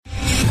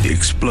The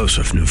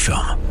explosive new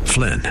film,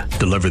 Flynn,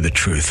 deliver the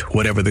truth,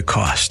 whatever the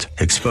cost,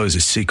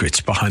 exposes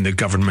secrets behind the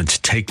government's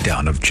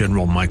takedown of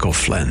General Michael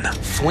Flynn.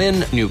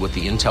 Flynn knew what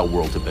the intel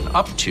world had been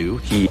up to.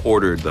 He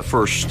ordered the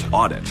first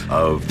audit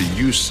of the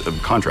use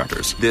of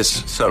contractors.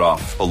 This set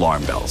off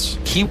alarm bells.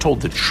 He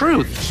told the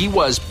truth. He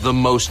was the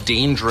most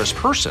dangerous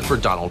person for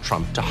Donald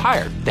Trump to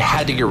hire. They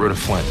had to get rid of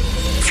Flynn.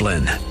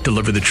 Flynn,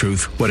 deliver the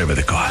truth, whatever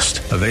the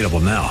cost. Available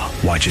now.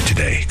 Watch it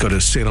today. Go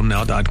to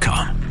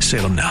salemnow.com.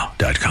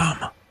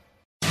 salemnow.com.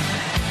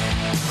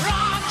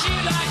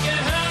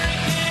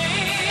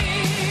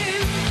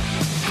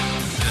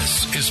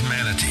 This is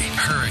Manatee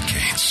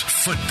Hurricanes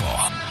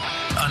football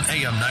on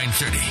AM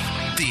 930.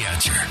 The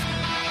Answer.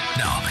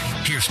 Now,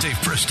 here's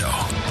Dave Bristow.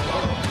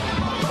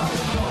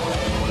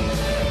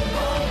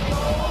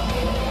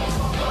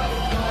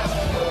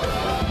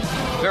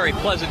 Very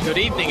pleasant good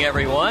evening,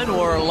 everyone.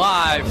 We're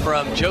live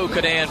from Joe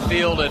Cadan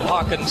Field at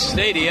Hawkins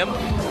Stadium,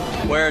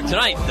 where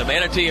tonight the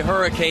Manatee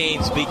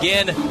Hurricanes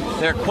begin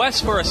their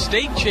quest for a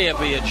state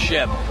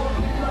championship.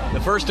 The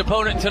first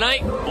opponent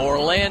tonight,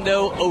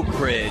 Orlando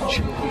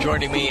Oakridge.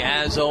 Joining me,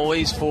 as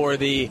always, for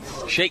the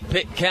Shake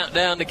Pit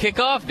Countdown to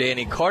Kickoff,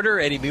 Danny Carter.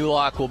 Eddie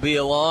Mulock will be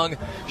along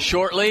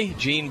shortly.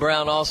 Gene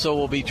Brown also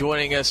will be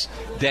joining us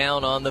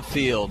down on the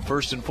field.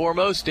 First and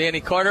foremost,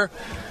 Danny Carter.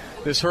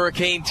 This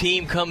Hurricane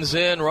team comes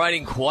in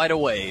riding quite a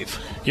wave.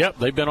 Yep,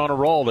 they've been on a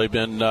roll. They've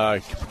been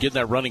getting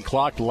that running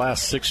clock the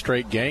last 6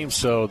 straight games,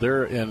 so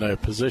they're in a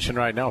position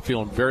right now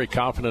feeling very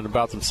confident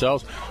about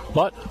themselves.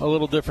 But a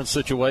little different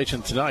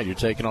situation tonight. You're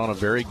taking on a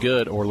very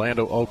good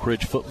Orlando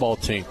Oakridge football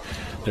team.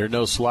 They're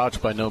no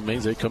slouch by no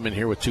means. They come in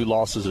here with 2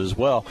 losses as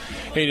well.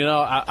 And, you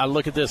know, I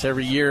look at this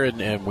every year,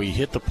 and we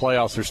hit the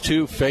playoffs. There's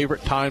 2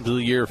 favorite times of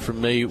the year for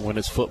me when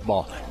it's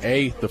football.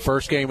 A, the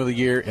first game of the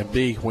year, and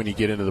B, when you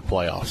get into the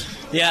playoffs.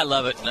 Yeah, I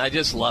love it. I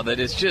just love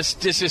it. It's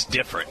just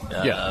different.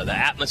 Yeah. The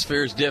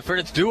atmosphere is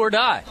different. It's do or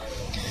die.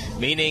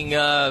 Meaning,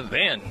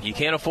 man, you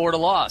can't afford a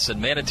loss.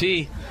 And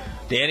Manatee,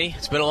 Danny,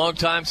 it's been a long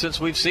time since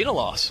we've seen a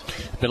loss.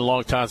 It's been a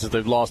long time since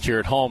they've lost here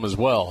at home as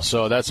well.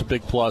 So that's a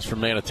big plus for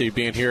Manatee,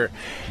 being here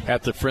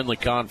at the friendly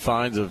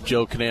confines of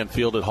Joe Cadan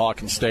Field at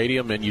Hawkins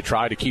Stadium, and you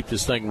try to keep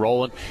this thing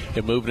rolling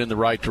and moving in the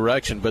right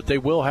direction. But they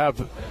will have,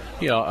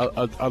 you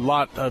know, a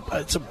lot of,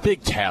 it's a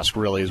big task,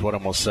 really, is what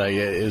I'm going to say,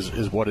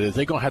 is what it is.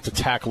 They're going to have to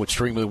tackle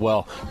extremely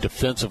well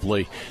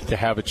defensively to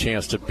have a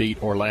chance to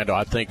beat Orlando.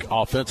 I think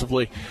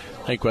offensively,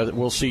 I think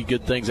we'll see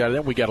good things out of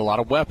them. We got a lot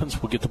of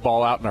weapons. We'll get the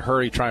ball out in a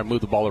hurry, try and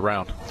move the ball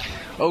around.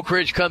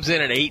 Oakridge comes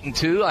in at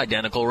 8-2,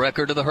 identical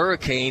record to the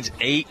Hurricanes,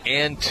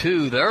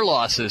 8-2. Their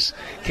losses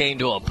came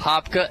to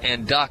Apopka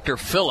and Dr.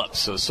 Phillips,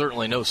 so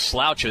certainly no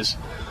slouches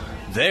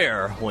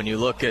there when you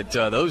look at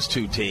those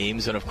 2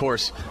 teams. And, of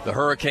course, the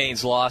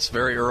Hurricanes lost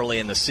very early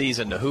in the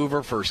season to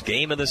Hoover, first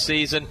game of the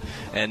season,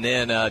 and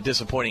then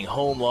disappointing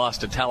home loss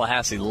to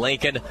Tallahassee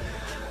Lincoln.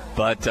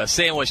 But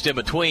sandwiched in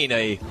between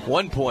a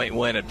 1-point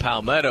win at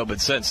Palmetto.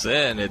 But since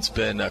then, it's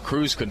been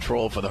cruise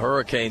control for the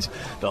Hurricanes.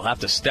 They'll have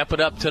to step it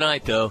up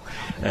tonight, though,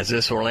 as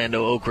this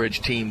Orlando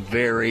Oakridge team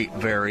very,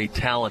 very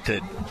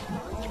talented.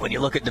 When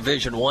you look at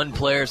Division I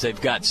players, they've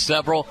got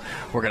several.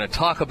 We're going to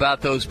talk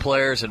about those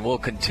players, and we'll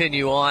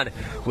continue on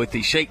with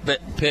the Shake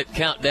Pit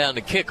Countdown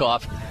to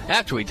Kickoff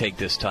after we take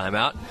this time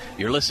out.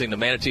 You're listening to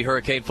Manatee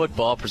Hurricane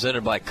Football,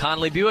 presented by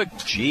Conley Buick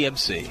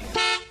GMC.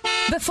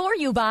 Before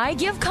you buy,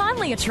 give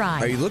Conley a try.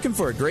 Are you looking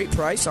for a great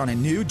price on a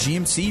new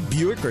GMC,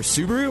 Buick, or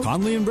Subaru?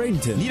 Conley and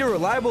Bradenton. Need a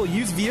reliable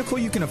used vehicle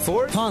you can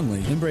afford? Conley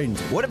and Bradenton.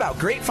 What about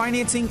great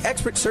financing,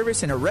 expert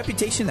service, and a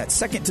reputation that's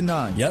second to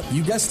none? Yep,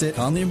 you guessed it.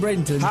 Conley and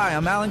Bradenton. Hi,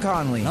 I'm Alan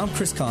Conley. I'm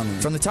Chris Conley.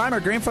 From the time our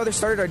grandfather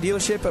started our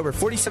dealership over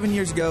 47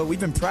 years ago, we've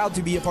been proud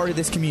to be a part of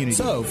this community.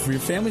 So, for your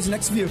family's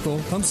next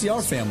vehicle, come see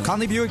our family.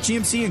 Conley Buick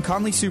GMC and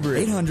Conley Subaru.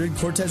 800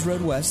 Cortez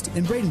Road West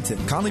in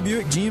Bradenton. Conley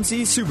Buick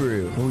GMC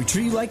Subaru. Where we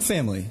treat you like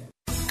family.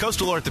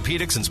 Coastal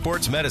Orthopedics and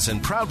Sports Medicine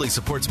proudly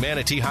supports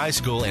Manatee High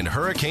School and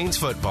Hurricanes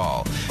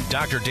football.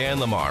 Dr. Dan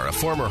Lamar, a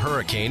former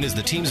Hurricane, is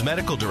the team's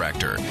medical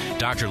director.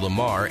 Dr.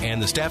 Lamar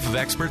and the staff of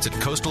experts at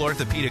Coastal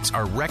Orthopedics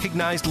are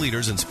recognized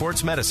leaders in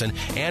sports medicine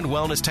and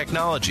wellness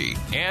technology.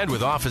 And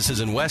with offices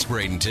in West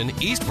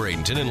Bradenton, East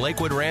Bradenton, and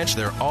Lakewood Ranch,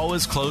 they're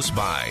always close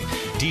by.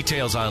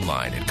 Details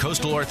online at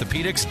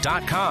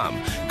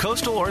coastalorthopedics.com.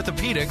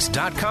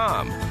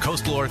 coastalorthopedics.com.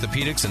 Coastal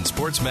Orthopedics and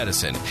Sports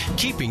Medicine,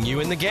 keeping you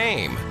in the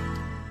game.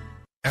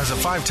 As a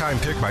 5-time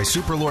pick by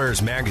Super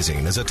Lawyers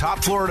Magazine, as a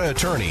top Florida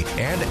attorney,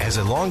 and as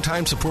a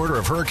longtime supporter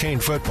of Hurricane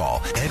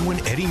football, Edwin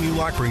Eddie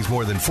Mulock brings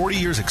more than 40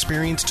 years'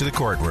 experience to the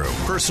courtroom.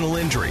 Personal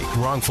injury,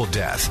 wrongful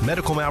death,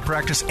 medical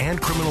malpractice,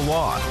 and criminal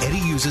law.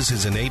 Eddie uses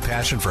his innate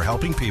passion for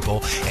helping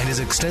people and his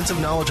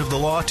extensive knowledge of the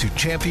law to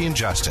champion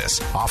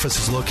justice. Office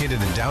is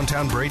located in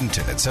downtown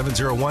Bradenton at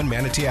 701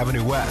 Manatee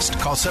Avenue West.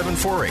 Call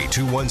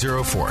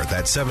 748-2104.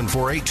 That's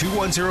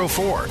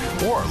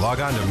 748-2104. Or log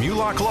on to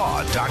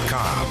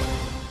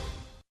MulockLaw.com.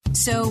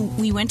 So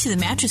we went to the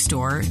mattress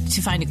store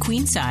to find a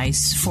queen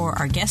size for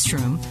our guest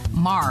room.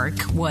 Mark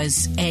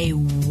was a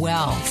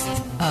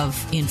wealth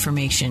of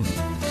information,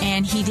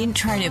 and he didn't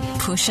try to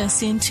push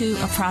us into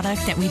a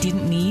product that we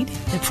didn't need.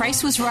 The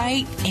price was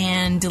right,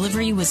 and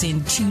delivery was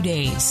in 2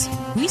 days.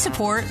 We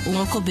support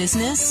local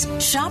business.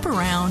 Shop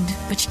around,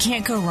 but you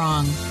can't go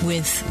wrong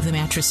with the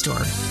mattress store.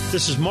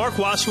 This is Mark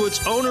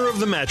Wasowitz, owner of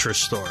the Mattress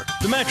Store.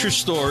 The Mattress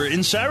Store in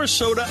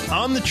Sarasota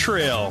on the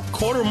trail,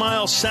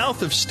 quarter-mile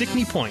south of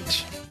Stickney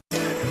Point.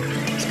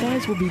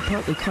 Skies will be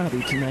partly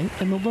cloudy tonight,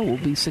 and the low will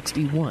be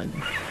 61.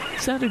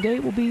 Saturday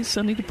will be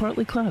sunny to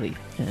partly cloudy,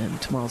 and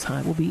tomorrow's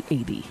high will be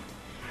 80.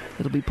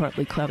 It'll be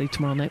partly cloudy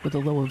tomorrow night with a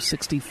low of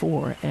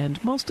 64,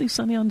 and mostly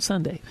sunny on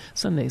Sunday.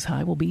 Sunday's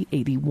high will be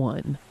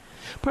 81.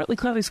 Partly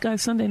cloudy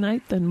skies Sunday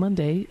night, then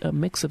Monday, a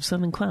mix of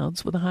sun and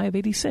clouds with a high of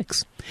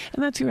 86.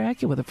 And that's your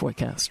AccuWeather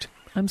forecast.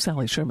 I'm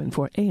Sally Sherman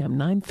for AM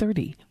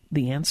 930,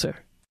 The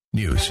Answer.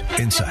 News,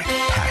 insight,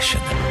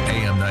 passion.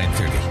 AM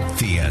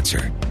 930, The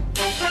Answer.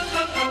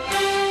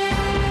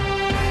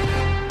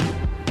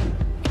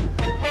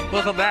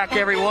 Welcome back,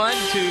 everyone,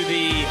 to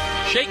the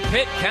Shake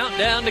Pit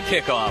Countdown to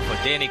Kickoff with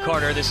Danny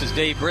Carter. This is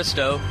Dave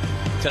Bristow.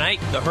 Tonight,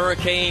 the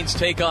Hurricanes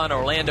take on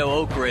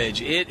Orlando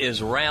Oakridge. It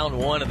is round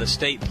one of the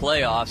state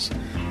playoffs.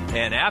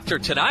 And after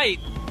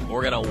tonight,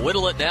 we're going to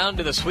whittle it down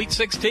to the Sweet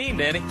 16,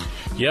 Danny.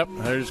 Yep,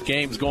 there's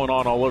games going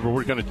on all over.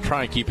 We're going to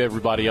try and keep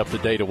everybody up to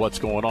date of what's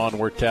going on.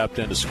 We're tapped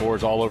into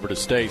scores all over the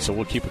state, so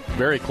we'll keep a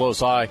very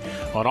close eye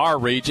on our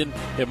region.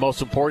 And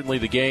most importantly,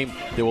 the game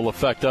that will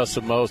affect us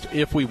the most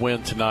if we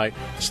win tonight,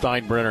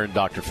 Steinbrenner and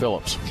Dr.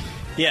 Phillips.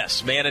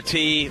 Yes,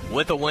 Manatee,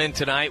 with a win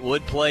tonight,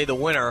 would play the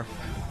winner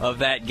of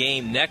that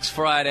game next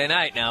Friday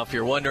night. Now, if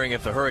you're wondering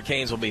if the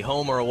Hurricanes will be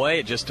home or away,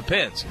 it just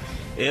depends.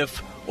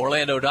 If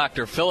Orlando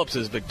Dr. Phillips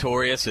is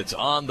victorious, it's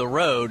on the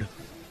road.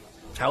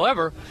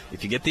 However,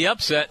 if you get the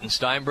upset and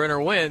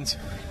Steinbrenner wins,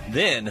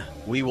 then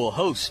we will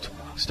host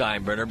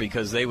Steinbrenner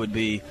because they would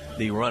be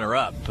the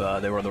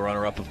runner-up. They were the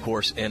runner-up, of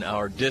course, in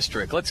our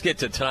district. Let's get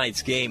to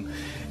tonight's game,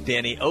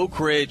 Danny.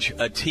 Oakridge,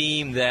 a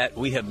team that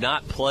we have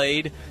not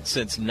played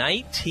since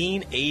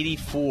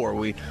 1984.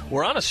 We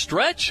were on a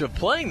stretch of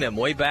playing them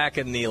way back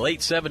in the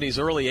late 70s,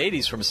 early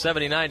 80s, from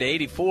 79 to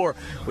 84.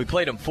 We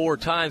played them 4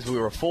 times. We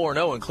were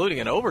 4-0, including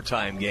an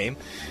overtime game.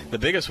 The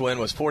biggest win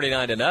was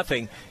 49-0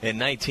 in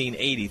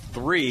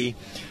 1983.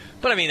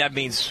 But, I mean, that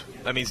means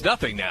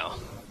nothing now.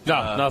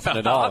 No, nothing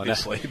at all.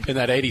 Obviously. And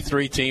that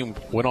 83 team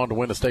went on to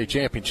win the state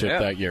championship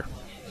that year.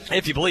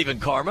 If you believe in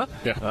karma,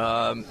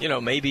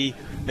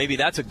 maybe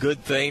that's a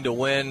good thing to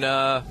win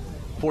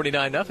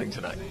 49-0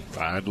 tonight.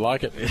 I'd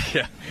like it.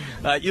 Yeah.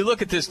 You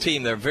look at this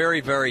team; they're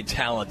very, very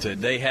talented.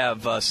 They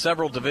have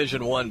several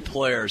Division I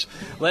players,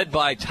 led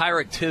by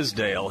Tyrek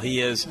Tisdale. He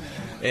is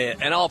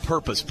an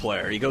all-purpose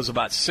player. He goes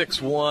about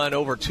 6'1",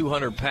 over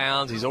 200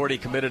 pounds. He's already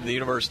committed to the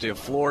University of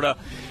Florida.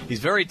 He's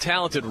very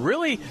talented.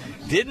 Really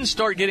didn't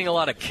start getting a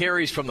lot of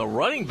carries from the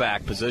running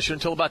back position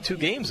until about 2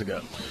 games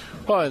ago.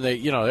 Well, and they,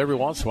 every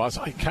once in a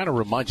while, it kind of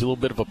reminds you a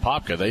little bit of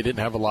Apopka. They didn't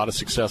have a lot of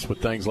success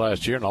with things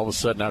last year, and all of a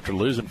sudden, after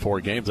losing 4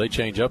 games, they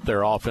change up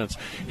their offense.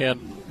 And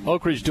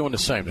Oakridge doing the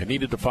same. They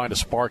needed to find a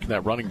spark in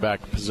that running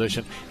back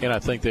position, and I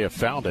think they have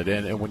found it.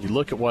 And when you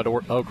look at what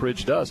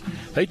Oakridge does,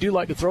 they do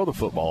like to throw the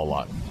football a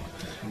lot.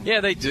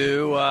 Yeah, they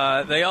do.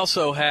 They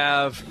also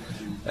have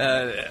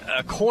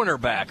a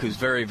cornerback who's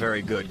very,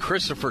 very good,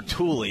 Christopher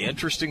Tooley.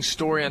 Interesting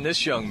story on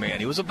this young man.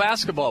 He was a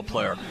basketball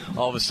player.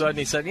 All of a sudden,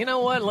 he said, "You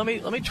know what? Let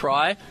me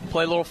try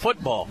play a little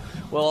football."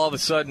 Well, all of a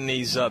sudden,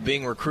 he's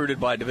being recruited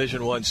by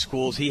Division I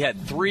schools. He had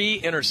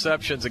 3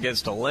 interceptions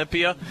against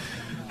Olympia.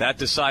 That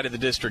decided the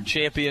district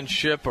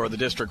championship or the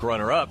district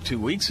runner-up 2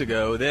 weeks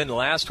ago. Then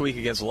last week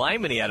against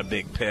Lyman, he had a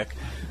big pick.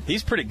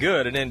 He's pretty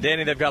good. And then,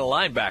 Danny, they've got a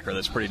linebacker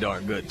that's pretty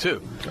darn good,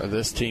 too.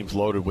 This team's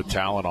loaded with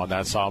talent on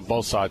that side, on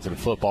both sides of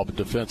the football, but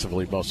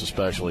defensively most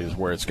especially is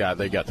where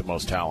they got the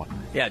most talent.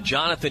 Yeah,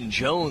 Jonathan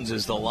Jones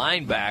is the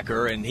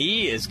linebacker, and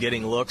he is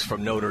getting looks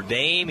from Notre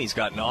Dame. He's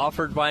gotten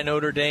offered by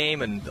Notre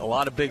Dame and a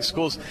lot of big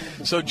schools.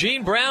 So,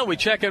 Gene Brown, we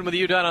check in with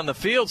you down on the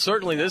field.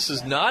 Certainly this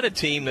is not a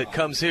team that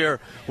comes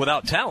here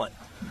without talent.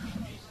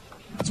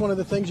 That's one of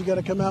the things you got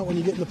to come out when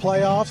you get in the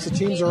playoffs. The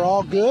teams are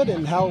all good,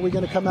 and how are we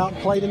going to come out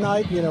and play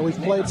tonight?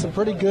 We've played some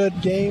pretty good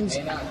games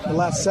the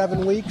last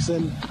 7 weeks,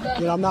 and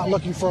I'm not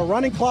looking for a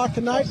running clock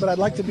tonight, but I'd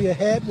like to be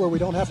ahead where we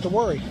don't have to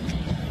worry.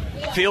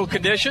 Field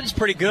conditions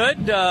pretty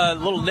good. A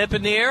little nip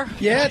in the air.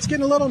 Yeah, it's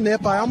getting a little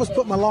nip. I almost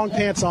put my long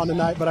pants on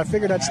tonight, but I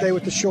figured I'd stay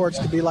with the shorts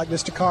to be like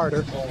Mr.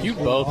 Carter. You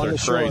both are crazy.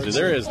 Shorts.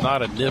 There is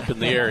not a nip in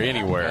the air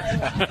anywhere.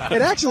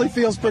 It actually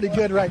feels pretty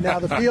good right now.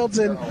 The field's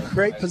in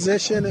great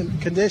position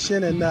and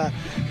condition, and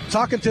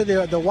talking to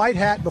the white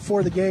hat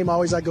before the game,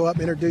 always I go up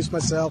and introduce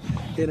myself,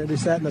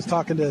 introduce that, and I was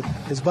talking to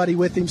his buddy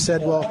with him,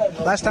 said, well,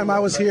 last time I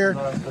was here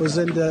was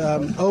in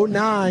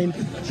 2009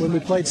 when we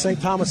played St.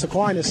 Thomas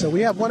Aquinas. So we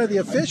have one of the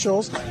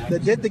officials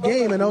that did the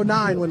game in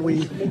 2009 when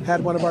we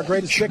had one of our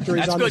greatest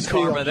victories on this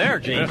field. That's good karma there,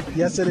 Gene.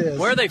 Yes, it is.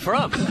 Where are they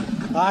from?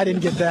 I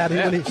didn't get that.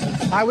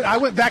 I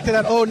went back to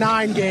that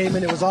 09 game,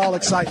 and it was all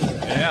excitement.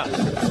 Yeah.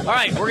 All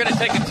right, we're going to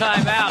take a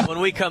time out. When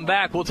we come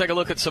back, we'll take a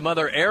look at some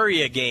other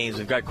area games.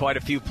 We've got quite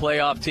a few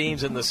playoff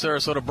teams in the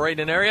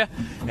Sarasota-Braden area,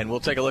 and we'll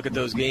take a look at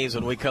those games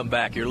when we come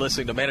back. You're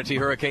listening to Manatee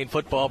Hurricane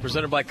Football,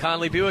 presented by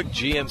Conley Buick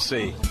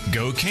GMC.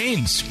 Go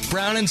Canes!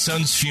 Brown &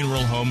 Sons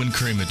Funeral Home and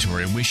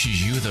Crematory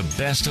wishes you the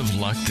best of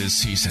luck this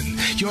season.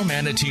 Your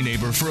Manatee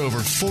neighbor for over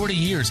 40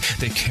 years,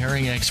 the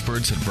caring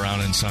experts at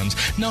Brown & Sons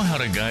know how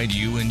to guide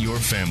you and your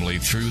family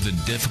through the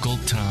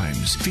difficult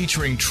times.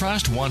 Featuring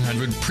Trust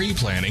 100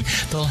 pre-planning,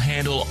 they'll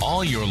handle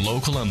all your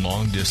local and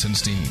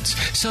long-distance needs.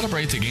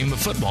 Celebrate the game of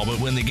football, but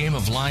when the game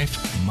of life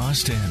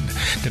must end.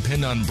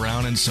 Depend on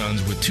Brown &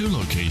 Sons with 2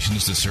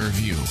 locations to serve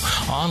you.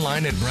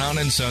 Online at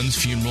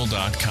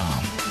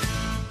brownandsonsfuneral.com.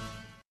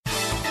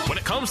 When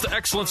it comes to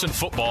excellence in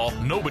football,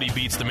 nobody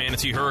beats the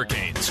Manatee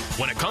Hurricanes.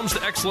 When it comes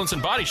to excellence in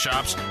body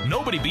shops,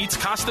 nobody beats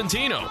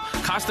Costantino.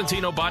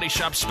 Costantino Body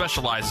Shop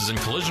specializes in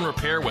collision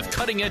repair with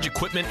cutting-edge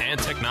equipment and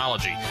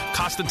technology.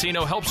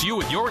 Costantino helps you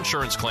with your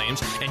insurance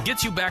claims and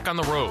gets you back on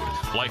the road.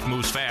 Life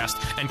moves fast,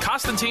 and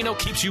Costantino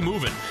keeps you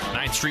moving.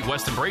 9th Street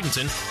West in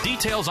Bradenton.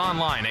 Details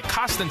online at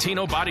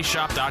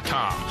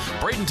CostantinoBodyShop.com.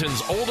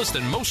 Bradenton's oldest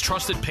and most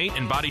trusted paint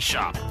and body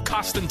shop.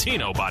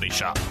 Costantino Body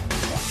Shop.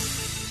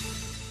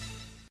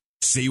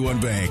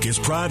 C1 Bank is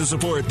proud to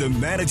support the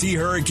Manatee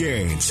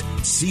Hurricanes.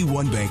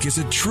 C1 Bank is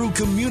a true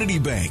community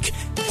bank.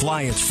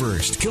 Clients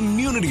first,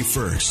 community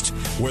first.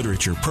 Whether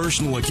it's your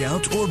personal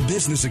account or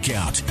business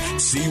account,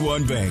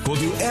 C1 Bank will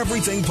do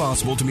everything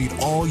possible to meet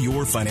all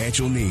your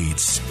financial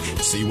needs.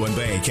 C1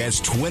 Bank has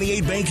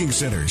 28 banking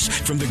centers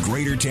from the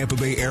greater Tampa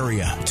Bay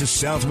area to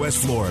Southwest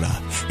Florida,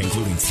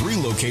 including 3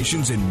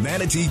 locations in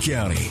Manatee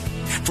County.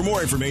 For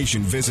more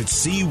information, visit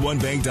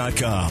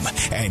C1Bank.com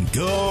and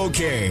go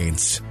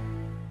Canes.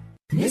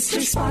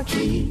 Mr.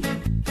 Sparky,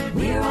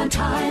 we're on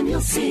time, you'll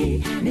see.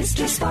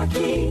 Mr.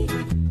 Sparky,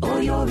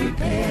 or your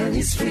repair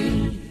is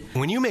free.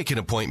 When you make an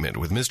appointment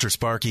with Mr.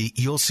 Sparky,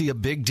 you'll see a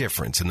big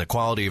difference in the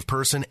quality of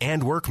person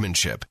and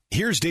workmanship.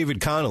 Here's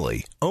David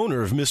Connolly,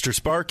 owner of Mr.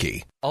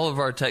 Sparky. All of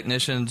our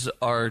technicians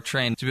are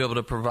trained to be able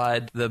to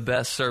provide the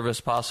best service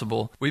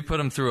possible. We put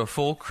them through a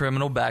full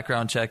criminal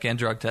background check and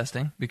drug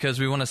testing because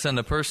we want to send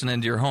a person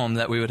into your home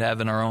that we would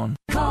have in our own.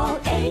 Call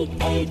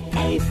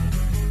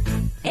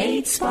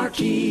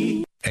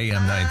 888-8-SPARKY.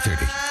 AM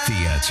 930,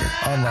 The Answer.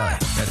 Online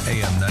at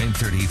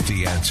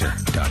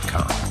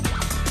am930theanswer.com.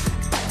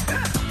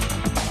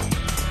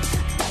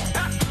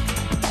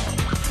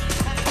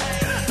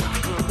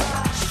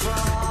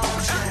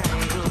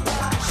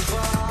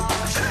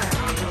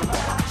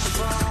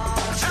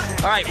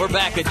 All right, we're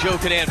back at Joe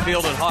Canan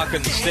Field at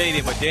Hawkins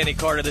Stadium with Danny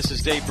Carter. This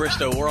is Dave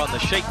Bristow. We're on the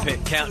Shake Pit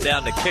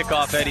countdown to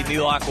kickoff. Eddie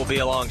Mulock will be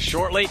along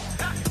shortly.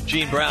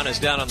 Gene Brown is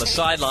down on the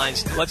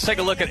sidelines. Let's take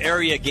a look at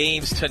area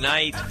games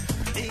tonight.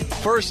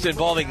 First,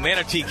 involving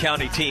Manatee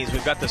County teams.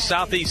 We've got the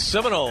Southeast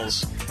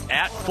Seminoles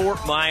at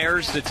Fort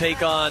Myers to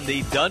take on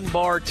the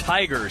Dunbar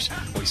Tigers.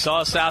 We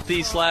saw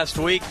Southeast last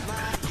week.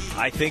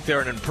 I think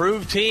they're an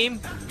improved team.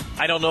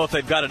 I don't know if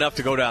they've got enough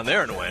to go down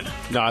there and win.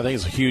 No, I think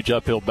it's a huge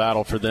uphill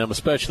battle for them,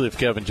 especially if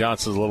Kevin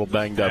Johnson's a little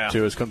banged up,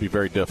 too. It's going to be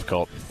very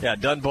difficult. Yeah,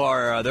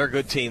 Dunbar, they're a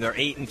good team. They're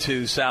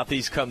 8-2.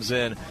 Southeast comes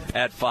in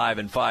at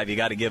 5-5. You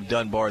got to give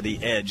Dunbar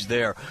the edge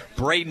there.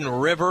 Braden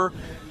River,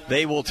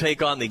 they will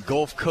take on the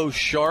Gulf Coast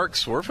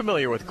Sharks. We're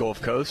familiar with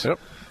Gulf Coast. Yep.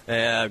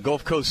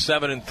 Gulf Coast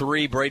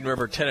 7-3, Braden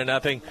River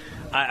 10-0.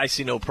 I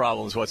see no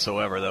problems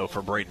whatsoever, though,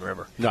 for Braden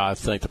River. No, I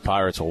think the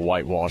Pirates will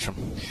whitewash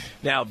them.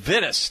 Now,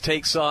 Venice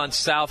takes on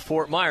South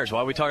Fort Myers.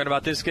 Why are we talking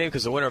about this game?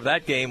 Because the winner of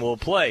that game will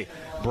play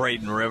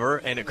Braden River,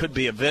 and it could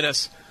be a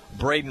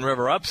Venice-Braden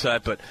River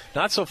upset, but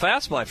not so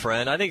fast, my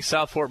friend. I think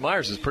South Fort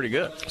Myers is pretty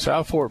good.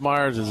 South Fort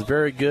Myers is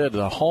very good,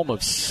 the home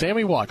of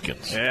Sammy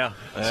Watkins. Yeah.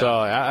 So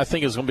I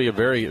think it's going to be a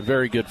very,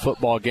 very good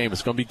football game.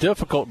 It's going to be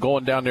difficult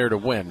going down there to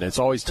win. It's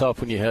always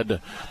tough when you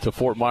head to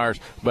Fort Myers,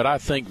 but I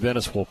think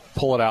Venice will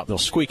pull it out. They'll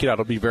squeak it out.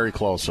 It'll be very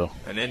close. So.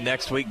 And then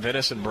next week,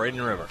 Venice and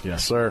Braden River.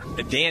 Yes, sir.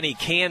 Danny,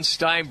 can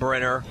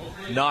Steinbrenner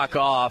knock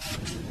off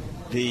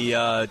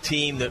the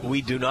team that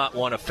we do not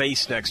want to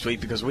face next week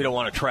because we don't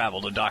want to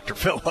travel to Dr.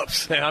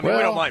 Phillips? I mean, we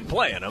don't mind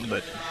playing them,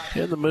 but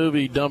in the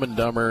movie Dumb and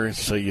Dumber,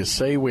 so you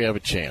say we have a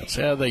chance.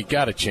 Yeah, they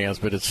got a chance,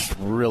 but it's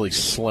really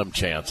slim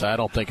chance. I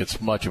don't think it's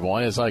much of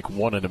one. It's like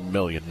 1 in a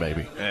million,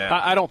 maybe.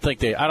 Yeah. I don't think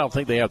they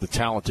have the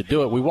talent to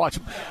do it. We watch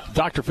them.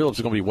 Dr. Phillips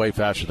is going to be way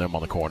faster than them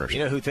on the corners. You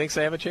know who thinks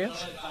they have a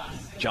chance?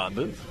 John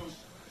Booth.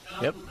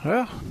 Yep.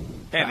 Yeah.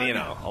 And,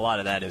 a lot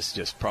of that is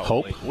just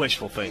probably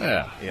wishful thinking.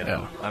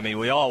 Yeah. I mean,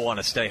 we all want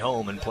to stay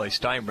home and play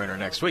Steinbrenner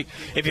next week.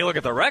 If you look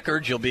at the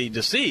records, you'll be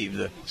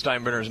deceived.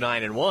 Steinbrenner's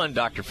 9-1.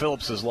 Dr.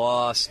 Phillips has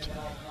lost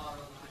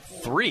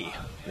 3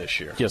 this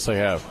year. Yes, they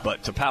have.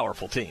 But to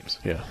powerful teams.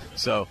 Yeah.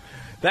 So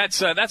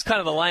That's kind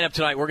of the lineup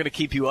tonight. We're going to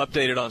keep you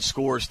updated on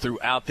scores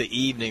throughout the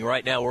evening.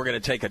 Right now, we're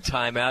going to take a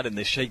timeout in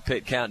the Shake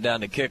Pit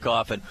countdown to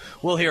kickoff, and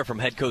we'll hear from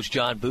head coach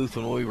John Booth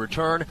when we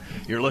return.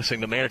 You're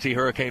listening to Manatee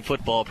Hurricane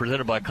Football,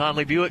 presented by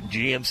Conley Buick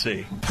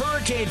GMC.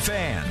 Hurricane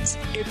fans,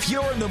 if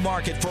you're in the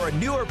market for a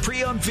newer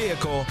pre-owned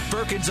vehicle,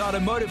 Firkins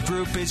Automotive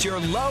Group is your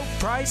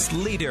low-price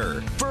leader.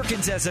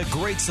 Firkins has a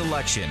great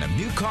selection of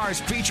new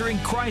cars featuring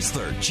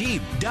Chrysler,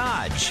 Jeep,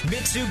 Dodge,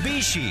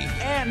 Mitsubishi,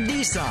 and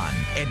Nissan.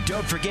 And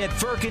don't forget,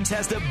 Firkins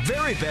has the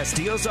very best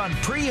deals on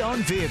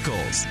pre-owned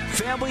vehicles.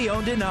 Family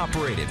owned and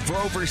operated for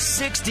over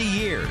 60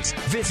 years.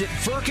 Visit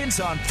Firkins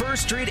on 1st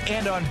Street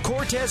and on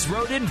Cortez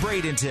Road in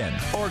Bradenton,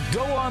 or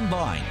go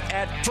online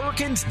at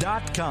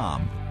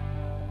Firkins.com.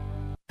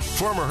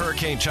 Former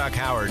Hurricane Chuck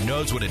Howard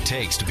knows what it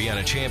takes to be on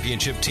a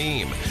championship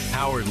team.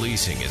 Howard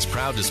Leasing is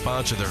proud to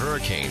sponsor the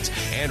Hurricanes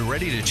and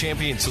ready to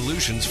champion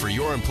solutions for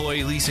your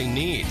employee leasing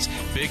needs.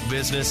 Big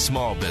business,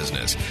 small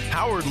business.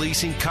 Howard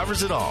Leasing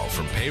covers it all,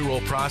 from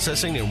payroll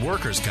processing and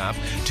workers' comp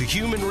to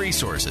human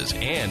resources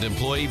and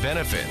employee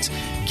benefits.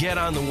 Get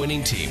on the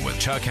winning team with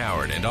Chuck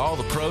Howard and all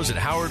the pros at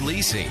Howard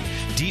Leasing.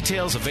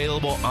 Details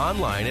available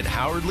online at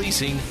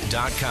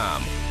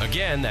howardleasing.com.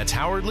 Again, that's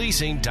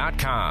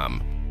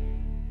howardleasing.com.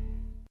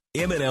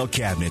 M&L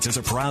Cabinets is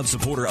a proud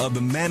supporter of the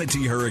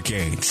Manatee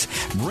Hurricanes.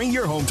 Bring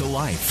your home to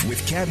life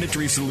with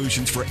cabinetry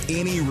solutions for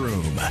any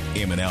room.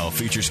 M&L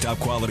features top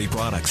quality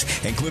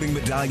products, including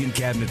medallion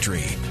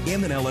cabinetry.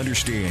 M&L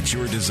understands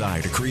your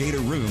desire to create a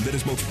room that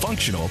is both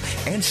functional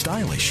and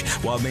stylish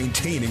while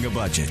maintaining a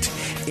budget.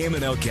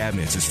 M&L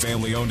Cabinets is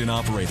family owned and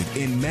operated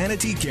in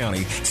Manatee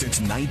County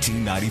since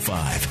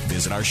 1995.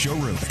 Visit our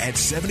showroom at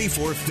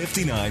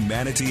 7459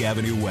 Manatee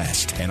Avenue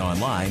West and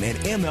online at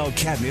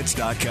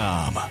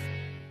mlcabinets.com.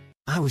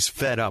 I was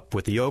fed up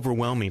with the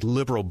overwhelming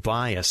liberal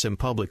bias in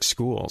public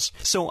schools,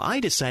 so I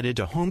decided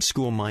to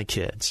homeschool my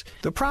kids.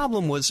 The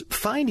problem was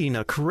finding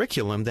a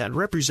curriculum that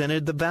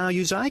represented the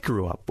values I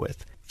grew up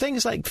with.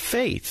 Things like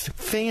faith,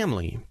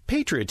 family,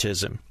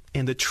 patriotism,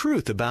 and the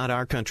truth about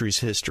our country's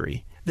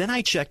history. Then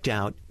I checked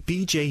out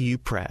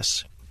BJU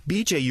Press.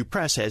 BJU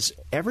Press has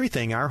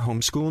everything our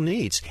homeschool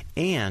needs,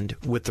 and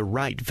with the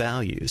right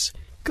values.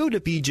 Go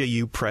to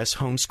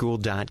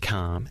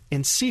bjupresshomeschool.com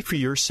and see for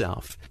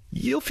yourself.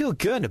 You'll feel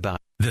good about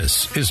it.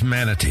 This is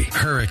Manatee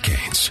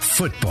Hurricanes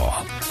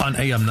football on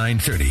AM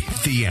 930,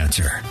 The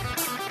Answer.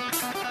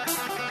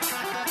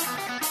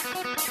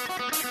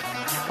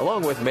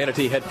 Along with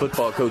Manatee head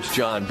football coach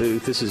John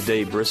Booth, this is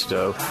Dave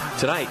Bristow.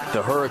 Tonight,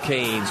 the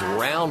Hurricanes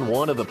round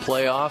one of the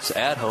playoffs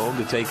at home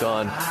to take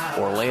on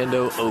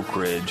Orlando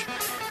Oakridge.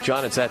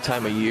 John, it's that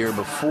time of year.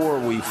 Before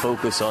we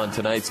focus on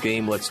tonight's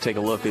game, let's take a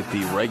look at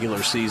the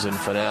regular season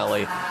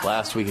finale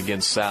last week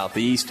against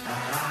Southeast.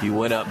 You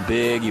went up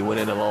big. You went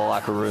into the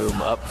locker room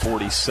up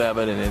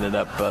 47 and ended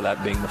up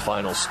that being the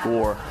final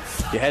score.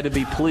 You had to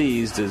be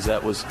pleased, as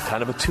that was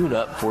kind of a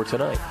tune-up for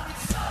tonight.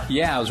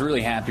 Yeah, I was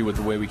really happy with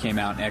the way we came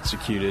out and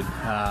executed.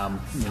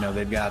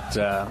 They've got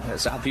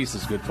Southeast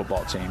is a good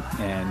football team,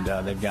 and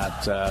they've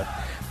got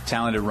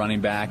talented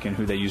running back and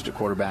who they used at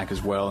quarterback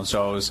as well. And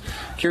so I was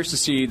curious to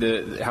see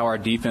how our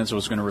defense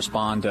was going to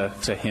respond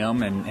to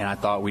him, and I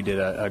thought we did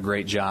a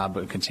great job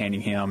of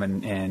containing him,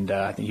 and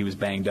I think he was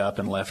banged up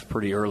and left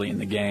pretty early in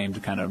the game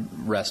to kind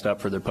of rest up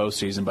for their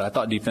postseason. But I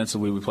thought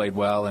defensively we played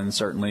well, and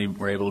certainly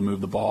were able to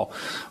move the ball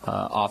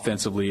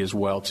offensively as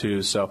well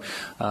too. So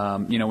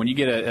when you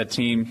get a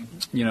team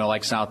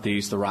like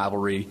Southeast, the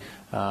rivalry,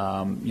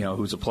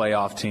 who's a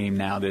playoff team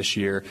now this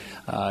year,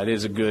 it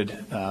is a good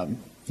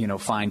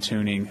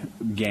fine-tuning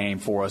game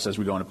for us as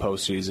we go into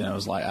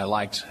postseason. I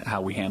liked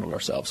how we handled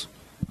ourselves.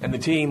 And the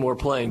team we're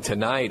playing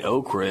tonight,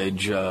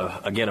 Oakridge,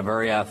 again, a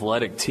very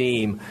athletic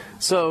team.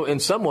 So in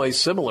some ways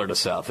similar to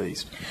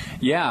Southeast.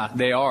 Yeah,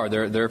 they are.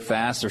 They're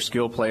fast. Their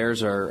skilled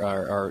players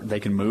are they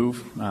can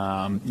move.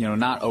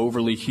 Not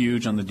overly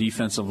huge on the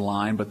defensive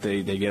line, but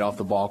they get off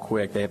the ball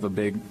quick. They have a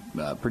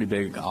pretty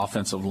big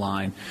offensive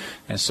line.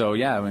 And so,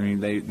 we're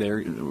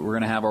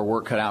going to have our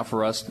work cut out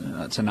for us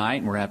tonight,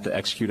 and we're going to have to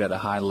execute at a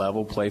high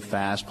level, play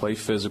fast, play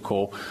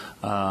physical.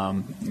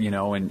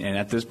 And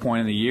at this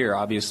point in the year,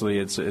 obviously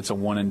it's a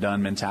one and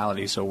done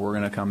mentality. So we're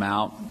going to come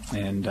out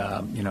and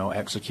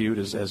execute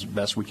as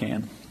best we can.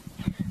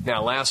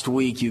 Now, last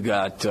week you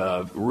got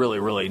really,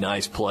 really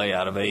nice play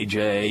out of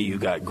A.J. You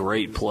got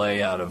great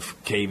play out of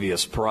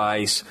Cavius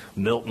Price.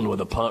 Milton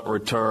with a punt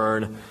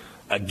return.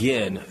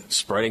 Again,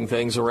 spreading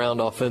things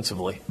around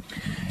offensively.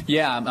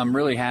 Yeah, I'm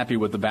really happy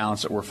with the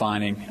balance that we're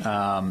finding.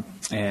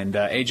 And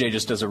A.J.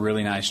 just does a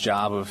really nice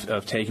job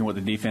of taking what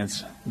the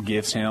defense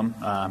gives him.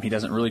 He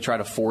doesn't really try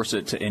to force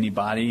it to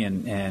anybody,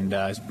 and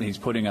he's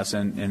putting us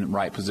in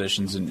right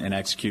positions and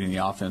executing the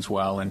offense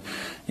well. And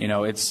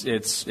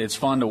it's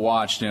fun to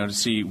watch, to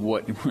see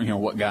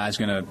what guy's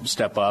going to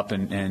step up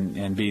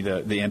and be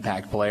the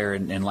impact player.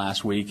 And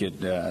last week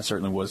it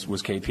certainly was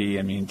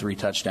KP. 3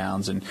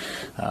 touchdowns, and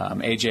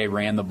A.J.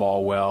 ran the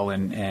ball well.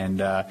 And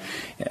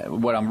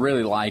what I'm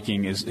really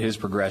liking is his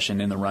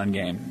progression in the run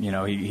game.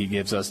 He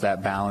gives us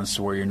that balance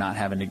where you're not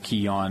having to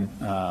key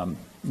on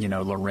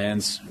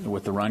Lorenz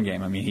with the run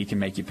game. I mean, he can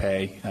make you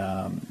pay.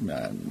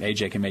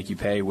 AJ can make you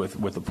pay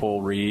with a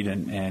pull read,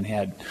 and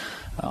had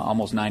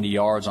almost 90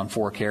 yards on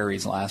 4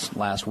 carries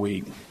last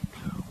week.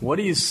 What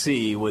do you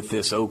see with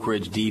this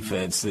Oakridge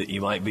defense that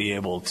you might be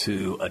able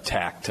to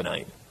attack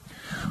tonight?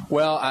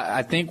 Well,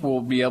 I think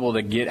we'll be able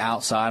to get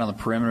outside on the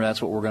perimeter.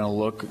 That's what we're going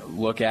to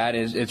look at.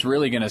 It's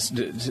really going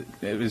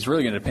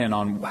to depend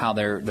on how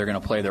they're going to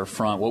play their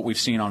front. What we've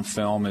seen on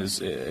film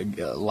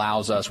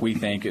allows us, we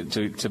think,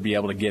 to be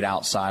able to get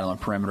outside on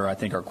the perimeter. I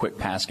think our quick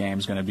pass game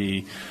is going to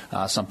be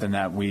something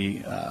that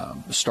we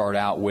start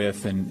out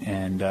with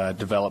and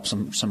develop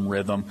some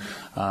rhythm.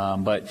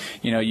 But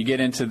you get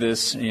into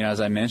this.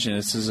 As I mentioned,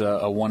 this is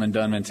a one and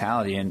done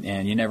mentality,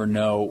 and you never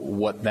know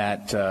what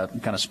that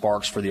kind of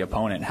sparks for the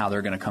opponent, how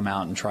they're going to come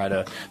out and try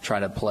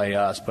to play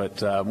us.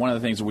 But one of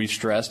the things that we've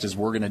stressed is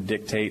we're going to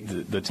dictate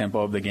the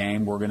tempo of the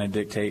game. We're going to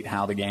dictate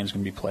how the game's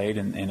going to be played,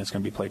 and it's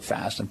going to be played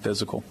fast and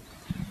physical.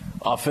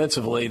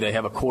 Offensively, they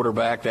have a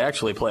quarterback. They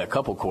actually play a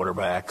couple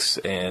quarterbacks,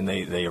 and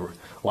they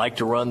like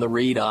to run the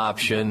read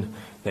option.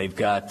 They've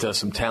got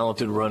some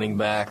talented running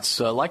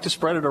backs. Like to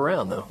spread it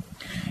around, though.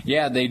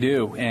 Yeah, they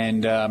do.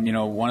 And,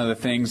 one of the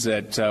things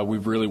that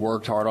we've really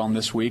worked hard on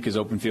this week is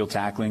open field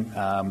tackling.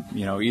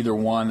 Either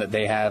one that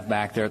they have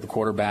back there at the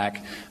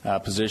quarterback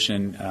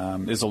position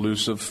is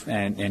elusive,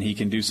 and he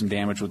can do some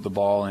damage with the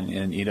ball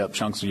and eat up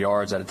chunks of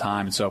yards at a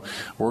time. And so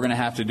we're going to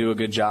have to do a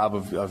good job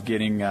of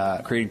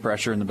creating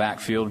pressure in the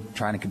backfield,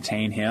 trying to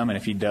contain him. And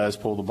if he does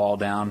pull the ball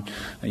down,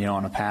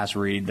 on a pass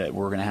read, that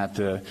we're going to have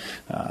to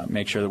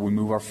make sure that we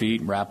move our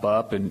feet, wrap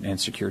up, and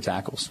secure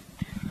tackles.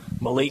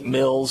 Malik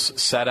Mills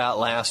sat out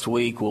last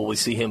week. Will we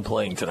see him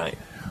playing tonight?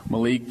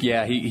 Malik,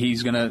 yeah,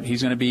 he's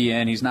gonna be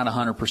in. He's not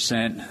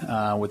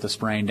 100% with a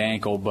sprained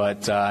ankle,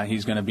 but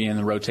he's going to be in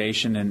the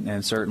rotation,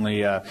 and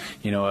certainly an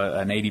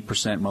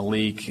 80%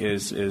 Malik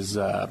is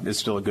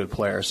still a good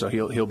player, so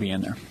he'll be in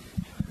there.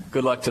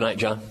 Good luck tonight,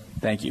 John.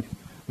 Thank you.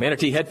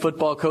 Manatee head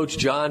football coach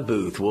John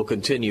Booth will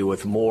continue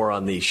with more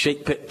on the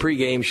Shake Pit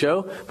pregame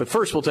show. But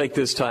first, we'll take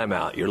this time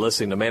out. You're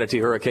listening to Manatee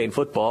Hurricane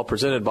Football,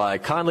 presented by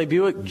Conley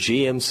Buick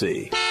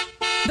GMC.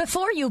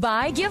 Before you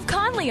buy, give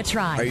Conley a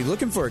try. Are you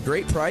looking for a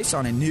great price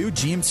on a new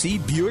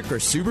GMC, Buick, or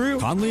Subaru?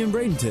 Conley and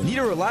Bradenton. Need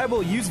a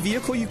reliable used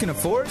vehicle you can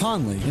afford?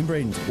 Conley and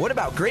Bradenton. What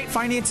about great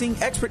financing,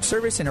 expert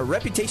service, and a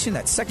reputation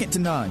that's second to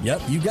none?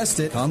 Yep, you guessed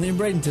it. Conley and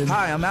Bradenton.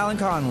 Hi, I'm Alan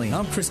Conley.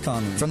 I'm Chris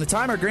Conley. From the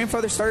time our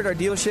grandfather started our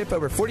dealership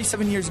over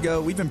 47 years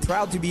ago, we've been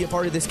proud to be a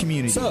part of this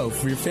community. So,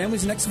 for your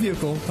family's next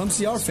vehicle, come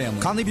see our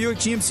family. Conley Buick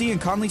GMC and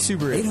Conley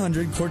Subaru.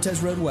 800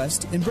 Cortez Road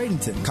West in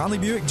Bradenton. Conley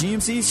Buick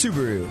GMC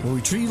Subaru. Where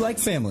we treat you like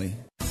family.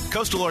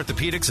 Coastal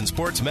Orthopedics and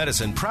Sports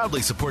Medicine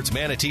proudly supports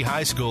Manatee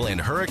High School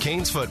and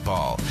Hurricanes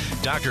football.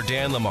 Dr.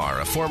 Dan Lamar,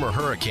 a former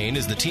Hurricane,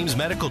 is the team's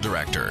medical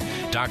director.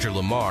 Dr.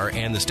 Lamar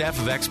and the staff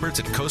of experts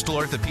at Coastal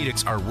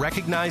Orthopedics are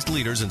recognized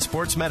leaders in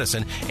sports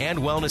medicine and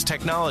wellness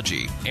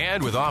technology.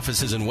 And with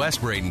offices in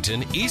West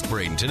Bradenton, East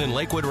Bradenton, and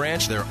Lakewood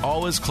Ranch, they're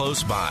always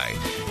close by.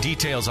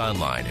 Details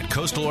online at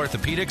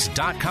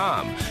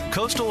coastalorthopedics.com.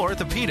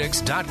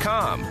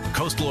 Coastalorthopedics.com.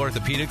 Coastal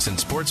Orthopedics and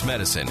Sports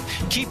Medicine,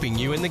 keeping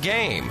you in the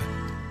game.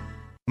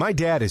 My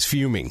dad is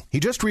fuming. He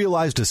just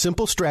realized a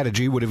simple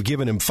strategy would have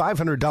given him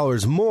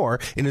 $500 more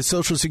in his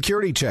Social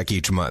Security check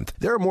each month.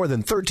 There are more than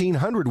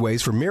 1,300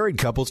 ways for married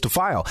couples to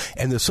file,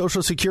 and the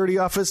Social Security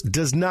office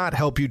does not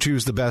help you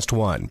choose the best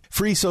one.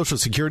 Free Social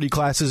Security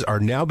classes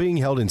are now being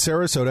held in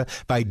Sarasota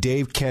by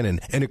Dave Kennan,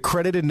 an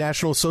accredited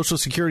National Social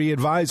Security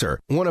advisor,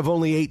 one of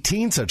only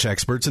 18 such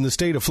experts in the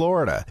state of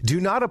Florida.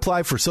 Do not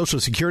apply for Social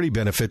Security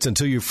benefits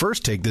until you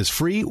first take this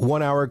free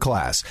one-hour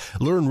class.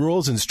 Learn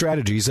rules and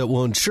strategies that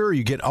will ensure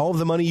you get all of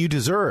the money you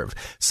deserve.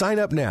 Sign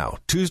up now,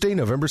 Tuesday,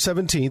 November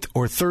 17th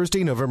or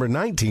Thursday, November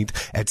 19th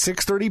at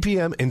 6:30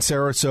 p.m. in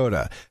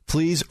Sarasota.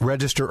 Please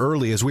register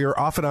early as we are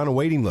often on a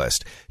waiting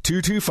list.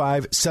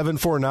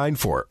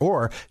 225-7494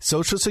 or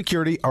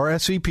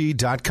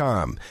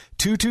socialsecurityrsvp.com.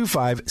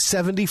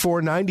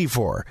 225-7494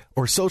 or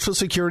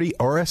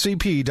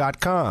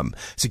socialsecurityrsvp.com.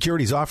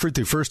 Securities offered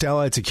through First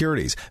Allied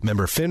Securities.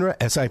 Member FINRA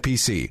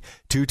SIPC.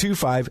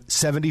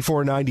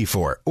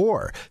 225-7494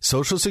 or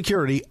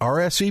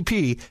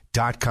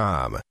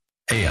socialsecurityrsvp.com.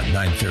 AM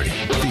 930,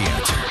 The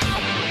Answer.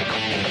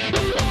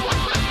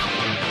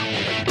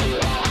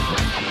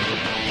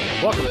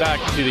 Welcome back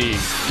to the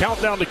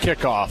Countdown to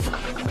Kickoff.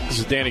 This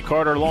is Danny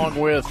Carter along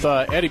with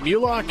Eddie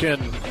Mulock.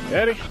 And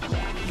Eddie,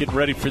 getting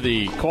ready for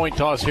the coin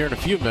toss here in a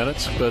few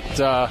minutes. But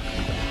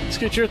let's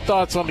get your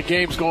thoughts on the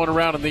games going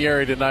around in the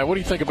area tonight. What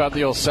do you think about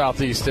the old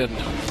Southeast and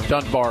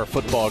Dunbar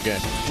football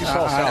game? You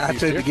saw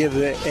Southeast I have to give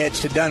the edge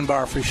to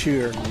Dunbar for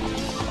sure.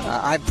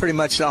 I'm pretty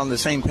much on the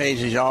same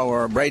page as y'all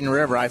were. Braden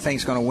River, I think,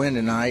 is going to win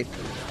tonight.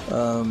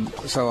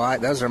 Those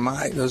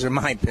are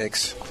my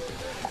picks.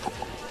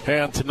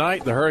 And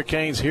tonight, the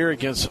Hurricanes here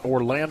against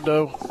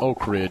Orlando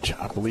Oakridge,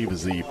 I believe,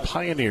 is the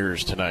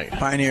Pioneers tonight.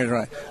 Pioneers,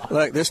 right.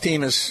 Look, this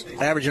team is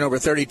averaging over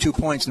 32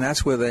 points, and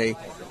that's with a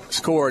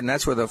scored, and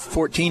that's with a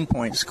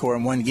 14-point score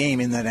in one game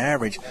in that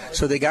average.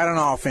 So they got an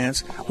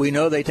offense. We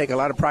know they take a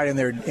lot of pride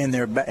in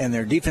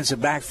their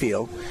defensive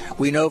backfield.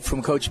 We know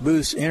from Coach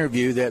Booth's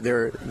interview that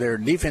their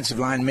defensive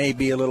line may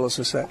be a little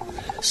susceptible.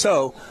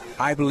 So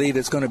I believe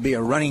it's going to be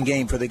a running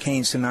game for the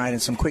Canes tonight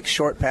and some quick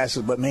short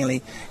passes, but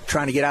mainly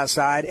trying to get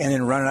outside and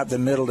then running up the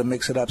middle to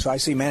mix it up. So I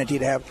see Manatee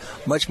to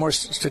have much more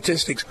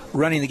statistics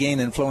running the game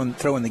than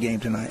throwing the game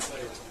tonight.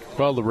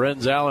 Well,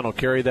 Lorenz Allen will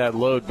carry that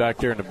load back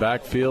there in the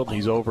backfield.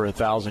 He's over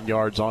 1,000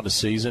 yards on the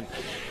season.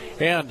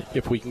 And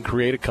if we can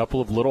create a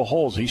couple of little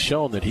holes, he's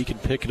shown that he can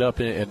pick it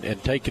up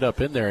and take it up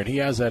in there, and he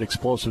has that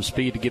explosive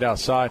speed to get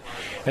outside.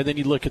 And then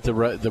you look at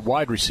the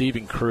wide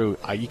receiving crew.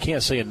 You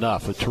can't say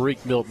enough. With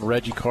Tariq Milton,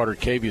 Reggie Carter,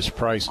 Cavius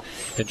Price,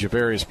 and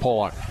Javarius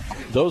Pollock.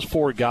 Those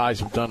four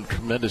guys have done a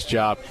tremendous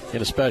job,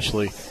 and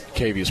especially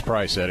Cavius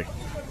Price, Eddie.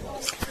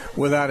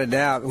 Without a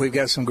doubt. We've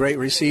got some great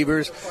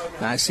receivers.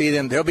 I see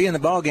them. They'll be in the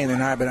ball game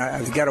tonight, but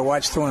I've got to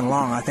watch throwing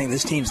long. I think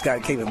this team's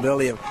got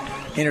capability of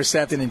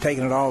intercepting and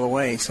taking it all the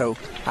way. So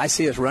I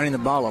see us running the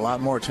ball a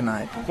lot more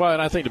tonight. Well,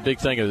 and I think the big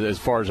thing as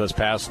far as us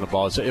passing the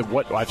ball is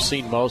what I've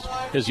seen most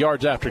is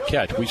yards after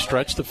catch. We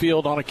stretch the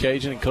field on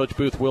occasion, and Coach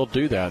Booth will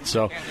do that.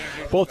 So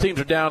both teams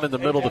are down in the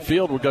middle of the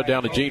field. We'll go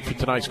down to Gene for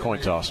tonight's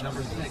coin toss.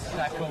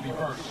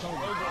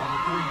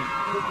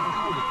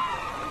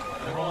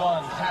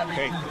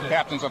 Okay.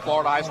 Captains of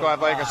Florida High School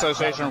Athletic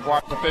Association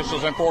requires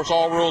officials enforce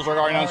all rules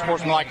regarding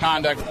unsportsmanlike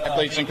conduct of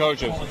athletes and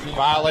coaches.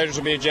 Violators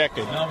will be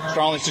ejected.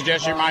 Strongly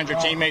suggest you remind your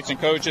teammates and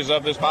coaches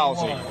of this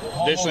policy.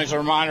 Additionally, as a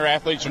reminder,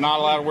 athletes are not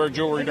allowed to wear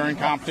jewelry during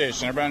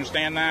competition. Everybody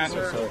understand that?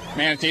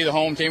 Manatee, the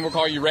home team, will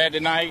call you red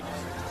tonight.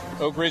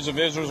 Oakridge, the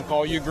visitors, will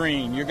call you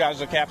green. You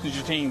guys are the captains of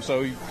your team,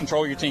 so you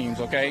control your teams,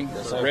 okay?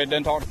 Red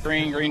doesn't talk to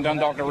green, green doesn't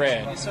talk to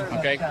red,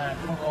 okay?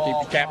 Keep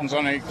your captains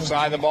on the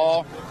side of the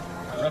ball.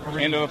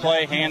 End of the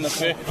play, hand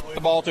the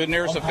ball to the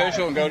nearest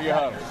official and go to your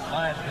huddle.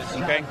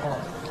 Okay?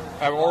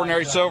 Have an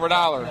ordinary silver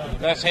dollar.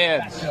 That's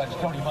heads.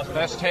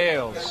 That's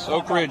tails.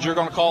 Oakridge, you're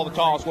going to call the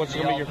toss. What's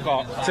going to be your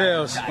call?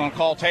 Tails. I'm going to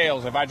call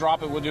tails. If I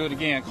drop it, we'll do it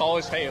again. Call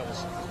his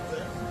tails.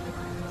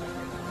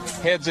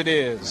 Heads it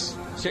is.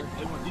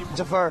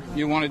 Defer.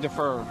 You want to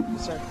defer.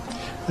 Yes, sir.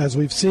 As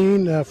we've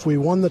seen, if we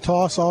won the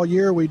toss all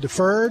year, we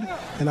deferred,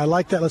 and I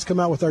like that. Let's come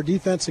out with our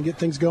defense and get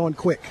things going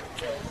quick.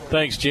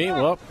 Thanks, Gene.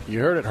 Well, you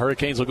heard it.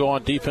 Hurricanes will go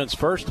on defense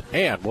first,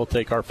 and we'll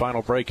take our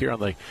final break here on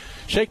the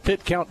Shake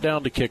Pit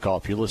Countdown to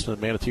Kickoff. You're listening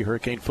to Manatee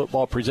Hurricane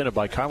Football presented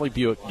by Conley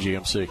Buick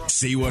GMC.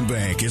 C1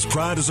 Bank is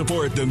proud to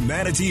support the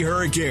Manatee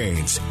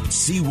Hurricanes.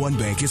 C1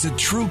 Bank is a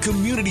true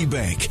community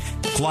bank.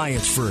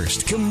 Clients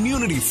first,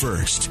 community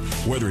first.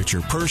 Whether it's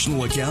your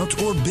personal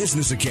account or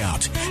business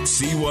account,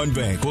 C1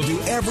 Bank will do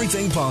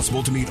everything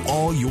possible to meet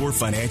all your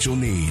financial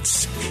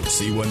needs.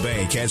 C1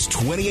 Bank has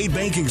 28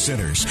 banking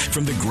centers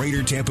from the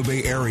greater Tampa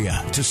Bay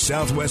area to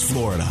Southwest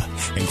Florida,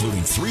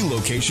 including 3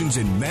 locations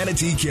in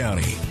Manatee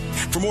County.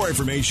 For more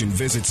information,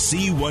 visit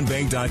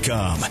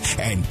c1bank.com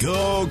and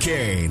go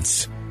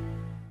Canes.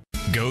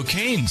 Go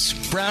Canes!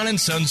 Brown &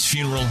 Sons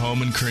Funeral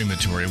Home and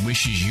Crematory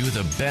wishes you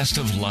the best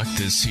of luck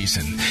this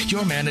season.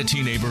 Your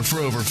Manatee neighbor for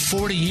over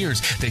 40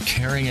 years, the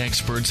caring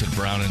experts at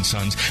Brown &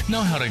 Sons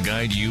know how to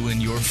guide you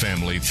and your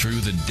family through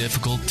the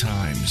difficult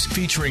times.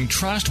 Featuring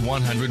Trust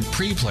 100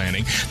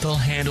 pre-planning, they'll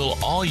handle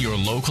all your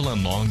local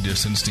and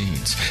long-distance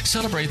needs.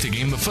 Celebrate the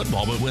game of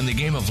football, but when the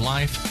game of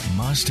life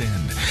must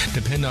end.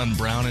 Depend on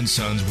Brown &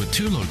 Sons with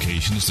 2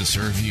 locations to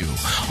serve you.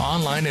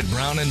 Online at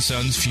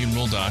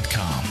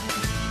brownandsonsfuneral.com.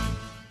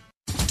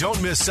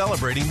 Don't miss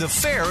celebrating the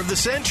Fair of the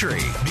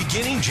Century.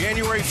 Beginning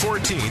January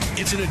 14th,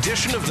 it's an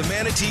edition of the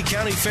Manatee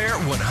County Fair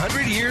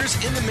 100 years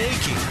in the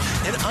making.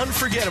 An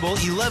unforgettable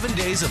 11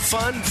 days of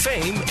fun,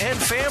 fame, and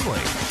family.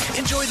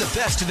 Enjoy the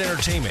best in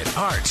entertainment,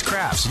 arts,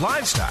 crafts,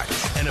 livestock,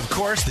 and of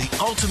course, the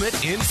ultimate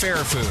in fair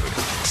food.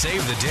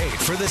 Save the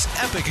date for this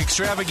epic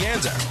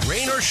extravaganza.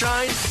 Rain or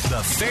shine,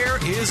 the fair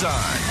is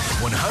on.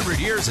 100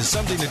 years is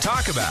something to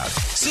talk about.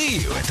 See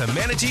you at the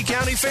Manatee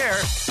County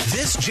Fair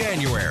this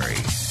January.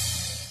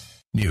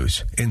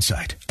 News,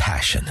 insight,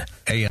 passion.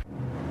 AM.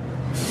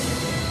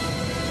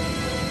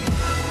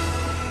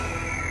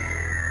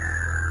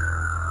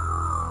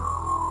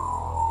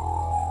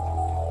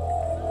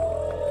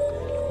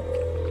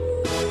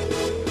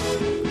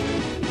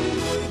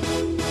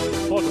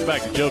 Welcome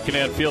back to Joe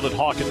Kinnan Field at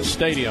Hawkins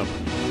Stadium.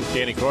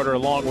 Danny Carter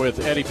along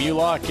with Eddie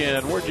Mulock,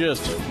 and we're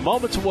just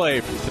moments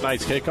away from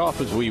tonight's kickoff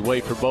as we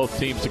wait for both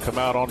teams to come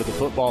out onto the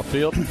football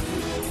field.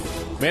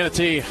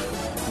 Manatee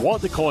won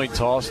the coin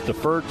toss,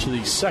 deferred to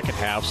the second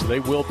half, so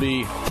they will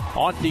be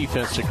on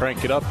defense to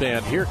crank it up.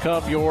 And here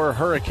come your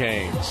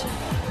Hurricanes.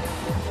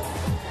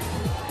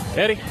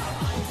 Eddie,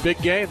 big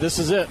game. This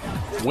is it.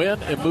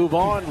 Win and move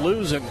on,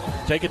 lose and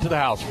take it to the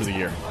house for the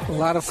year. A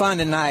lot of fun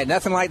tonight.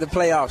 Nothing like the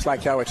playoffs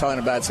like y'all were talking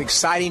about. It's an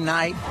exciting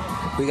night.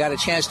 We got a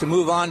chance to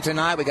move on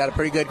tonight. We got a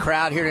pretty good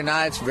crowd here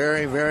tonight. It's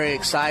very, very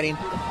exciting.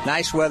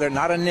 Nice weather,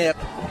 not a nip,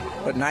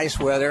 but nice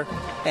weather.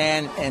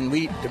 And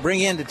we to bring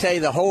in to tell you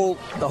the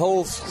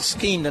whole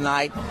scheme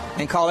tonight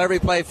and call every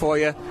play for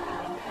you.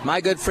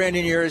 My good friend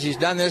and yours. He's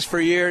done this for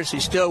years.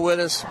 He's still with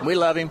us. We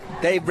love him.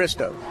 Dave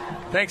Bristow.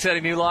 Thanks,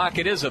 Eddie Mulock.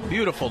 It is a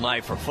beautiful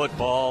night for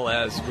football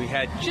as we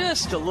had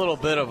just a little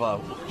bit of a,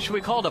 should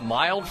we call it a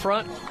mild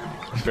front?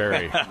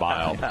 Very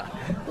mild.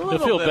 It'll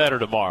feel better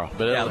tomorrow.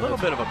 But a little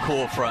bit of a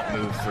cool front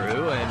move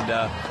through.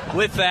 And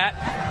with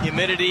that,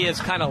 humidity has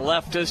kind of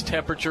left us.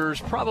 Temperatures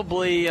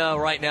probably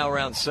right now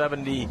around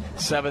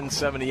 77,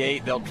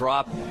 78. They'll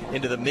drop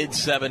into the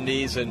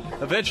mid-70s and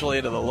eventually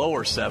into the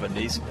lower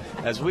 70s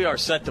as we are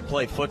set to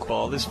play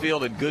football. This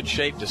field in good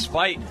shape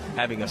despite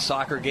having a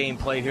soccer game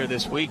played here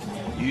this week.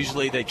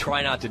 Usually they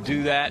try not to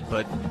do that,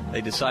 but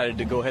they decided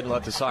to go ahead and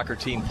let the soccer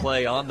team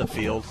play on the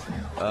field.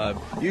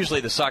 Usually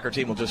the soccer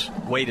team will just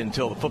wait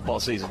until the football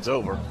season's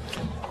over.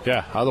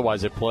 Yeah,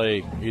 otherwise they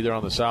play either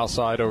on the south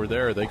side over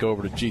there or they go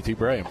over to GT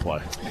Bray and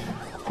play.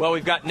 Well,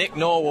 we've got Nick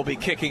Knoll will be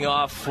kicking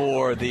off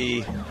for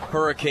the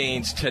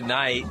Hurricanes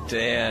tonight,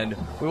 and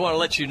we want to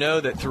let you know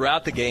that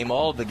throughout the game,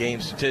 all of the game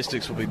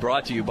statistics will be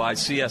brought to you by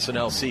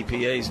CSNL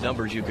CPA's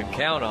numbers you can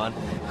count on.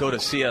 Go to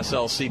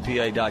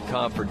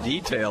CSLCPA.com for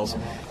details.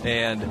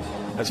 And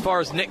as far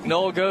as Nick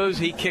Knoll goes,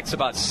 he kicks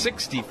about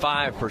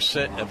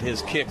 65% of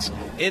his kicks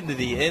into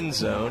the end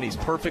zone. He's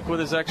perfect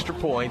with his extra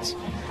points,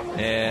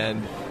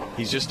 and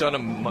he's just done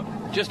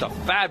a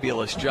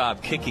fabulous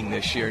job kicking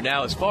this year.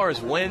 Now, as far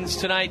as wins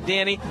tonight,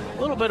 Danny,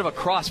 a little bit of a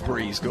cross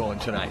breeze going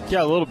tonight.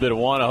 Yeah, a little bit of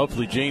one.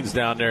 Hopefully Gene's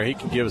down there. He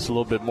can give us a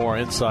little bit more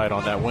insight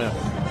on that win.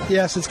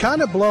 Yes, it's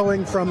kind of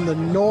blowing from the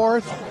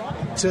north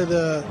to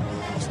the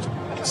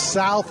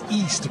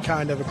southeast,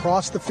 kind of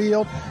across the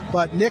field.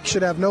 But Nick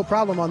should have no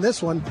problem on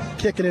this one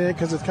kicking it in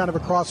because it's kind of a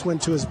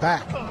crosswind to his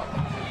back.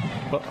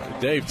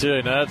 Dave, too,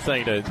 another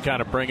thing to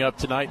kind of bring up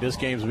tonight, this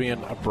game's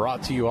being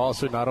brought to you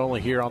also not only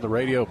here on the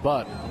radio,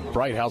 but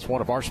Bright House, one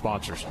of our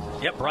sponsors.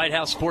 Yep, Bright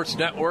House Sports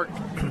Network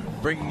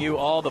bringing you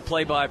all the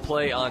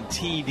play-by-play on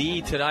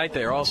TV tonight.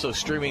 They're also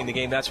streaming the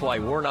game. That's why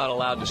we're not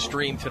allowed to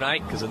stream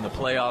tonight, because in the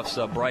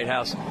playoffs, Bright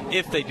House,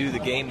 if they do the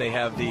game, they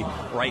have the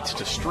rights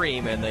to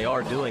stream, and they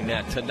are doing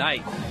that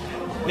tonight.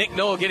 Nick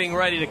Knoll getting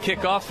ready to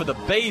kick off for the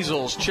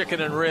Basil's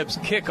Chicken and Ribs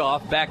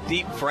kickoff. Back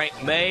deep,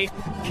 Frank May,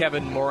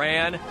 Kevin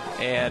Moran,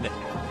 and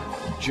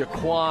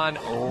Jaquan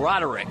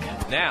Roderick.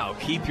 Now,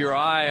 keep your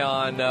eye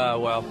on,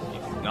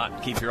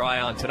 not keep your eye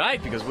on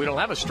tonight because we don't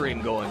have a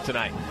stream going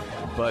tonight,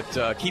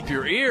 but keep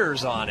your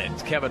ears on it.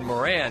 Kevin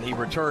Moran, he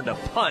returned a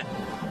punt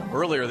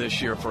earlier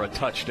this year for a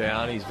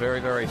touchdown. He's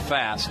very, very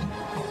fast,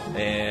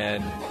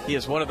 and he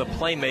is one of the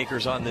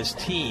playmakers on this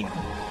team.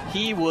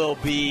 He will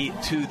be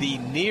to the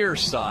near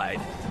side.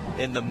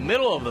 In the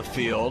middle of the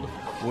field,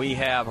 we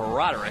have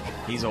Roderick.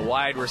 He's a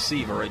wide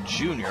receiver, a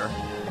junior,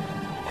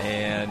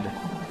 and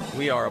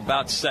we are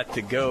about set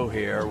to go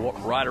here.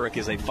 Roderick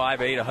is a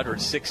 5'8",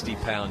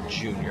 160-pound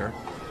junior.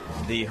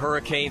 The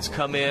Hurricanes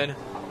come in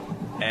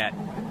at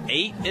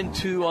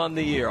 8-2 on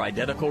the year.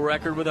 Identical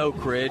record with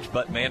Oakridge,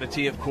 but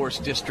Manatee, of course,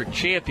 district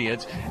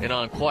champions and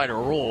on quite a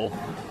roll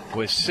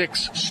with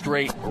 6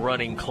 straight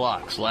running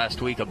clocks.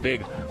 Last week, a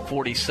big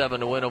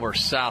 47 win over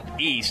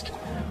Southeast,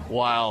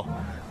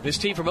 while this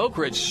team from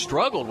Oakridge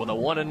struggled with a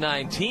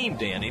 1-9 team,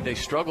 Danny. They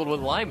struggled with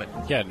Lyman.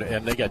 Yeah,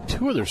 and they got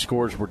 2 of their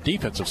scores were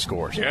defensive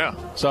scores. Yeah.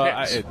 So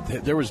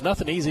there was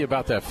nothing easy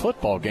about that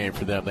football game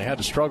for them. They had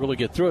to struggle to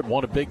get through it.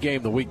 Won a big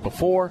game the week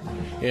before,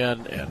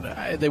 and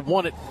they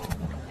won it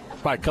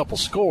by a couple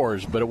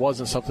scores, but it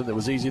wasn't something that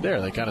was easy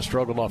there. They kind of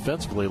struggled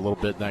offensively a little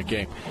bit in that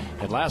game.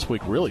 And last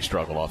week really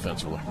struggled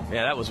offensively.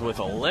 Yeah, that was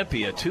with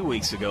Olympia 2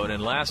 weeks ago. And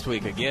then last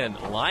week, again,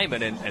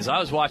 Lyman. And as I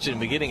was watching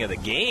the beginning of the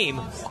game,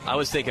 I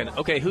was thinking,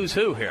 okay, who's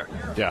who here?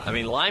 Yeah. I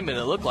mean, Lyman,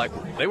 it looked like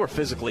they were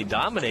physically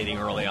dominating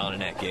early on in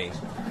that game.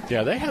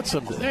 Yeah, they had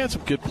some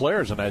good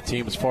players on that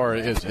team as far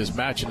as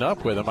matching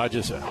up with them.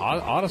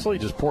 Honestly,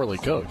 just poorly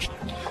coached.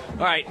 All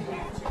right.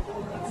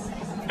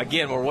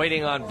 Again, we're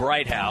waiting on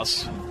Bright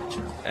House,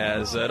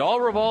 as it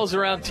all revolves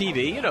around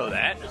TV. You know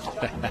that.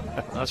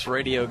 Us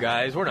radio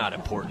guys, we're not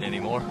important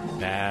anymore.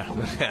 Nah.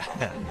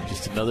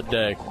 Just another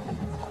day.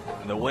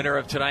 The winner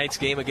of tonight's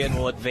game, again,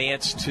 will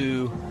advance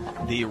to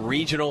the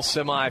regional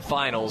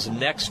semifinals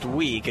next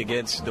week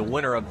against the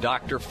winner of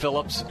Dr.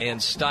 Phillips and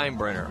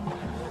Steinbrenner.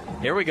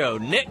 Here we go.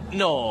 Nick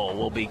Knoll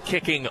will be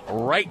kicking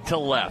right to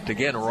left.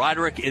 Again,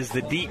 Roderick is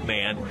the deep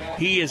man.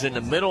 He is in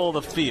the middle of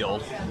the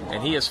field,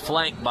 and he is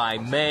flanked by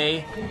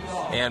May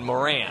and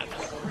Moran.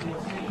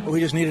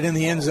 We just need it in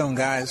the end zone,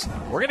 guys.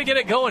 We're going to get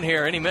it going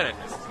here any minute.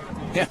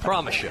 I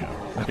promise you.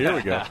 Here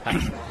we go.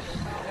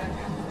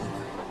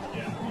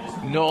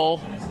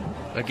 Knoll,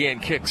 again,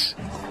 kicks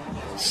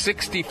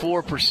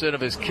 64%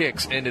 of his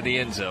kicks into the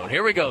end zone.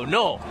 Here we go.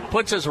 Knoll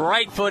puts his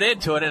right foot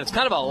into it, and it's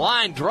kind of a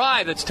line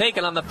drive that's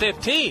taken on the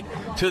 15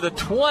 to the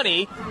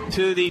 20,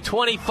 to the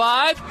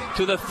 25,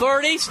 to the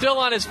 30, still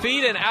on his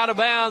feet and out of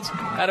bounds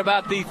at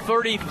about the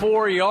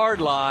 34-yard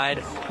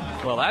line.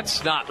 Well,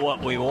 that's not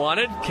what we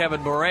wanted.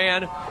 Kevin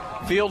Moran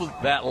fielded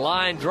that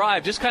line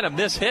drive, just kind of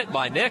mishit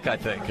by Nick, I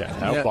think. Yeah,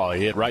 that ball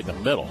he hit right in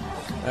the middle.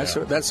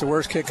 That's the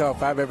worst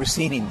kickoff I've ever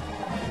seen him.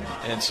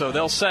 And so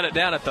they'll set it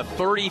down at the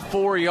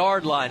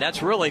 34-yard line.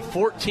 That's really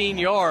 14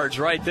 yards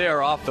right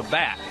there off the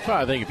bat. Well,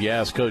 I think if you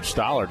ask Coach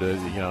Stoller,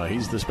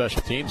 he's the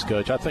special teams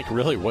coach, I think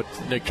really what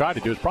Nick tried to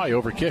do is probably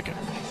overkick it.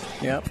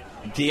 Yep.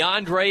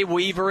 DeAndre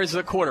Weaver is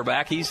the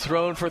quarterback. He's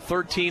thrown for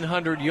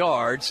 1,300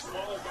 yards.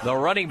 The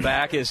running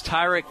back is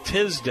Tyrick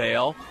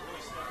Tisdale.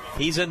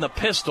 He's in the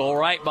pistol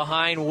right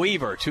behind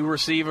Weaver. 2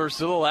 receivers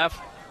to the left,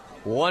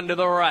 1 to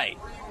the right.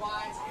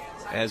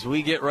 As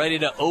we get ready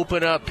to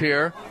open up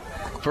here,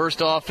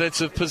 first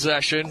offensive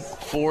possession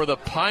for the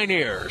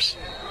Pioneers.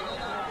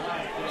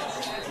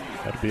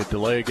 That'd be a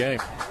delay game.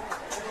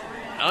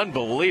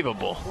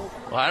 Unbelievable.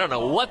 Well, I don't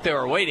know what they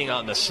were waiting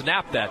on to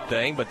snap that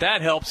thing, but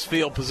that helps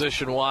field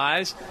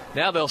position-wise.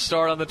 Now they'll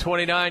start on the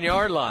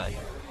 29-yard line.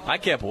 I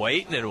kept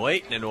waiting and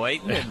waiting and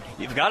waiting, and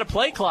you've got a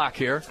play clock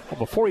here. Well,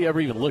 before you ever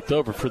even looked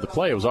over for the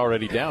play, it was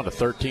already down to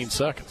 13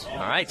 seconds. All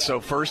right, so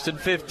 1st and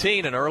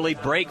 15, an early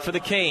break for the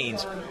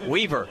Canes.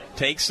 Weaver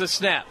takes the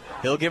snap.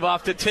 He'll give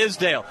off to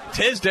Tisdale.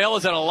 Tisdale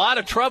is in a lot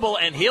of trouble,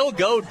 and he'll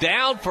go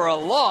down for a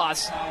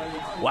loss.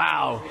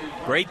 Wow,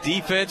 great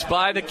defense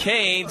by the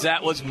Canes.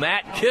 That was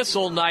Matt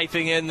Kissel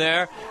knifing in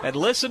there. And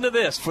listen to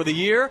this. For the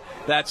year,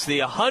 that's the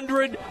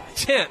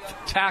 110th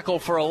tackle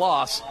for a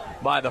loss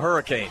by the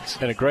Hurricanes.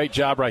 And a great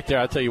job right there.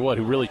 I tell you what,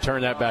 who really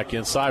turned that back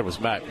inside was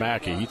Matt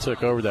Mackey. He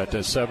took over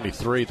that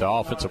 73. The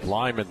offensive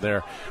lineman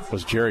there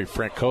was Jerry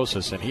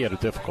Francosis, and he had a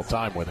difficult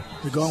time with it.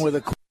 You're going with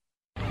a...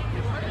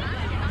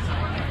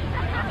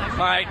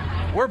 All right,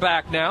 we're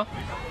back now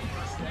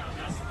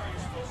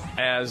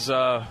as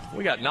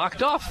we got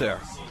knocked off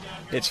there.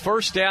 It's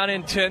 1st down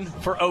and 10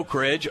 for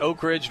Oakridge.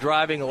 Oakridge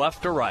driving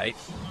left to right.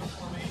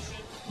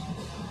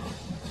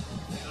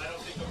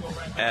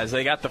 As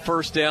they got the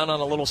first down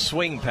on a little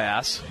swing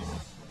pass.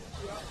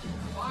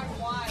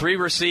 3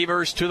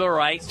 receivers to the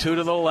right, 2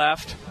 to the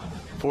left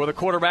for the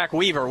quarterback,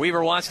 Weaver.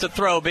 Weaver wants to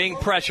throw, being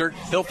pressured.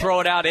 He'll throw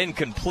it out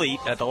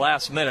incomplete at the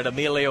last minute.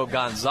 Emilio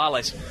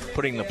Gonzalez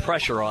putting the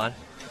pressure on.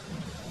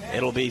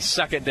 It'll be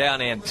 2nd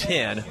down and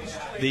 10.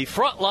 The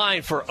front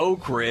line for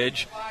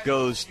Oakridge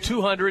goes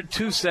 200,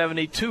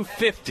 270,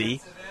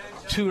 250,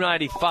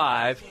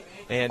 295,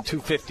 and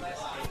 250.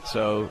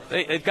 So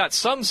they've got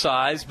some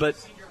size, but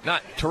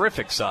not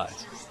terrific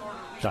size.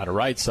 Now, the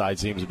right side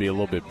seems to be a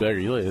little bit bigger.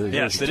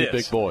 Yes, it is. 2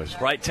 big boys.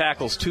 Right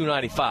tackle's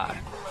 295.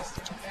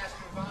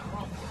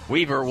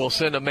 Weaver will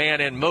send a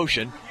man in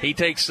motion. He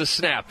takes the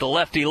snap. The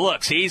lefty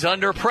looks. He's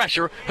under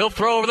pressure. He'll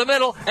throw over the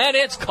middle, and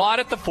it's caught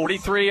at the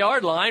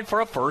 43-yard line for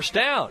a first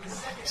down.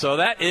 So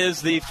that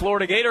is the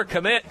Florida Gator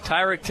commit,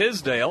 Tyrick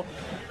Tisdale,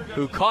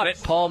 who caught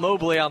it. Paul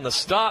Mobley on the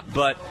stop,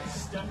 but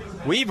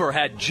Weaver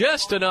had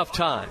just enough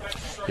time.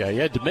 Yeah,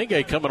 you had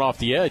Domingue coming off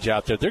the edge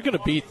out there. They're going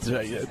to beat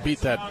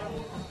that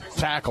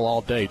tackle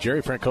all day.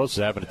 Jerry Francosis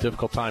is having a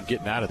difficult time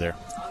getting out of there.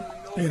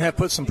 You're going to have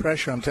to put some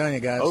pressure, I'm telling you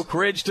guys.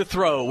 Oakridge to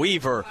throw.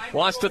 Weaver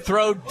wants to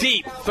throw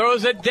deep.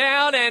 Throws it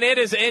down, and it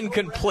is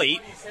incomplete.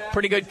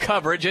 Pretty good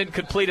coverage.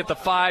 Incomplete at the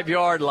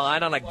 5-yard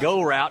line on a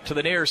go route to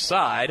the near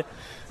side.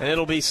 And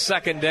it'll be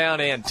 2nd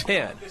down and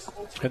 10.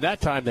 And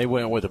that time they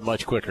went with a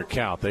much quicker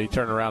count. They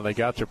turned around, they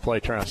got their play,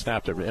 turned around,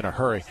 snapped it in a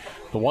hurry.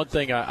 The one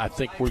thing I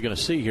think we're going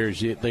to see here is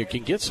they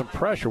can get some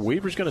pressure.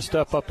 Weaver's going to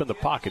step up in the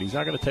pocket. He's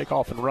not going to take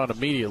off and run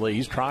immediately.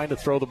 He's trying to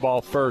throw the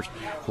ball first,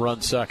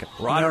 run second.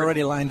 Roderick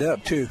already lined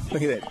up, too.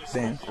 Look at that,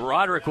 Dan.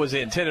 Roderick was the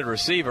intended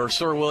receiver.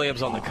 Sir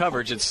Williams on the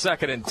coverage. It's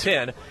 2nd and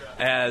 10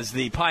 as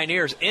the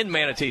Pioneers in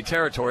Manatee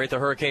territory at the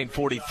Hurricane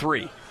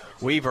 43.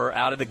 Weaver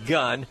out of the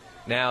gun.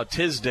 Now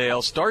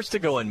Tisdale starts to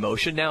go in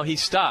motion. Now he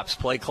stops.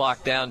 Play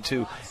clock down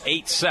to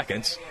 8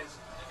 seconds.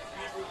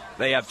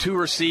 They have 2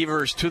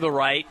 receivers to the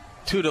right,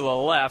 2 to the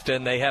left,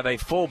 and they have a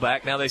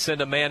fullback. Now they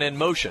send a man in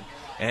motion.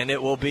 And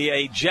it will be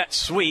a jet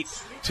sweep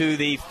to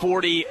the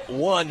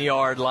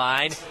 41-yard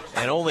line.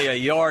 And only a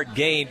yard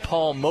gain.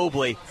 Paul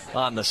Mobley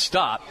on the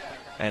stop.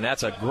 And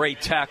that's a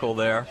great tackle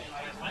there.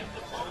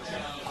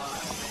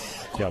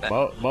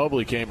 Yeah,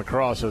 Mobley came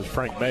across as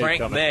Frank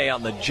May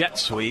on the jet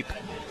sweep.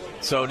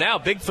 So now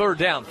big 3rd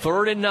down,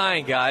 3rd and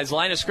 9, guys.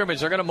 Line of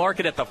scrimmage, they're going to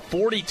mark it at the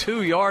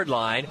 42-yard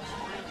line.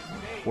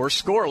 We're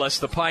scoreless.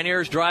 The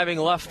Pioneers driving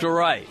left to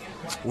right.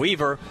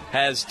 Weaver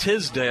has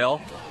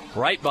Tisdale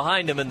right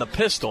behind him in the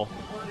pistol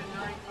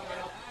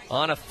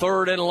on a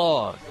 3rd and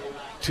long.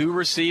 2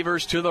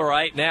 receivers to the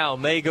right. Now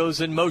May goes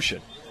in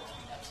motion.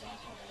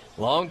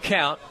 Long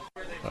count.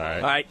 All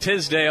right,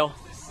 Tisdale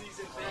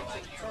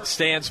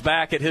stands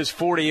back at his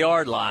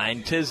 40-yard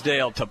line.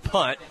 Tisdale to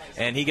punt,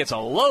 and he gets a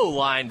low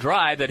line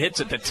drive that hits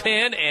at the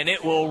 10, and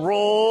it will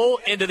roll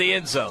into the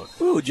end zone.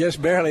 Ooh,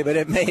 just barely, but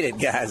it made it,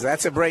 guys.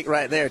 That's a break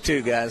right there,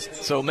 too, guys.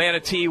 So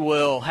Manatee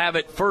will have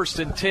it 1st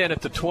and 10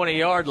 at the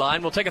 20-yard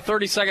line. We'll take a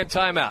 30-second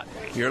timeout.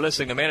 You're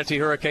listening to Manatee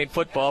Hurricane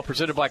Football,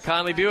 presented by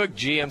Conley Buick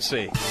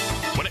GMC.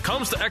 When it it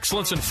comes to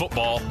excellence in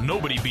football,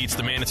 nobody beats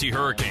the Manatee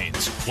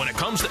Hurricanes. When it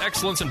comes to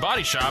excellence in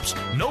body shops,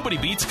 nobody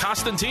beats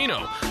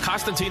Costantino.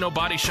 Costantino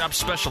Body Shop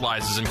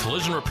specializes in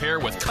collision repair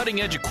with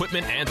cutting-edge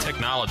equipment and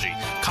technology.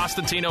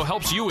 Costantino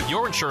helps you with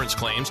your insurance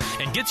claims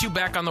and gets you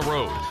back on the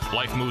road.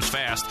 Life moves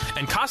fast,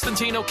 and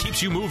Costantino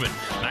keeps you moving.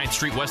 9th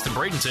Street West in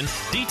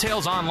Bradenton.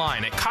 Details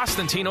online at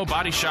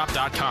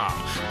CostantinoBodyShop.com.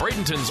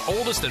 Bradenton's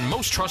oldest and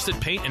most trusted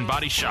paint and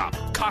body shop.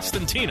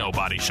 Costantino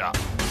Body Shop.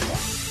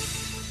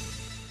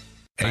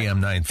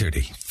 AM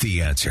 930,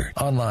 The Answer.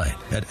 Online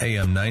at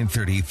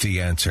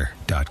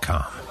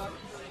am930theanswer.com.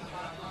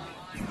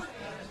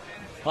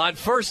 On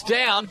first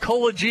down,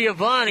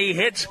 Colagiovanni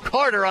hits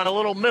Carter on a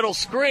little middle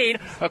screen.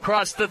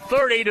 Across the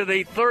 30 to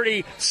the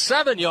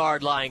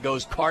 37-yard line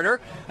goes Carter.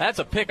 That's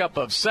a pickup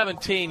of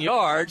 17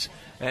 yards,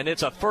 and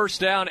it's a first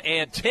down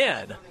and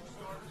 10.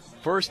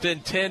 First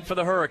and 10 for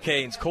the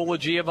Hurricanes.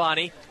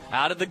 Colagiovanni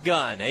out of the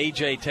gun.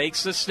 A.J.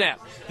 takes the snap.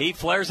 He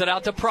flares it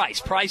out to Price.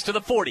 Price to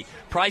the 40.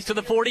 Price to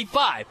the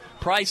 45.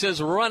 Price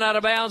has run out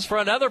of bounds for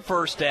another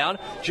first down,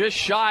 just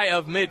shy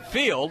of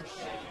midfield.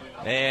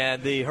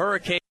 And the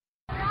Hurricanes.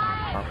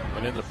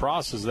 And in the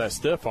process of that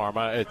stiff arm,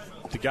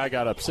 the guy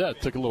got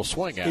upset, took a little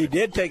swing at it. He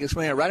did take a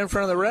swing at it, right in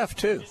front of the ref,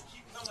 too.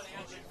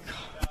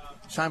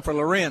 It's time for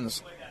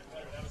Lorenz.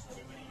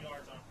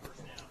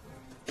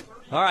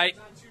 All right.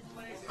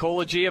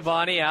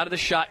 Colagiovanni out of the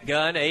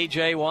shotgun.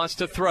 A.J. wants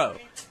to throw.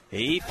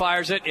 He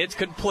fires it. It's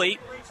complete.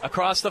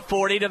 Across the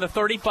 40 to the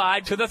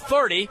 35 to the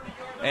 30.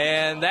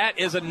 And that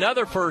is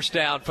another first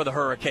down for the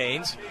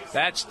Hurricanes.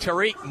 That's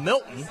Tariq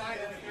Milton.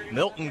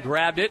 Milton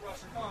grabbed it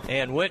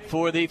and went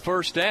for the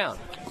first down.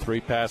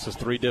 3 passes,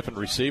 3 different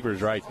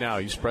receivers right now.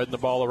 He's spreading the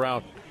ball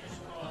around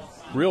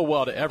real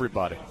well to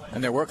everybody.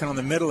 And they're working on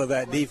the middle of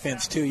that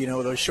defense, too,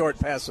 with those short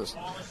passes.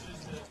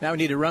 Now we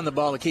need to run the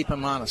ball to keep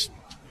them honest.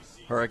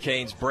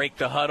 Hurricanes break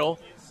the huddle.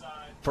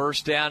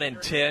 First down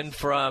and 10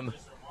 from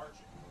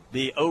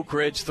the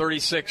Oakridge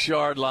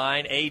 36-yard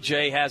line.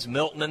 A.J. has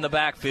Milton in the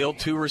backfield,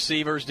 2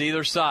 receivers to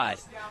either side.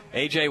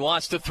 A.J.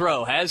 wants to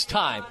throw, has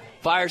time,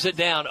 fires it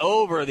down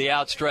over the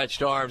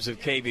outstretched arms of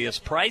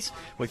Cavius Price.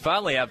 We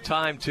finally have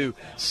time to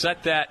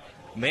set that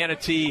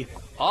Manatee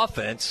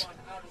offense.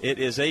 It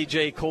is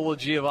A.J.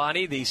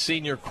 Colagiovanni, the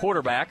senior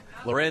quarterback,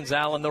 Lorenz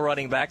Allen, the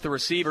running back, the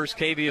receivers,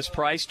 Cavius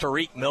Price,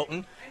 Tariq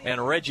Milton,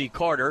 and Reggie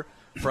Carter.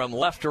 From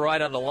left to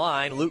right on the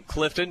line, Luke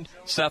Clifton,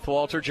 Seth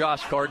Walter,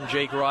 Josh Carden,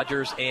 Jake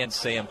Rogers, and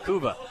Sam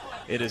Kuva.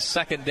 It is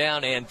second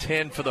down and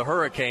 10 for the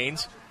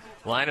Hurricanes.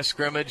 Line of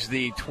scrimmage,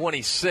 the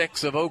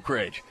 26 of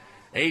Oakridge.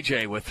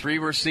 A.J. with 3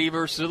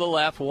 receivers to the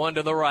left, 1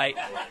 to the right.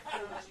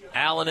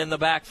 Allen in the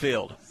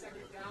backfield.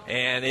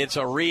 And it's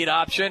a read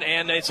option,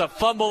 and it's a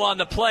fumble on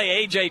the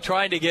play. A.J.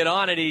 trying to get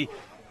on it. He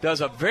does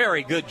a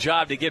very good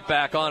job to get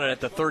back on it at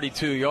the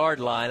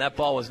 32-yard line. That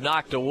ball was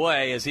knocked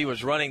away as he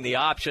was running the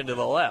option to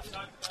the left.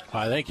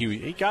 I think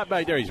he got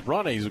back there. He's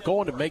running. He's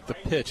going to make the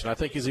pitch. And I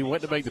think as he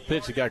went to make the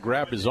pitch, the guy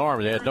grabbed his arm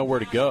and they had nowhere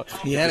to go.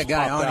 He had a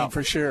guy on him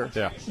for sure.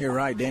 Yeah. You're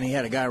right, Dan. He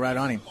had a guy right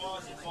on him.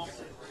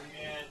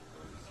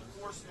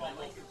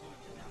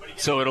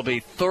 So it'll be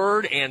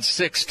 3rd and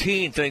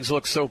 16. Things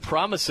look so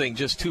promising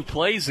just 2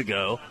 plays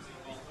ago.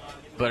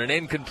 But an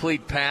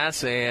incomplete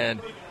pass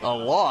and a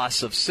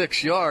loss of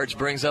 6 yards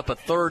brings up a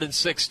 3rd and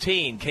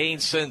 16.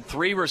 Canes send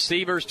 3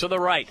 receivers to the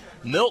right.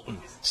 Milton,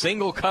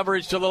 single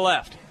coverage to the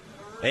left.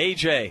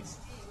 A.J.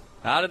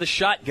 out of the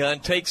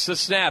shotgun, takes the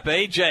snap.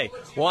 A.J.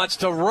 wants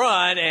to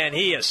run, and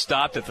he is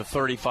stopped at the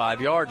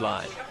 35-yard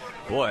line.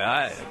 Boy,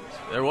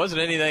 there wasn't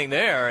anything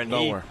there. And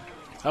nowhere.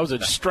 That was a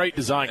straight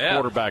design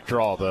quarterback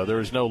draw, though. There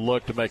was no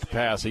look to make a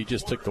pass. He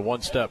just took the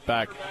 1 step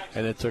back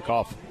and then took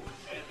off.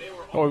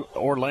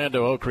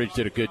 Orlando Oakridge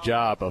did a good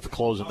job of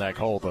closing that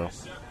hole, though.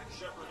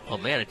 Well,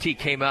 Manatee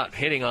came out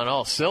hitting on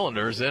all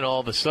cylinders. Then all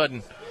of a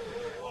sudden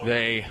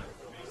they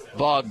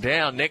bogged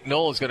down. Nick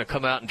Knoll is going to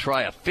come out and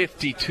try a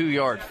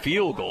 52-yard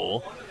field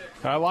goal.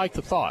 I like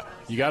the thought.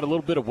 You got a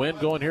little bit of wind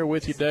going here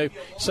with you, Dave.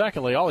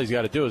 Secondly, all he's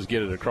got to do is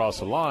get it across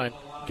the line.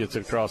 Gets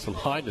it across the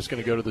line, it's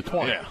going to go to the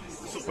 20. Yeah,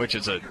 which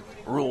is a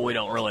rule we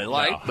don't really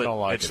like, but don't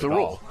like it's it the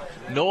rule.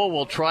 Noah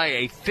will try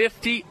a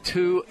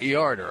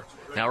 52-yarder.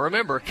 Now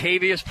remember,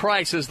 Cavius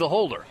Price is the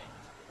holder.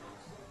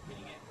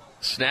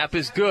 Snap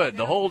is good.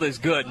 The hold is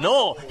good.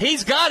 Noel,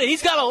 he's got it.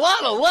 He's got a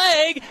lot of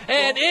leg,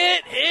 and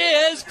it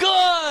is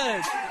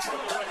good.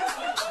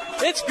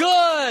 It's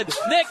good.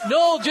 Nick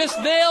Knoll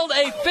just nailed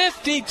a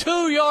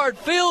 52-yard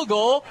field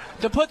goal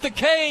to put the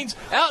Canes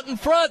out in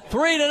front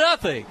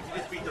 3-0.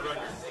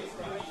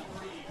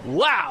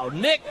 Wow,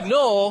 Nick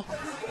Knoll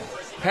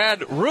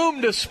had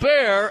room to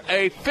spare,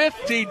 a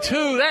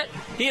 52. That,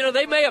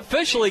 they may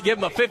officially give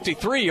him a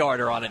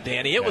 53-yarder on it,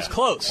 Danny. It was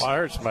close. Well, I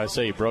heard somebody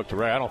say he broke the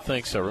record. I don't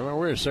think so. Remember, we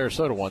were in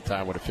Sarasota one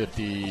time with a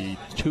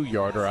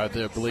 52-yarder, I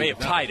believe. May have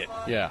tied it.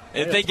 Yeah.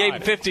 If they gave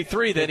him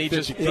 53, then he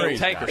just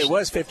tankers. It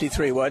was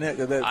 53, wasn't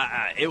it?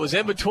 It was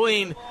in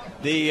between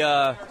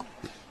the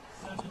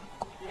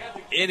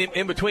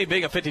in between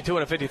being a 52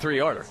 and a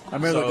 53-yarder. I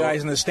remember the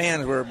guys in the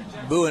stands were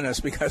booing us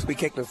because we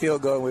kicked the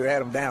field goal and we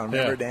had them down.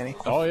 Remember, Danny?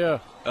 Oh, yeah.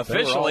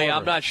 Officially,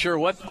 I'm not sure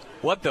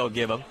what they'll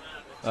give him.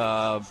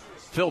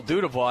 Phil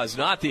Dudavois is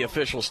not the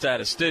official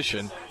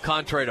statistician,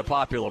 contrary to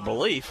popular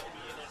belief.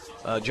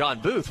 John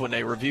Booth, when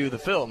they review the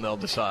film, they'll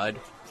decide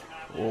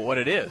what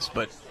it is.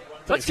 But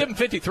let's give him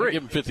 53.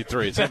 Give him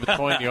 53. It's in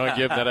between. You only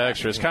give him that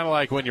extra. It's kind of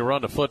like when you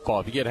run the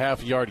football. If you get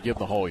half a yard, you give him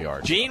the whole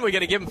yard. Gene, we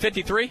going to give him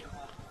 53?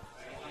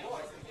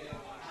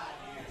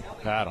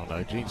 I don't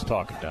know. Gene's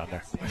talking down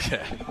there.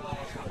 Okay.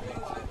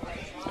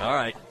 All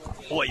right.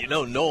 Boy,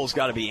 Knoll's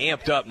got to be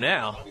amped up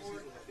now.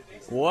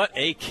 What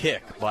a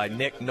kick by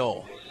Nick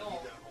Knoll.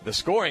 The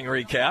scoring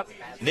recap,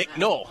 Nick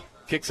Knoll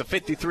kicks a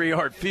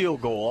 53-yard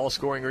field goal. All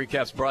scoring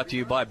recaps brought to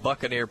you by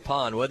Buccaneer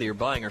Pond. Whether you're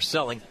buying or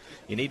selling,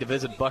 you need to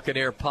visit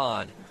Buccaneer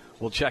Pond.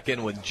 We'll check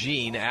in with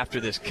Gene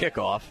after this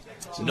kickoff.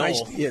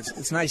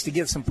 It's nice to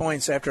get some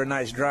points after a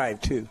nice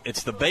drive, too.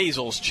 It's the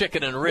Basil's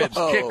Chicken and Ribs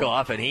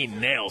kickoff, and he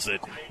nails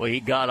it. Well,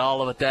 he got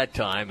all of it that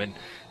time, and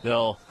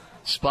they'll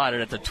spot it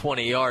at the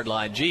 20-yard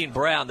line. Gene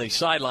Brown, the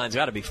sideline's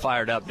got to be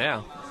fired up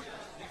now.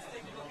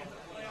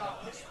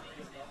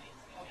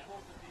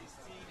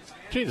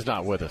 Gene's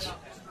not with us.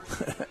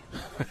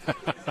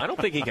 I don't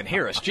think he can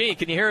hear us. Gene,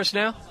 can you hear us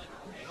now?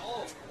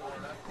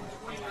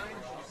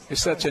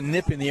 There's such a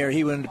nip in the air,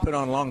 he wanted to put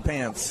on long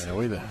pants. Yeah,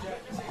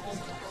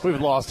 we've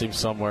lost him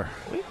somewhere.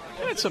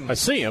 I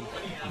see him.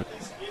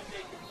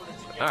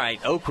 All right,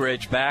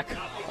 Oakridge back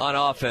on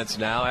offense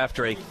now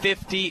after a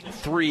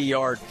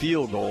 53-yard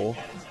field goal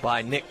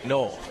by Nick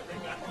Knoll.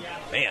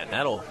 Man,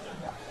 that'll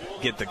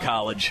get the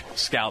college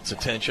scouts'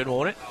 attention,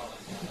 won't it?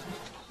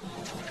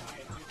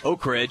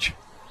 Oakridge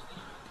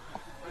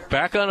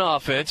back on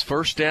offense,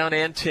 first down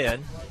and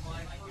 10.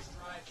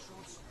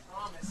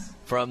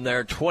 From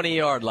their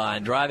 20-yard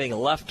line, driving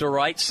left to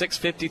right,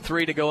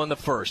 6:53 to go in the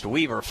first.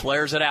 Weaver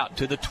flares it out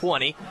to the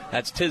 20.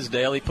 That's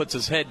Tisdale. He puts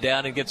his head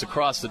down and gets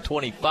across the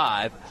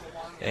 25,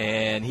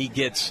 and he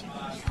gets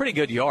pretty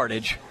good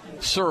yardage.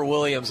 Sir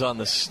Williams on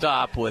the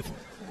stop with,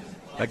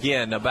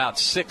 again, about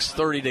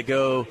 6:30 to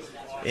go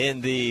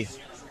in the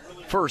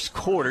first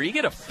quarter. You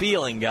get a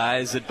feeling,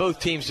 guys, that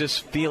both teams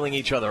just feeling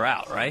each other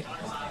out, right?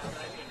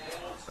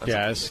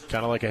 It's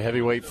kind of like a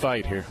heavyweight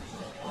fight here.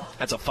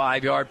 That's a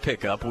 5-yard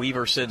pickup.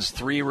 Weaver sends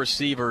 3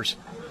 receivers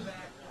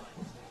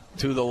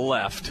to the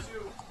left.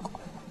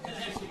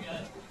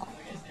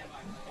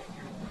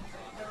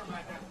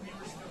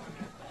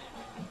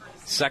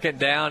 Second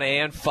down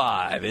and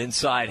 5.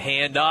 Inside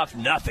handoff,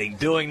 nothing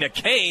doing to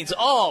Canes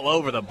all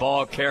over the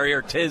ball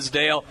carrier.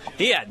 Tisdale,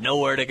 he had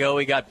nowhere to go.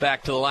 He got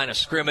back to the line of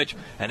scrimmage,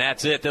 and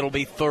that's it. That'll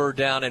be third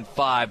down and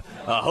 5.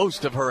 A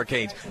host of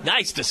Hurricanes.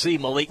 Nice to see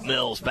Malik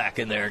Mills back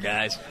in there,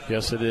 guys.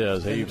 Yes, it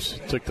is. He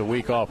took the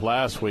week off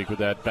last week with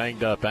that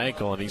banged-up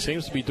ankle, and he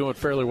seems to be doing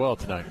fairly well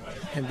tonight.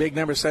 And big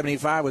number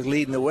 75 was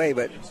leading the way,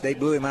 but they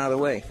blew him out of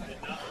the way.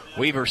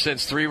 Weaver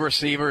sends 3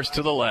 receivers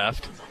to the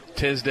left.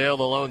 Tisdale,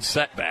 the lone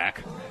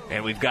setback.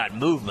 And we've got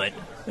movement.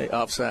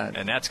 Offside.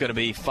 And that's going to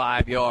be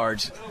 5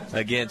 yards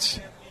against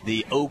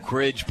the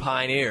Oakridge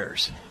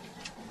Pioneers.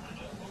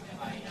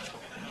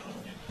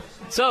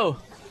 So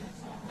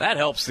that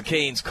helps the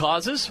Canes'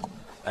 causes.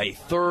 A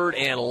third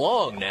and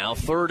long now,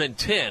 3rd and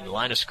 10.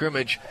 Line of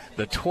scrimmage,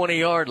 the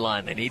 20-yard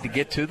line. They need to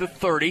get to the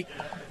 30.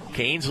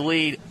 Canes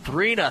lead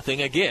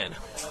 3-0 again.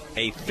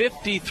 A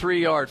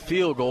 53-yard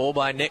field goal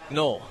by Nick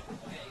Knoll.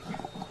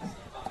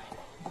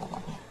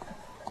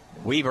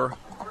 Weaver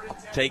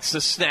takes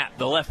the snap.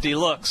 The lefty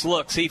looks.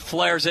 He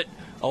flares it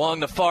along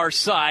the far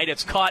side.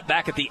 It's caught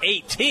back at the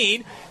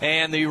 18,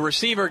 and the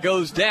receiver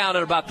goes down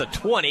at about the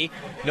 20.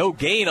 No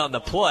gain on the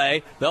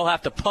play. They'll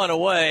have to punt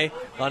away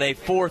on a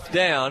 4th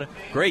down.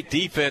 Great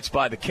defense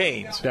by the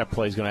Canes. That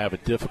play's going to have a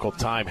difficult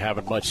time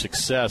having much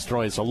success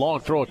throwing. It's a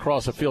long throw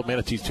across the field.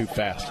 Manatee's too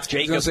fast.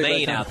 Jacob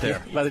Maine out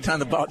there. By the time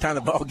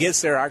the ball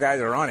gets there, our guys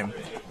are on him.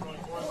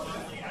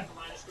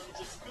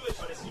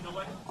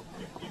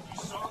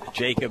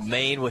 Jacob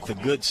Maine with a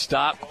good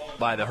stop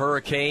by the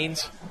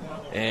Hurricanes.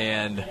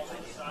 And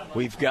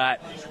we've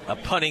got a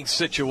punting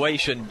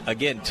situation.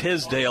 Again,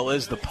 Tisdale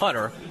is the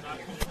punter.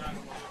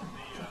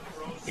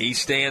 He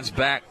stands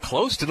back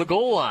close to the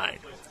goal line.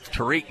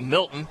 Tariq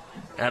Milton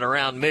at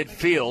around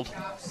midfield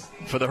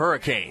for the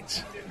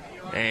Hurricanes.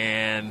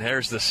 And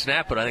there's the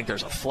snap, but I think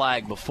there's a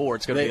flag before.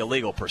 It's going to be a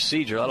legal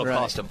procedure. That'll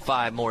cost them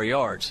 5 more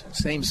yards.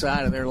 Same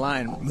side of their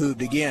line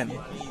moved again.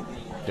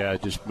 Yeah,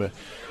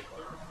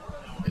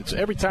 it's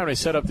every time they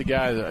set up the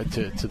guy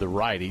to the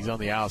right, he's on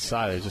the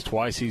outside. There's just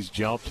twice he's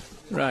jumped.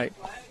 Right.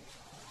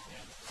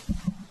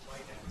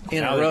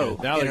 Now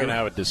they're going to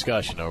have a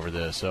discussion over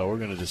this. So we're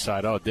going to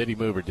decide, did he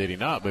move or did he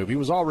not move? He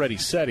was already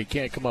set. He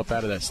can't come up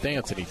out of that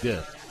stance, and he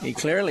did. He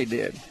clearly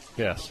did.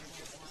 Yes.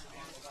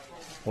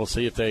 We'll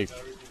see if they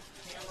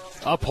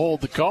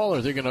uphold the call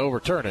or they're going to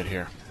overturn it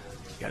here.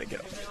 Got to go.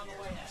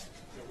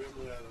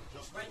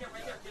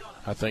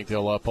 I think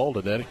they'll uphold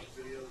it, Eddie.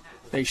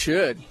 They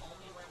should.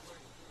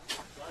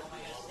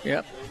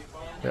 Yep.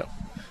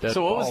 That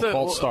so what was the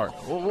false start.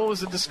 What was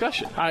the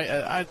discussion?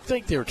 I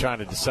think they were trying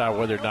to decide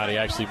whether or not he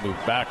actually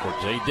moved backwards.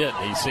 He didn't.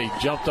 He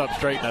jumped up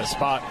straight in that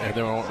spot and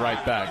then went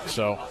right back.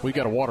 So we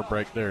got a water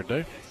break there,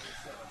 Dave.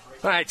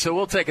 All right, so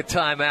we'll take a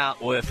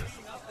timeout with,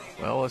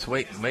 well, let's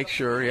wait and make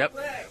sure. Yep.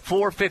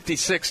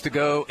 4:56 to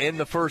go in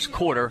the first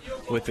quarter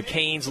with the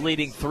Canes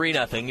leading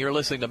 3-0. You're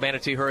listening to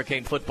Manatee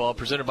Hurricane Football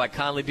presented by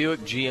Conley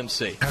Buick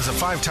GMC. As a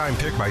 5-time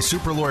pick by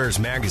Super Lawyers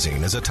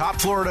Magazine, as a top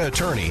Florida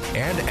attorney,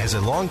 and as a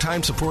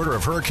longtime supporter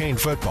of Hurricane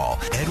football,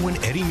 Edwin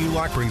Eddie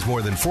Mulock brings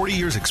more than 40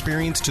 years'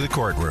 experience to the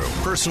courtroom.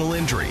 Personal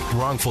injury,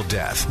 wrongful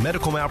death,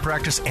 medical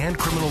malpractice, and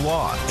criminal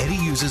law.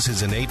 Eddie uses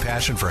his innate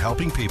passion for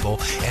helping people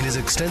and his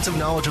extensive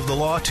knowledge of the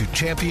law to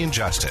champion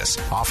justice.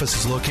 Office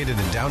is located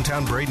in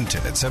downtown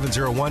Bradenton at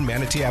 701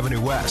 Manatee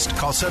Avenue West.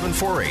 Call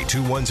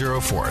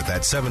 748-2104.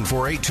 That's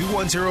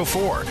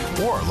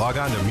 748-2104. Or log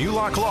on to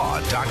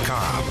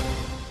MulockLaw.com.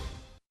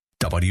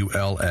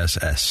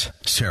 WLSS,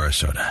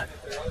 Sarasota.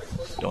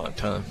 Don't have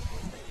time.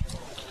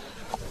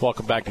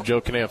 Welcome back to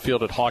Joe Kinnan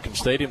Field at Hawkins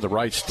Stadium. The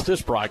rights to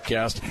this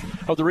broadcast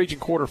of the region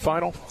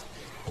quarterfinal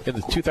in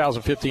the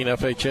 2015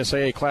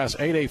 FHSAA Class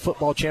 8A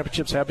football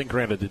championships have been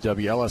granted to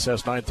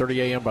WLSS 9:30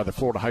 a.m. by the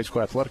Florida High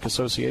School Athletic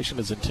Association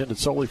is intended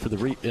solely for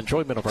the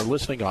enjoyment of our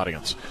listening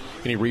audience.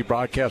 Any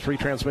rebroadcast,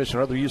 retransmission,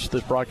 or other use of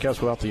this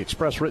broadcast without the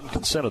express written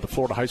consent of the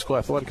Florida High School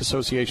Athletic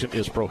Association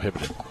is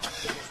prohibited.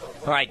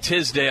 All right,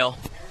 Tisdale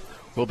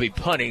will be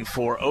punting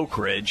for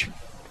Oakridge.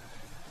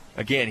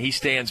 Again, he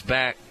stands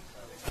back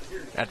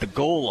at the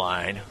goal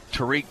line.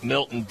 Tariq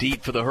Milton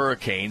deep for the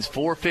Hurricanes.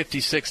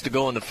 4:56 to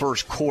go in the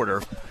first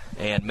quarter.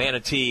 And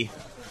Manatee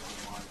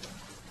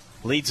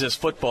leads this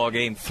football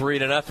game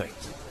 3-0.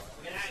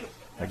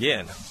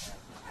 Again,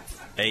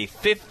 a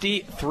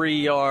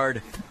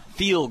 53-yard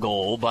field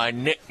goal by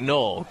Nick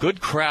Knoll.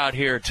 Good crowd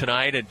here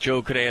tonight at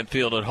Joe Kinnan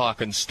Field at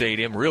Hawkins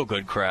Stadium. Real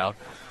good crowd.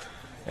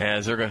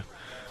 As we're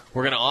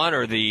going to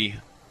honor the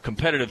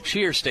competitive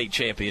cheer state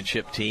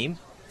championship team.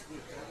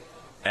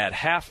 At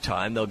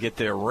halftime, they'll get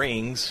their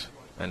rings,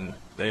 and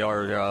they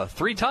are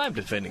 3-time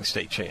defending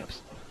state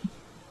champs.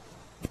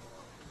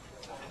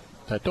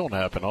 That don't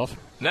happen often.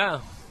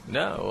 No.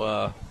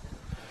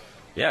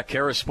 Yeah,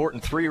 Kara's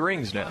sporting 3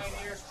 rings now.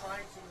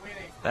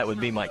 That would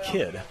be my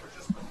kid.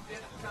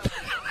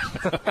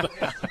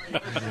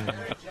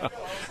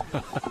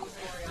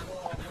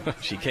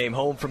 She came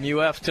home from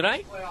UF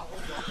tonight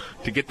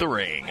to get the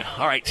ring.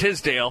 All right,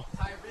 Tisdale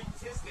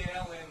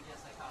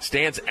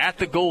stands at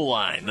the goal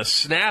line. The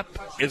snap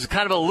is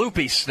kind of a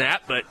loopy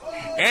snap,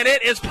 and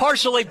it is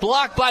partially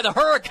blocked by the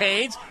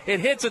Hurricanes. It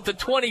hits at the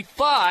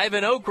 25,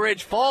 and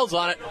Oakridge falls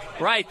on it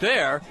right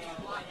there.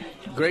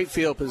 Great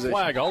field position.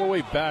 Flag all the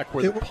way back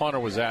where the punter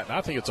was at, and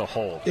I think it's a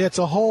hold. It's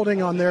a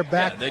holding on their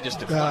back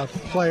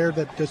player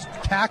that just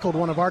tackled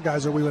one of our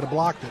guys, or we would have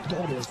blocked it.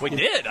 Totally. We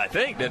did, I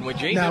think, didn't we,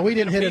 Gene? No, we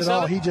didn't hit it at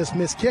all. He just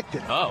miskicked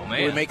it. Oh,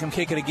 man. Did we make him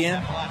kick it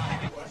again?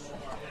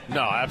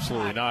 No,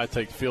 absolutely not. I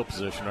take the field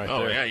position right there.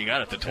 Oh, yeah, you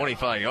got it at the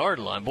 25-yard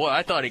line. Boy,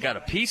 I thought he got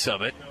a piece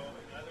of it,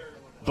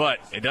 but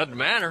it doesn't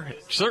matter.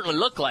 It certainly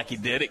looked like he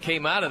did. It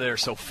came out of there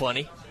so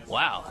funny.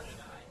 Wow.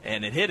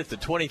 And it hit at the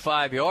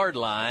 25-yard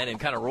line and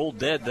kind of rolled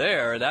dead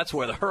there. That's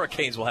where the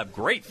Hurricanes will have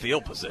great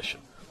field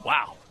position.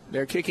 Wow.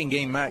 Their kicking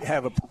game might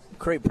have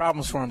create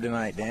problems for them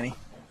tonight, Danny.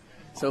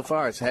 So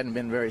far, it hadn't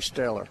been very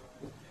stellar.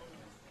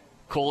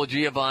 Cole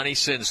Giovanni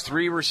sends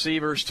 3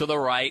 receivers to the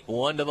right,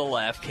 1 to the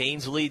left.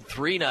 Canes lead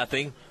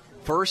 3-0.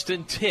 1st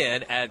and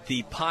 10 at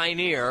the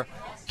Pioneer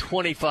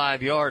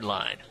 25-yard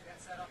line.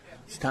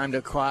 It's time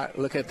to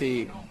look at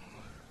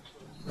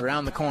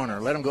around the corner.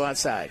 Let them go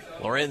outside.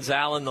 Lorenz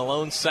Allen, the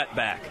lone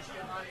setback.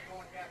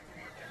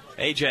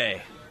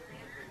 AJ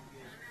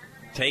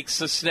takes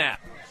the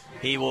snap.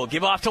 He will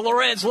give off to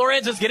Lorenz.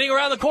 Lorenz is getting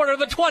around the corner of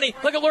the 20.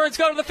 Look at Lorenz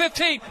go to the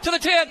 15, to the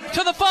 10,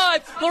 to the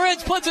 5.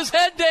 Lorenz puts his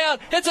head down.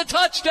 It's a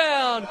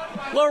touchdown.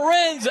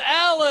 Lorenz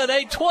Allen,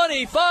 a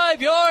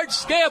 25-yard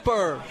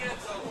scamper.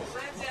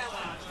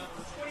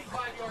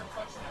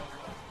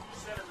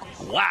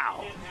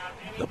 Wow.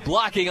 The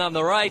blocking on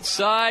the right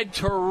side,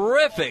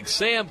 terrific.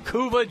 Sam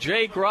Kuva,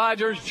 Jake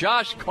Rogers,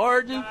 Josh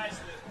Carden,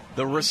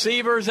 the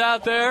receivers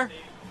out there.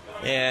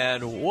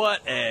 And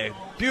what a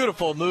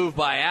beautiful move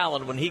by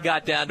Allen when he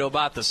got down to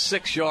about the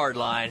 6-yard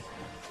line.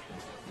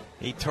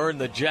 He turned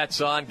the Jets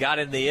on, got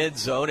in the end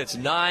zone. It's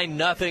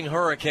 9-0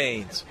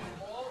 Hurricanes.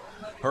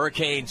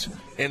 Hurricanes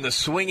in the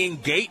swinging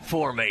gate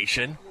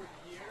formation.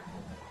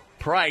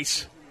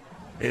 Price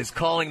is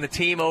calling the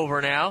team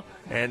over now,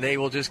 and they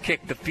will just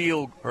kick the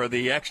field or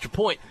the extra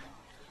point.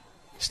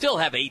 Still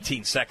have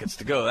 18 seconds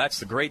to go. That's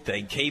the great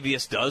thing.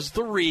 Cavius does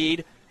the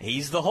read.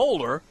 He's the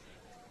holder.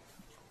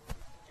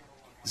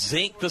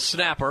 Zink the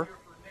snapper.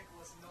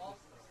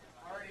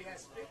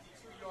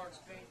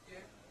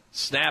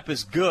 Snap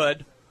is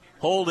good.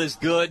 Hold is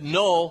good.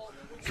 Knoll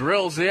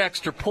drills the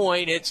extra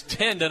point. It's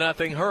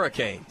 10-0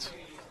 Hurricanes.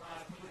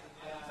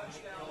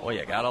 Well,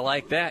 you got to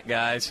like that,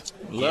 guys.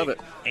 Love it.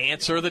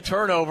 Answer the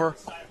turnover.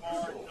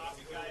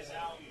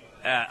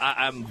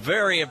 I'm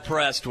very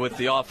impressed with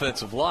the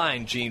offensive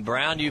line, Gene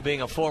Brown. You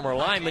being a former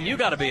lineman, you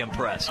got to be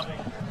impressed.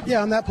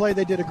 Yeah, on that play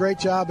they did a great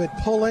job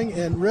at pulling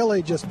and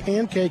really just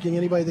pancaking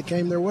anybody that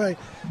came their way.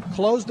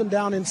 Closed them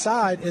down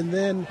inside, and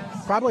then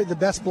probably the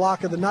best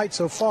block of the night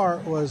so far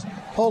was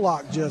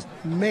Pollock just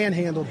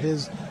manhandled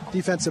his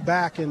defensive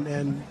back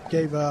and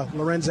gave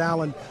Lorenz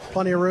Allen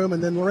plenty of room.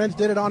 And then Lorenz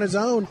did it on his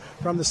own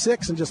from the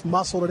 6 and just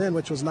muscled it in,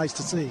 which was nice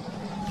to see.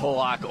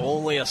 Pollock,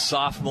 only a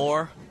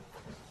sophomore.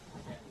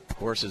 Of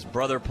course, his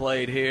brother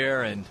played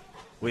here, and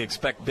we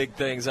expect big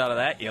things out of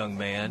that young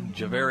man,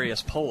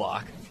 Javarius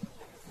Pollock.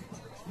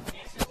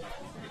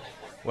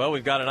 Well,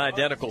 we've got an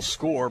identical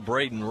score,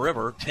 Braden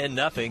River,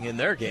 10-0 in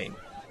their game.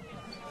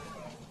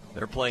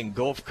 They're playing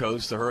Gulf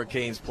Coast. The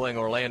Hurricanes playing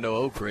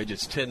Orlando Oakridge.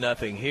 It's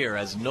 10-0 here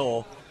as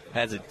Knoll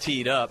has it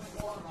teed up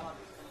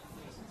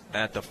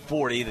at the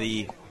 40.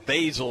 The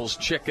Basil's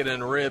Chicken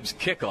and Ribs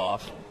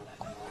kickoff.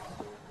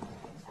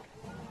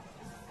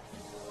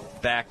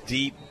 Back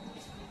deep,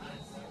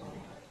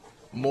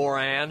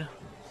 Moran,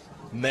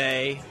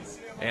 May,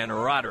 and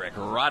Roderick.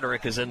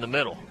 Roderick is in the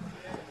middle.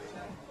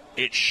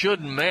 It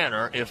shouldn't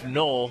matter if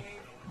Knoll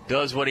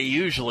does what he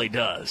usually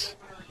does.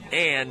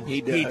 And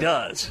he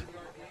does.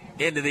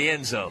 Into the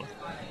end zone.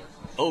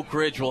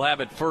 Oakridge will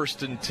have it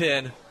 1st and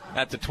 10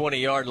 at the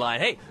 20-yard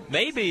line. Hey,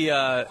 maybe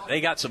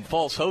they got some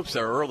false hopes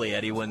there early,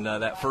 Eddie, when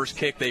that first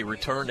kick they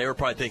returned. They were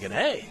probably thinking,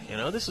 hey,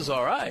 this is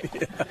all right.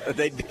 Yeah,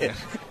 they did.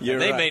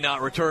 They may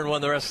not return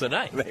one the rest of the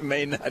night. They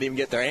may not even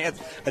get their hands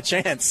a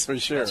chance for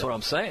sure. That's what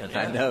I'm saying.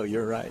 Yeah. I know,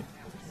 you're right.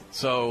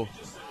 So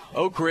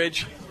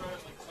Oakridge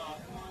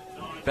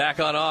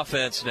back on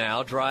offense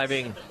now,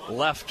 driving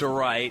left to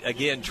right.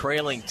 Again,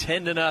 trailing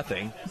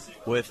 10-0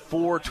 with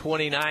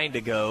 4:29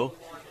 to go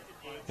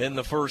in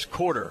the first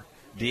quarter.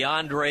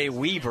 DeAndre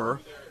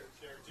Weaver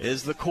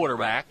is the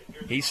quarterback.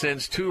 He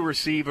sends 2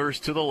 receivers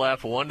to the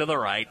left, 1 to the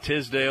right.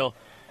 Tisdale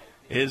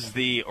is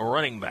the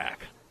running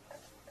back.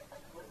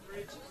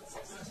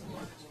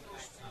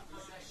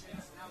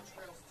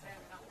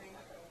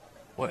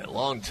 Boy, a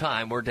long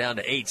time. We're down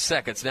to 8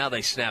 seconds. Now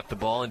they snap the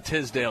ball, and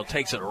Tisdale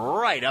takes it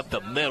right up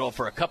the middle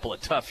for a couple of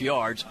tough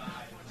yards.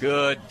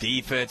 Good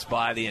defense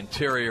by the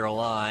interior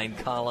line,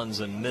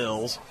 Collins and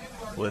Mills,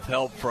 with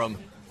help from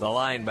the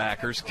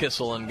linebackers,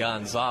 Kissel and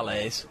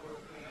Gonzalez.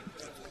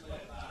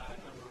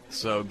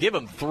 So give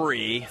them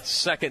 3,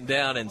 2nd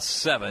down and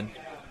 7.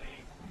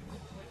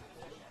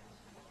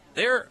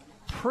 They're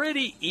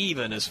pretty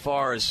even as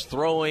far as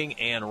throwing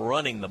and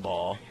running the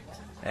ball,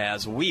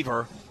 as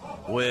Weaver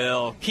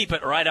will keep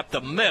it right up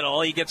the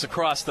middle. He gets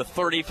across the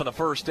 30 for the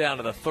first down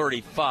to the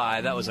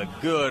 35. That was a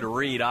good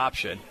read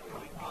option.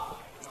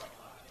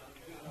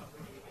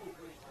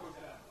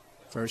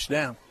 First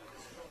down.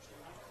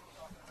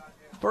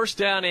 First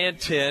down and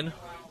 10.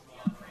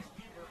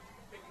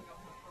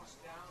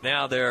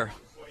 Now they're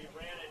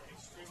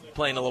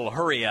playing a little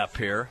hurry up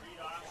here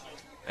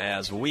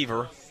as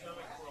Weaver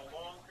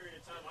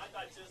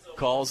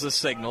calls the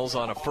signals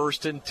on a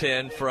 1st and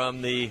 10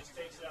 from the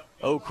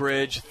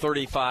Oakridge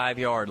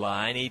 35-yard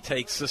line. He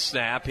takes the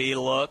snap. He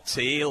looks.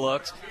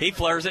 He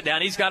flares it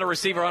down. He's got a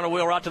receiver on a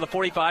wheel route to the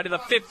 45, to the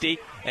 50,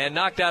 and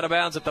knocked out of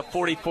bounds at the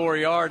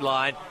 44-yard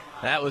line.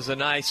 That was a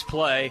nice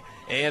play.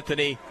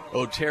 Anthony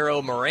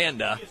Otero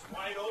Miranda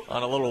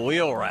on a little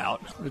wheel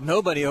route. There's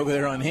nobody over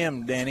there on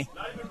him, Danny.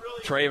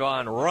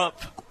 Trayvon Rump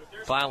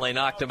finally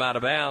knocked him out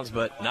of bounds,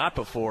 but not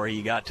before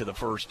he got to the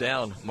first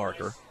down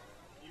marker.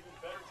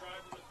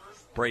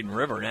 Braden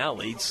River now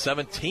leads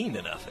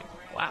 17-0.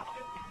 Wow.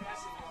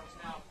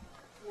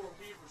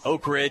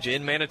 Oakridge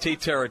in Manatee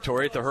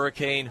territory at the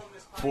Hurricane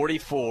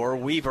 44.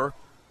 Weaver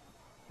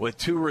with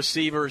 2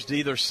 receivers to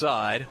either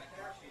side.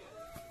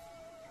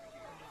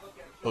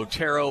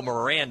 Otero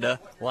Miranda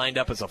lined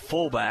up as a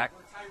fullback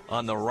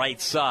on the right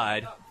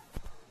side.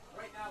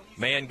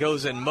 Man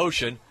goes in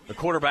motion. The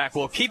quarterback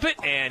will keep it,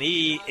 and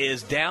he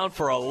is down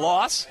for a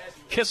loss.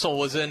 Kissel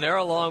was in there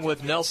along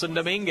with Nelson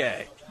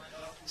Domingue.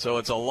 So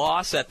it's a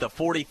loss at the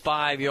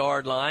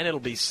 45-yard line. It'll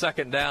be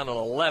 2nd down and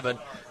 11.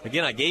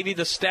 Again, I gave you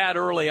the stat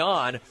early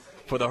on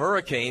for the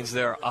Hurricanes.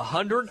 They're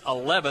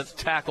 111th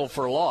tackle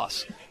for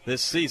loss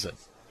this season.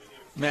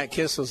 Matt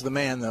Kissel's the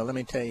man, though. Let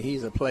me tell you,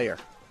 he's a player,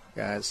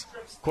 guys.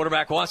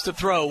 Quarterback wants to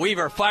throw.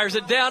 Weaver fires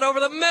it down over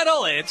the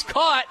middle. It's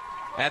caught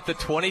at the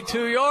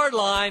 22-yard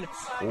line.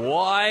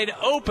 Wide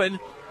open.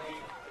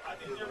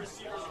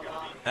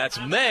 That's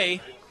May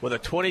with a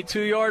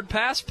 22-yard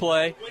pass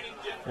play.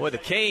 Boy, the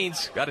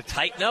Canes got to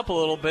tighten up a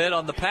little bit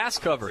on the pass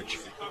coverage.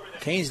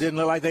 Canes didn't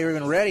look like they were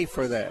even ready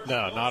for that.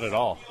 No, not at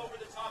all.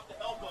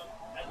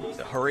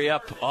 The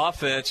hurry-up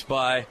offense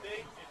by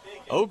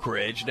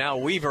Oakridge. Now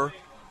Weaver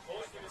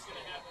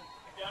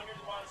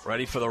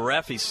ready for the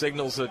ref. He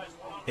signals it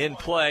in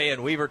play,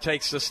 and Weaver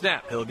takes the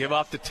snap. He'll give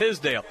off to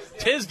Tisdale.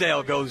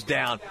 Tisdale goes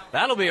down.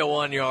 That'll be a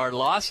 1-yard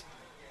loss,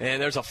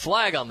 and there's a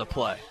flag on the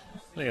play.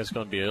 I think it's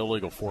going to be an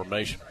illegal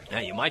formation. Now,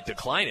 you might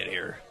decline it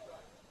here.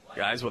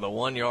 Guys with a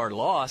 1-yard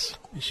loss.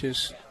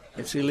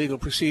 It's illegal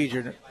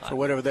procedure for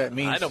whatever that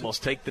means. I'd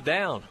almost take the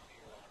down.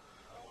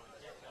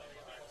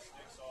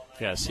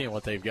 Yeah, seeing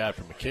what they've got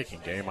from a kicking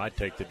game, I'd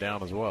take the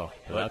down as well.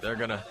 But they're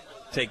going to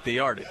take the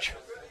yardage.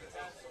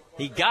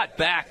 He got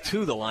back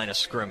to the line of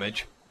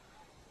scrimmage.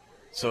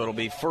 So it'll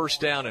be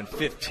first down and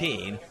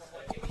 15.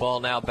 Ball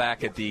now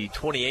back at the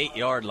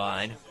 28-yard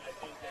line.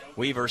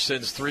 Weaver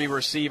sends 3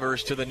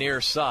 receivers to the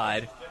near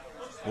side.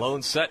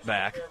 Lone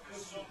setback.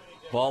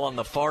 Ball on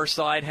the far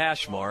side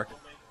hash mark.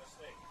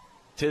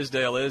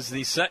 Tisdale is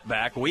the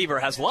setback.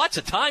 Weaver has lots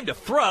of time to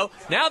throw.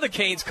 Now the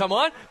Canes come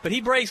on, but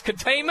he breaks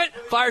containment,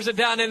 fires it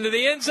down into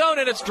the end zone,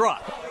 and it's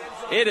dropped.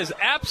 It is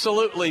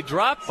absolutely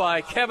dropped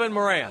by Kevin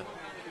Moran.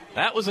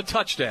 That was a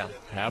touchdown.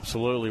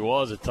 Absolutely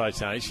was a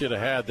touchdown. He should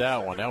have had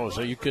that one.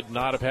 You could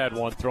not have had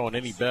one thrown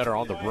any better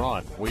on the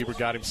run. Weaver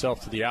got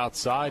himself to the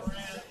outside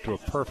to a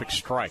perfect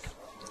strike.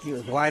 He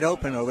was wide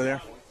open over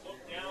there.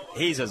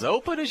 He's as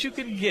open as you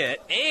can get,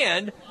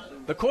 and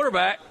the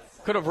quarterback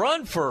could have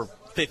run for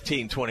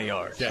 15, 20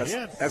 yards.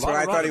 Yeah, that's what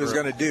I thought he was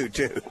going to do,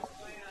 too.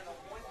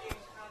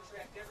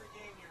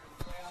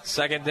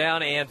 Second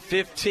down and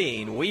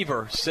 15.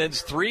 Weaver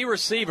sends 3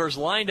 receivers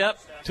lined up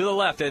to the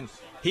left, and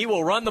he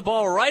will run the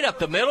ball right up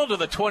the middle to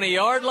the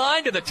 20-yard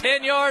line, to the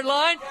 10-yard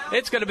line.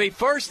 It's going to be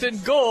first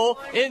and goal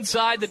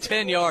inside the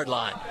 10-yard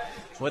line.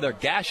 Well, they're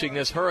gashing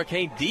this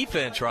Hurricane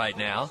defense right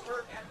now.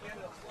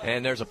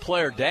 And there's a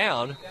player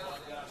down.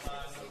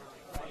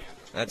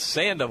 That's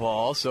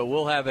Sandoval, so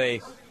we'll have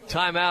a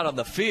timeout on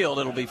the field.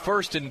 It'll be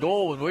first and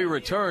goal when we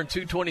return.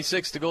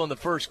 2:26 to go in the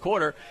first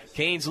quarter.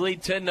 Canes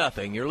lead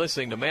 10-0. You're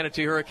listening to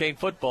Manatee Hurricane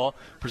Football,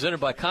 presented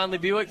by Conley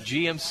Buick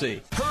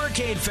GMC.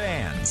 Hurricane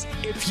fans,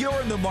 if you're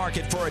in the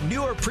market for a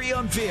newer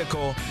pre-owned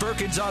vehicle,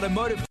 Perkins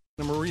Automotive.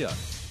 Maria,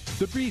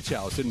 the Beach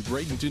House in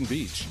Bradenton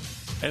Beach,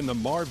 and the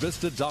Mar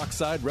Vista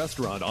Dockside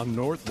Restaurant on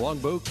North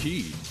Longbow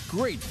Key.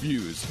 Great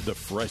views, the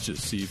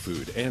freshest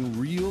seafood, and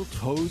real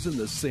toes in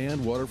the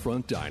sand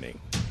waterfront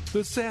dining.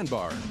 The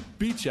Sandbar,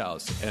 Beach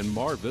House, and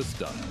Mar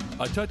Vista.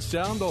 A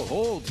touchdown the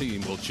whole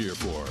team will cheer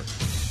for.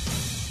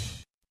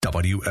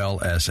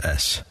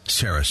 WLSS,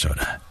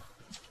 Sarasota.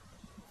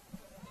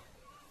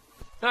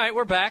 All right,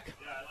 we're back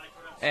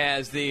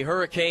as the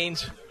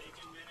Hurricanes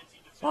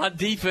on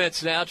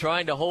defense now,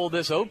 trying to hold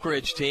this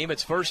Oakridge team.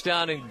 It's first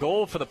down and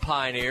goal for the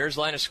Pioneers.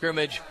 Line of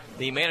scrimmage,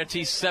 the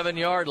Manatee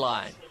 7-yard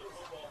line.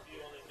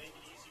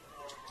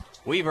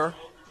 Weaver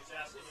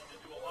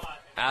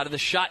out of the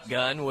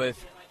shotgun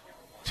with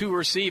 2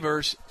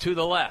 receivers to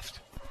the left.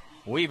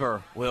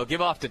 Weaver will give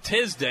off to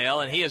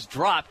Tisdale, and he is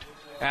dropped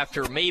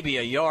after maybe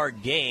a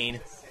yard gain.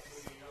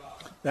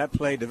 That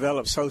play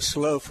developed so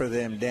slow for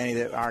them, Danny,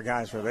 that our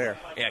guys were there.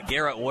 Yeah,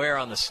 Garrett Ware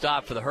on the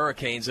stop for the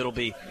Hurricanes. It'll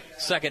be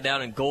second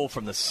down and goal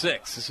from the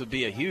 6. This would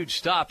be a huge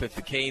stop if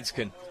the Canes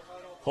can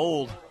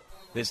hold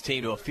this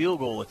team to a field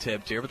goal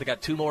attempt here, but they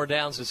got 2 more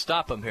downs to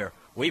stop them here.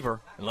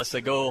 Weaver, unless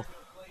they go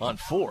on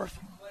 4th.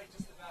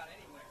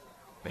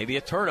 Maybe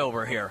a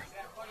turnover here.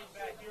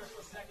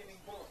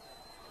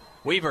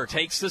 Weaver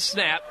takes the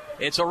snap.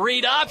 It's a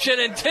read option,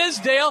 and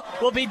Tisdale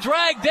will be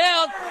dragged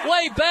down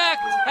way back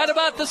at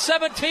about the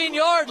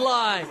 17-yard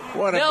line.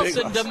 What a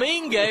Nelson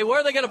Domingue,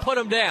 where are they going to put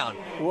him down?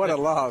 What a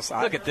loss.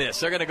 Look at this.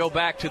 They're going to go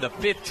back to the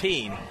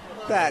 15.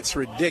 That's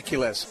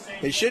ridiculous.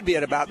 They should be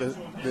at about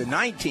the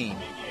 19.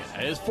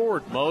 His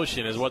forward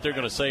motion is what they're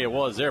going to say it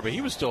was there, but he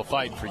was still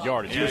fighting for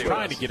yardage. He was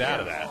trying to get out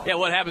of that. Yeah,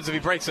 what happens if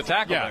he breaks the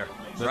tackle there?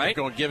 Right? They're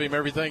going to give him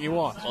everything he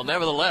wants. Well,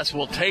 nevertheless,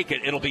 we'll take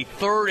it. It'll be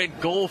third and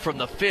goal from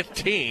the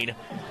 15.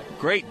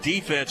 Great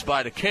defense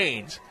by the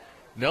Canes.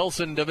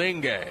 Nelson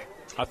Domingue.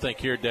 I think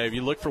here, Dave,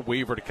 you look for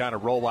Weaver to kind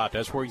of roll out.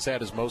 That's where he's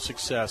had his most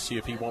success. See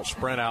if he won't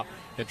sprint out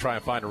and try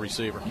and find a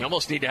receiver. You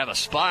almost need to have a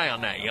spy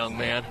on that young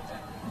man.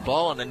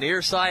 Ball on the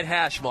near side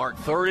hash mark,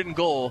 third and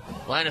goal.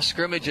 Line of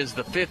scrimmage is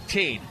the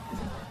 15.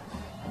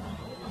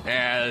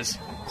 As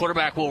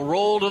quarterback will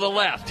roll to the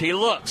left. He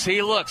looks.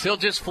 He'll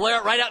just flare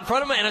it right out in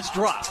front of him, and it's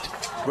dropped.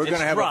 We're going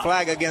to have a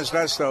flag against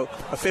us, though,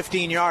 a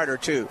 15-yarder,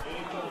 too.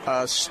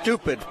 A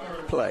stupid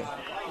play.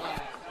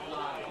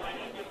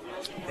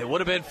 It would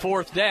have been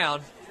fourth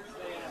down.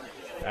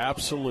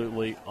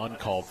 Absolutely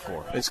uncalled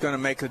for. It's going to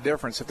make a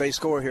difference. If they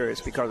score here, it's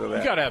because of that.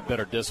 You got to have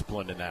better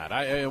discipline than that.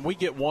 And we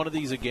get one of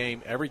these a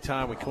game every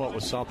time we come up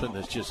with something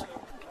that's just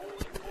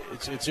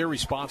it's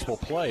irresponsible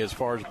play as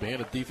far as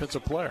being a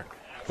defensive player.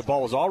 The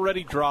ball was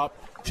already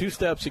dropped, 2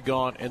 steps had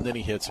gone, and then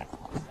he hits him.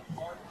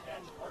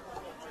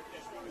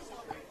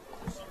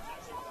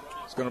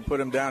 It's going to put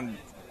them down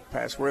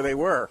past where they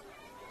were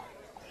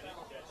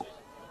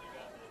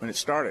when it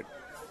started.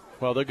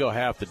 Well, they'll go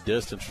half the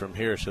distance from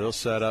here, so they'll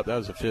set up. That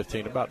was a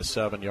 15, about the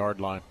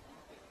 7-yard line.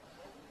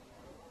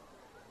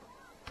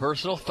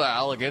 Personal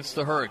foul against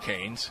the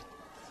Hurricanes.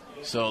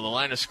 So the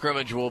line of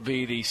scrimmage will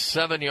be the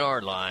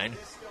 7-yard line.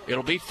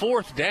 It'll be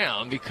fourth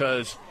down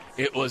because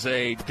it was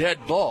a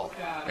dead ball,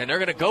 and they're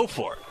going to go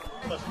for it.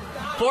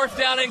 Fourth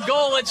down and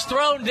goal. It's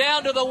thrown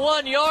down to the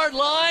 1-yard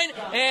line,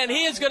 and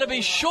he is going to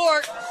be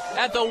short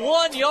at the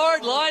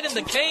 1-yard line, and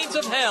the Canes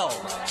have held.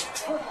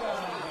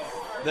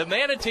 the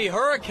Manatee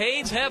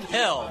Hurricanes have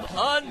held.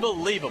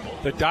 Unbelievable.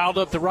 They dialed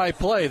up the right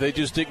play. They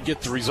just didn't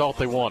get the result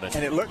they wanted.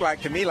 And it looked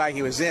like to me like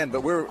he was in,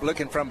 but we're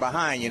looking from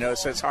behind,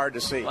 so it's hard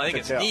to see. I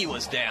think his knee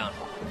was down.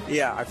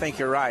 Yeah, I think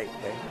you're right.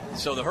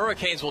 So the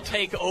Hurricanes will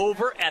take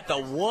over at the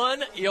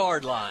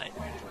 1-yard line.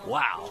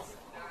 Wow.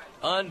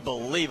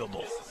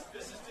 Unbelievable.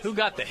 Who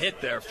got the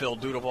hit there, Phil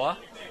Dudubois?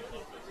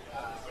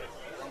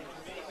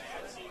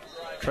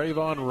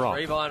 Trayvon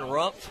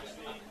Rumpf.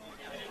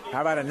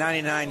 How about a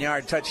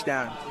 99-yard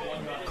touchdown?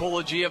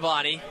 Cola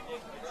Giovanni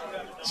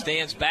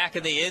stands back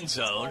in the end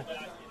zone.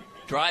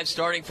 Drive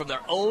starting from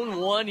their own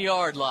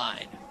 1-yard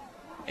line.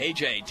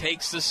 AJ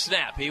takes the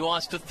snap. He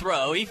wants to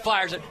throw. He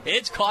fires it.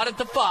 It's caught at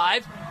the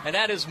 5, and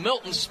that is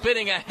Milton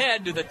spinning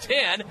ahead to the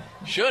 10.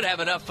 Should have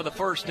enough for the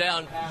first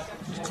down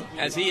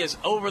as he is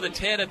over the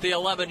 10 at the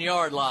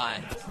 11-yard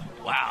line.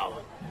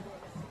 Wow.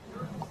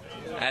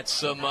 That's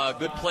some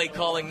good play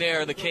calling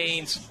there. The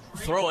Canes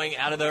throwing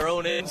out of their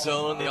own end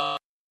zone. The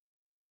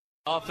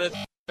offensive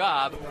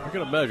job. We're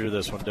going to measure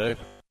this one, Dave.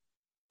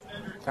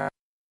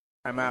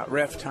 I'm out.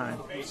 Ref time.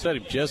 Set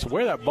him just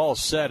where that ball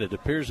set. It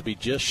appears to be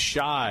just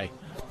shy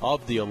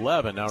of the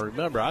 11. Now,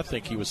 remember, I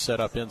think he was set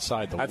up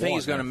inside the 1. I think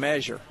he's going to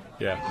measure.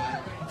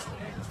 Yeah.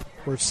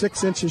 We're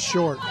 6 inches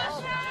short.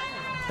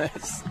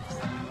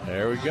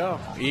 There we go.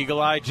 Eagle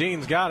Eye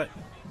Jeans got it.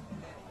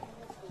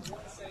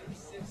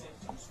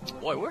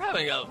 Boy,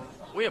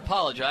 we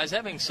apologize,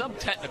 having some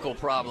technical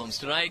problems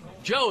tonight.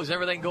 Joe, is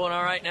everything going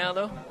all right now,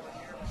 though?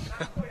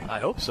 I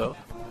hope so.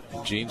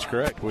 Gene's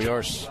correct. We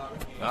are.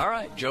 All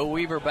right. Joe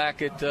Weaver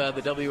back at the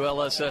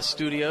WLSS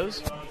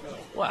studios.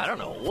 Well, I don't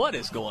know what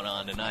is going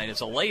on tonight.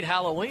 It's a late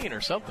Halloween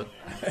or something.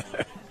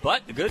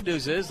 But the good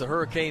news is the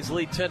Hurricanes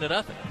lead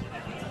 10-0.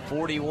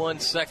 41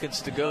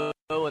 seconds to go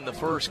in the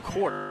first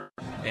quarter.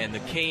 And the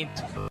Canes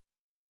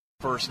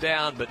first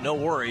down, but no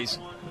worries.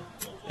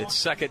 It's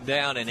second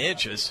down in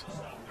inches.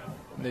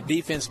 The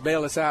defense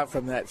bailed us out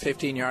from that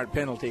 15-yard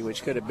penalty,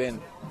 which could have been.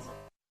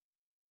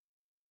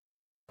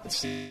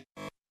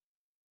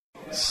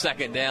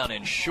 Second down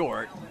and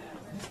short.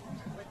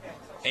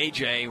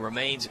 AJ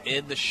remains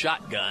in the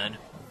shotgun.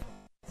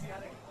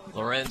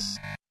 Lorenz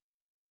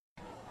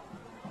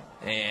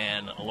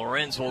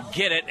will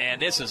get it,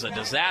 and this is a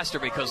disaster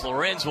because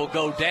Lorenz will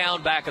go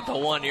down back at the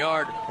 1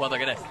 yard. Well,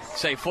 they're going to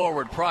say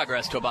forward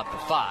progress to about the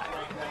 5.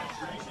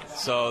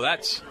 So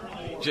that's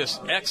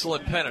just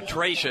excellent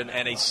penetration,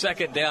 and a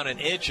second down in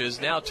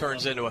inches now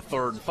turns into a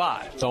 3rd and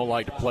 5. Don't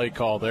like the play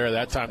call there.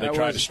 That time they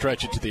tried to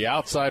stretch it to the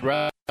outside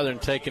rather than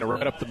taking it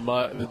right up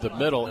the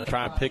middle and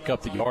try and pick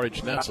up the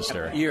yardage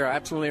necessary. You're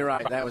absolutely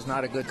right. That was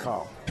not a good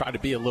call. Tried to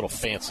be a little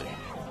fancy.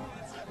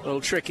 A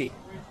little tricky.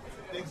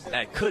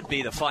 That could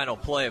be the final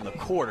play of the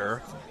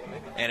quarter,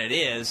 and it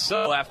is.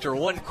 So after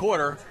one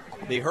quarter,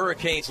 the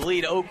Hurricanes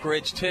lead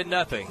Oakridge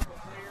 10-0.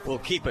 We'll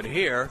keep it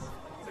here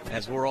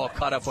as we're all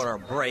caught up on our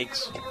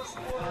breaks.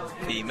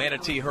 The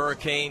Manatee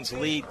Hurricanes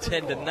lead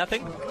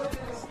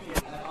 10-0.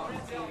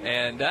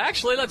 And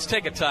actually, let's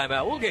take a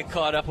timeout. We'll get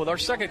caught up with our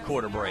second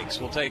quarter breaks.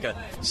 We'll take a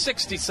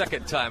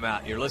 60-second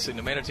timeout. You're listening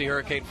to Manatee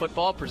Hurricane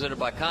Football, presented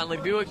by Conley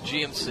Buick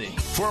GMC.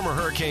 Former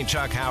Hurricane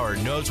Chuck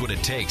Howard knows what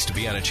it takes to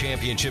be on a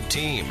championship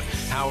team.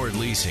 Howard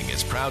Leasing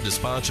is proud to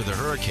sponsor the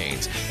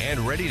Hurricanes and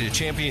ready to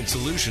champion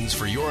solutions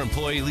for your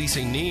employee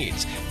leasing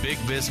needs. Big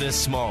business,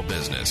 small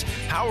business.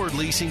 Howard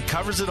Leasing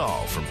covers it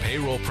all, from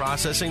payroll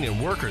processing and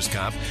workers'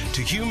 comp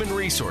to human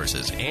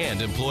resources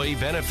and employee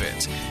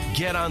benefits.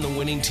 Get on the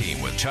winning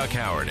team with Chuck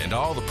Howard and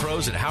all the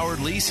pros at Howard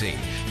Leasing.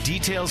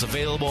 Details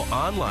available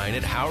online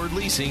at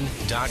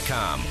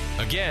howardleasing.com.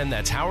 Again,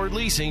 that's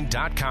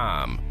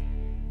howardleasing.com.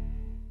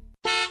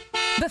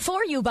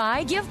 Before you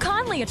buy, give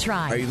Conley a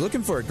try. Are you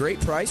looking for a great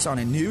price on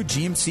a new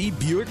GMC,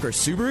 Buick, or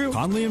Subaru?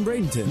 Conley and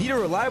Bradenton. Need a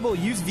reliable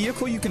used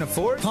vehicle you can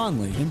afford?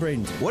 Conley and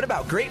Bradenton. What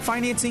about great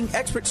financing,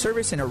 expert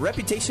service, and a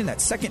reputation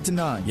that's second to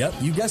none? Yep,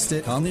 you guessed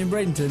it. Conley and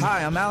Bradenton.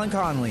 Hi, I'm Alan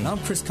Conley. And I'm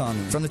Chris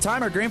Conley. From the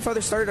time our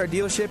grandfather started our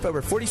dealership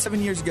over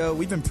 47 years ago,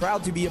 we've been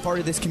proud to be a part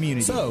of this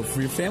community. So,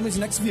 for your family's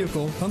next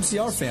vehicle, come see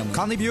our family.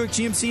 Conley Buick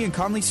GMC and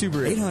Conley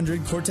Subaru.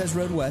 800 Cortez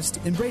Road West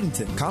in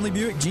Bradenton. Conley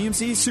Buick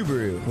GMC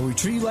Subaru. Where we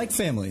treat you like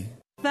family.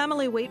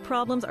 Family weight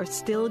problems are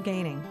still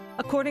gaining,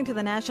 according to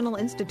the National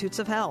Institutes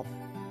of Health.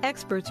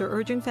 Experts are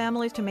urging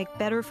families to make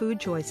better food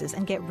choices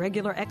and get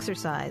regular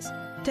exercise.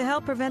 To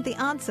help prevent the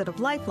onset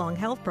of lifelong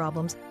health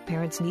problems,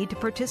 parents need to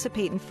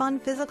participate in fun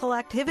physical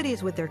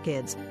activities with their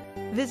kids.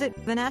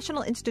 Visit the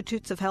National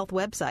Institutes of Health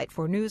website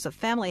for news of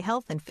family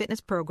health and fitness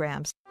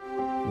programs.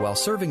 While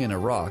serving in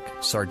Iraq,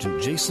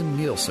 Sergeant Jason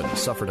Nielsen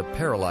suffered a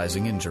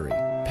paralyzing injury.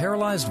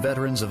 Paralyzed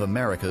Veterans of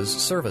America's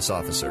service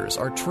officers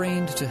are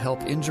trained to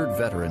help injured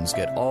veterans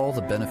get all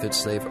the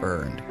benefits they've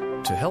earned.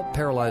 To help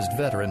paralyzed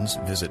veterans,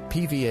 visit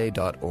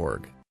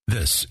pva.org.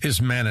 This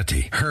is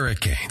Manatee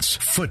Hurricanes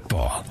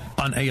Football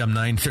on AM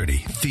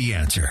 930, The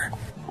Answer.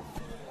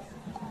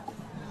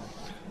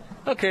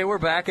 Okay, we're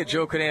back at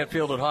Joe Canan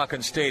Field at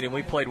Hawkins Stadium.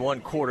 We played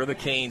one quarter. The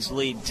Canes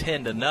lead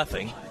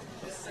 10-0.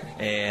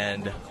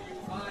 And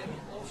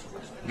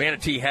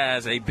Manatee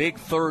has a big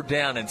 3rd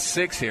down and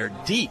 6 here,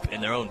 deep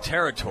in their own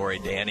territory,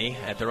 Danny,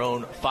 at their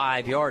own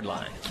 5-yard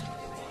line.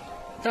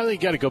 I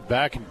think you got to go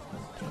back, and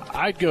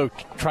I'd go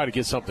try to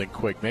get something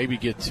quick. Maybe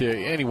get to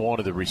any one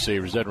of the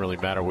receivers. Doesn't really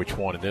matter which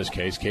one in this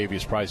case.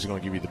 Cavius Price is going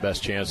to give you the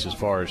best chance as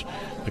far as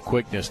the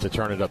quickness to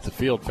turn it up the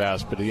field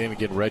fast. But at the end,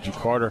 again, Reggie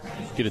Carter,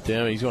 get it to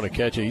him. He's going to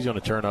catch it. He's going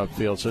to turn up the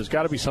field. So it's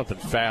got to be something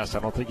fast. I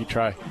don't think you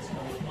try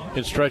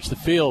and stretch the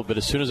field. But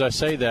as soon as I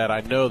say that,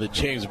 I know that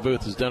James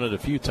Booth has done it a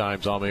few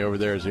times on me over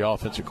there as the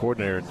offensive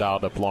coordinator and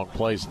dialed up long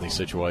plays in these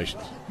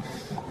situations.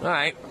 All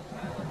right.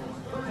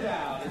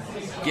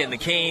 Again, the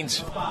Canes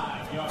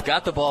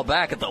got the ball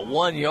back at the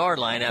 1-yard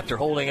line after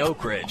holding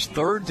Oakridge.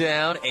 3rd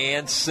down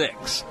and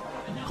 6.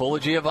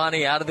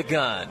 Colagiovanni out of the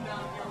gun.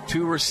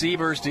 2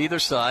 receivers to either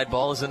side.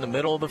 Ball is in the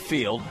middle of the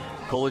field.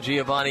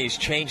 Colagiovanni is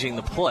changing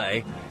the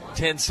play.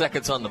 10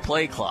 seconds on the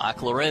play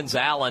clock. Lorenz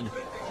Allen,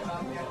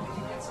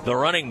 the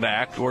running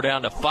back, we're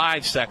down to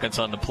 5 seconds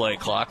on the play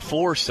clock.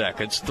 4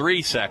 seconds,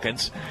 3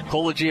 seconds.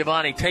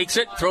 Colagiovanni takes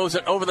it, throws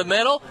it over the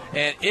middle,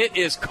 and it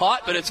is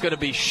caught, but it's going to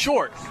be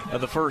short of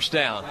the 1st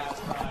down.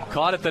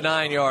 Caught at the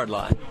 9-yard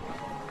line.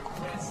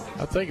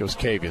 I think it was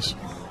Cavius.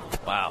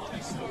 Wow.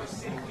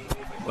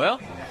 Well,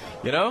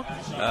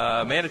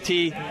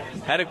 Manatee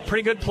had a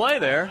pretty good play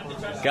there.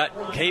 Got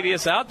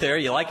Cavius out there.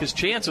 You like his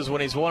chances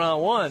when he's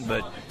one-on-one,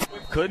 but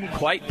couldn't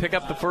quite pick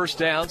up the 1st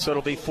down, so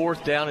it'll be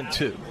 4th down and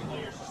 2.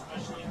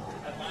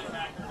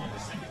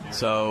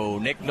 So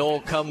Nick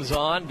Knoll comes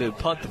on to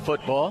punt the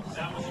football.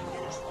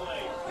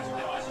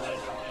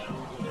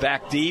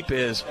 Back deep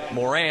is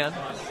Moran.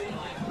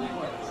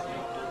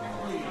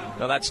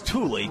 No, that's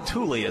Tooley.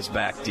 Tooley is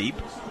back deep.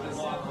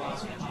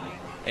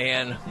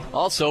 And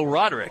also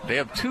Roderick. They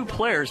have 2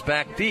 players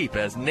back deep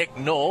as Nick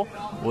Knoll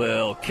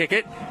will kick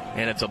it.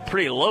 And it's a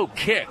pretty low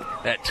kick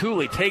that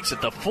Tooley takes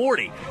at the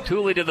 40.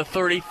 Tooley to the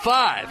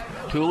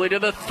 35. Tooley to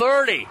the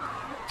 30.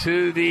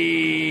 To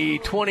the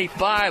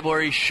 25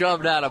 where he's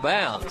shoved out of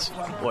bounds.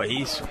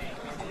 Boy,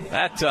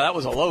 that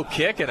was a low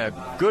kick and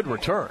a good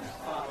return.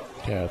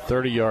 Yeah,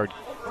 30-yard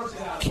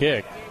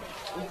kick.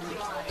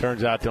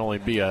 Turns out to only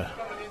be a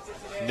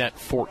net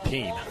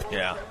 14.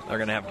 Yeah, they're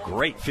going to have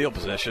great field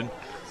position,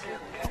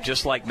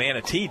 just like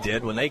Manatee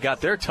did when they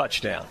got their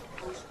touchdown.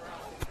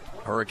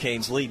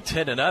 Hurricanes lead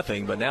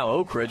 10-0, but now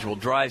Oakridge will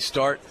drive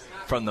start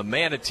from the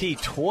Manatee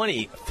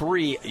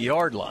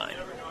 23-yard line.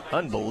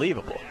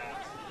 Unbelievable.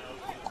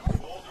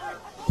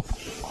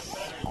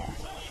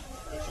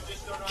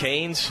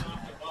 Canes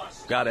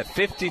got a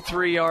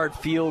 53-yard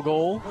field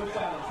goal.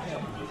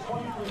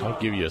 I'll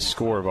give you a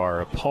score of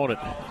our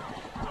opponent.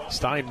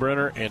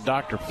 Steinbrenner and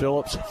Dr.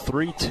 Phillips,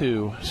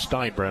 3-2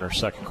 Steinbrenner,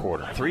 2nd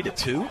quarter.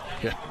 3-2?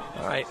 Yeah.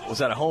 All right. Was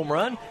that a home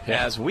run?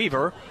 Yeah. As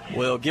Weaver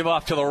will give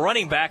off to the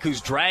running back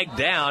who's dragged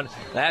down.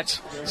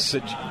 That's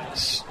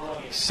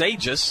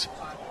Sages.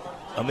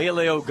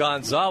 Emilio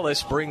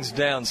Gonzalez brings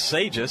down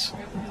Sages.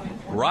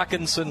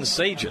 Rockinson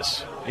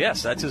Sages.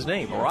 Yes, that's his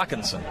name,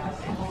 Rockinson.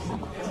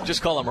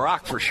 Just call him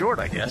Rock for short,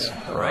 I guess.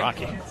 Right?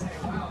 Rocky.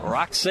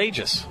 Rock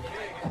Sages.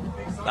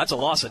 That's a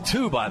loss of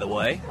 2, by the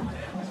way.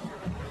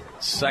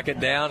 2nd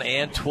down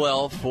and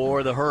 12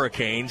 for the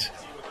Hurricanes.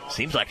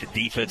 Seems like the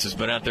defense has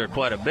been out there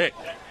quite a bit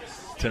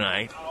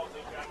tonight.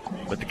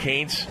 But the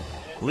Canes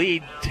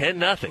lead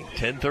 10-0.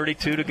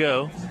 10:32 to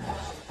go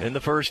in the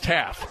 1st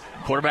half.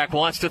 Quarterback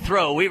wants to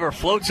throw. Weaver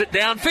floats it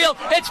downfield.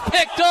 It's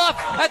picked off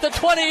at the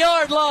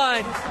 20-yard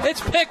line.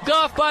 It's picked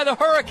off by the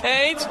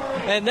Hurricanes,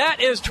 and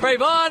that is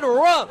Trayvon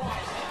Rump.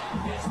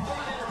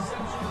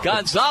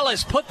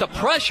 Gonzalez put the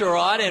pressure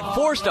on and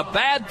forced a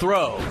bad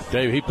throw.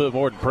 Dave, he put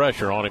more than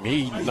pressure on him.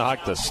 He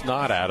knocked the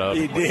snot out of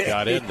him when he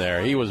got in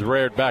there. He was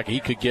reared back.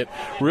 He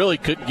really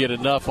couldn't get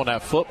enough on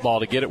that football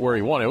to get it where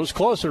he wanted. It was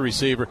close to the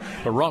receiver,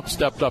 but Rump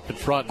stepped up in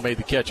front and made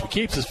the catch. If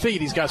he keeps his feet,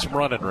 he's got some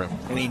running room.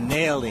 And he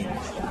nailed him.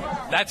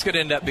 That's going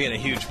to end up being a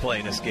huge play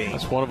in this game.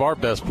 That's one of our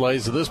best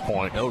plays at this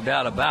point. No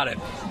doubt about it.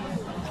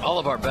 All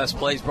of our best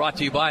plays brought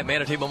to you by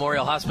Manatee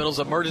Memorial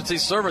Hospital's Emergency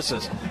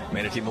Services.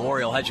 Manatee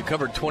Memorial has you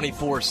covered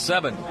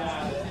 24/7.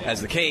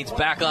 As the Canes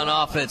back on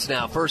offense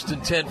now. 1st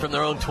and 10 from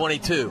their own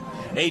 22.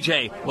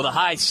 A.J. with a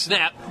high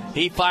snap.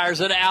 He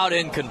fires it out,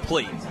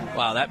 incomplete.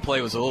 Wow, that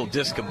play was a little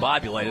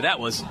discombobulated.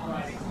 That was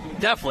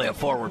definitely a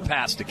forward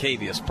pass to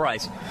Cavius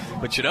Price.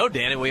 But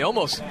Danny, we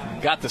almost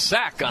got the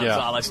sack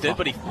Gonzalez did,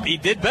 but he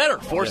did better,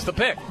 forced the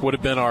pick. Would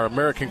have been our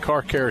American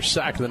Car Care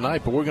sack of the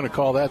night, but we're going to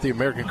call that the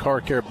American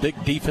Car Care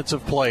big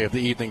defensive play of the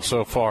evening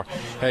so far.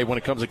 Hey, when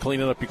it comes to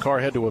cleaning up your car,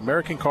 head to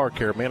American Car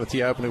Care,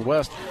 Manatee Avenue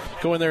West.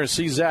 Go in there and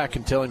see Zach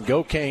and tell him,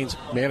 go Canes,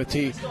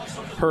 Manatee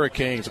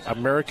Hurricanes,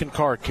 American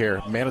Car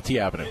Care, Manatee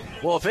Avenue.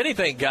 Well, if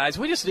anything, guys,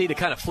 we just need to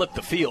kind of flip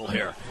the field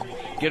here.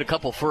 Get a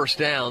couple 1st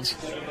downs.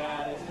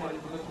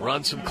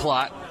 Run some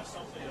clock.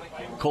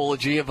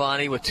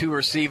 Colagiovanni with 2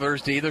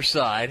 receivers to either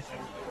side.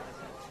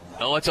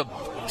 Oh, it's a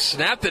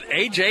snap that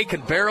A.J. can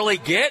barely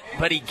get,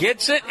 but he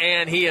gets it,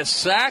 and he is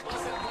sacked.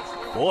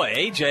 Boy,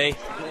 A.J.,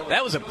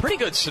 that was a pretty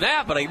good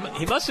snap, but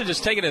he must have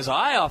just taken his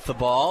eye off the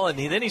ball, and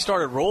then he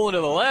started rolling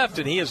to the left,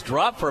 and he is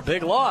dropped for a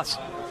big loss.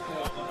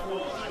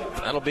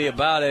 That'll be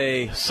about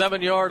a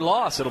 7-yard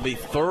loss. It'll be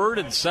 3rd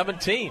and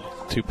 17.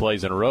 2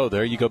 plays in a row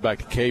there. You go back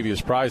to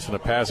Cavius Price, and the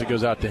pass, it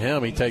goes out to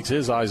him. He takes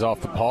his eyes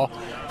off the ball,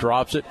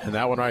 drops it, and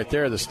that one right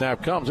there, the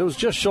snap comes. It was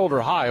just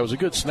shoulder high. It was a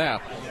good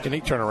snap, and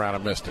he turned around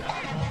and missed it.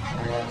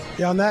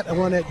 Yeah, on that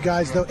one,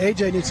 guys, though,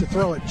 A.J. needs to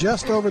throw it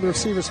just over the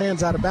receiver's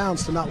hands out of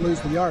bounds to not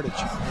lose the yardage.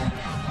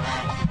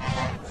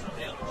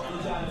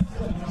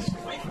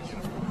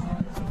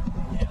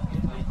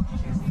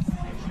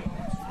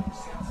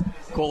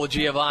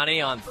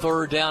 Colagiovanni on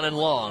 3rd down and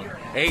long.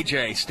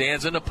 A.J.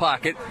 stands in the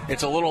pocket.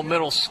 It's a little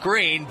middle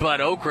screen,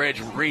 but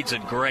Oakridge reads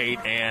it great,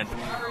 and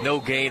no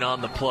gain on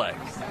the play.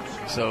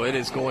 So it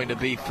is going to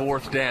be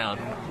 4th down,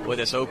 where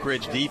this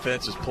Oakridge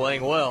defense is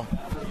playing well.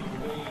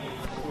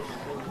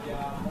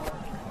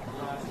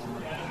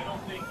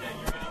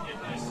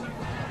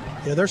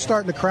 Yeah, they're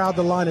starting to crowd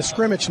the line of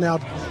scrimmage now,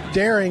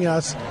 daring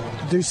us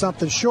to do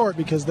something short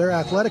because they're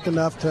athletic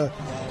enough to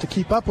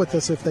keep up with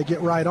us if they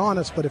get right on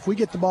us. But if we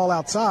get the ball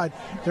outside,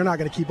 they're not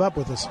going to keep up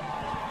with us.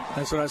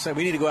 That's what I said.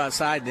 We need to go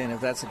outside then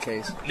if that's the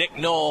case. Nick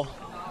Knoll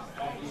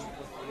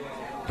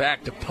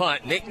back to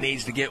punt. Nick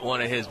needs to get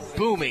one of his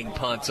booming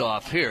punts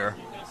off here.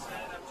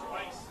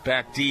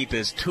 Back deep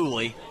is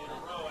Tooley.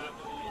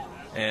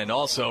 And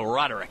also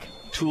Roderick.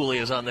 Tooley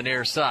is on the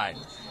near side.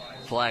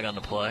 Flag on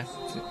the play.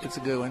 It's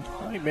a good one.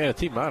 I think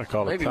Manatee might have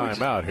called a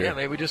timeout here. Yeah,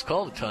 maybe we just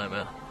called a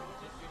timeout.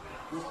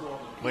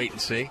 Wait and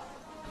see.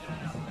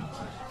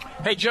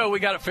 Hey, Joe, we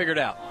got it figured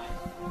out.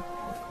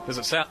 Does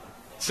it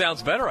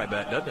sounds better, I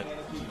bet, doesn't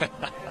it?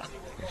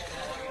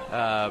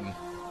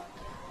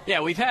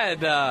 Yeah, we've got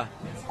a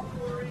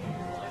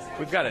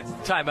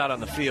timeout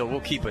on the field. We'll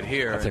keep it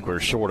here. I think we're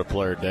short a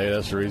player today.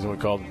 That's the reason we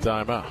called the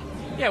timeout.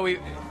 Yeah, we've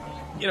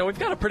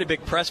got a pretty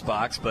big press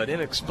box, but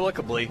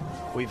inexplicably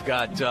we've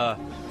got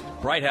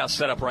Bright House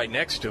set up right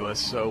next to us,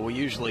 so we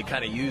usually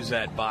kind of use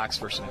that box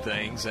for some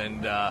things,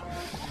 and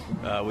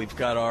we've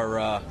got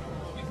our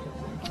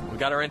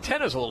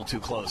antennas a little too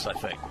close, I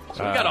think.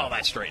 So we got all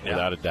that straightened out.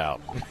 Without a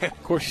doubt.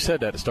 Of course, you said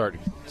that to start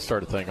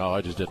the thing. Oh,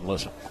 I just didn't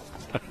listen.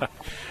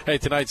 Hey,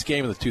 tonight's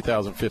game of the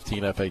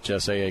 2015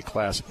 FHSAA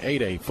Class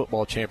 8A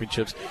Football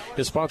Championships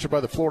is sponsored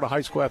by the Florida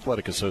High School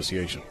Athletic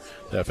Association.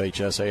 The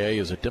FHSAA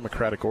is a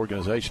democratic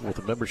organization with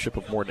a membership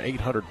of more than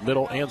 800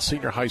 middle and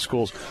senior high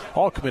schools,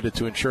 all committed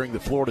to ensuring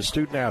that Florida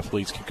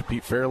student-athletes can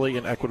compete fairly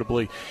and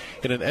equitably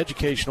in an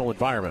educational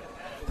environment.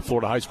 The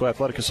Florida High School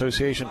Athletic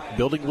Association,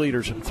 building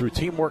leaders through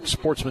teamwork,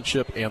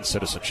 sportsmanship, and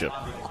citizenship.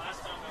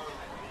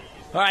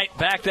 All right,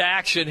 back to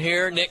action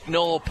here. Nick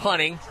Knoll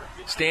punting,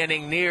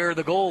 standing near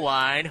the goal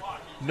line.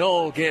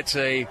 Knoll gets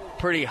a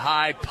pretty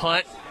high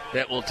punt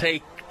that will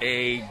take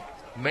a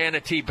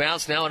Manatee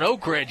bounce, now an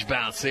Oakridge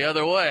bounce the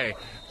other way,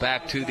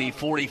 back to the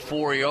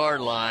 44-yard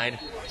line.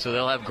 So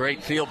they'll have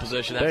great field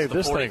position. That's Dave, the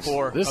this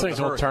 44. This thing's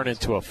going to turn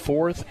into a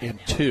 4th and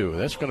 2.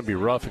 That's going to be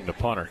roughing the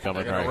punter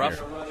coming right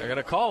here. They're going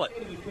to call it.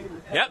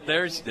 Yep,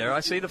 there I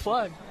see the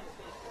flag.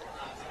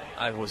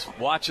 I was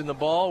watching the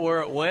ball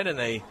where it went, and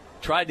they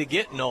tried to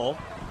get Knoll.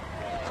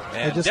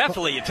 And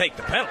definitely you take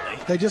the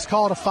penalty. They just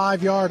called a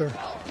 5-yarder.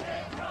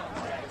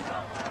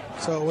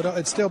 So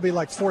it'd still be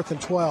like 4th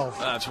and 12.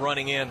 It's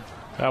running in.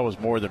 That was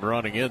more than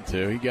running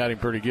into. He got him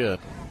pretty good.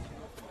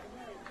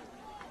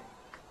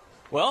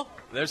 Well,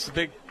 there's the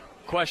big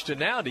question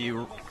now. Do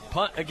you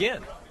punt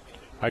again?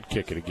 I'd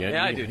kick it again.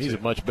 Yeah, I do, He's too.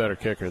 a much better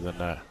kicker than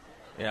that.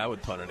 Yeah, I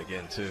would punt it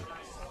again, too.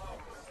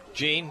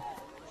 Gene,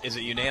 is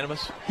it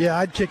unanimous? Yeah,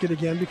 I'd kick it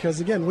again because,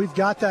 again, we've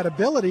got that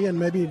ability and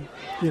maybe,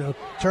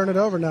 turn it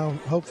over now.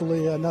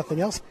 Hopefully nothing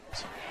else.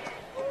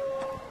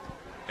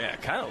 Yeah,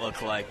 it kind of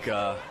looked like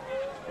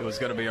it was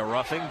going to be a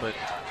roughing, but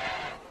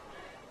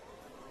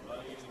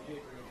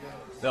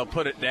they'll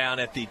put it down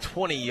at the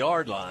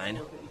 20-yard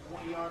line.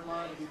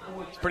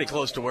 It's pretty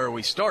close to where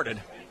we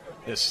started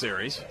this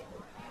series.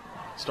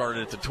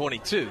 Started at the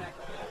 22.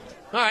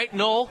 All right,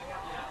 Knoll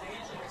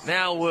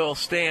now will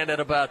stand at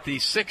about the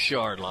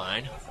 6-yard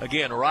line.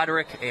 Again,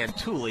 Roderick and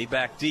Tooley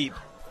back deep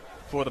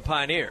for the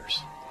Pioneers.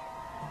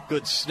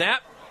 Good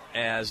snap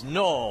as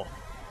Knoll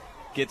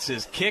gets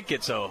his kick.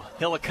 It's a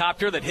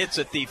helicopter that hits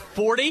at the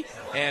 40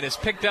 and is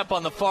picked up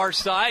on the far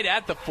side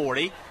at the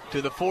 40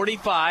 to the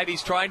 45.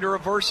 He's trying to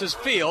reverse his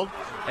field,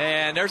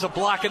 and there's a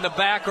block in the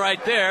back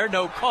right there.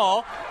 No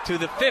call. To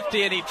the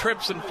 50, and he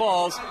trips and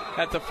falls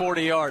at the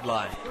 40-yard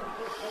line.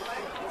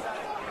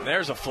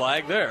 There's a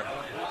flag there.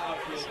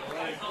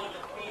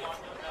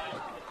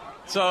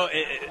 So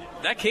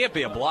that can't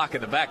be a block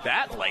in the back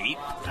that late.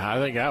 I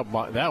think that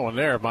one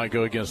there might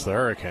go against the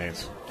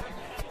Hurricanes.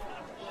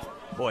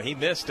 Boy, he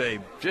missed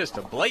just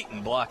a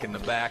blatant block in the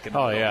back and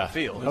the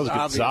field. That was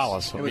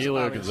Gonzalez.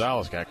 Emilio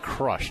Gonzalez got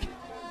crushed.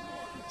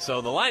 So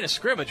the line of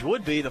scrimmage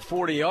would be the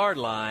 40-yard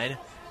line.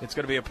 It's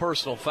going to be a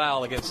personal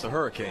foul against the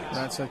Hurricanes.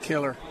 That's a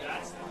killer.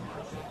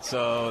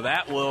 So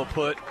that will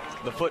put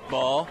the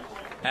football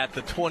at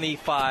the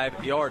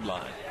 25-yard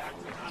line.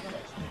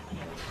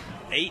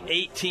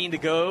 8:18 to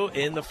go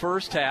in the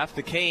first half.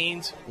 The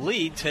Canes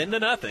lead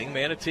 10-0.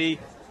 Manatee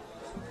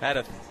had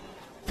a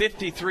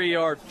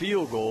 53-yard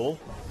field goal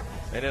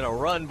And in a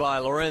run by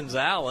Lorenz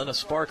Allen, a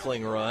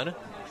sparkling run.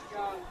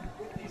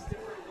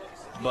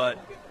 But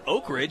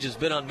Oakridge has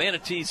been on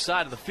Manatee's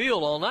side of the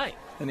field all night.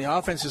 And the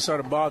offense is sort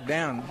of bogged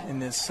down in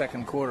this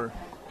second quarter.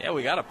 Yeah,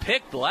 we got a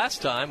pick the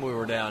last time we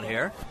were down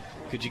here.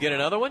 Could you get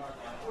another one?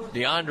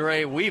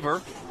 DeAndre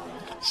Weaver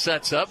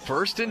sets up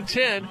 1st and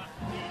 10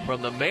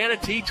 from the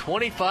Manatee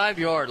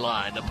 25-yard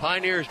line. The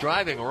Pioneers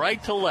driving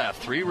right to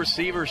left. 3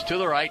 receivers to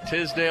the right.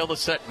 Tisdale the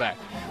setback.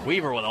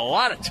 Weaver with a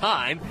lot of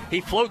time.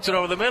 He floats it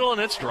over the middle, and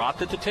it's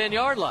dropped at the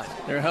 10-yard line.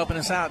 They're helping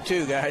us out,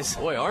 too, guys.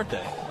 Boy, aren't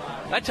they?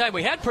 That time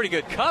we had pretty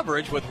good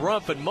coverage with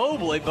Rumpf and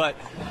Mobley, but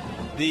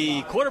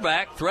the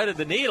quarterback threaded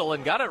the needle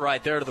and got it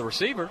right there to the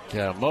receiver.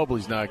 Yeah,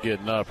 Mobley's not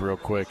getting up real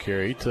quick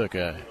here. He took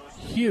a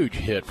huge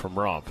hit from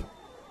Rumpf.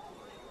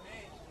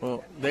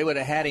 Well, they would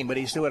have had him, but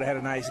he still would have had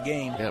a nice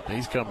game. Yep,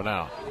 he's coming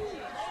out.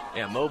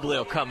 Yeah, Mobley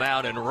will come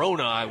out, and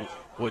Rona, I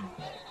would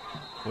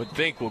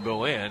think, will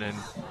go in, and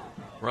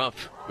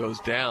Rumpf goes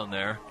down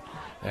there.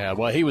 Yeah,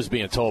 well, he was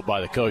being told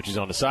by the coaches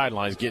on the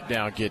sidelines, get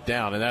down,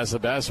 and that's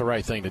the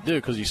right thing to do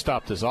because you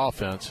stop this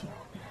offense.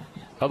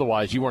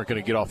 Otherwise, you weren't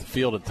going to get off the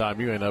field in time.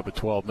 You end up with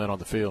 12 men on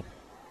the field.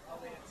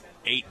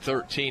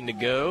 8:13 to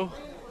go.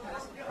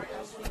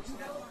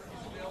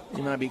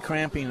 You might be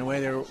cramping the way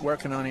they're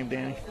working on him,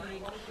 Danny.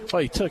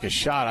 Well, he took a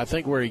shot. I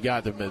think where he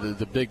got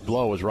the big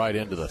blow was right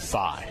into the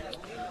thigh.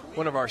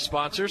 One of our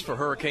sponsors for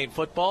Hurricane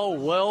football,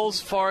 Wells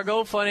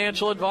Fargo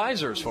Financial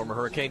Advisors. Former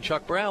Hurricane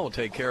Chuck Brown will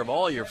take care of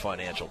all your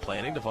financial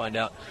planning. To find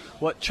out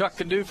what Chuck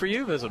can do for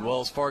you, visit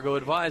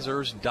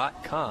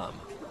wellsfargoadvisors.com.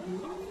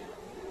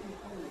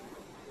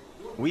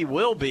 We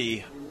will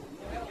be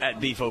at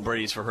Beef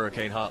O'Brady's for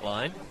Hurricane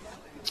Hotline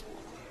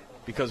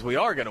because we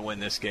are going to win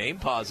this game.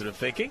 Positive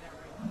thinking.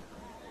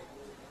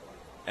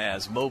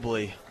 As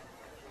Mobley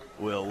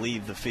will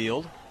leave the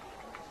field.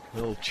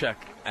 He'll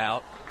check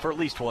out for at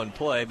least one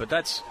play, but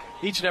that's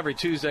each and every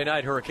Tuesday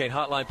night Hurricane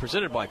Hotline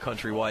presented by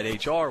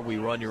Countrywide HR. We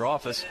run your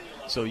office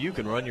so you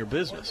can run your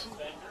business.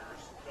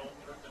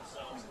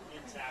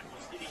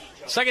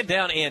 2nd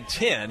down and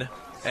 10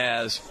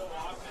 as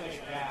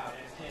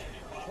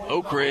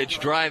Oakridge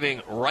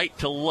driving right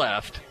to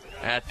left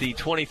at the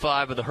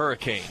 25 of the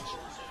Hurricanes.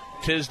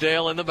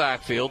 Tisdale in the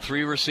backfield,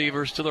 3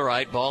 receivers to the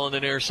right, ball in the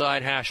near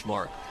side hash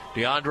mark.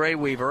 DeAndre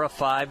Weaver, a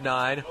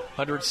 5'9",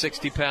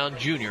 160-pound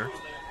junior.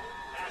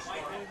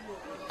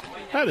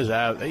 How does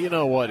that? You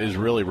know what is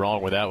really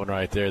wrong with that one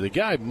right there? The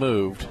guy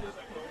moved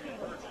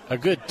a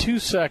good 2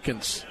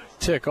 seconds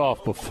tick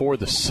off before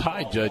the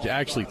side judge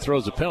actually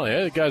throws a penalty.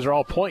 The guys are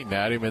all pointing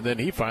at him, and then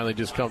he finally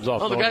just comes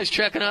off. Oh, the guy's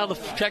checking off the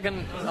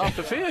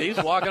field.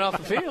 He's walking off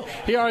the field.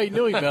 He already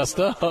knew he messed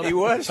up. He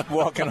was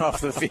walking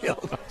off the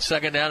field.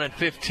 2nd down and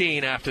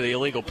 15 after the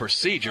illegal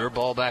procedure.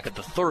 Ball back at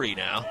the 30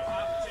 now.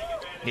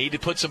 Need to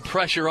put some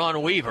pressure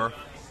on Weaver.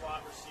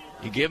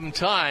 You give him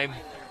time.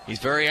 He's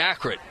very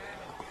accurate.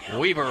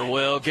 Weaver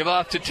will give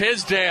off to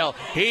Tisdale.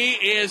 He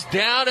is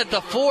down at the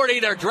 40.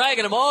 They're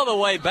dragging him all the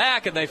way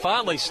back, and they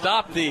finally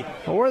stopped the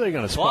Well, where are they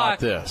going to spot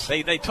this?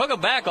 They took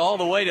him back all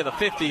the way to the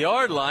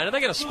 50-yard line. Are they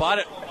going to spot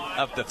it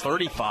up to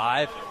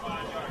 35?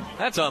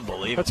 That's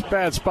unbelievable. That's a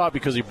bad spot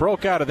because he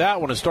broke out of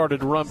that one and started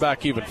to run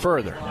back even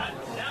further.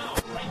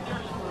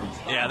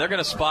 Yeah, they're going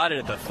to spot it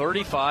at the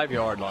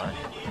 35-yard line.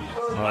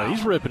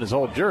 He's ripping his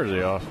whole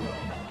jersey off.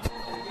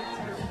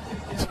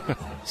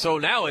 So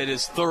now it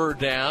is 3rd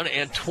down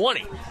and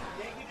 20.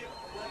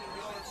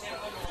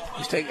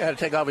 He's got to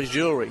take off his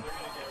jewelry.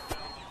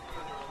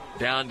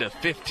 Down to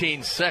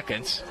 15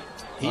 seconds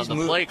on the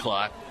play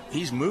clock.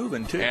 He's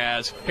moving, too.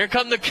 As here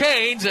come the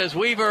Canes as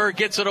Weaver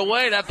gets it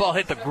away. That ball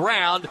hit the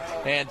ground,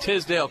 and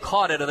Tisdale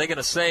caught it. Are they going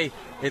to say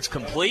it's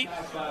complete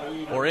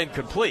or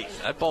incomplete?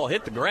 That ball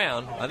hit the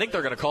ground. I think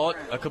they're going to call it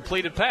a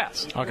completed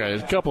pass. Okay,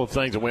 there's a couple of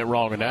things that went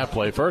wrong in that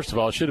play. First of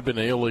all, it should have been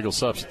an illegal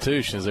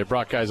substitution as they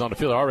brought guys on the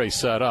field already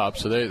set up,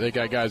 so they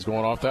got guys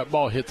going off. That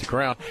ball hit the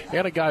ground,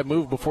 and a guy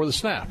moved before the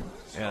snap.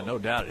 Yeah, no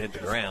doubt it hit the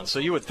ground. So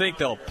you would think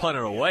they'll punt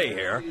it away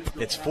here.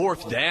 It's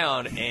 4th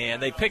down,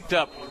 and they picked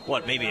up,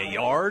 maybe a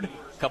yard?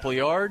 Couple of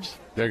yards.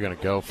 They're going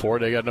to go for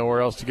it. They got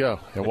nowhere else to go.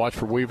 And watch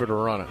for Weaver to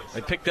run it.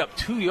 They picked up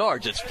 2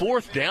 yards. It's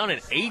 4th down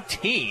and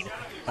 18.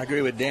 I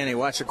agree with Danny.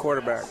 Watch the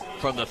quarterback.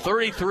 From the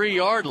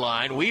 33-yard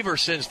line, Weaver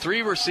sends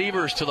 3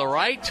 receivers to the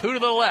right, 2 to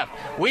the left.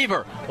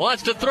 Weaver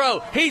wants to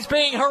throw. He's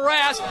being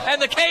harassed,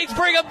 and the Canes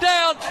bring him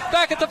down.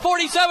 Back at the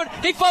 47,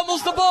 he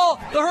fumbles the ball.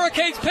 The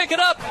Hurricanes pick it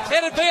up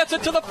and advance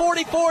it to the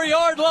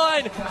 44-yard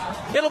line.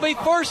 It'll be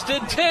 1st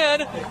and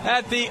 10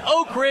 at the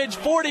Oakridge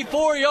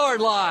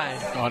 44-yard line.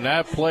 On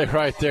that play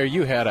right there,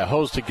 you had a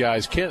host of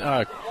guys.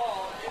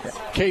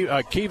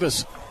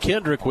 Kivas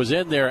Kendrick was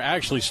in there,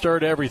 actually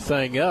stirred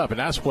everything up, and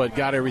that's what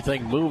got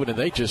everything moving, and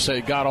they just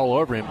got all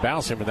over him,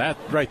 bounced him, and that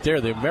right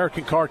there, the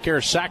American Car Care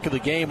sack of the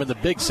game and the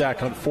big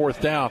sack on 4th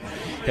down.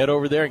 Head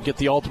over there and get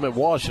the ultimate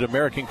wash at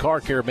American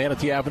Car Care,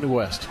 Manatee Avenue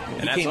West.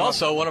 And that's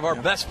also one of our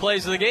best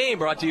plays of the game,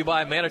 brought to you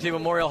by Manatee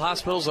Memorial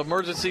Hospital's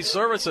Emergency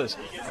Services.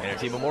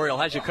 Manatee Memorial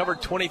has you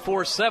covered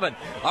 24/7.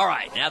 All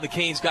right, now the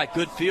Canes got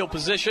good field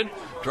position.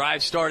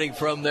 Drive starting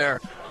from their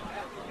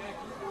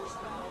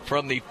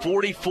from the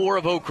 44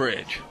 of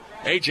Oakridge.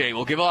 A.J.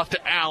 will give off to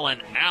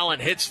Allen. Allen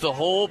hits the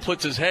hole,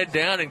 puts his head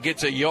down, and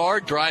gets a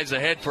yard, drives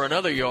ahead for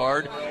another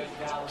yard.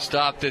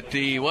 Stopped at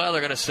the, they're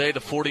going to say the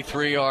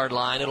 43-yard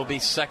line. It'll be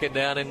 2nd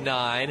down and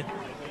 9.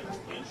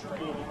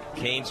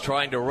 Canes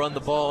trying to run the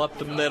ball up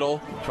the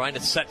middle, trying to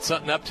set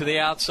something up to the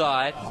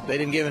outside. They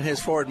didn't give him his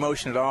forward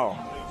motion at all.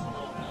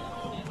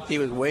 He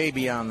was way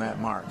beyond that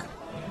mark.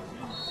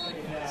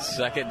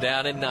 2nd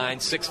down and 9,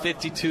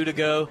 6:52 to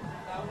go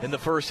in the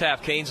first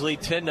half. Canes lead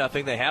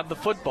 10-0. They have the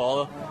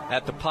football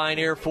at the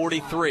Pioneer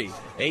 43.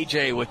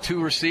 A.J. with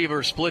 2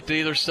 receivers split to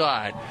either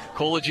side.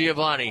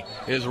 Colagiovanni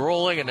is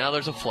rolling, and now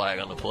there's a flag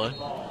on the play.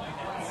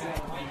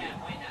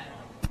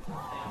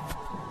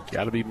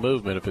 Got to be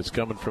movement if it's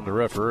coming from the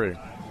referee.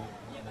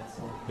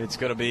 It's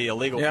going to be a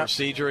legal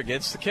procedure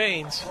against the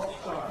Canes.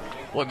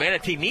 Boy,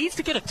 Manatee needs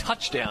to get a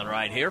touchdown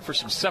right here for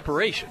some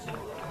separation.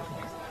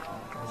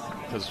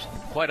 Because,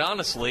 quite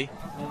honestly,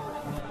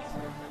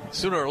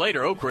 sooner or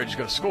later, Oakridge is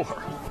going to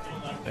score.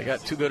 They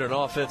got too good an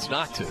offense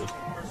not to.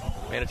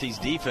 Manatee's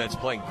defense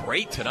playing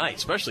great tonight,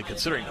 especially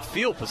considering the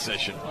field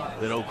position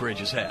that Oakridge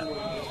has had.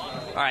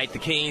 All right, the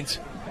Canes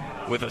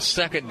with a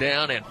 2nd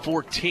down and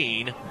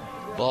 14.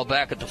 Ball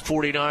back at the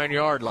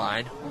 49-yard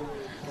line.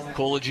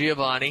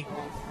 Colagiovanni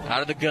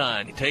out of the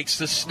gun. He takes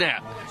the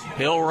snap.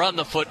 He'll run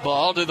the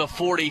football to the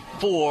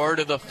 44,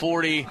 to the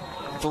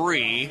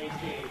 43.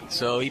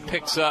 So he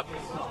picks up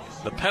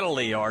the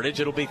penalty yardage.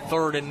 It'll be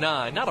 3rd and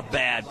 9. Not a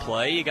bad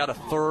play. You got a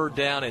 3rd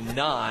down and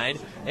 9,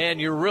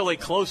 and you're really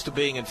close to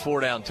being in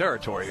 4-down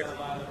territory here.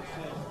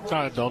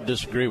 I don't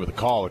disagree with the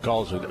call. The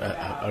call is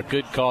a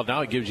good call.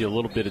 Now it gives you a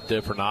little bit of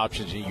different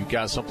options, and you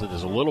got something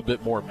that's a little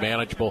bit more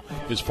manageable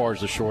as far as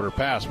the shorter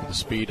pass with the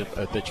speed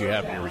that you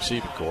have in your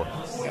receiving core.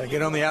 Got to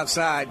get on the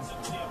outside.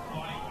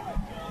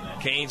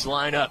 Canes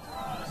line up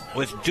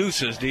with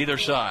deuces to either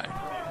side.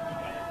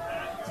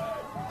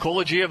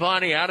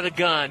 Colagiovanni out of the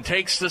gun,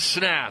 takes the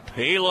snap.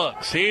 He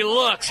looks,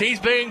 he's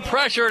being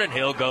pressured, and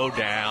he'll go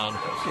down.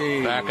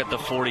 Back at the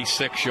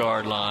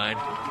 46-yard line.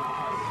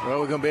 Well,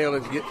 we're going to be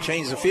able to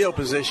change the field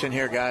position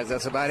here, guys.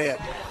 That's about it.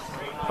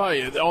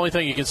 The only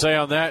thing you can say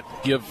on that,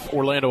 give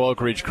Orlando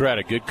Oakridge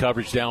credit. Good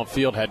coverage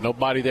downfield, had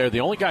nobody there. The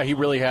only guy he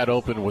really had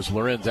open was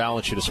Lorenz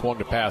Allen. Should have swung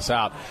the pass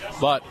out.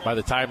 But by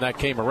the time that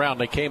came around,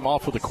 they came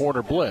off with a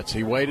corner blitz.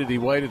 He waited,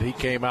 he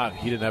came out.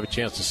 He didn't have a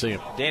chance to see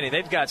him. Danny,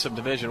 they've got some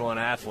Division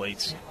I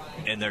athletes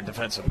in their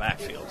defensive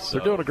backfield. So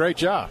they're doing a great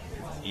job.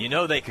 You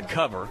know they could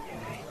cover.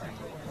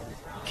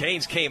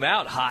 Canes came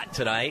out hot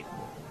tonight.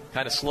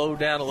 Kind of slowed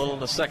down a little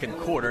in the second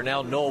quarter.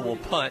 Now Noel will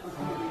punt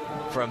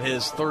from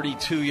his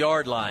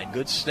 32-yard line.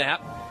 Good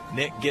snap.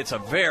 Nick gets a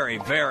very,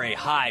 very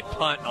high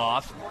punt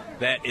off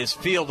that is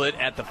fielded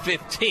at the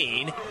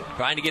 15.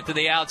 Trying to get to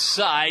the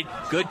outside.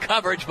 Good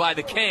coverage by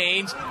the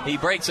Canes. He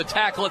breaks a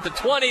tackle at the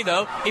 20,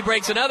 though. He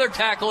breaks another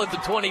tackle at the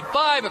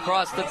 25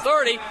 across the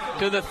 30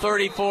 to the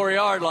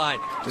 34-yard line.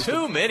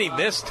 Too many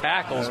missed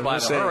tackles by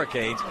the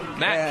Hurricanes.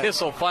 Matt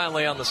Kissel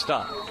finally on the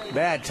stop.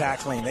 Bad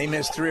tackling. They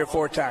missed 3 or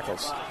 4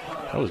 tackles.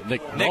 That was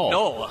Nick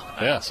Knoll.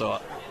 Yeah.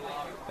 So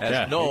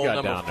as Knoll,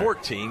 number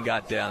 14,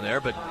 got down there.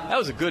 But that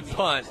was a good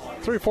punt.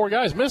 3 or 4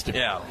 guys missed him.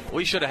 Yeah.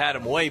 We should have had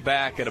him way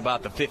back at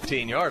about the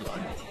 15-yard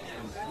line.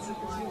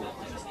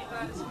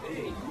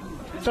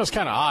 That's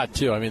kind of odd,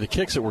 too. I mean, the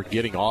kicks that we're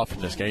getting off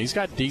in this game, he's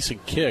got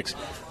decent kicks,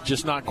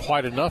 just not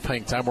quite enough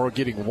hang time. We're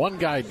getting one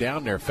guy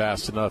down there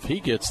fast enough.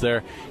 He gets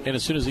there, and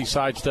as soon as he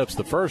sidesteps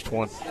the first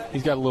one,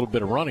 he's got a little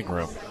bit of running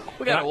room.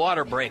 We got a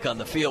water break on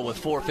the field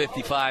with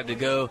 4:55 to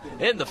go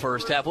in the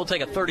first half. We'll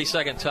take a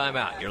 30-second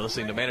timeout. You're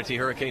listening to Manatee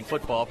Hurricane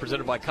Football,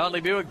 presented by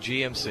Conley Buick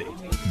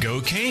GMC. Go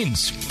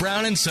Canes!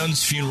 Brown &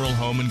 Sons Funeral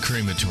Home and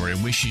Crematory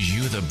wishes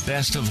you the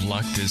best of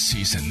luck this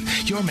season.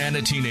 Your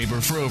Manatee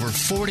neighbor for over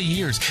 40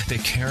 years, the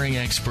caring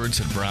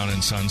experts at Brown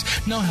 & Sons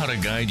know how to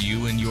guide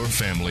you and your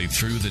family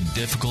through the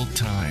difficult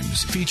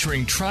times.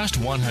 Featuring Trust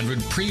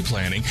 100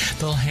 pre-planning,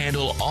 they'll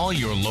handle all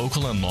your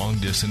local and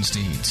long-distance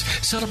needs.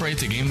 Celebrate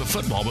the game of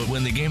football, but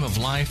when the game of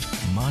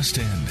life must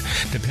end.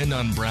 Depend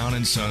on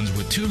Brown & Sons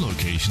with 2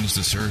 locations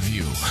to serve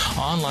you.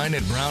 Online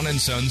at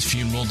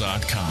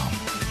brownandsonsfuneral.com.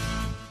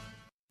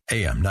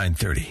 AM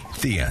 930,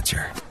 The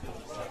Answer.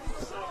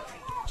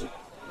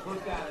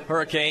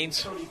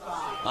 Hurricanes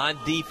on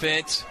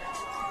defense.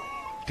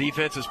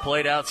 Defense has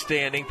played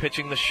outstanding,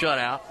 pitching the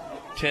shutout.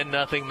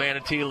 10-0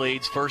 Manatee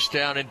leads. First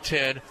down and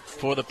 10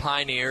 for the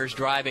Pioneers,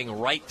 driving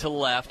right to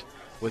left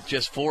with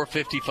just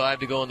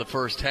 4:55 to go in the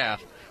first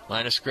half.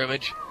 Line of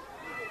scrimmage,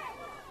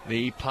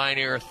 the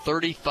Pioneer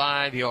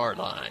 35-yard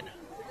line.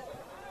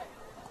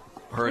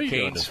 Hurricanes. What are you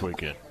doing this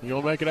weekend? You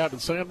going to make it out to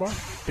the Sandbar?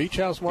 Beach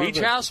House, Mar Vista?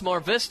 Beach House,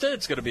 Mar Vista.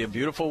 It's going to be a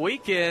beautiful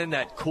weekend.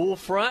 That cool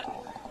front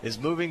is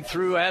moving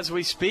through as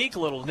we speak. A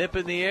little nip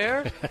in the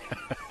air.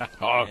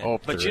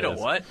 But you know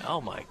what?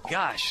 Oh, my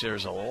gosh.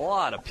 There's a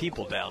lot of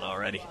people down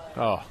already.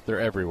 Oh,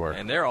 they're everywhere.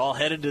 And they're all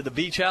headed to the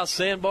Beach House,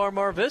 Sandbar,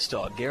 Mar Vista.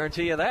 I'll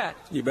guarantee you that.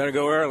 You better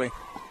go early.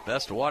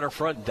 Best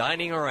waterfront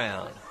dining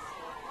around.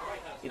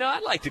 You know,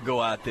 I'd like to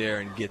go out there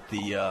and get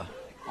the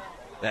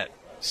that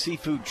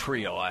seafood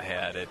trio I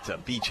had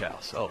at Beach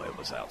House. Oh, it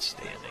was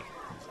outstanding.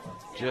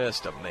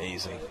 Just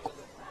amazing.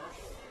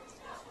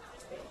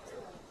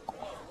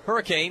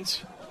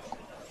 Hurricanes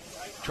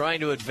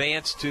trying to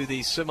advance to the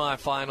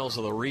semifinals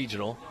of the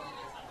regional.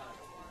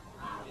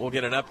 We'll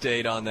get an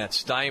update on that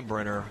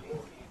Steinbrenner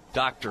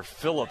Dr.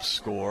 Phillips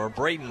score.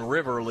 Braden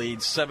River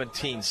leads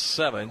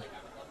 17-7.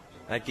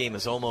 That game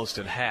is almost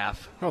at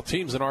half. Well,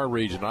 teams in our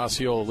region: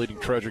 Osceola leading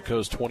Treasure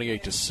Coast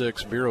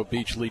 28-6, Vero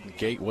Beach leading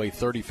Gateway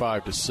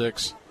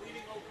 35-6,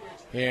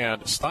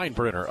 and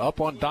Steinbrenner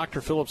up on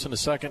Dr. Phillips in the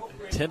second,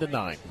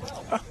 10-9.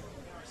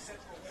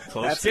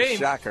 Close That's game. a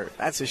shocker.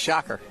 That's a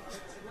shocker.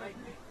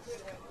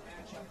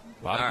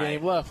 A lot of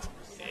game left.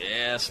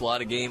 Yes, a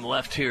lot of game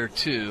left here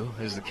too,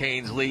 as the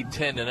Canes lead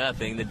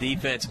 10-0. The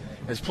defense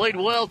has played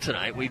well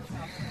tonight. We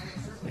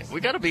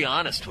got to be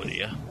honest with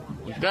you.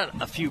 We've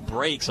got a few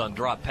breaks on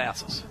drop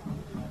passes.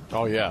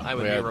 Oh, yeah. I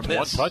would be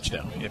remiss one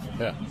touchdown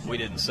if we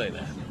didn't say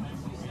that.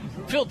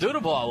 Phil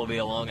Dudeball will be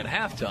along at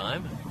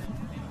halftime.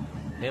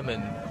 Him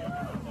and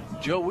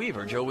Joe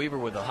Weaver. Joe Weaver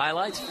with the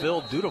highlights.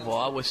 Phil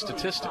Dudeball with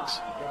statistics.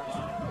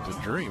 The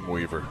Dream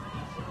Weaver.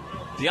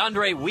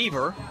 DeAndre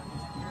Weaver,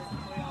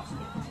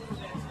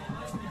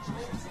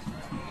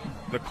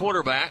 the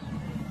quarterback,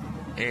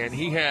 and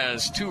he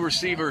has two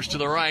receivers to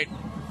the right,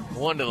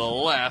 one to the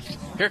left.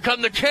 Here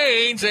come the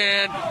Canes,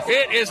 and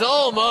it is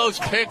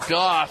almost picked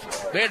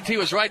off. Manatee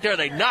was right there.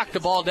 They knocked the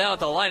ball down at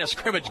the line of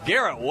scrimmage.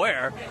 Garrett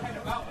Ware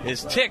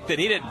is ticked that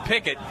he didn't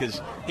pick it because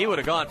he would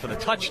have gone for the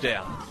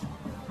touchdown.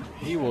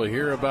 He will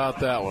hear about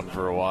that one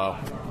for a while.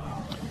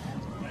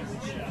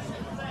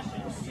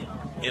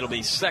 It'll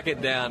be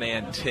 2nd down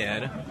and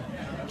 10.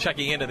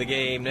 Checking into the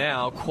game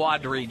now,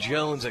 Quadri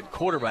Jones at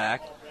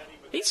quarterback.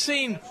 He's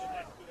seen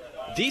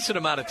a decent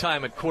amount of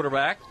time at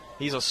quarterback.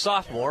 He's a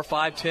sophomore,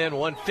 5'10",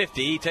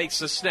 150. He takes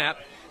the snap.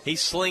 He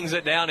slings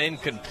it down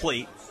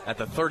incomplete at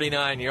the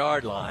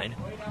 39-yard line.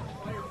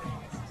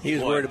 He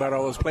was worried about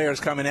all those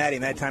players coming at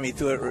him. That time he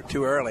threw it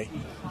too early.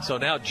 So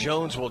now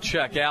Jones will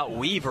check out.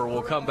 Weaver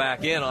will come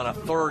back in on a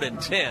 3rd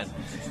and 10.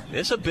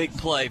 This is a big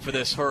play for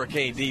this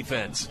Hurricane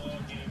defense.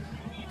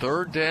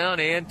 3rd down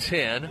and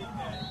 10.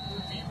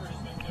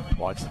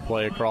 Watch the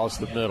play across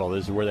the middle.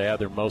 This is where they have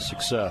their most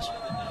success.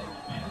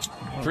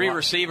 3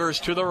 receivers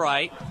to the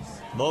right.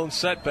 Lone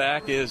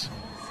setback is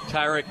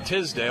Tyrick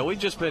Tisdale. We've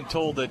just been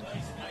told that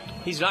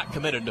he's not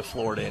committed to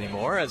Florida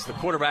anymore, as the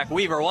quarterback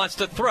Weaver wants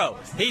to throw.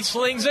 He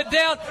slings it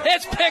down.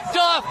 It's picked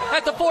off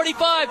at the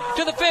 45,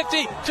 to the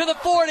 50, to the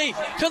 40,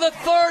 to the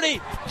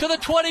 30, to the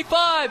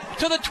 25,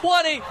 to the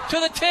 20, to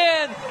the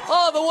 10.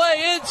 All the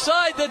way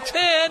inside the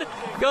 10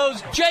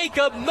 goes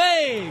Jacob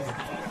Maine.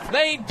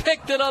 Maine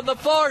picked it on the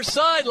far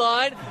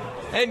sideline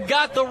and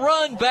got the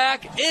run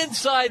back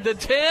inside the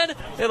 10.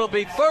 It'll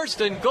be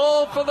 1st and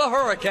goal for the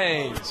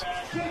Hurricanes.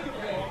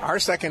 Our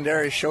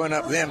secondary is showing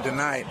up them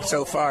tonight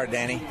so far,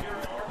 Danny.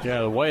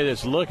 Yeah, the way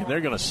it's looking, they're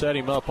going to set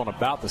him up on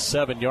about the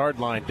 7-yard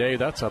line, Dave.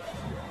 That's a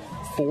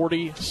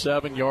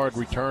 47-yard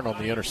return on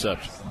the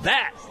interception.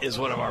 That is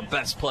one of our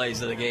best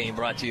plays of the game,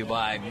 brought to you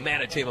by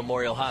Manatee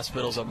Memorial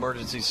Hospital's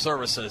Emergency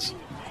Services.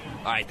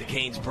 All right, the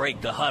Canes break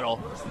the huddle.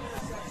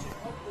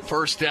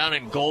 1st down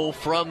and goal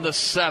from the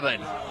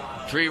 7.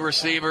 3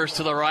 receivers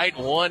to the right,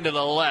 1 to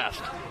the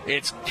left.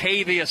 It's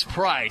Cavius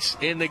Price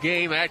in the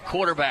game at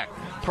quarterback.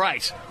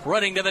 Price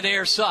running to the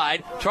near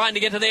side, trying to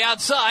get to the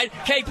outside.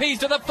 KP's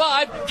to the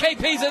 5.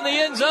 KP's in the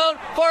end zone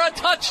for a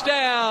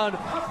touchdown.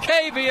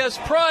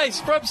 Cavius Price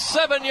from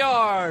 7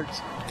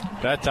 yards.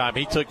 That time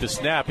he took the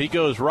snap. He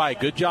goes right.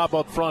 Good job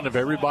up front of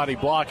everybody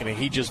blocking, and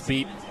he just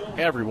beat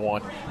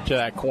everyone to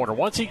that corner.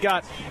 Once he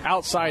got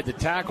outside the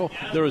tackle,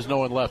 there was no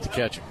one left to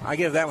catch him. I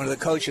give that one to the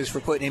coaches for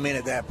putting him in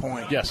at that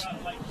point. Yes.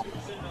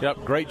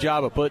 Yep, great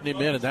job of putting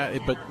him in, and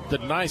that. But the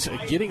nice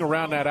getting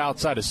around that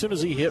outside. As soon as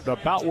he hit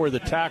about where the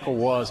tackle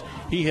was,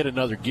 he hit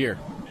another gear.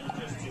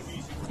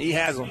 He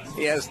has them.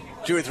 He has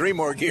 2 or 3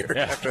 more gears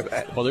after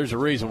that. Well, there's a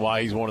reason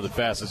why he's one of the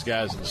fastest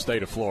guys in the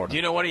state of Florida. Do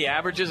you know what he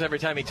averages every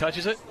time he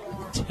touches it?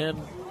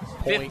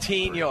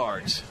 15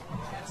 yards.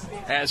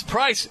 As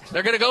Price,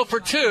 they're going to go for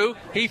 2.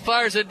 He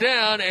fires it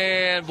down,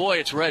 and boy,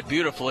 it's read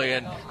beautifully,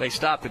 and they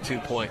stopped the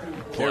 2-point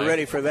play. They're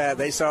ready for that.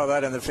 They saw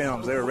that in the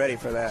films. They were ready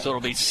for that. So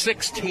it'll be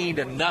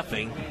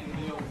 16-0.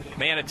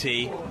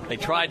 Manatee, they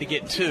tried to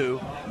get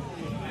 2,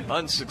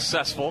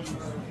 unsuccessful.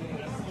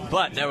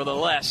 But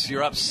nevertheless,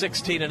 you're up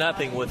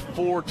 16-0 with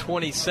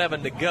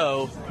 4:27 to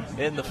go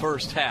in the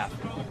first half.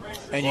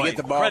 And you get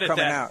the ball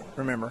coming out,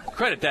 remember.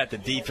 Credit that to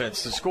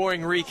defense. The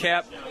scoring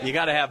recap, you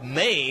got to have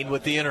Maine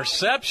with the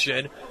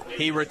interception.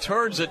 He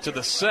returns it to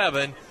the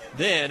 7.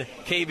 Then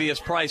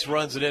Cavius Price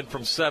runs it in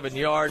from 7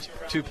 yards.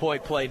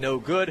 2-point play, no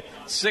good.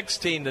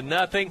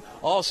 16-0.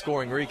 All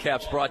scoring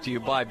recaps brought to you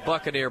by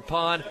Buccaneer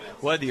Pond.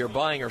 Whether you're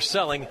buying or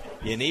selling,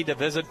 you need to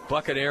visit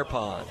Buccaneer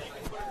Pond.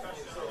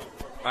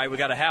 All right, we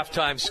got a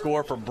halftime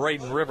score from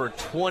Braden River,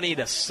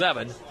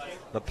 20-7.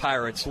 The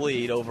Pirates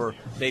lead over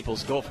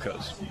Naples Gulf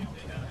Coast.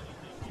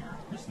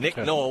 Nick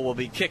Knoll will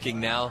be kicking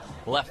now,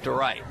 left to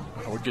right.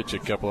 We'll get you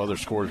a couple other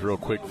scores real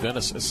quick.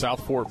 Venice,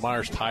 South Fort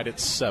Myers tied at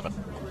 7.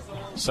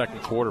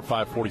 second quarter,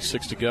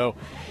 5:46 to go.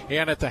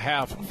 And at the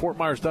half, Fort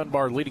Myers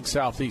Dunbar leading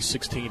Southeast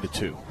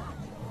 16-2.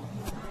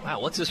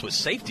 Wow, what's this with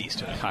safeties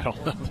today? I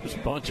don't know. There's a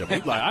bunch of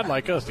them. I'd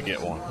like us to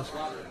get one.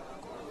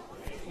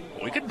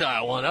 We could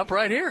dial one up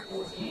right here.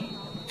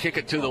 Kick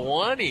it to the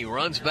one. He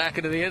runs back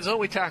into the end zone.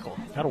 We tackle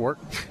him. That'll work.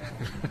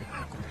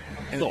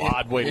 A little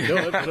odd way to do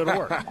it, but it'll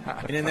work.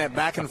 And in that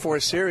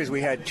back-and-forth series,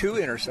 we had 2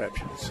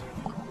 interceptions.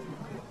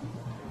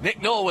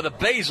 Nick Noel with a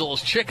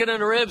Basil's chicken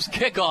and ribs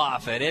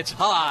kickoff, and it's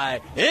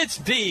high, it's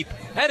deep,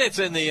 and it's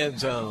in the end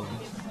zone.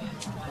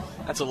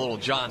 That's a little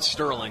John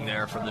Sterling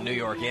there from the New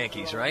York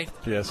Yankees, right?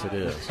 Yes, it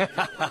is.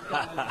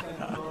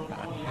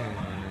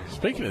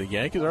 Speaking of the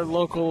Yankees, our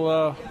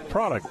local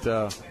product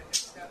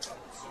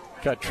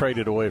got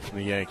traded away from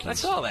the Yankees. I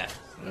saw that.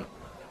 Yeah.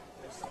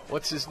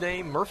 What's his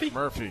name? Murphy?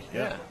 Murphy,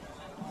 yeah.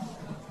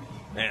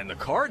 And the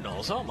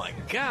Cardinals, oh my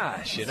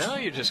gosh,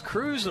 you're just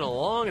cruising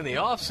along in the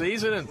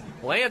offseason, and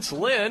Lance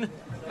Lynn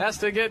has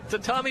to get to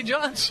Tommy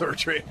John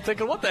surgery. I'm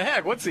thinking, what the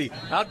heck? What's he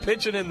out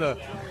pitching in the,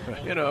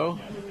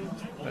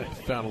 I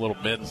found a little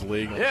men's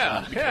league.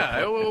 Yeah.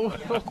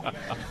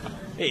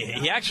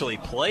 He actually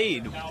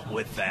played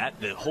with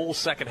that the whole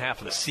second half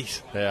of the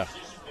season. Yeah.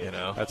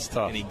 That's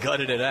tough. And he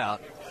gutted it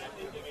out.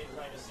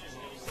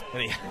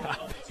 And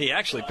he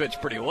actually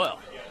pitched pretty well.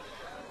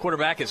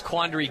 Quarterback is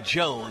Quandre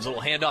Jones. A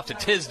little handoff to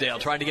Tisdale,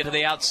 trying to get to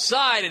the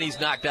outside, and he's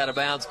knocked out of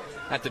bounds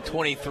at the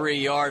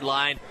 23-yard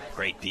line.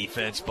 Great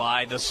defense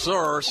by the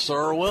Sir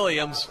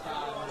Williams.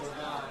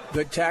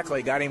 Good tackle.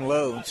 He got him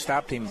low,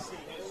 stopped him.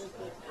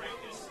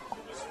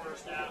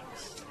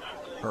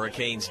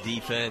 Hurricanes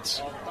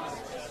defense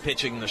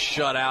pitching the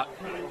shutout.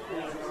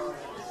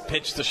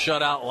 Pitched the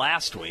shutout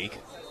last week.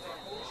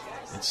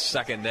 It's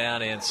 2nd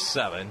down and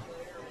 7.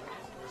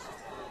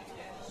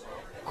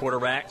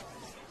 Quarterback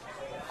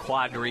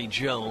Quandre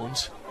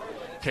Jones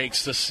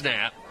takes the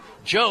snap.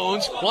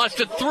 Jones wants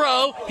to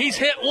throw. He's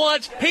hit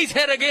once. He's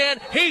hit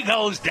again. He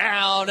goes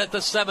down at the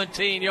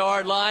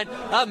 17-yard line.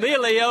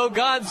 Emilio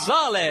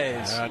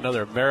Gonzalez.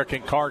 Another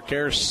American Car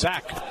Care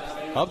sack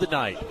of the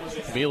night.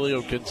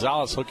 Emilio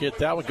Gonzalez will get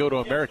that one. Go to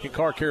American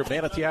Car Care,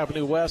 Manatee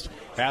Avenue West.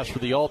 Ask for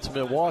the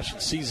ultimate wash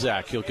and see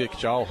Zach. He'll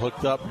get you all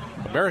hooked up.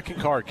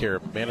 American Car Care,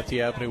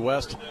 Manatee Avenue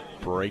West,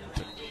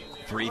 Bradenton.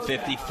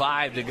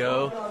 3:55 to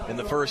go in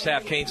the first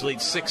half. Canes lead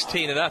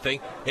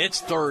 16-0.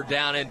 It's 3rd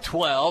down and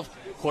 12.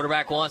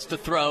 Quarterback wants to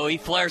throw. He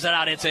flares it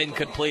out. It's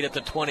incomplete at the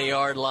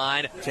 20-yard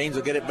line. Canes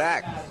will get it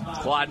back.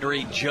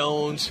 Quandre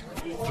Jones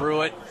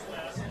threw it.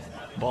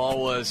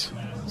 Ball was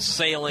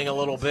sailing a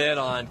little bit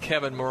on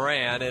Kevin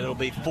Moran, and it'll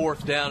be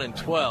 4th down and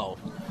 12.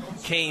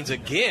 Canes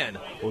again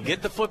will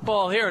get the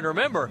football here, and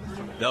remember,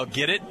 they'll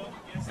get it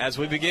as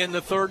we begin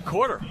the 3rd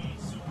quarter.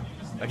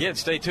 Again,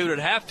 stay tuned at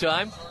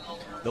halftime.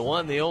 The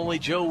one, the only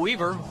Joe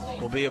Weaver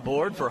will be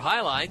aboard for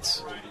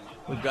highlights.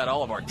 We've got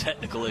all of our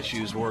technical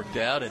issues worked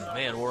out, and,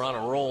 man, we're on a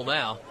roll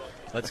now.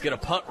 Let's get a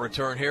punt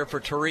return here for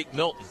Tariq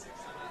Milton.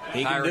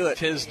 He can do it.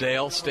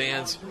 Tisdale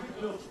stands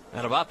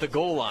at about the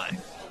goal line.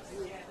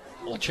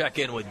 We'll check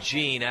in with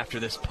Gene after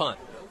this punt.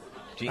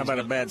 How about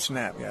a bad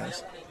snap,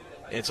 guys?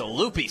 It's a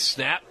loopy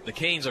snap. The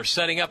Canes are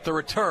setting up the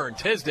return.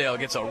 Tisdale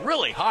gets a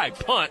really high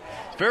punt.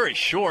 It's very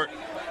short,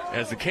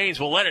 as the Canes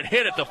will let it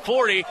hit at the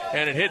 40,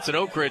 and it hits an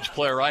Oakridge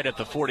player right at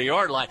the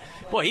 40-yard line.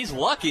 Boy, he's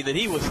lucky that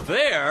he was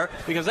there,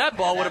 because that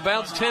ball would have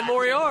bounced 10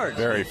 more yards.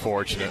 Very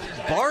fortunate.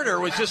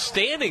 Barner was just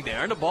standing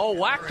there, and the ball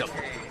whacked him.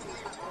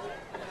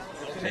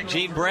 And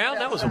Gene Brown,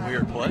 that was a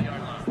weird play.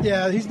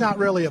 Yeah, he's not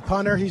really a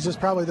punter. He's just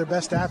probably their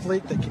best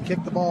athlete that can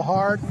kick the ball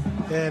hard.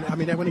 And, I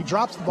mean, when he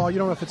drops the ball, you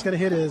don't know if it's going to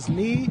hit his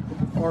knee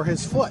or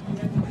his foot.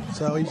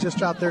 So he's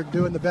just out there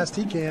doing the best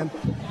he can.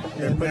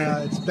 And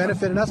it's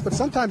benefiting us. But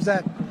sometimes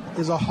that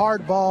is a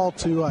hard ball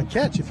to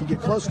catch if you get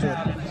close to it.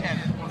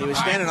 He was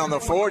standing on the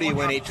 40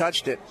 when he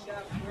touched it.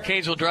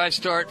 Canes will drive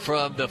start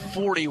from the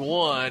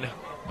 41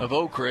 of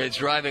Oakridge,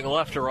 driving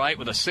left to right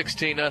with a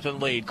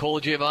 16-0 lead. Cole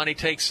Giovanni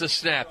takes the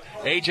snap.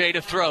 A.J.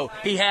 to throw.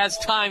 He has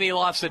time. He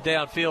lofts it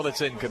downfield. It's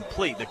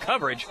incomplete. The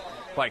coverage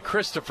by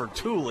Christopher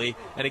Tooley.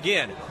 And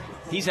again,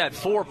 he's had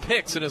 4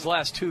 picks in his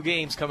last 2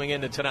 games coming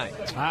into tonight.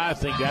 I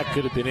think that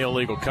could have been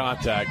illegal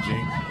contact,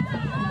 Gene.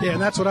 Yeah,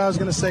 and that's what I was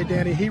going to say,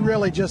 Danny. He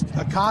really just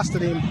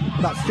accosted him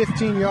about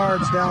 15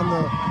 yards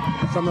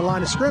from the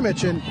line of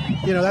scrimmage. And,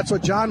 that's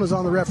what John was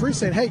on the referee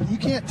saying, hey, you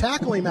can't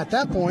tackle him at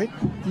that point.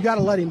 You got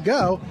to let him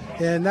go.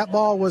 And that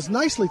ball was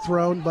nicely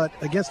thrown, but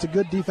against a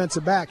good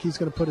defensive back, he's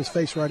going to put his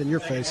face right in your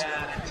face.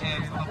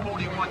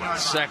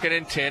 2nd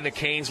and 10. The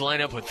Canes line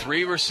up with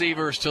 3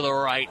 receivers to the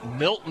right,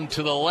 Milton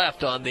to the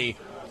left on the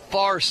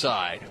far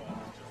side.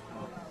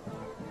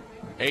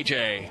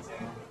 A.J.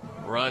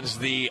 runs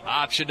the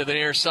option to the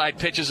near side,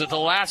 pitches at the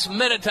last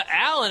minute to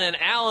Allen, and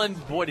Allen,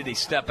 boy, did he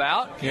step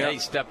out? Yep. Yeah, he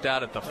stepped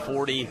out at the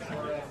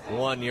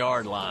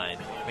 41-yard line.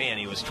 Man,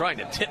 he was trying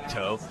to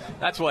tiptoe.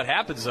 That's what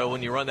happens, though,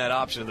 when you run that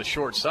option to the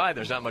short side.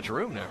 There's not much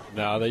room there.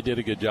 No, they did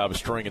a good job of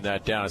stringing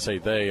that down. I say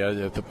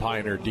the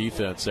Pioneer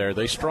defense there.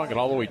 They strung it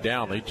all the way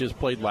down. They just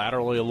played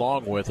laterally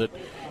along with it,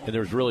 and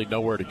there was really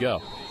nowhere to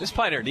go. This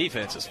Pioneer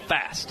defense is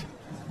fast.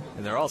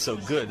 And they're also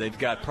good. They've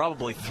got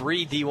probably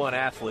 3 D1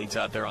 athletes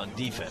out there on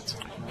defense.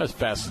 That's the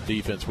fastest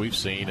defense we've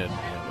seen, and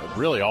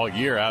really all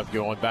year out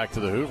going back to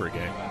the Hoover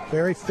game.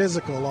 Very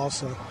physical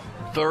also.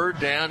 3rd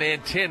down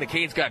and 10. The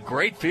Canes got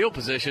great field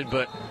position,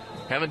 but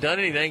haven't done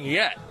anything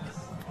yet.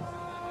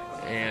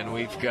 And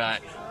we've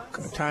got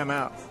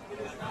timeout.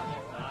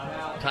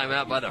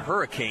 Timeout by the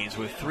Hurricanes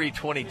with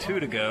 3:22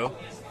 to go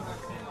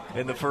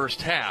in the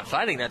first half.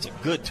 I think that's a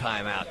good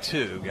timeout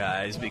too,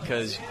 guys,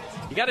 because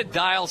you got to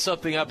dial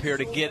something up here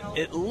to get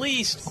at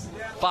least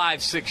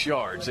 5-6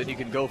 yards, and you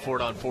can go for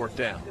it on 4th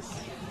down.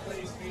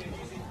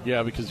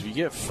 Yeah, because if you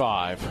get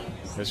 5,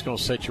 it's going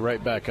to set you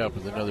right back up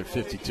with another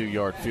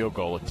 52-yard field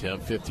goal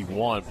attempt,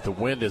 51. But the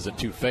wind isn't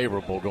too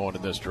favorable going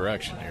in this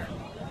direction here.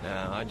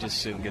 No, I'd just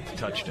soon get the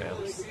touchdown,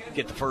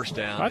 get the first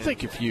down. I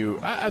think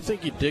I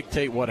think you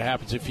dictate what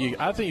happens. I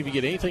think if you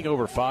get anything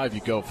over 5,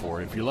 you go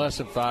for it. If you're less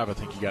than 5, I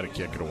think you got to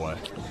kick it away.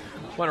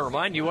 I want to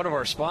remind you, one of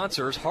our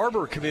sponsors,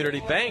 Harbor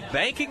Community Bank,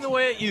 banking the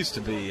way it used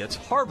to be. It's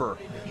Harbor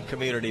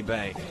Community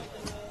Bank.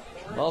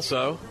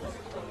 Also,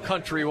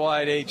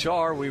 Countrywide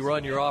HR, we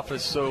run your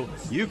office so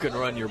you can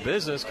run your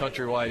business.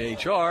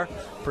 Countrywide HR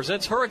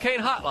presents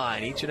Hurricane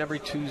Hotline each and every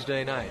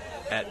Tuesday night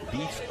at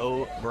Beef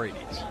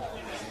O'Brady's.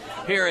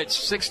 Here it's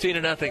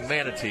 16-0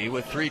 Manatee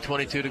with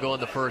 3:22 to go in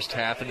the first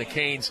half, and the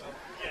Canes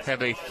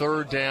have a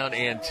 3rd down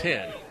and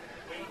 10.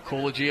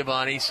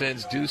 Colagiovanni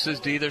sends deuces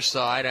to either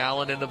side,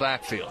 Allen in the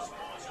backfield.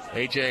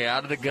 A.J.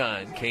 out of the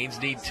gun. Canes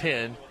need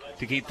 10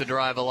 to keep the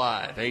drive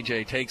alive.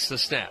 A.J. takes the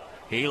snap.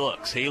 He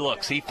looks.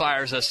 He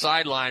fires a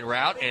sideline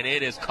route, and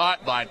it is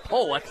caught by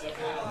Pollock.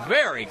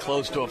 Very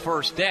close to a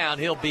first down.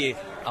 He'll be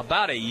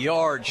about a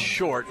yard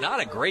short. Not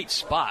a great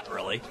spot,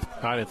 really.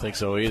 I didn't think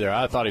so either.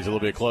 I thought he's a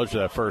little bit closer to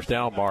that first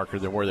down marker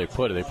than where they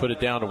put it. They put it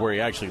down to where he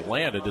actually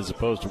landed as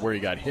opposed to where he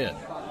got hit.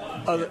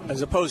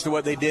 As opposed to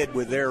what they did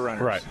with their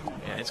runners. Right.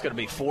 Yeah, it's going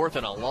to be 4th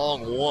and a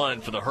long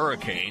one for the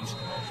Hurricanes.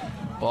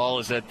 Ball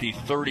is at the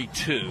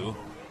 32.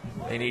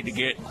 They need to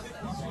get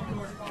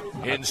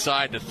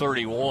inside the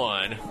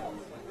 31.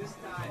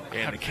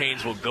 And the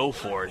Canes will go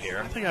for it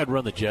here. I think I'd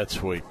run the jet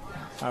sweep.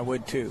 I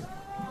would too.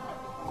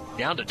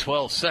 Down to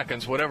 12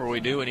 seconds. Whatever we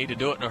do, we need to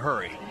do it in a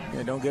hurry.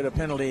 Yeah, don't get a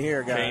penalty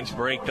here, guys. Canes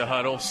break the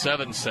huddle.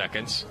 7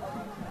 seconds.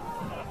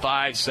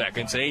 5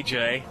 seconds.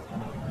 A.J.,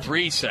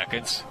 3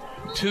 seconds.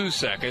 2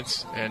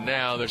 seconds. And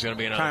now there's going to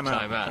be another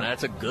timeout.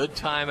 That's a good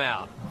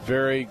timeout.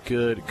 Very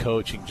good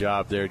coaching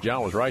job there.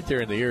 John was right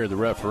there in the ear of the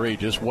referee,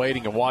 just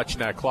waiting and watching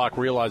that clock,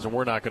 realizing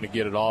we're not going to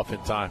get it off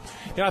in time.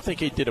 And I think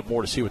he did it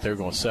more to see what they were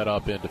going to set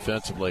up in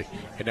defensively,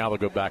 and now they'll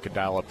go back and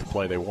dial up the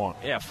play they want.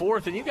 Yeah,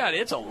 4th, and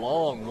it's a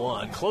long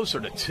one,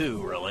 closer to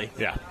 2, really.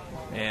 Yeah.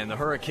 And the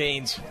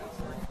Hurricanes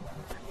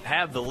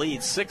have the lead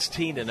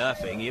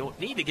 16-0. You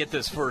need to get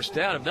this first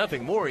down. If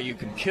nothing more, you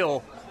can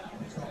kill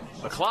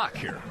the clock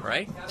here,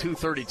 right?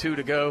 2:32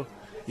 to go.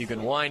 You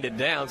can wind it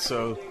down,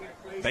 so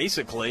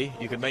basically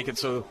you can make it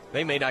so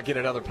they may not get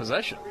another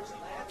possession.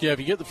 Yeah, if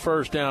you get the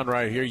first down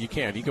right here, you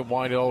can. You can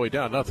wind it all the way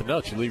down. Nothing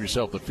else. You leave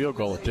yourself the field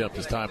goal attempt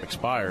as time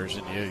expires.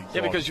 And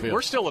because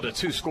we're still at a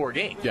 2-score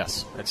game.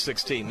 Yes. At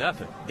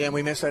 16-0. And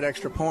we missed that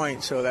extra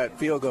point, so that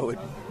field goal would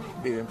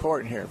be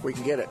important here if we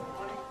can get it.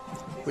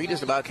 We can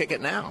just about kick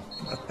it now.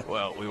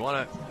 Well, we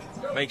want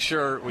to make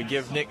sure we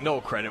give Nick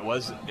Knoll credit. It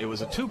was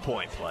a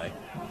 2-point play.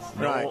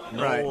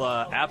 Knoll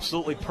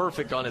absolutely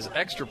perfect on his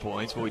extra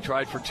points, but we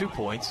tried for 2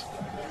 points,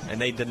 and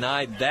they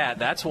denied that.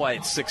 That's why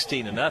it's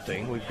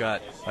 16-0. We've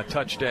got a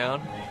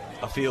touchdown,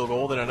 a field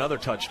goal, then another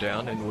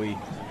touchdown, and we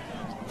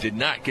did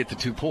not get the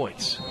 2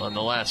 points on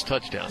the last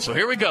touchdown. So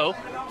here we go.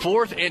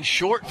 4th and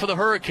short for the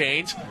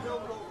Hurricanes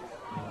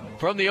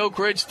from the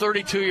Oakridge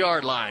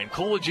 32-yard line.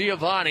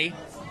 Colagiovanni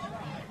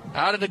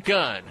out of the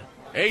gun.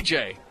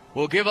 A.J.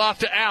 will give off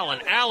to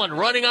Allen. Allen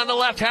running on the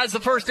left, has the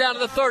first down to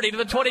the 30, to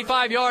the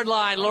 25-yard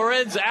line.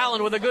 Lorenz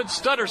Allen with a good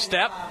stutter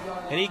step,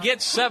 and he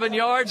gets 7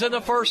 yards and the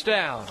first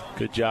down.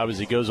 Good job as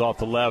he goes off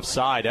the left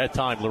side. That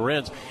time,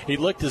 Lorenz, he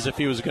looked as if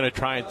he was going to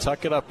try and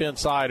tuck it up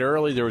inside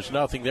early. There was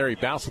nothing there. He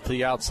bounced it to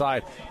the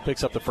outside,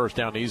 picks up the first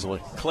down easily.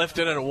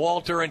 Clifton and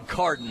Walter and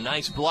Carden,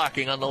 nice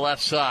blocking on the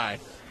left side.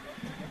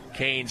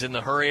 Canes in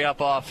the hurry-up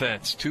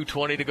offense.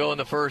 2:20 to go in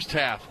the first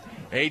half.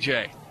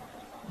 A.J.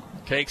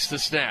 takes the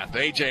snap.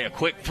 A.J. a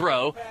quick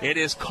throw. It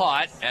is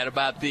caught at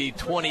about the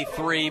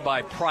 23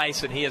 by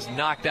Price, and he is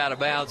knocked out of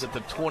bounds at the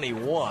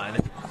 21.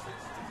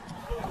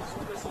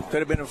 Could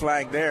have been a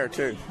flag there,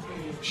 too.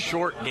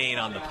 Short gain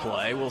on the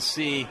play. We'll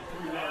see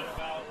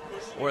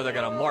where they're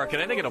going to mark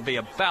it. I think it'll be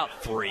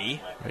about 3.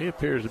 He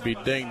appears to be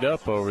dinged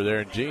up over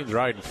there, and Gene's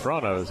right in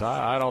front of us.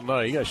 I don't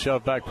know. He got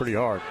shoved back pretty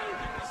hard.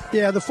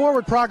 Yeah, the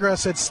forward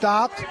progress had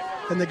stopped,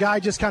 and the guy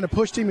just kind of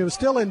pushed him. He was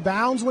still in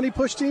bounds when he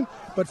pushed him,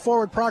 but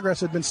forward progress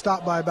had been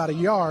stopped by about a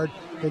yard,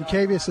 and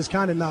Cavius is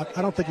kind of not,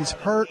 I don't think he's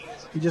hurt.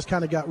 He just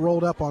kind of got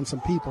rolled up on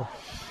some people.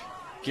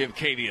 Give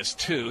Cavius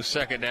 2,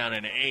 2nd down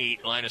and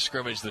 8. Line of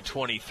scrimmage, the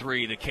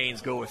 23. The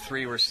Canes go with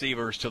 3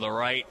 receivers to the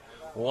right,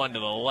 1 to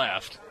the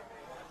left.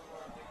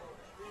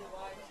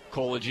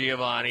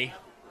 Colagiovanni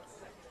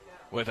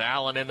with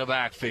Allen in the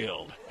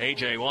backfield.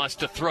 A.J. wants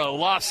to throw,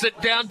 lofts it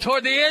down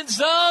toward the end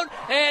zone,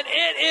 and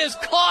it is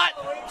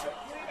caught.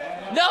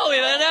 No,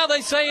 now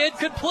they say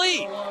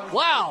incomplete.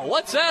 Wow,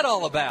 what's that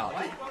all about?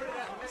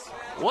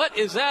 What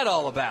is that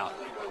all about?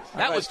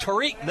 That was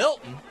Tariq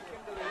Milton.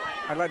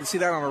 I'd like to see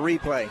that on a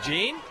replay.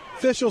 Gene?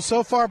 Official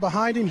so far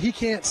behind him, he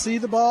can't see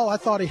the ball. I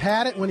thought he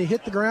had it when he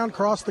hit the ground,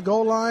 crossed the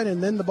goal line,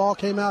 and then the ball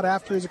came out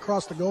after he's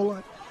across the goal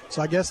line.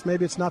 So I guess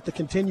maybe it's not the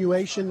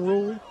continuation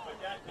rule,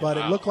 but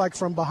It looked like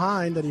from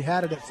behind that he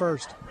had it at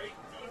first.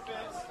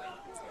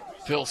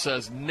 Phil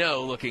says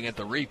no, looking at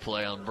the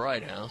replay on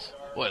Brighthouse.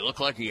 Boy, it looked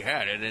like he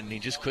had it, and he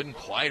just couldn't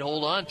quite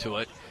hold on to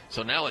it.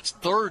 So now it's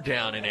 3rd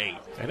down and 8.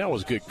 And that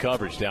was good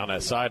coverage down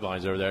that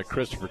sidelines over there.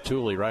 Christopher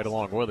Tooley right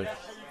along with it.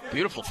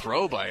 Beautiful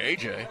throw by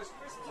A.J.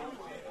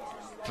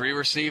 3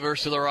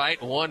 receivers to the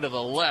right, 1 to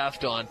the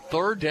left on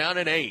 3rd down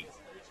and 8.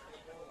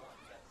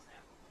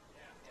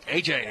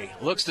 A.J.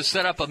 looks to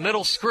set up a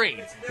middle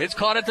screen. It's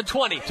caught at the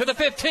 20, to the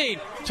 15,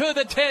 to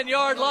the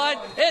 10-yard line.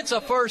 It's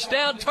a first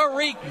down.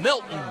 Tariq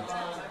Milton.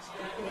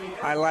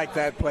 I like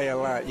that play a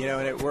lot,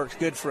 and it works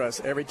good for us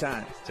every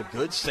time. It's a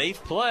good,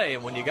 safe play,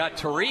 and when you got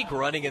Tariq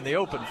running in the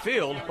open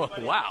field,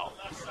 wow.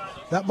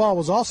 That ball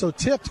was also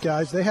tipped,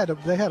 guys. They had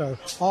a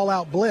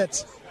all-out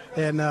blitz,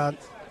 and the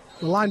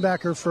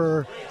linebacker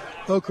for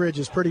Oakridge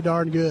is pretty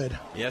darn good.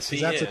 Yes, he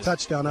is. That's a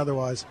touchdown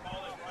otherwise.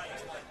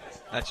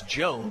 That's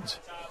Jones.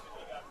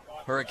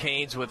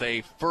 Hurricanes with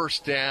a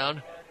first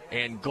down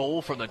and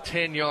goal from the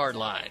 10-yard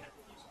line.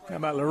 How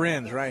about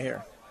Lorenz right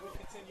here?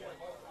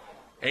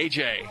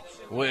 A.J.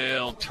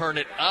 will turn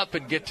it up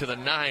and get to the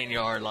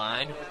 9-yard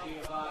line.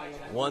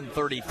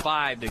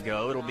 1:35 to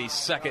go. It'll be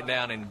 2nd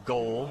down and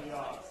goal.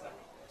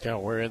 Yeah,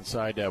 we're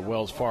inside that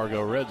Wells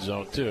Fargo red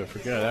zone, too.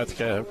 Forget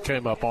that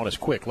came up on us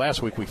quick.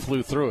 Last week we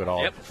flew through it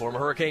all. Yep, former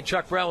Hurricane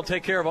Chuck Brown will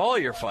take care of all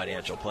your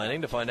financial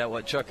planning. To find out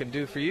what Chuck can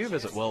do for you,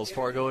 visit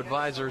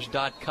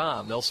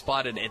wellsfargoadvisors.com. They'll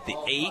spot it at the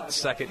 8,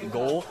 2nd and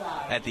goal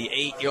at the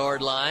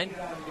 8-yard line.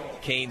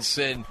 Canes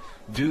send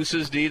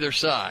deuces to either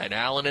side.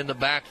 Allen in the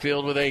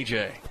backfield with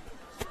A.J.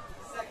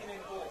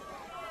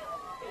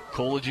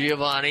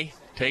 Colagiovanni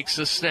takes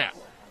the snap.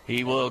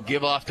 He will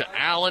give off to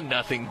Allen.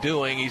 Nothing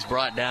doing. He's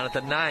brought down at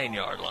the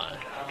 9-yard line.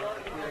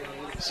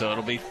 So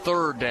it'll be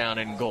 3rd down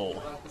and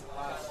goal.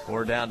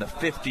 We're down to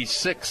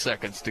 56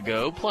 seconds to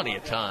go. Plenty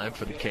of time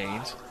for the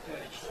Canes.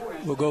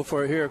 We'll go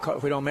for it here.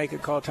 If we don't make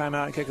it, call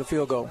timeout and kick a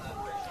field goal.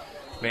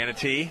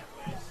 Manatee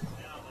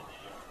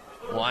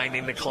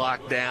winding the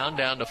clock down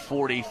to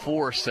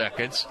 44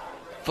 seconds.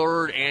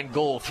 3rd and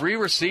goal. 3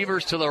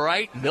 receivers to the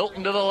right,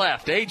 Milton to the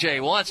left.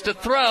 A.J. wants to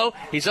throw.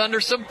 He's under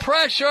some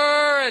pressure,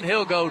 and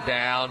he'll go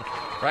down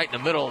right in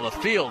the middle of the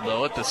field,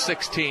 though, at the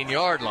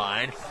 16-yard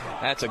line.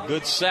 That's a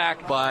good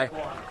sack by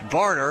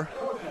Barner.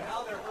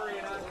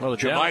 Well,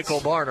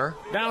 Jermichael Barner.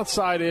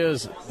 Downside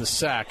is the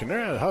sack, and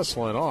they're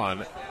hustling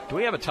on. Do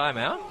we have a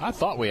timeout? I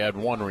thought we had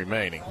 1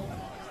 remaining.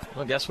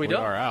 Well, I guess we don't.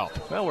 We are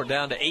out. Well, we're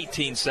down to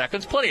 18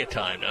 seconds. Plenty of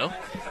time, though.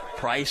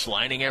 Price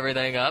lining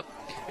everything up.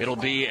 It'll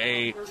be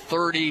a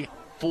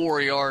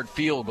 34-yard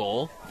field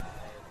goal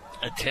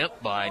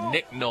attempt by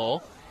Nick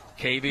Knoll.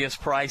 Cavius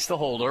Price, the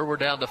holder. We're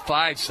down to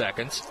 5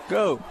 seconds.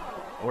 Go.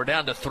 We're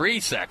down to 3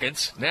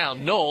 seconds. Now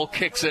Knoll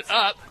kicks it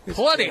up.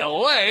 Plenty of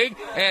leg,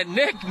 and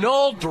Nick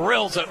Knoll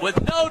drills it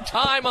with no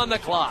time on the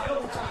clock.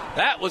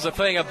 That was a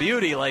thing of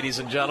beauty, ladies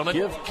and gentlemen.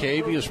 Give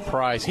Cavius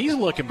Price. He's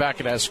looking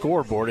back at that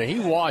scoreboard, and he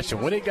watched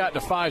him. When it got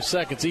to 5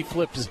 seconds, he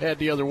flipped his head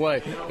the other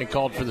way and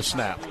called for the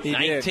snap.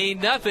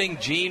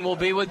 19-0. Gene will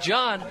be with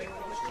John.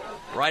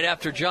 Right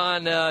after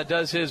John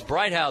does his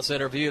Bright House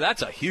interview.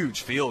 That's a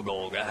huge field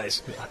goal,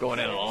 guys, going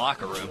into the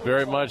locker room.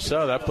 Very much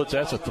so.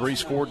 That's a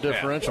 3-score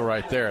differential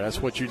right there.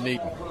 That's what you need.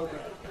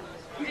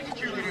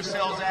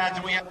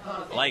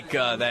 Like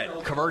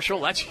that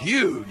commercial, that's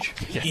huge.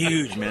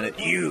 Huge, man.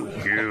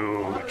 Huge.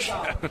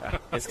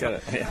 It's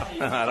got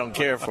I don't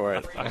care for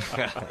it.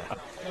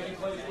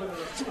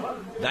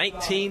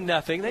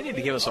 19-0. They need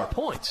to give us our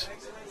points.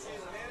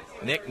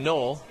 Nick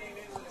Knoll.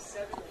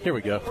 Here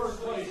we go.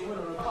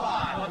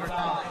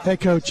 Hey,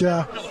 Coach,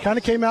 kind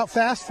of came out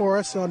fast for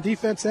us on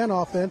defense and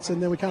offense,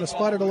 and then we kind of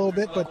sputtered a little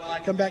bit, but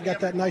come back, got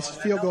that nice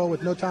field goal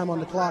with no time on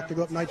the clock to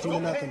go up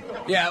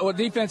 19-0. Yeah, well,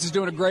 defense is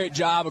doing a great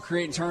job of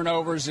creating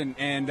turnovers and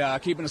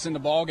keeping us in the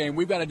ball game.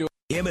 We've got to do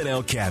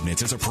M&L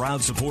Cabinets is a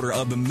proud supporter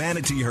of the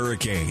Manatee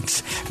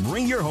Hurricanes.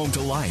 Bring your home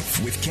to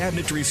life with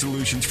cabinetry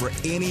solutions for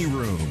any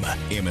room.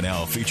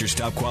 M&L features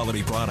top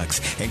quality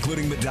products,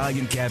 including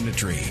medallion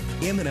cabinetry.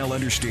 M&L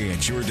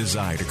understands your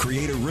desire to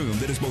create a room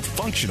that is both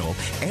functional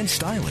and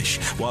stylish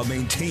while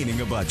maintaining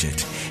a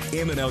budget.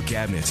 M&L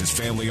Cabinets is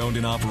family owned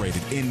and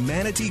operated in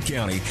Manatee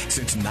County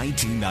since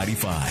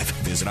 1995.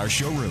 Visit our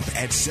showroom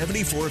at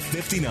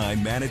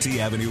 7459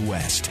 Manatee Avenue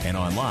West and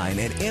online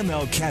at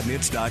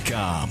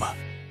mlcabinets.com.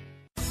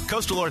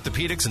 Coastal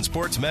Orthopedics and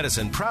Sports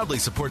Medicine proudly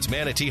supports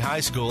Manatee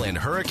High School and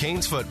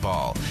Hurricanes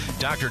football.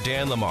 Dr.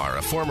 Dan Lamar,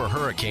 a former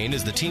Hurricane,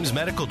 is the team's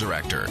medical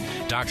director.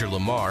 Dr.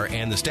 Lamar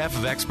and the staff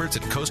of experts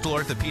at Coastal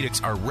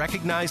Orthopedics are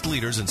recognized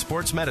leaders in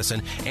sports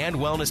medicine and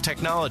wellness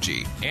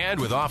technology. And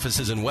with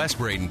offices in West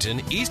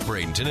Bradenton, East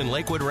Bradenton, and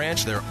Lakewood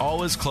Ranch, they're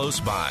always close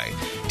by.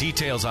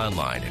 Details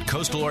online at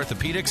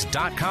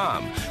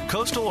coastalorthopedics.com.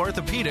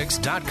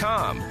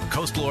 coastalorthopedics.com.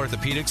 Coastal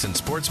Orthopedics and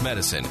Sports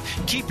Medicine,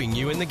 keeping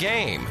you in the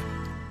game.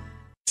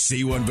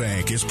 C1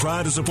 Bank is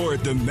proud to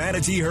support the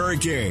Manatee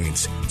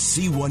Hurricanes.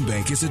 C1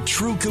 Bank is a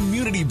true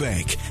community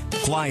bank.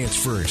 Clients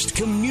first,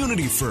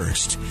 community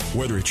first.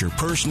 Whether it's your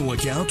personal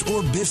account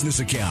or business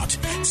account,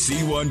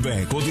 C1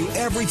 Bank will do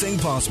everything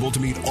possible to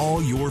meet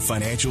all your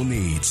financial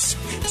needs.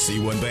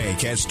 C1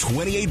 Bank has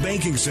 28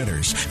 banking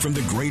centers from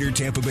the greater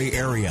Tampa Bay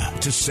area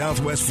to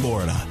Southwest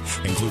Florida,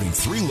 including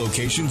 3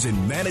 locations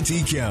in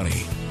Manatee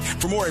County.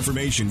 For more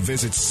information,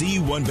 visit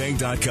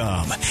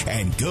C1Bank.com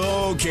and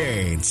go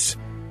Canes.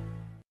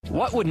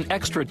 What would an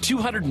extra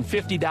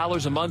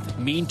 $250 a month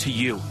mean to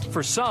you?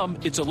 For some,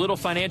 it's a little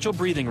financial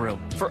breathing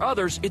room. For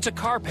others, it's a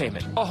car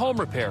payment, a home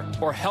repair,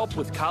 or help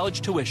with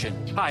college tuition.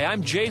 Hi,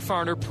 I'm Jay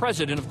Farner,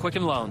 president of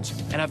Quicken Loans,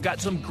 and I've got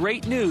some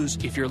great news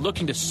if you're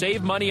looking to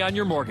save money on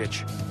your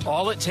mortgage.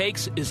 All it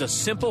takes is a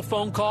simple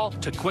phone call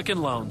to Quicken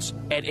Loans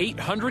at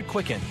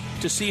 800-QUICKEN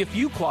to see if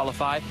you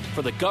qualify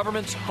for the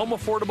government's Home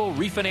Affordable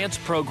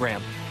Refinance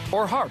Program,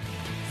 or HARP.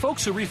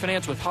 Folks who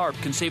refinance with HARP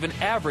can save an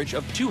average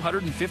of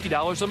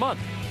 $250 a month.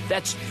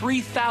 That's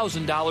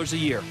 $3,000 a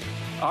year.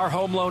 Our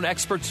home loan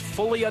experts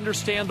fully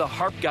understand the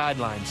HARP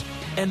guidelines,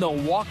 and they'll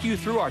walk you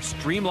through our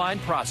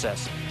streamlined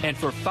process. And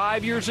for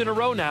 5 years in a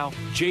row now,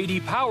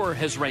 J.D. Power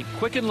has ranked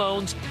Quicken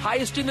Loans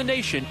highest in the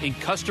nation in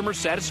customer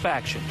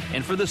satisfaction.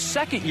 And for the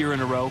second year in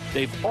a row,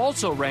 they've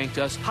also ranked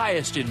us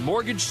highest in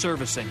mortgage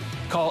servicing.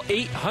 Call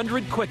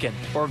 800-QUICKEN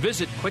or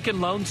visit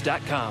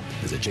QuickenLoans.com.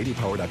 Visit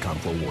jdpower.com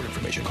for award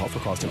information. Call for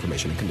cost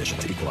information and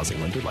conditions. Equal housing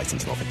lender.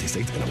 Licensed in all 50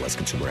 states. NMLS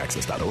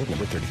ConsumerAccess.org.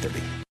 Number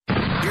 3030.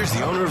 Here's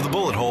the owner of the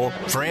Bullet Hole,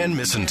 Fran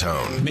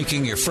Missantone.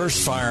 Making your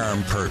first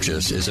firearm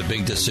purchase is a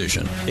big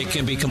decision. It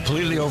can be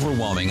completely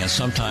overwhelming, and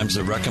sometimes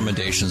the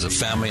recommendations of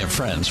family and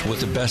friends with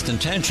the best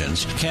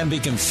intentions can be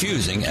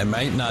confusing and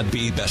might not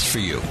be best for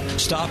you.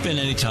 Stop in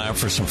anytime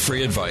for some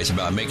free advice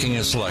about making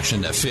a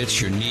selection that fits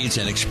your needs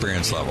and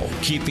experience level.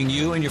 Keeping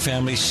you and your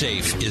family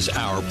safe is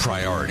our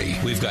priority.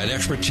 We've got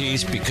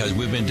expertise because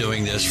we've been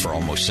doing this for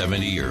almost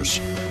 70 years.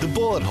 The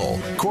Bullet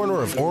Hole,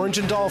 corner of Orange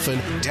and Dolphin,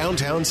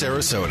 downtown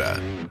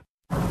Sarasota.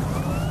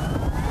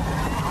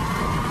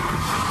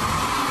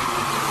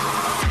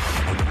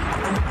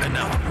 And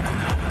now,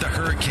 the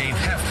Hurricane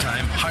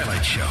Halftime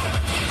Highlight Show.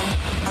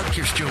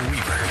 Here's Joe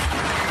Weaver.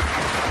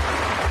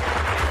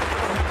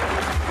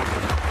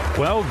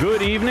 Well,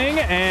 good evening,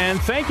 and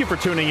thank you for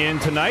tuning in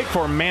tonight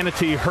for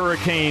Manatee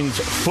Hurricanes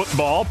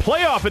Football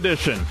Playoff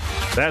Edition.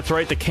 That's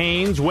right, the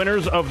Canes,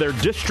 winners of their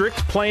district,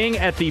 playing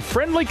at the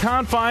friendly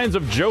confines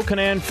of Joe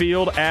Cannan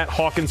Field at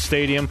Hawkins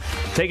Stadium,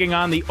 taking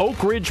on the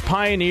Oakridge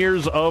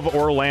Pioneers of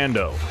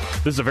Orlando.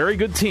 This is a very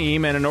good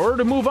team, and in order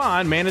to move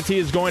on, Manatee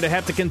is going to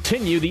have to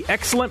continue the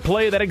excellent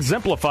play that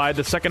exemplified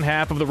the second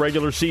half of the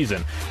regular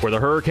season, where the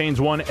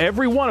Hurricanes won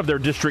every one of their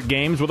district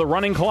games with a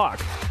running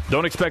clock.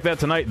 Don't expect that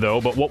tonight,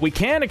 though, but what we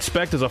can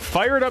expect is a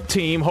fired-up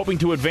team hoping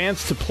to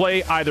advance to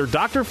play either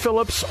Dr.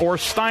 Phillips or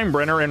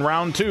Steinbrenner in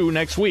round 2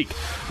 next week.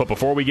 But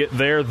before we get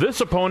there,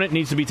 this opponent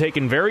needs to be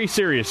taken very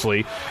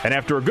seriously, and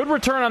after a good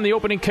return on the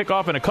opening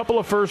kickoff and a couple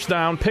of first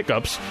down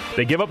pickups,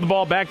 they give up the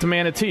ball back to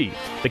Manatee.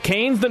 The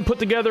Canes then put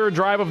together a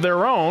drive of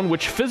their own,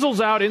 which fizzles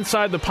out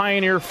inside the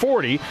Pioneer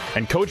 40,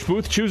 and Coach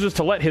Booth chooses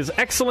to let his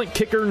excellent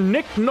kicker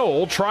Nick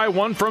Knoll try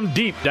one from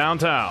deep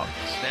downtown.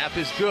 Snap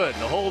is good.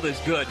 The hold is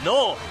good.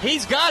 Knoll,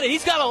 he's got it.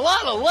 He's got a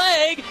lot of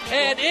leg,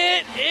 and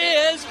it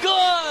is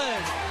good.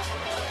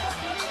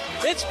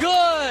 It's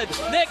good.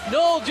 Nick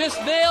Knoll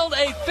just nailed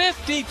a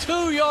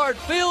 52-yard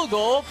field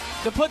goal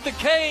to put the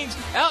Canes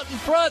out in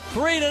front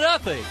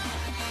 3-0.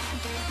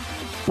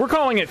 We're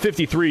calling it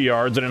 53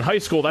 yards, and in high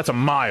school, that's a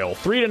mile.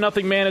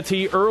 3-0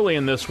 Manatee early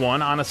in this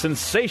one on a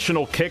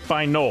sensational kick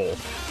by Knoll.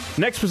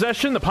 Next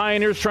possession, the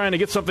Pioneers trying to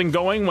get something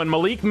going when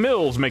Malik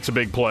Mills makes a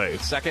big play.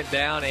 2nd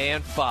down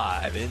and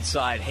 5.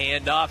 Inside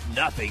handoff,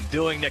 nothing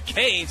doing. The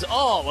Canes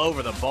all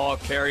over the ball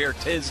carrier,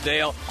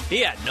 Tisdale.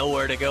 He had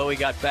nowhere to go. He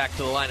got back to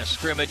the line of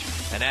scrimmage,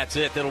 and that's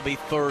it. That'll be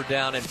 3rd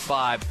down and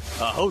 5.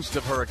 A host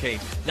of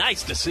Hurricanes.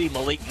 Nice to see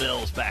Malik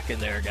Mills back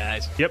in there,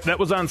 guys. Yep, that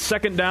was on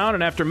 2nd down,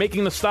 and after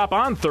making the stop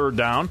on 3rd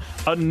down,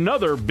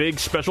 another big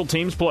special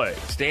teams play.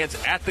 Stands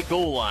at the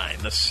goal line.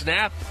 The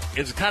snap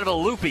is kind of a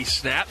loopy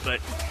snap,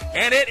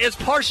 and it is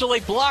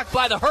partially blocked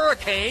by the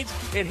Hurricanes.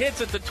 It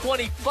hits at the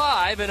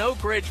 25, and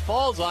Oakridge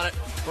falls on it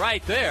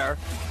right there.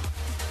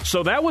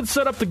 So that would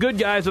set up the good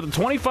guys at the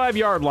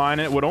 25-yard line,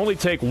 and it would only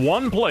take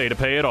one play to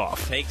pay it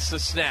off. Takes the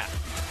snap.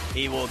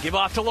 He will give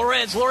off to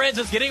Lorenz. Lorenz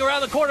is getting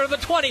around the corner of the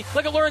 20.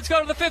 Look at Lorenz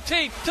go to the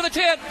 15, to the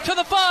 10, to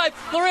the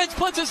 5. Lorenz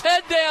puts his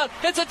head down.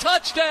 It's a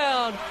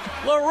touchdown.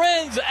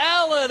 Lorenz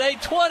Allen, a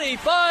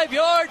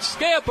 25-yard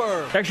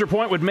scamper. Extra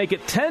point would make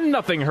it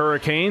 10-0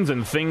 Hurricanes,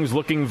 and things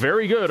looking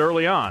very good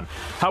early on.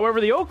 However,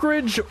 the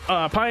Oakridge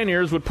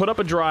Pioneers would put up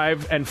a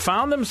drive and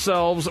found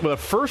themselves with a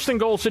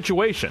first-and-goal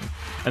situation.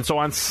 And so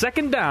on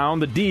second down,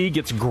 the D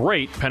gets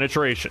great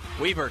penetration.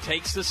 Weaver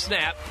takes the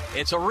snap.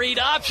 It's a read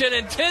option,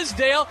 and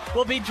Tisdale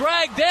will be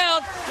dragged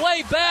down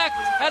way back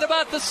at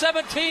about the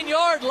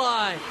 17-yard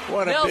line.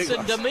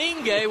 Nelson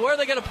Domingue, where are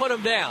they going to put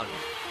him down?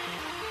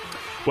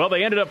 Well,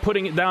 they ended up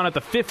putting it down at the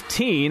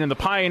 15, and the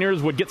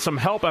Pioneers would get some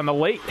help on the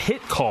late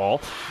hit call,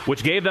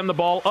 which gave them the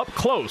ball up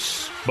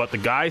close. But the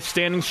guys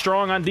standing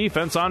strong on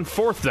defense on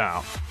fourth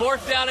down.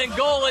 Fourth down and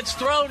goal. It's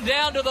thrown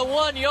down to the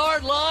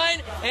 1-yard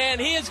line, and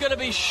he is going to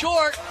be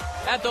short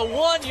at the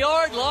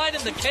 1-yard line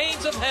in the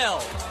Canes of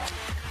Hell.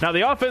 Now,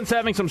 the offense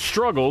having some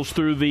struggles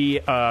through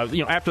the,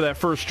 after that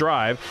first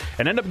drive,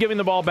 and end up giving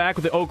the ball back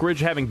with the Oakridge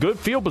having good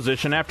field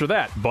position after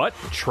that. But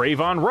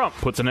Trayvon Rump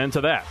puts an end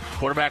to that.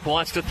 Quarterback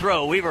wants to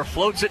throw. Weaver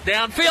floats it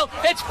downfield.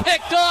 It's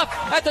picked off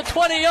at the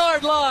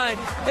 20-yard line.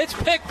 It's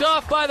picked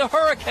off by the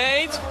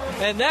Hurricanes,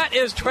 and that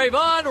is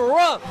Trayvon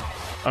Rump.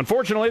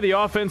 Unfortunately, the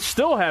offense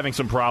still having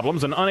some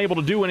problems and unable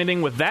to do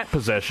anything with that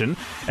possession.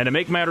 And to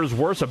make matters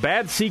worse, a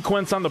bad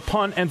sequence on the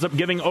punt ends up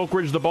giving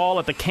Oakridge the ball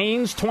at the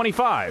Canes'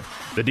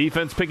 25. The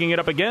defense picking it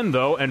up again,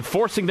 though, and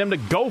forcing them to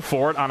go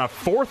for it on a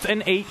 4th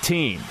and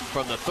 18.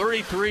 From the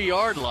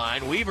 33-yard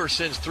line, Weaver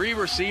sends 3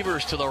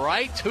 receivers to the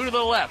right, 2 to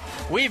the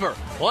left. Weaver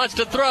wants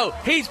to throw.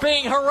 He's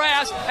being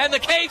harassed, and the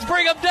Canes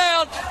bring him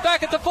down.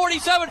 Back at the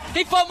 47,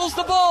 he fumbles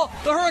the ball.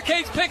 The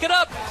Hurricanes pick it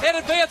up and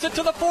advance it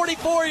to the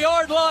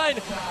 44-yard line.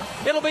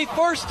 It'll be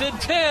 1st and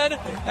 10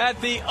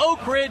 at the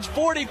Oakridge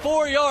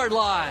 44-yard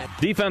line.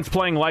 Defense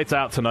playing lights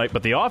out tonight,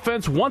 but the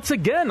offense once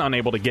again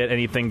unable to get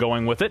anything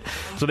going with it.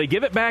 So they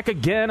give it back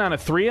again on a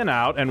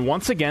 3-and-out, and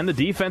once again the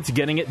defense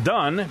getting it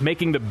done,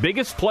 making the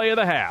biggest play of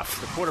the half.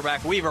 The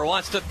quarterback Weaver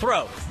wants to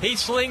throw. He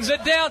slings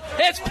it down.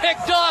 It's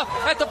picked off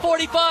at the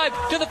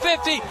 45, to the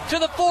 50, to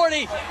the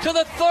 40, to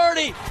the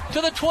 30,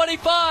 to the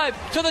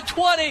 25, to the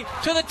 20,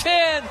 to the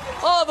 10.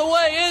 All the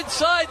way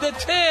inside the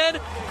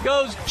 10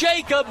 goes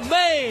Jacob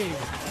Maine.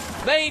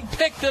 Maine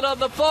picked it on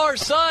the far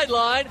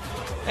sideline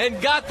and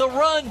got the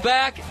run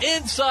back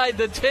inside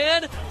the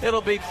 10.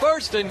 It'll be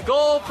 1st and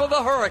goal for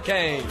the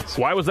Hurricanes.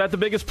 Why was that the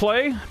biggest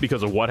play?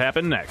 Because of what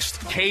happened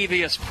next.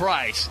 Cavius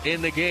Price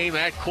in the game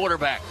at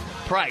quarterback.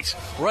 Price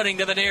running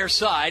to the near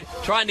side,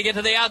 trying to get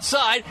to the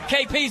outside.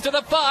 KP's to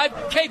the 5.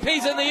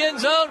 KP's in the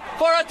end zone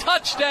for a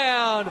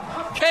touchdown.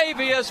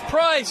 Cavius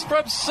Price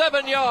from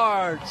 7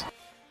 yards.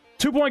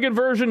 2-point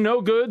conversion, no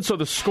good, so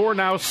the score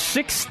now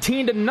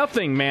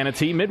 16-0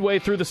 Manatee midway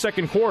through the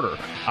second quarter.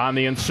 On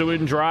the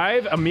ensuing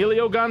drive,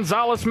 Emilio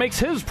Gonzalez makes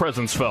his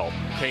presence felt.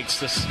 Takes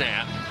the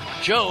snap.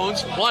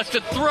 Jones wants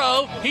to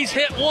throw. He's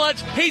hit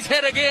once. He's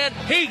hit again.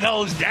 He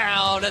goes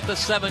down at the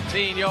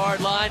 17-yard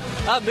line.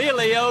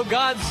 Emilio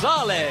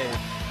Gonzalez.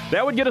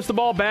 That would get us the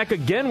ball back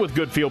again with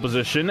good field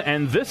position,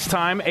 and this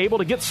time able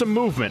to get some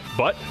movement,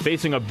 but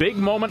facing a big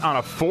moment on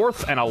a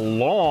 4th and a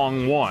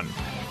long one.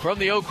 From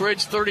the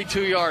Oakridge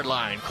 32-yard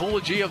line, Cole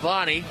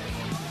Giovanni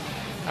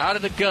out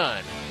of the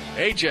gun.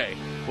 AJ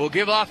will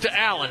give off to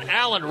Allen.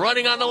 Allen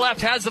running on the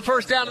left, has the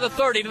first down to the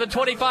 30, to the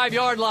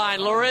 25-yard line.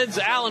 Lorenz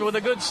Allen with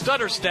a good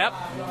stutter step,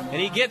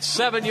 and he gets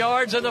 7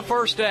 yards and the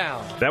first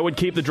down. That would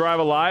keep the drive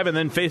alive, and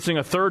then facing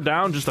a 3rd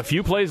down just a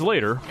few plays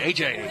later.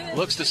 AJ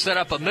looks to set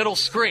up a middle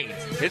screen.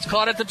 It's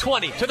caught at the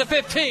 20, to the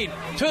 15,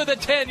 to the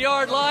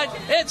 10-yard line.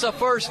 It's a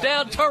first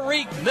down.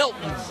 Tariq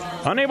Milton.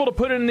 Unable to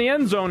put it in the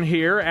end zone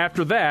here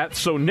after that,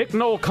 so Nick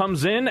Knoll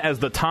comes in as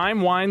the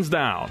time winds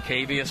down.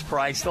 Cavius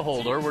Price, the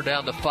holder. We're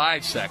down to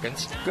 5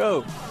 seconds.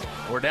 Go.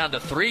 We're down to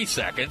 3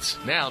 seconds.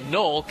 Now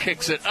Knoll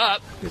kicks it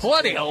up.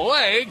 Plenty of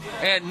leg,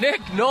 and Nick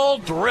Knoll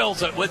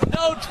drills it with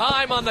no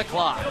time on the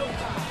clock.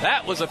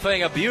 That was a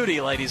thing of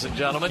beauty, ladies and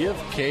gentlemen. Give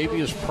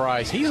Cavius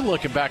Price. He's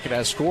looking back at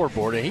that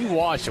scoreboard, and he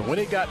watched it. When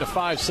it got to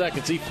 5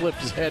 seconds, he flipped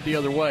his head the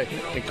other way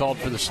and called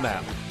for the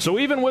snap. So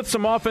even with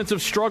some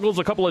offensive struggles,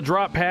 a couple of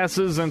drop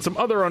passes, and some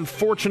other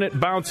unfortunate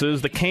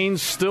bounces, the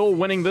Canes still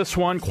winning this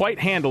one quite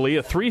handily.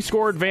 A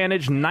 3-score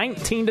advantage,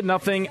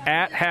 19-0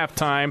 at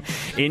halftime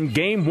in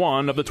Game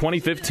 1 of the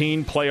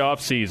 2015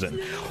 playoff season.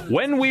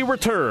 When we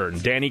return,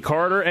 Danny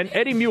Carter and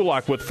Eddie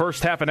Mulock with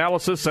first-half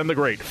analysis and the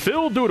great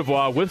Phil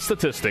Dudevois with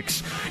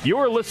statistics.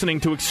 You're listening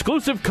to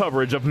exclusive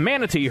coverage of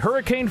Manatee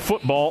Hurricane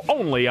football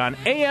only on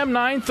AM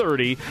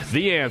 930,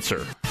 The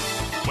Answer.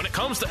 When it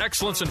comes to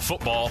excellence in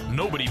football,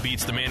 nobody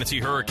beats the Manatee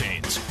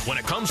Hurricanes. When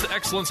it comes to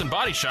excellence in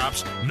body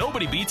shops,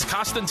 nobody beats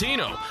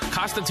Costantino.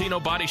 Costantino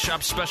Body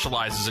Shop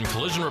specializes in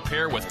collision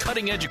repair with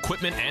cutting-edge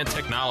equipment and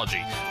technology.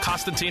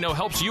 Costantino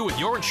helps you with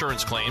your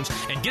insurance claims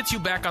and gets you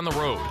back on the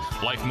road.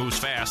 Life moves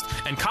fast,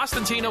 and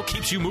Costantino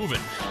keeps you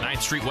moving.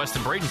 9th Street West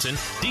in Bradenton.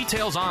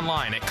 Details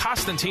online at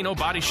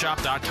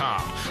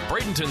CostantinoBodyShop.com.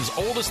 Bradenton's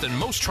oldest and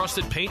most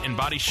trusted paint and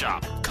body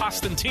shop.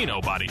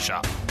 Costantino Body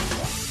Shop.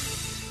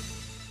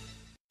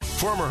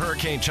 Former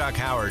Hurricane Chuck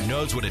Howard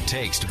knows what it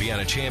takes to be on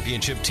a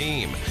championship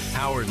team.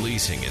 Howard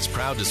Leasing is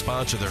proud to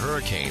sponsor the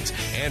Hurricanes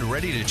and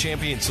ready to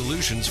champion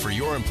solutions for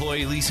your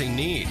employee leasing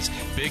needs.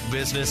 Big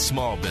business,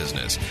 small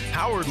business.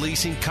 Howard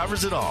Leasing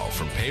covers it all,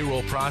 from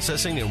payroll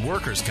processing and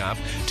workers' comp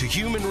to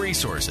human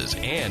resources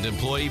and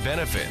employee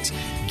benefits.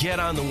 Get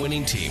on the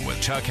winning team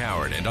with Chuck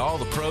Howard and all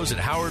the pros at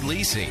Howard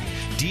Leasing.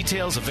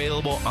 Details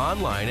available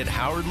online at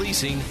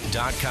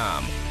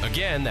howardleasing.com.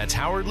 Again, that's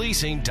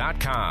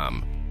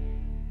howardleasing.com.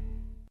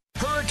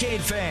 Hurricane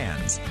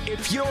fans,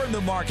 if you're in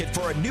the market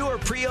for a newer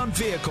pre-owned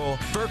vehicle,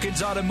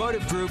 Firkins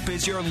Automotive Group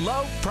is your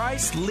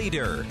low-price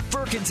leader.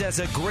 Firkins has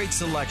a great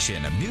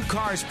selection of new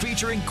cars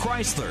featuring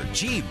Chrysler,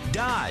 Jeep,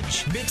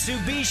 Dodge,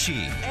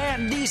 Mitsubishi,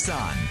 and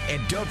Nissan.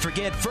 And don't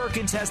forget,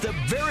 Firkins has the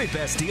very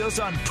best deals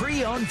on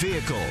pre-owned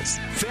vehicles.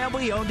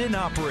 Family-owned and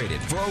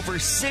operated for over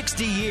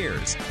 60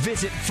 years.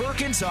 Visit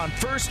Firkins on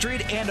 1st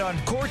Street and on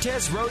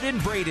Cortez Road in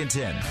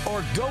Bradenton,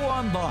 or go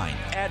online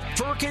at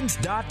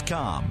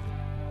firkins.com.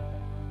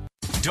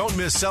 Don't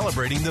miss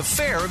celebrating the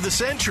Fair of the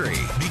Century.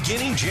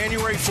 Beginning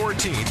January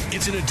 14th,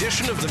 it's an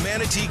edition of the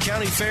Manatee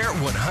County Fair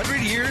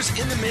 100 years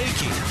in the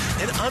making.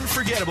 An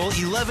unforgettable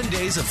 11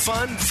 days of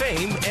fun,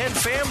 fame, and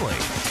family.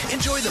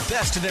 Enjoy the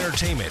best in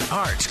entertainment,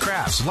 arts,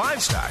 crafts,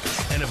 livestock,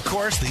 and of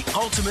course, the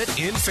ultimate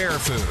in fair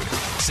food.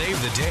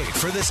 Save the date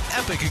for this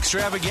epic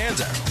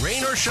extravaganza.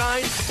 Rain or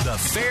shine, the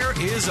fair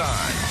is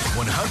on.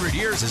 100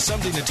 years is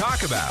something to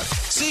talk about.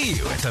 See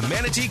you at the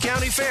Manatee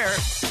County Fair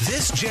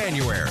this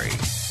January.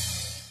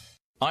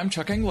 I'm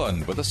Chuck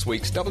England with this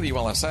week's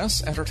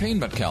WLSS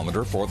entertainment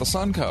calendar for the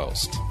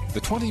Suncoast. The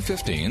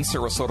 2015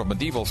 Sarasota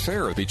Medieval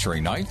Fair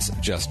featuring knights,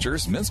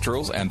 jesters,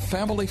 minstrels, and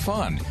family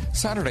fun,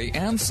 Saturday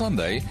and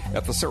Sunday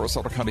at the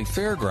Sarasota County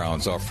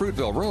Fairgrounds off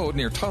Fruitville Road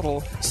near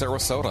Tuttle,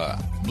 Sarasota.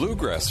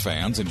 Bluegrass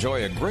fans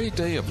enjoy a great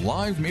day of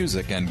live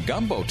music and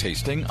gumbo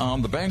tasting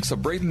on the banks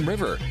of Braden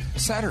River,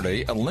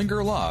 Saturday at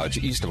Linger Lodge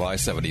east of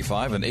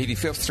I-75 and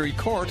 85th Street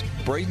Court,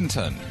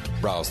 Bradenton.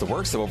 Browse the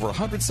works of over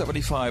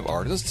 175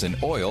 artists in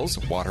oils,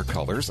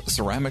 watercolors,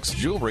 ceramics,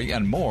 jewelry,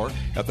 and more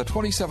at the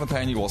 27th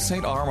Annual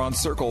St. Armand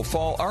Circle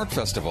Fall Art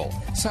Festival,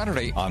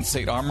 Saturday on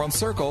St. Armand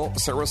Circle,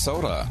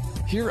 Sarasota.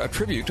 Hear a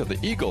tribute to the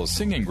Eagles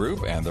singing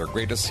group and their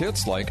greatest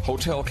hits like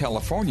Hotel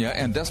California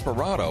and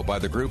Desperado by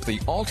the group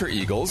The Alter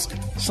Eagles,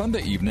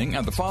 Sunday evening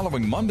and the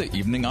following Monday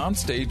evening on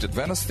stage at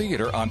Venice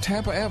Theater on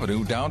Tampa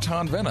Avenue,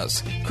 downtown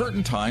Venice.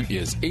 Curtain time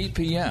is 8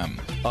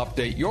 p.m.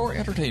 Update your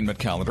entertainment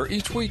calendar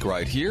each week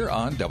right here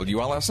on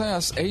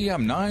WLSS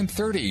AM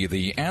 930,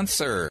 The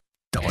Answer.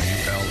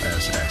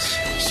 WLSS,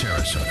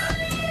 Sarasota.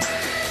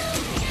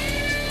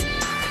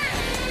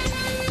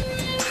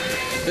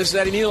 This is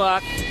Eddie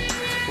Mulock.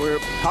 We're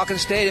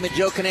Hawkins Stadium at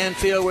Joe Canaan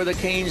Field where the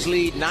Canes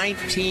lead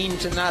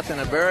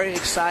 19-0. A very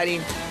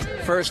exciting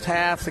first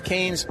half. The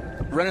Canes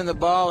running the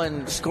ball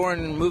and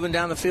scoring and moving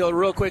down the field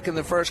real quick in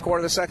the first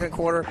quarter. The second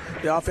quarter,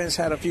 the offense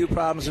had a few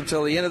problems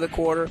until the end of the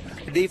quarter.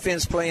 The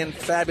defense playing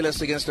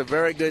fabulous against a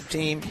very good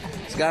team.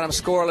 It's got them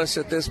scoreless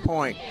at this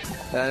point.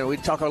 We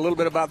talk a little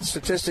bit about the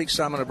statistics,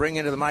 so I'm going to bring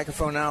into the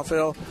microphone now,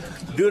 Phil.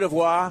 Deux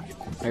devoirs.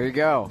 There you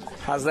go.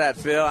 How's that,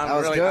 Phil? That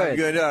was good. I'm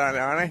good,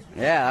 aren't I?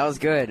 Yeah, that was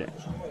good.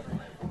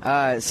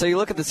 So you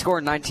look at the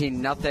score,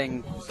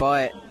 19-0,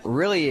 but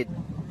really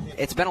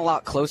it's been a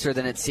lot closer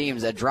than it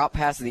seems. A drop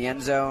pass in the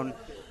end zone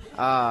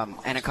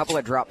and a couple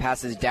of drop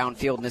passes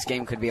downfield in this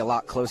game could be a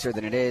lot closer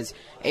than it is.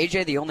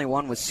 AJ, the only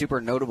one with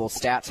super notable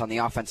stats on the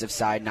offensive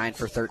side, 9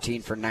 for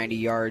 13 for 90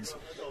 yards,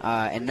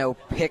 and no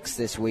picks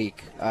this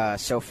week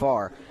so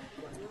far.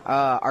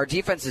 Our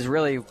defense has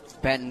really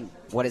been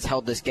what has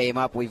held this game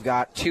up. We've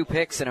got 2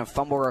 picks and a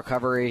fumble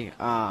recovery.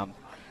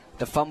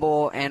 The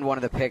fumble and one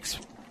of the picks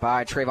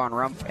by Trayvon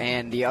Rumpf,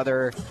 and the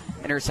other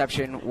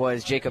interception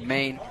was Jacob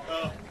Maine.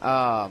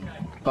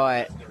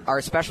 But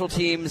our special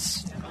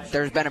teams,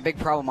 there's been a big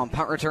problem on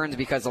punt returns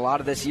because a lot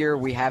of this year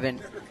we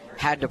haven't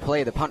had to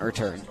play the punt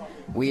return.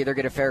 We either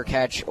get a fair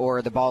catch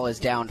or the ball is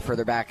down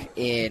further back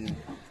in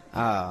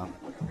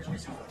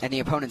the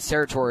opponent's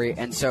territory,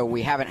 and so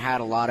we haven't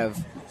had a lot of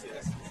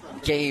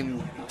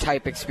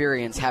game-type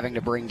experience having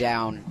to bring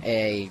down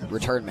a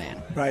return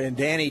man. Right, and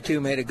Danny, too,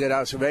 made a good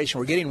observation.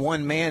 We're getting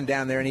one man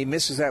down there, and he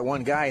misses that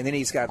one guy, and then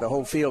he's got the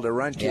whole field to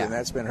run to, and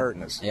that's been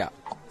hurting us. Yeah.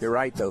 You're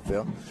right, though,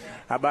 Phil.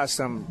 How about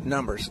some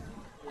numbers?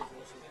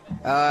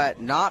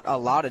 Not a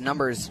lot of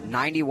numbers.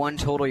 91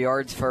 total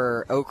yards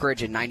for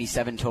Oakridge and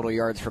 97 total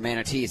yards for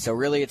Manatee. So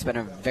really it's been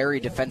a very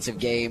defensive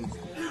game,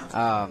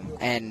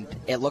 and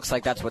it looks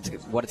like that's what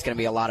it's going to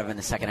be a lot of in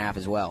the second half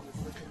as well.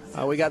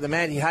 We got the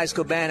Manatee High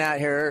School Band out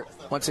here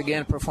once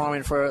again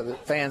performing for the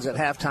fans at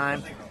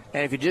halftime.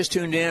 And if you just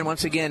tuned in,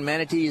 once again,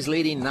 Manatee is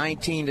leading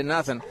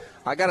 19-0.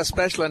 I got a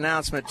special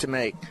announcement to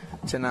make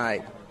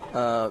tonight.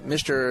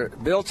 Mr.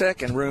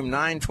 Biltek in room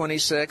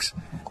 926,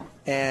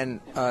 and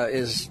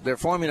they're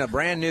forming a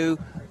brand new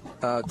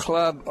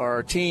club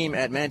or team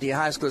at Manatee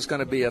High School. It's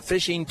going to be a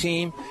fishing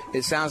team.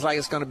 It sounds like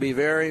it's going to be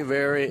very,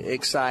 very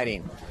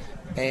exciting.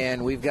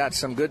 and we've got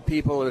some good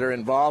people that are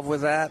involved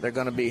with that. They're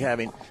going to be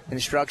having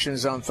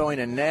instructions on throwing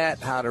a net,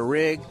 how to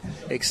rig,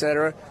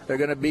 etc. They're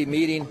going to be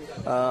meeting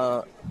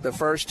the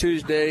first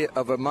Tuesday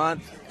of a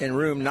month in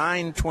room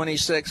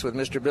 926 with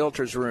Mr.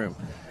 Bilter's room.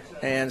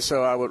 And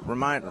so I would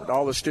remind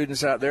all the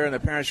students out there, and the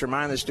parents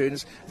remind the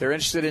students, if they're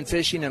interested in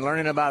fishing and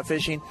learning about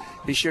fishing,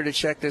 be sure to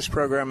check this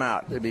program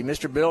out. It'll be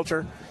Mr.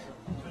 Bilter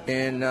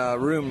in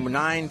room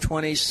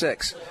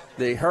 926.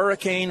 The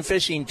Hurricane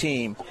Fishing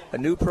Team, a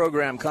new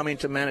program coming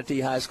to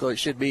Manatee High School. It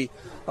should be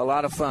a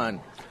lot of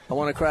fun. I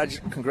want to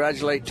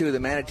congratulate, too,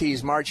 the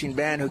Manatee's marching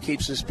band who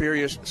keeps the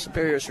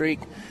superior streak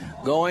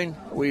going.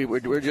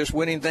 We're just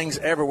winning things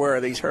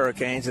everywhere, these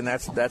Hurricanes, and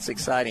that's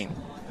exciting.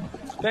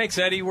 Thanks,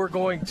 Eddie. We're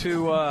going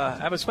to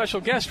have a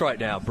special guest right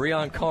now,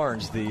 Breon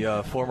Carnes,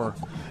 the former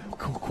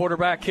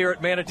quarterback here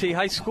at Manatee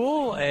High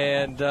School.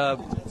 And,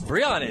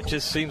 Breon, it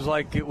just seems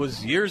like it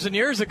was years and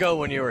years ago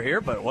when you were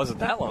here, but it wasn't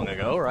that long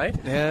ago, right?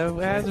 Yeah,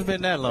 it hasn't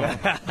been that long.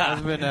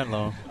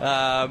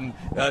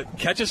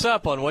 Catch us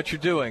up on what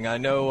you're doing. I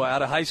know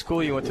out of high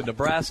school you went to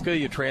Nebraska,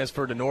 you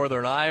transferred to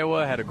Northern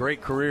Iowa, had a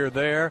great career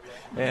there.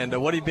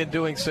 And what have you been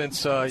doing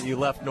since you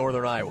left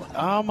Northern Iowa?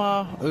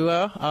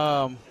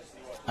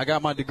 I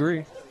got my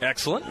degree.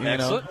 Excellent.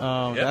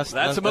 That's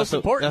the most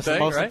important thing. That's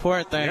the most right?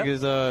 important thing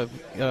is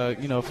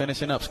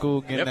finishing up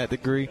school, getting that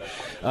degree.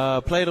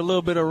 Played a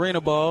little bit of arena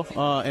ball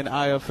in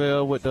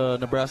IFL with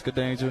Nebraska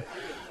Danger.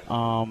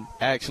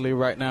 Actually,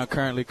 right now,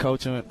 currently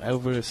coaching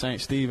over at St.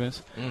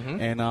 Stephen's.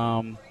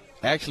 And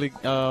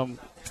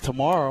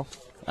tomorrow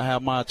I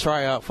have my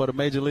tryout for the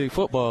Major League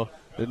Football,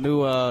 the new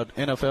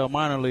NFL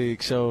minor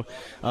league. So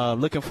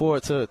looking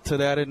forward to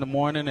that in the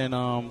morning,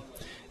 and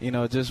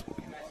just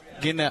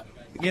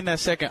getting that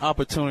second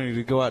opportunity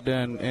to go out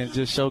there and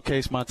just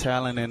showcase my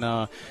talent and,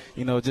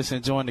 just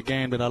enjoying the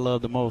game that I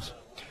love the most.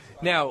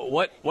 Now,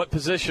 what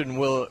position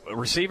will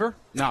receiver?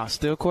 Nah,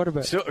 still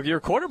quarterback. You're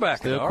quarterback.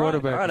 Still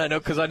quarterback. All right, I know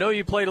because I know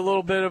you played a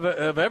little bit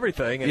of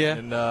everything.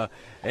 And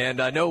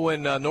I know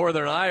when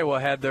Northern Iowa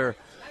had their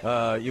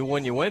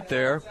when you went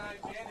there.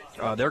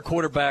 Their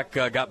quarterback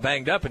got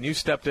banged up, and you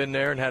stepped in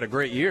there and had a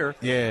great year.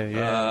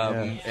 Yeah.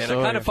 And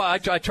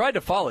I tried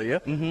to follow you.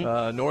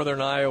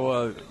 Northern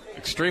Iowa,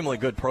 extremely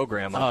good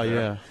program out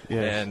there. Yeah.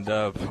 And,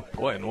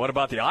 and what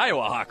about the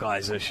Iowa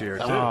Hawkeyes this year,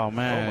 too? Oh,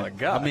 man. Oh, my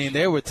gosh. I mean,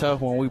 they were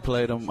tough when we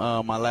played them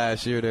my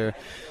last year there.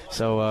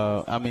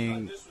 So,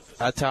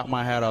 I topped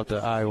my hat off to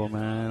Iowa,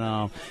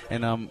 man.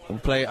 We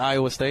played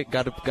Iowa State.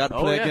 Got to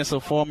play against some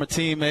former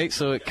teammates.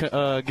 So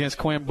against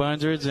Quinn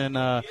Bundridge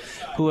and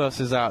who else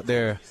is out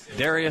there?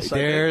 Darius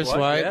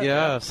White.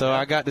 Yeah. So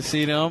I got to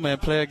see them and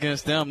play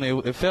against them.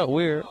 It felt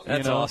weird.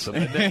 That's awesome.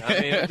 I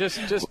mean,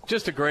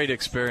 just a great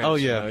experience. Oh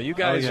yeah. You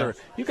guys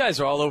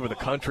are all over the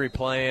country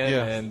playing.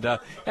 Yeah. And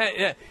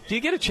do you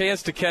get a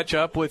chance to catch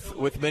up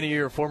with many of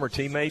your former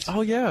teammates?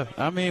 Oh yeah.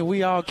 I mean,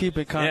 we all keep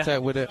in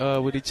contact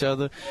with each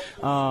other.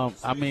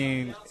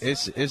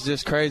 It's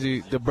just crazy,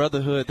 the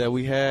brotherhood that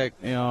we had,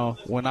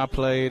 when I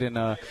played, and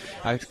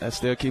I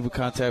still keep in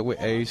contact with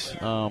Ace,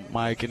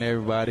 Mike, and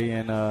everybody,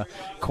 and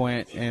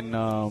Quint, and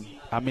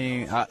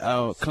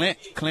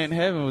Clint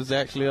Heaven was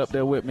actually up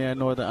there with me at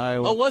Northern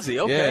Iowa. Oh, was he?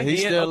 Okay. Yeah, he's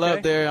still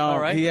up there. All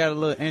right. He had a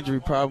little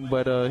injury problem,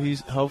 but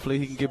hopefully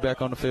he can get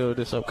back on the field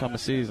this upcoming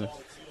season.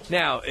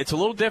 Now, it's a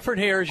little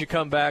different here as you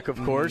come back,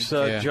 of course.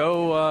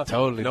 Joe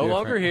totally no different.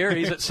 Longer here.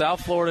 He's at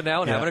South Florida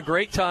now and having a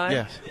great time.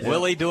 Yeah.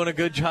 Willie doing a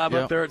good job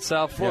up there at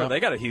South Florida. They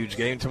got a huge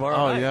game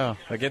tomorrow night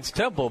against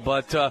Temple.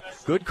 But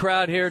good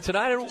crowd here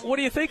tonight. And what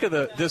do you think of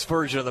this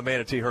version of the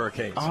Manatee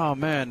Hurricanes? Oh,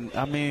 man.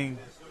 I mean,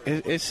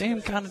 it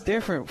seemed kind of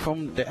different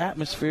from the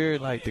atmosphere.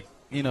 Like,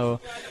 I know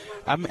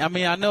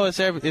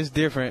it's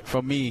different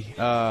for me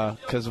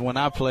because when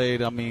I played,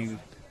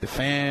 the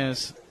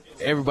fans –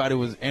 everybody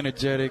was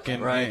energetic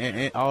and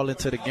all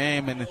into the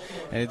game, and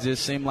it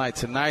just seemed like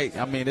tonight,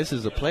 this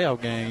is a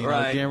playoff game,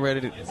 getting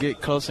ready to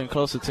get closer and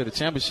closer to the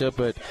championship,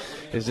 but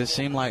it just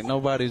seemed like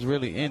nobody's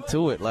really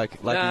into it like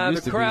it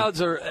used to be.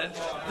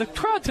 The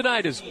crowd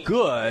tonight is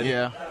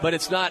good, but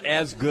it's not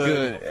as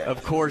good.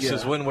 Of course,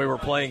 as when we were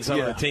playing some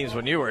of the teams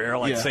when you were here,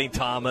 like St.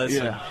 Thomas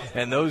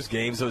and those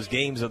games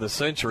of the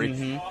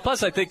century.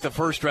 Plus, I think the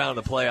first round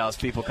of the playoffs,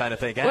 people kind of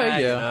think,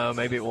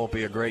 maybe it won't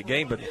be a great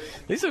game, but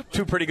these are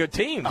two pretty good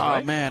teams.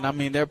 Oh, man,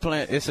 they're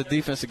playing. It's a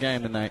defensive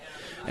game tonight,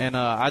 and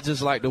I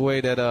just like the way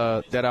that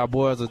our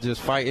boys are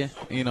just fighting.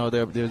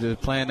 They're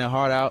just playing their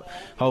heart out.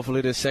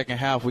 Hopefully, this second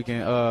half we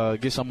can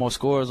get some more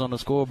scores on the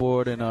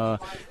scoreboard, and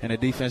the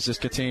defense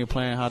just continue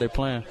playing how they're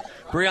playing.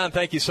 Breon,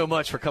 thank you so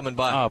much for coming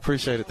by. I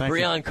appreciate it. Thank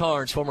you. Breon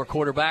Carnes, former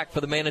quarterback for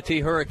the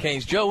Manatee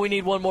Hurricanes. Joe, we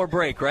need one more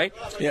break, right?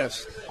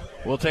 Yes.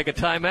 We'll take a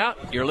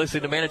timeout. You're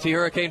listening to Manatee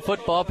Hurricane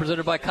Football,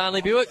 presented by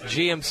Conley Buick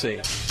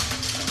GMC.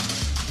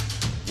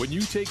 When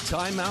you take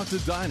time out to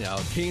dine out,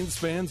 Canes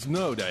fans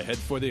know to head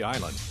for the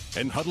island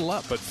and huddle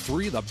up at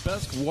three of the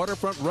best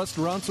waterfront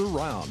restaurants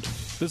around.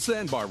 The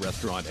Sandbar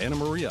Restaurant, Anna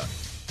Maria,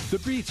 the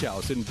Beach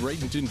House in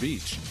Bradenton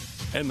Beach,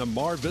 and the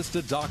Mar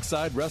Vista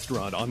Dockside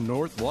Restaurant on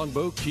North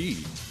Longboat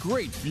Key.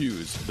 Great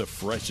views, the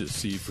freshest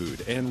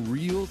seafood, and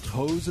real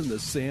toes in the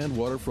sand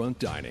waterfront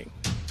dining.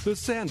 the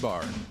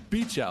Sandbar,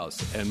 Beach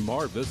House, and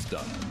Mar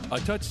Vista. A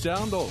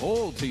touchdown the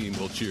whole team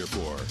will cheer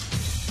for.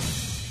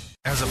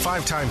 As a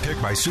 5-time pick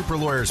by Super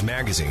Lawyers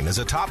Magazine, as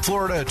a top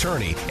Florida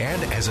attorney,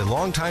 and as a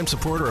longtime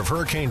supporter of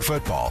Hurricane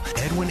football,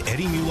 Edwin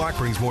Eddie Mulock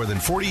brings more than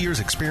 40 years'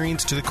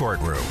 experience to the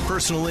courtroom.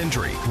 Personal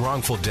injury,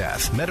 wrongful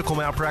death, medical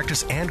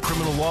malpractice, and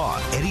criminal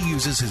law. Eddie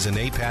uses his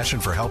innate passion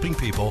for helping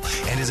people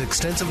and his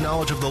extensive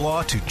knowledge of the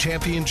law to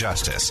champion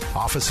justice.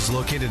 Office is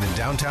located in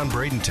downtown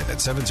Bradenton at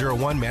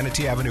 701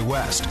 Manatee Avenue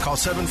West. Call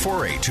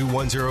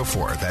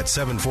 748-2104. That's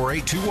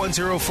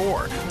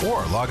 748-2104.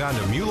 Or log on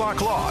to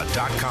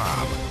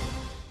MulockLaw.com.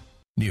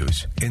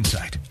 News,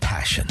 insight,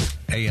 passion.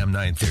 AM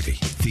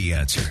 930, The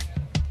Answer.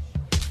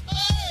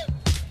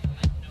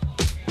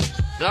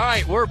 All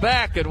right, we're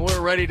back, and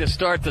we're ready to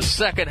start the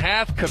second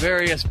half.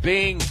 Kavarius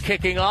Bing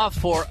kicking off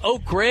for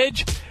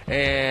Oakridge,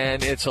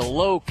 and it's a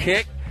low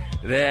kick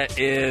that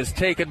is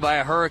taken by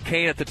a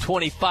Hurricane at the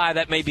 25.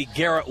 That may be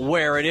Garrett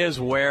Ware. It is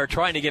Ware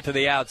trying to get to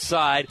the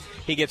outside.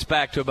 He gets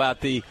back to about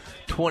the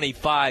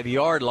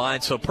 25-yard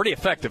line, so pretty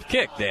effective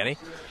kick, Danny.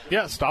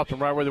 Yeah, stopped them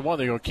right where they want.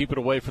 They're going to keep it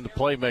away from the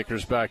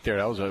playmakers back there.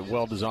 That was a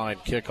well-designed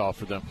kickoff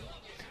for them.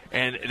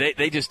 And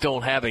they just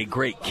don't have a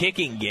great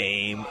kicking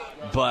game,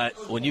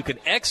 but when you can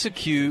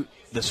execute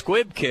the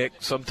squib kick,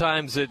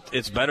 sometimes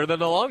it's better than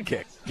the long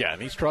kick. Yeah,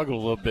 and he struggled a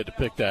little bit to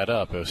pick that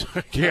up. It was,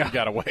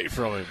 got away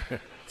from him.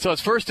 So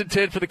it's 1st and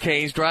 10 for the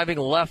Canes, driving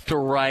left to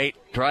right.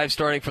 Drive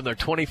starting from their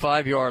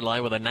 25-yard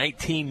line with a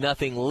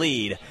 19-0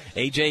 lead.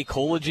 A.J.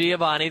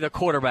 Colagiovanni, the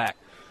quarterback.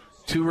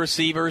 2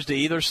 receivers to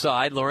either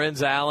side.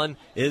 Lorenz Allen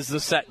is the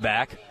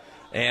setback.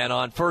 And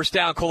on first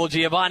down,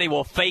 Colagiovanni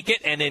will fake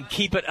it and then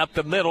keep it up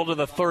the middle to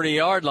the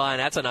 30-yard line.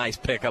 That's a nice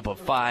pickup of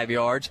 5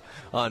 yards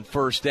on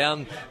first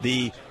down.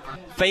 The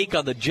fake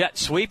on the jet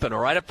sweep and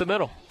right up the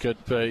middle. Good.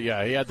 He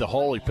had the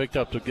hole. He picked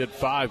up a good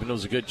 5, and it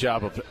was a good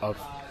job of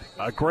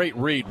a great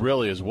read,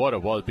 really, is what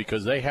it was,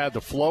 because they had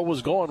the flow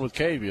was going with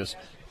Cavius.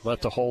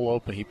 Left the hole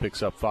open. He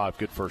picks up 5.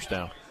 Good first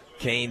down.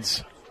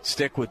 Canes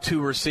stick with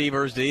 2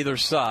 receivers to either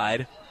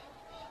side.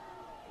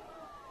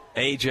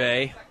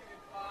 A.J.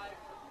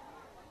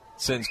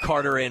 sends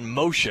Carter in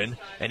motion,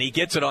 and he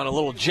gets it on a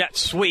little jet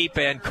sweep,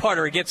 and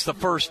Carter gets the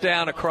first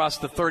down across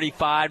the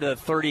 35 to the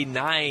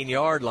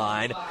 39-yard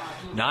line.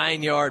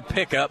 9-yard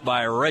pickup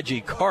by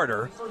Reggie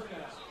Carter.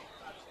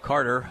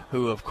 Carter,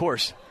 who, of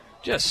course,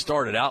 just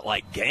started out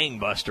like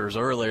gangbusters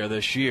earlier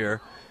this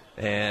year.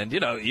 And,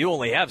 you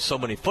only have so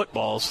many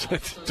footballs to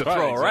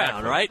throw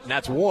around, right? And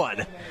that's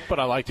one.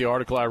 But I like the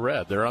article I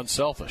read. They're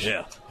unselfish.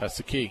 Yeah. That's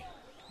the key.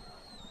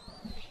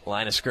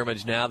 Line of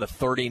scrimmage now, the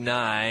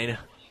 39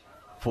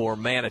 for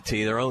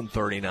Manatee, their own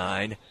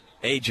 39.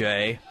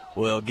 A.J.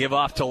 will give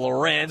off to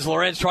Lorenz.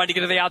 Lorenz trying to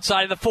get to the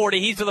outside of the 40.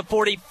 He's to the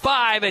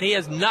 45, and he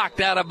is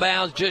knocked out of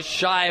bounds just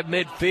shy of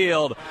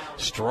midfield.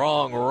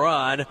 Strong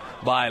run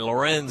by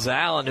Lorenz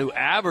Allen, who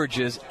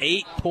averages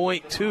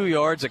 8.2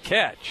 yards a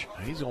catch.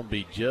 He's going to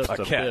be just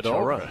a bit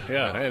over.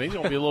 Yeah, and he's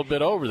going to be a little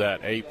bit over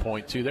that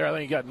 8.2 there. I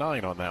think he got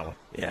 9 on that one.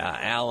 Yeah,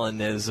 Allen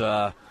is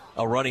a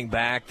running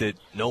back that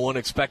no one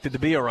expected to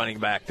be a running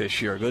back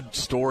this year. Good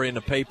story in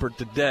the paper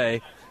today.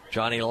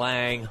 Johnny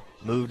Lang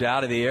moved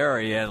out of the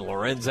area, and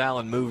Lorenz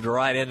Allen moved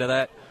right into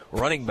that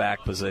running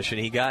back position.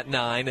 He got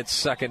 9.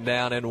 It's 2nd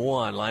down and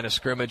 1. Line of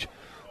scrimmage,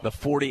 the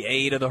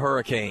 48 of the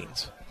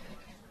Hurricanes.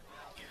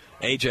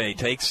 A.J.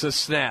 takes the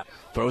snap,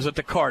 throws it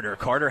to Carter.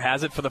 Carter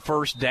has it for the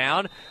first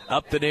down,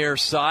 up the near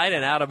side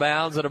and out of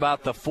bounds at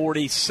about the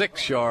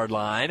 46-yard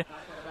line.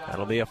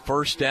 That'll be a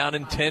 1st down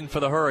and 10 for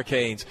the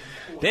Hurricanes.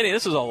 Danny,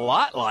 this is a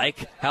lot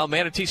like how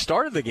Manatee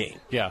started the game.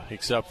 Yeah,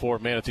 except for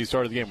Manatee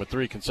started the game with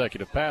 3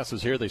 consecutive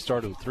passes. Here they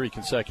started with 3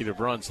 consecutive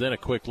runs, then a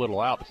quick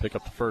little out to pick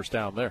up the first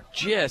down there.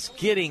 Just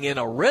getting in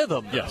a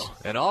rhythm, though. Yes.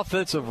 An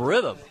offensive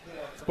rhythm.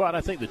 Well, and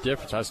I think the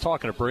difference, I was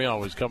talking to Breon when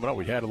he was coming up.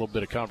 We had a little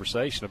bit of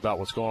conversation about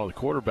what's going on in the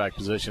quarterback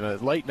position.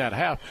 Late in that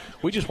half,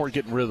 we just weren't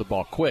getting rid of the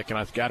ball quick, and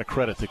I've got to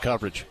credit the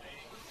coverage.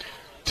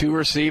 2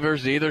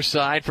 receivers to either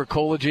side for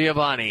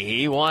Colagiovanni.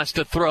 He wants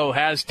to throw,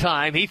 has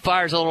time. He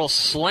fires a little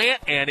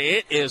slant, and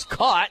it is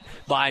caught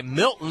by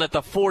Milton at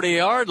the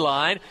 40-yard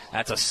line.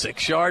 That's a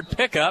 6-yard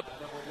pickup.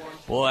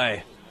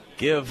 Boy,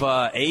 give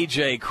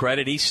A.J.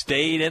 credit. He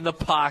stayed in the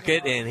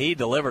pocket, and he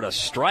delivered a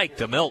strike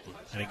to Milton.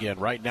 And again,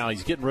 right now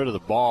he's getting rid of the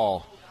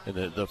ball in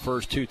the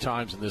first 2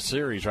 times in this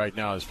series right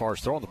now as far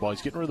as throwing the ball.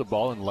 He's getting rid of the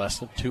ball in less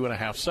than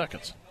 2.5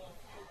 seconds.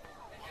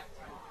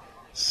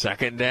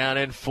 2nd down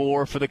and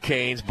 4 for the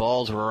Canes.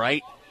 Ball's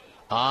right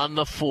on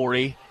the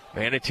 40.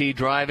 Manatee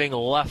driving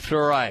left to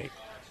right.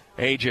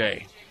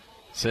 A.J.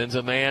 sends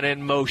a man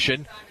in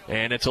motion,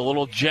 and it's a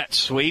little jet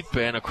sweep,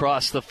 and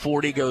across the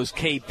 40 goes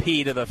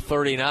KP to the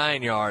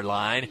 39-yard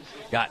line.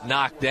 Got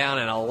knocked down,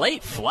 and a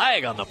late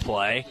flag on the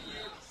play.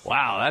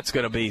 Wow, that's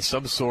going to be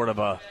some sort of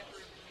a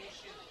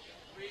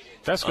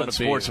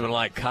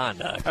unsportsmanlike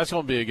conduct. That's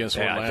going to be against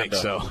Orlando. I think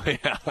so.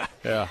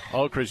 Yeah.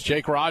 Oakridge,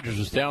 Jake Rogers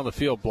was down the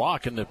field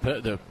blocking.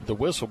 The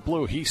whistle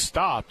blew. He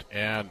stopped,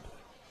 and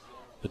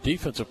the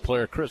defensive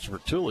player, Christopher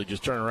Tooley,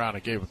 just turned around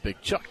and gave a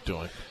big chuck to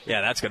him.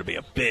 Yeah, that's going to be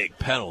a big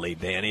penalty,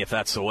 Danny, if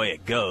that's the way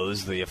it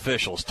goes. The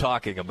officials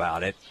talking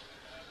about it.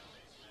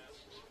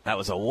 That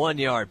was a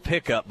 1-yard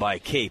pickup by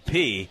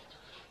KP.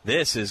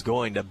 This is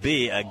going to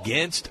be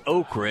against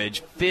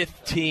Oakridge,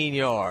 15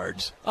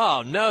 yards.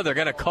 Oh, no, they're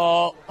going to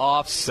call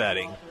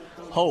offsetting.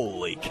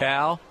 Holy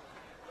cow.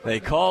 They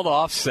called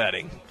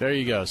offsetting. There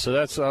you go. So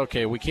that's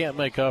okay. We can't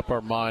make up our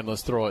mind.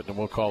 Let's throw it, and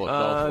we'll call it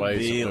both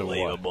ways.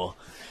 Unbelievable.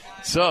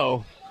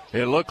 So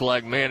it looked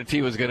like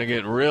Manatee was going to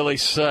get really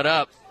set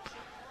up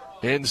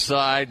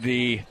inside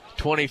the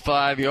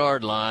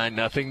 25-yard line.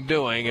 Nothing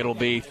doing. It'll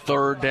be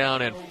 3rd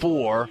down and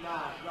 4.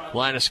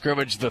 Line of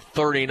scrimmage, the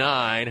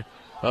 39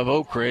 of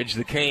Oakridge.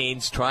 The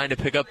Canes trying to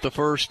pick up the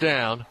first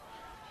down.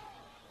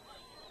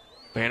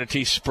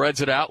 Manatee spreads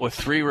it out with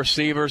 3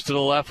 receivers to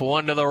the left,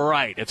 1 to the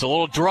right. It's a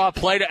little draw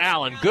play to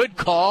Allen. Good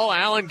call.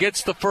 Allen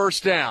gets the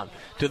first down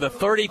to the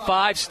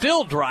 35,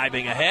 still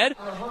driving ahead.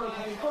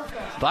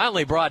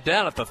 Finally brought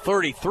down at the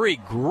 33.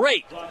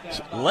 Great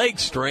leg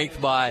strength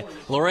by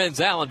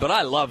Lorenz Allen, but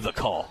I love the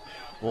call.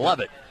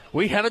 Love it.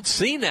 We haven't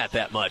seen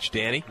that much,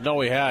 Danny. No,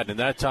 we hadn't. And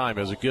that time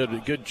it was a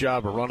good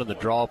job of running the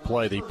draw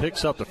play. He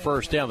picks up the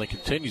first down, then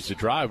continues to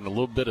drive, and a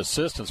little bit of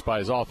assistance by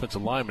his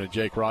offensive lineman and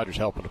Jake Rogers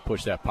helping to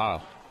push that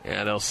pile.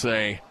 Yeah, they'll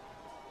say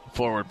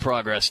forward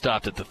progress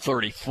stopped at the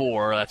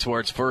 34. That's where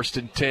it's 1st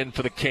and 10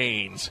 for the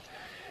Canes.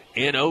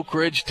 In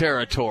Oakridge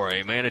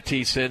territory,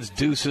 Manatee sends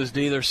deuces to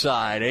either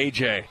side.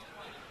 A.J.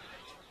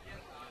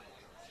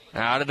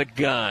 out of the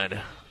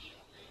gun.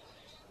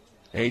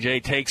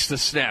 A.J. takes the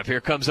snap.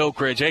 Here comes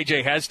Oakridge.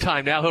 A.J. has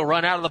time. Now he'll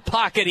run out of the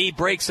pocket. He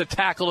breaks a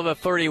tackle to the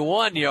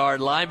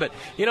 31-yard line. But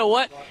you know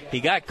what? He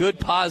got good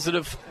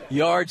positive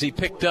yards. He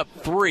picked up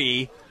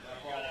 3.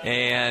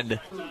 And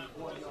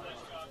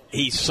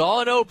he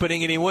saw an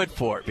opening, and he went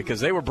for it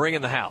because they were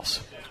bringing the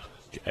house.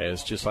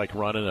 It's just like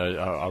running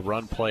a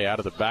run play out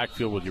of the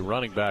backfield with your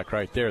running back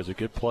right there. It's a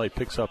good play,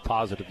 picks up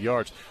positive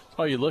yards. That's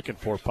all you're looking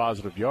for,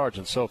 positive yards.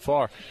 And so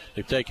far,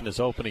 they've taken his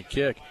opening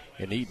kick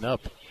and eaten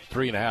up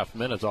 3.5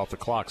 minutes off the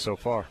clock so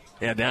far.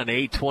 Yeah, down to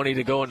 8:20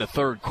 to go in the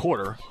third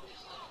quarter.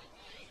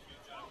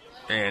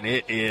 And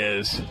it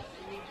is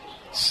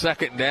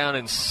 2nd down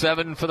and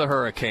 7 for the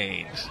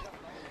Hurricanes.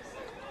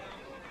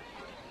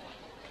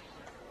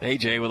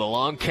 A.J. with a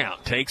long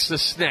count takes the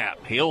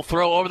snap. He'll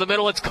throw over the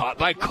middle. It's caught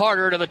by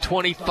Carter to the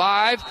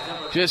 25,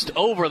 just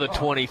over the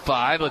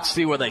 25. Let's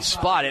see where they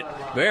spot it.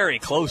 Very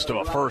close to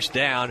a first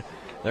down.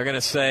 They're going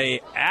to say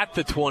at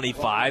the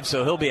 25,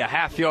 so he'll be a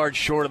half yard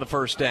short of the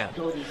first down.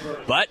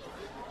 But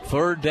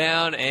 3rd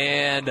down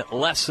and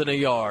less than a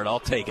yard. I'll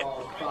take it.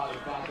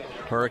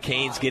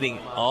 Hurricanes getting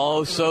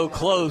oh so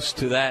close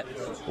to that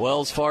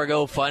Wells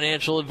Fargo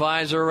Financial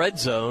Advisor red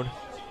zone.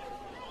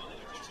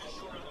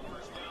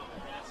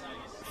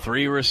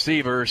 3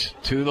 receivers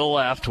to the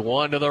left,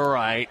 1 to the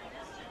right.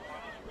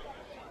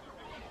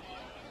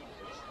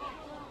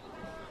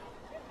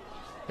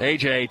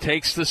 A.J.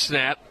 takes the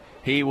snap.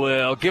 He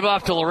will give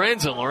off to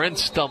Lorenz, and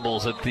Lorenz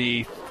stumbles at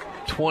the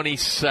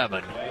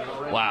 27.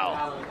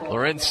 Wow.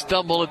 Lorenz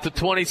stumbled at the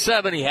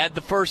 27. He had the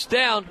first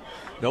down.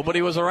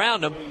 Nobody was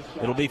around him.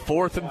 It'll be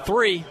 4th and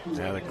 3.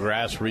 Yeah, the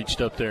grass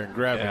reached up there and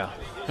grabbed him.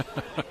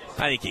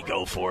 I think you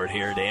go for it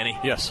here, Danny.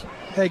 Yes.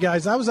 Hey,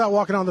 guys, I was out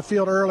walking on the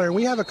field earlier, and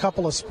we have a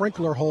couple of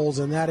sprinkler holes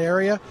in that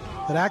area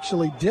that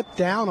actually dip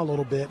down a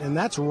little bit, and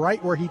that's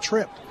right where he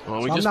tripped.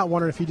 Well, so I'm not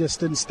wondering if he just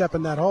didn't step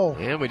in that hole.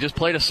 Yeah, we just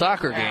played a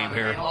soccer game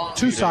here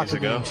 2 soccer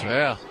games.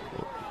 Yeah.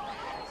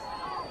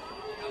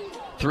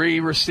 3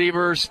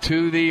 receivers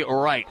to the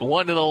right,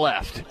 1 to the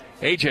left.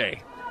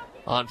 A.J.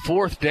 on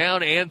 4th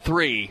down and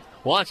 3.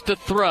 Wants to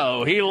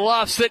throw. He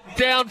lofts it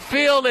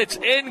downfield. It's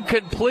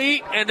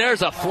incomplete, and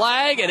there's a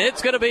flag, and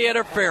it's going to be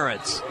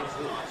interference.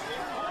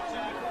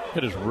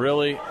 It is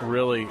really,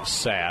 really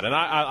sad. And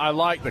I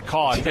like the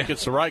call. I think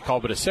it's the right call,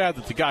 but it's sad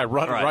that the guy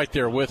running right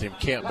there with him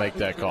can't make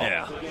that call.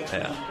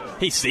 Yeah.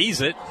 He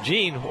sees it.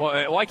 Gene,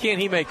 why can't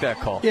he make that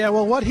call? Yeah,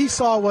 well, what he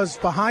saw was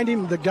behind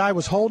him, the guy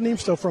was holding him,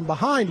 so from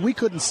behind we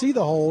couldn't see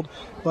the hold,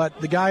 but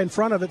the guy in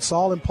front of it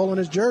saw him pulling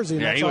his jersey,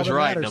 and that's all that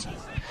matters. Riding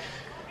him.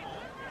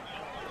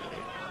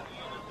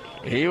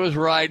 He was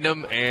riding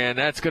him, and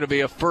that's going to be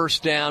a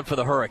first down for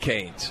the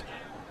Hurricanes.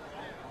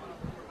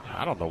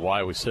 I don't know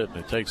why we sit and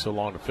it takes so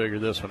long to figure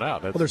this one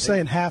out. Well, they're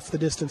saying half the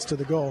distance to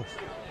the goal.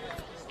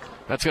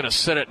 That's going to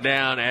set it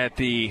down at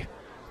the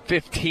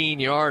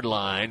 15-yard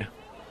line,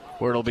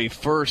 where it'll be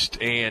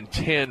 1st and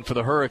 10 for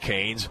the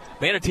Hurricanes.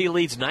 Manatee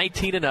leads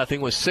 19-0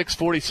 with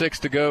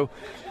 6:46 to go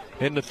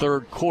in the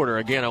third quarter.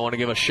 Again, I want to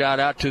give a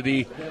shout-out to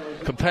the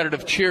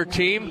competitive cheer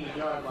team.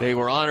 They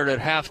were honored at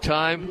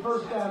halftime,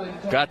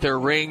 got their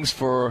rings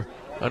for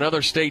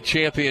another state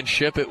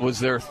championship. It was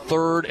their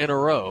 3rd in a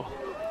row.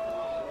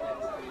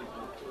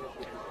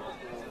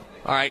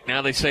 All right,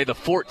 now they say the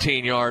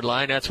 14-yard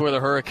line. That's where the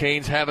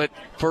Hurricanes have it.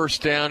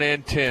 1st down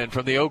and 10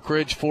 from the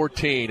Oakridge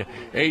 14.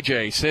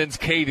 A.J. sends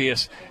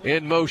Cavius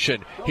in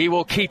motion. He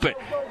will keep it.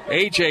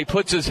 A.J.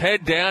 puts his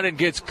head down and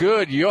gets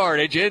good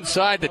yardage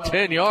inside the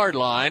 10-yard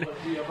line.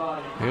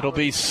 It'll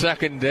be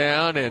 2nd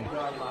down and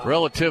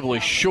relatively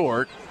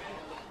short.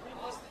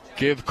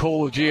 Give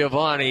Cole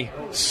Giovanni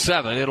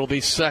 7. It'll be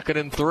 2nd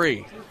and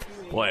 3.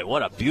 Boy,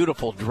 what a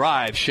beautiful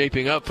drive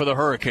shaping up for the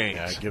Hurricanes.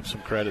 Yeah, give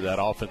some credit to that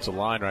offensive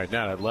line right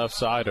now. That left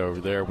side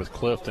over there with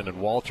Clifton and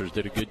Walters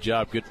did a good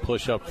job. Good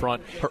push up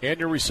front. And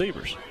your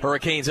receivers.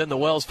 Hurricanes in the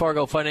Wells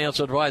Fargo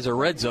Financial Advisor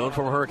Red Zone.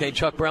 Former Hurricane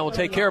Chuck Brown will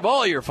take care of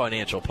all your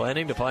financial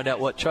planning. To find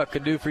out what Chuck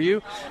can do for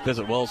you,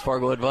 visit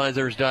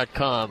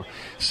wellsfargoadvisors.com.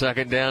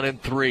 2nd down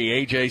and 3.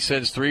 A.J.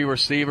 sends 3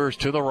 receivers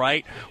to the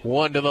right,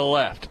 1 to the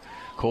left.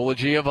 Cole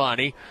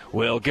Giovanni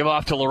will give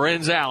off to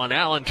Lorenz Allen.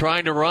 Allen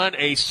trying to run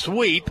a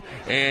sweep,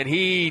 and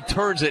he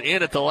turns it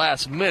in at the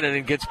last minute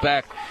and gets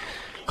back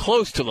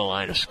close to the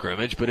line of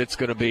scrimmage, but it's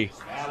going to be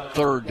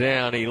 3rd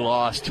down. He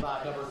lost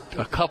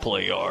a couple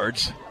of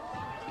yards.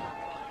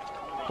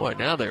 Boy,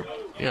 now they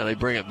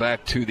bring it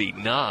back to the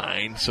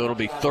 9, so it'll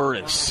be 3rd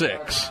and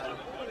 6.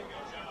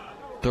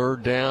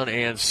 3rd down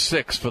and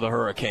 6 for the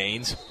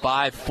Hurricanes.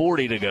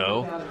 5:40 to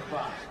go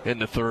in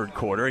the 3rd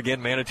quarter. Again,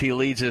 Manatee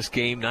leads this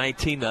game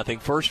 19-0.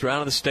 First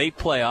round of the state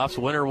playoffs.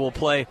 Winner will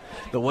play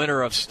the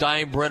winner of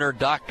Steinbrenner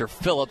Dr.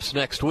 Phillips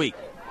next week.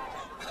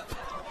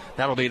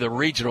 That'll be the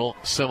regional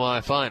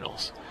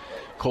semifinals.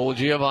 Cole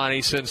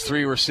Giovanni sends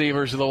 3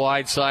 receivers to the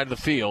wide side of the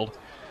field.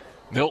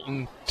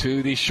 Milton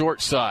to the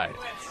short side.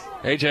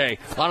 A.J.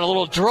 on a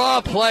little draw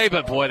play,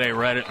 but boy, they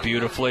read it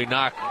beautifully.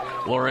 Knocked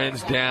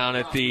Lorenz down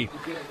at the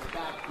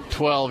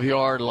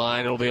 12-yard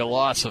line. It'll be a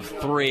loss of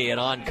 3, and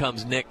on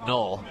comes Nick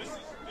Knoll.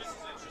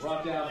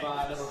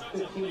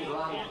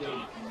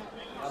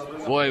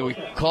 Boy, we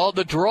called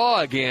the draw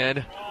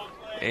again,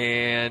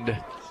 and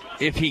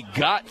if he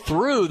got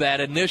through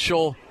that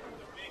initial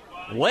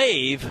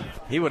wave,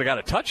 he would have got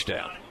a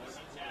touchdown.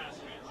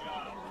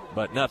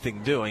 But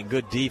nothing doing.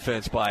 Good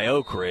defense by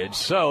Oakridge.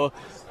 So,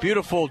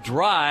 beautiful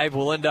drive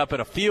will end up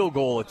in a field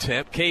goal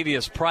attempt.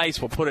 Cavius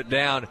Price will put it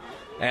down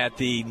at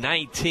the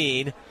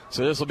 19.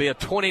 So this will be a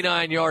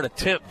 29-yard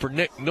attempt for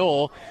Nick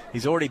Knoll.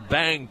 He's already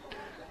banged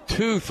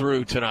 2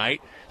 through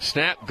tonight.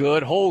 Snap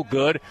good, hold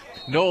good.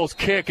 Knoll's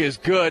kick is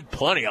good,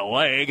 plenty of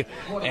leg.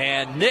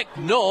 And Nick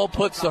Knoll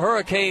puts the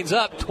Hurricanes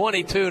up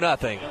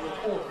 22-0.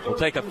 We'll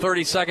take a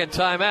 30-second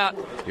timeout.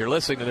 You're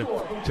listening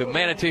to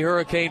Manatee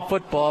Hurricane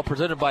Football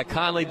presented by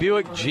Conley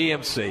Buick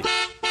GMC.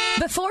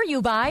 Before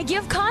you buy,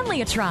 give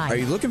Conley a try. Are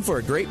you looking for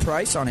a great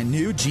price on a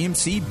new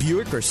GMC,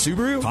 Buick, or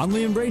Subaru?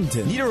 Conley and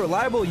Bradenton. Need a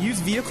reliable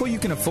used vehicle you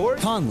can afford?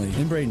 Conley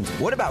and Bradenton.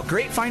 What about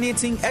great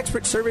financing,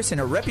 expert service,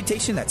 and a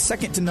reputation that's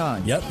second to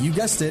none? Yep, you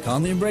guessed it.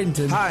 Conley and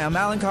Bradenton. Hi, I'm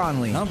Alan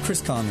Conley. I'm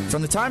Chris Conley.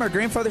 From the time our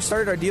grandfather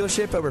started our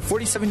dealership over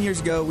 47 years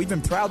ago, we've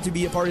been proud to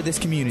be a part of this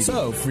community.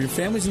 So, for your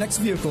family's next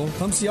vehicle,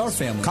 come see our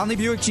family. Conley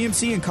Buick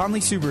GMC and Conley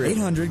Subaru.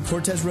 800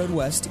 Cortez Road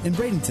West in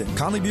Bradenton.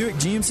 Conley Buick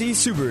GMC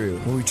Subaru.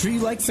 Where we treat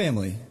you like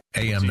family.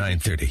 AM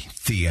 930,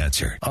 The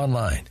Answer.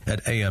 Online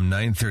at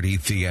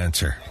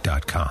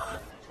am930theanswer.com.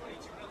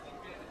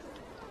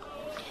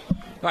 All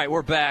right,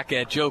 we're back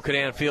at Joe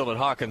Cadan Field at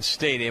Hawkins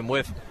Stadium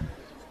with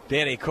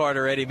Danny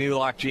Carter, Eddie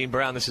Mulock, Gene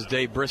Brown. This is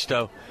Dave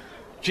Bristow.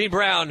 Gene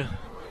Brown,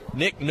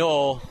 Nick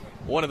Knoll,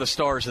 one of the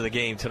stars of the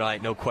game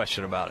tonight, no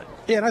question about it.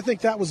 Yeah, and I think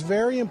that was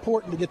very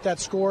important to get that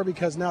score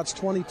because now it's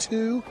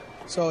 22.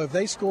 So if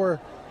they score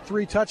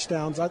 3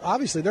 touchdowns,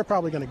 obviously they're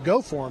probably going to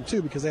go for them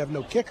too because they have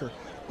no kicker.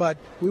 But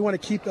we want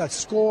to keep a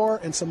score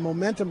and some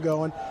momentum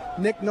going.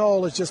 Nick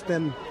Knoll has just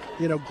been,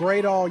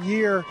 great all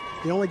year.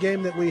 The only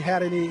game that we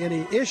had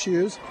any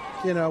issues,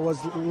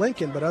 was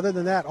Lincoln. But other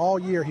than that, all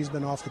year he's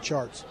been off the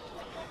charts.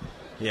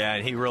 Yeah,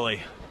 and he really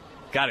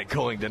got it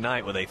going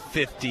tonight with a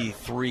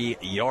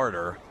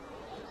 53-yarder.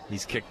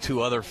 He's kicked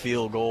 2 other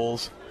field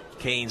goals.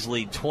 Canes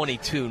lead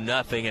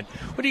 22-0. And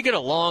when you get a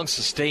long,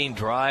 sustained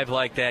drive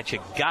like that, you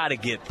got to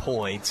get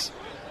points.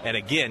 And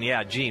again,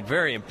 yeah, Gene,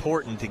 very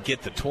important to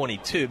get to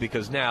 22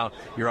 because now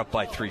you're up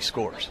by 3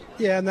 scores.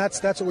 Yeah, and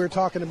that's what we were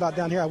talking about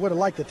down here. I would have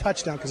liked a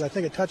touchdown because I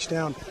think a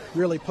touchdown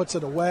really puts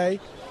it away.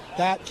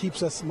 That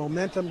keeps us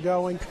momentum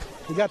going.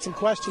 We got some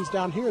questions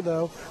down here,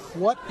 though.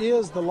 What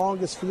is the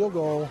longest field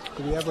goal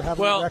do we ever have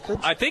in the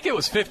records? I think it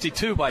was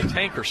 52 by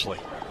Tankersley.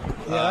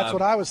 Yeah, that's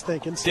what I was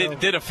thinking. So.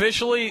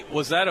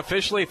 Was that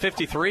officially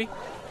 53?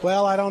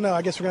 Well, I don't know.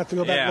 I guess we're going to have to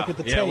go back and look at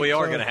the tape. Yeah, we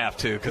are going to have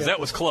to because that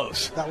was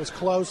close. That was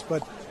close,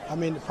 but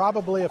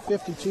probably a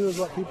 52 is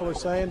what people are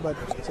saying, but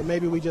so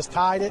maybe we just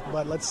tied it,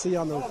 but let's see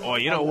on the... Well,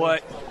 you know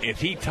what? If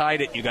he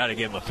tied it, you got to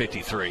give him a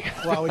 53.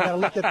 Well, we got to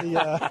look at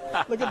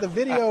the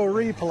video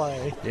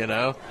replay.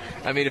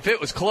 If it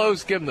was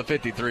close, give him the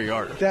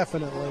 53-yarder.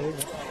 Definitely.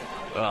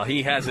 Well,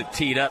 he has it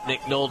teed up,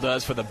 Nick Knoll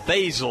does, for the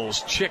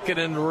Basil's Chicken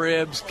and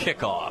Ribs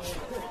kickoff.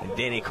 And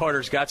Danny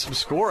Carter's got some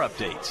score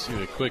updates.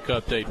 A quick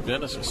update.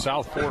 Venice and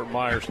South Fort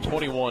Myers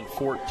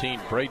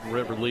 21-14. Braden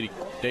River leading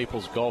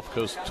Naples Gulf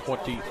Coast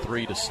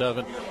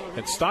 23-7.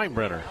 And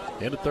Steinbrenner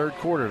in the 3rd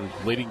quarter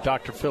leading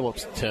Dr.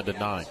 Phillips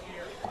 10-9.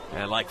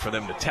 And I'd like for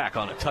them to tack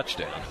on a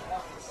touchdown.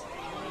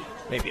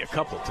 Maybe a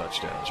couple of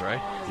touchdowns,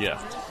 right?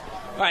 Yeah.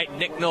 All right,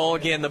 Nick Knoll,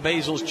 again, the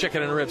Basil's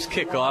Chicken and Ribs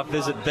kickoff.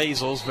 Visit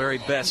Basil's, very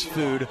best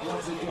food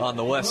on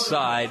the west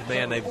side.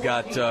 Man, they've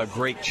got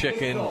great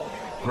chicken,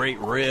 Great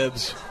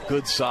ribs,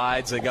 good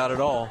sides, they got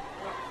it all.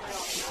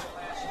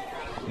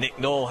 Nick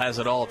Knoll has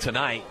it all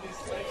tonight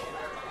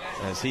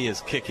as he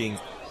is kicking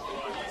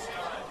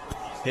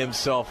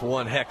himself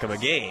one heck of a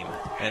game.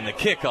 And the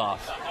kickoff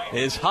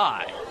is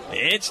high.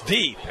 It's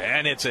deep,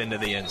 and it's into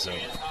the end zone.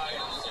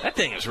 That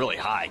thing is really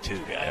high, too,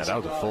 guys. Yeah, that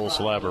was a full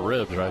slab of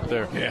ribs right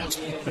there.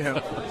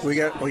 Yeah. We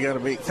got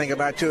to think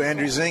about, too,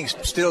 Andrew Zink's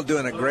still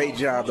doing a great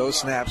job. Those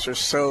snaps are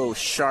so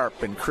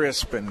sharp and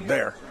crisp and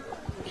there.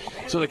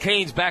 So the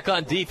Canes back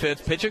on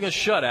defense, pitching a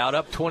shutout,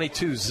 up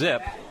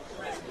 22-zip.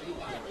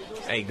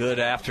 A good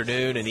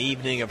afternoon and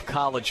evening of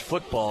college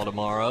football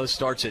tomorrow.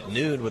 Starts at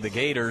noon with the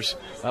Gators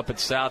up at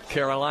South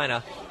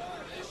Carolina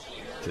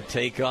to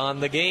take on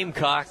the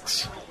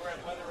Gamecocks.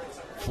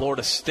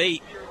 Florida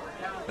State,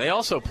 they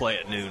also play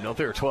at noon. No,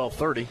 they're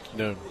 12:30.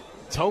 Noon.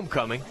 It's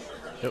homecoming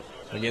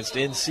against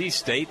NC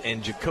State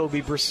and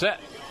Jacoby Brissett,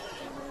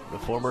 the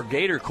former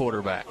Gator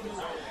quarterback.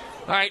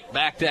 All right,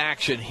 back to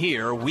action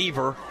here.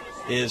 Weaver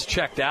is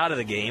checked out of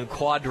the game.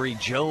 Quadri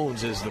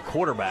Jones is the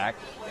quarterback.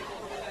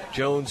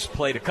 Jones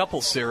played a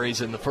couple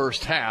series in the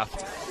first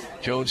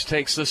half. Jones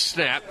takes the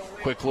snap.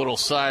 Quick little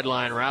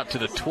sideline route to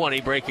the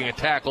 20, breaking a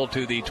tackle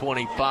to the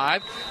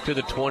 25, to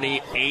the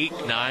 28,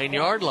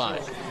 9-yard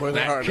line.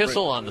 Matt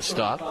Kissel on the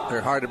stop.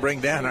 They're hard to bring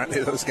down, aren't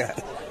they, those guys?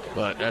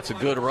 But that's a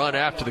good run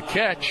after the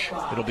catch.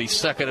 It'll be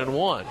 2nd and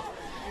 1.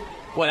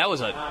 Boy, that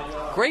was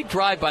a great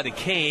drive by the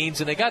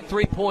Canes, and they got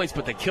 3 points,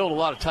 but they killed a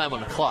lot of time on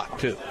the clock,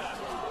 too.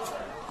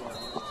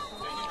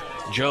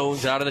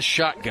 Jones out of the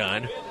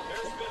shotgun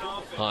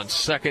on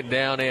 2nd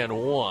down and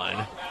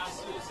 1.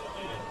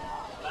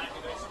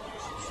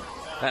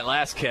 That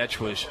last catch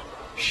was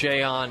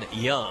Shayon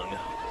Young.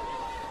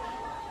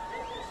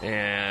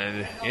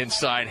 And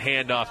inside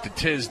handoff to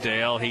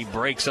Tisdale. He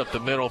breaks up the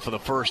middle for the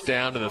first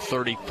down to the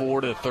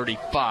 34 to the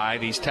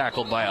 35. He's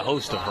tackled by a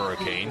host of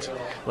Hurricanes,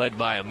 led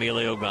by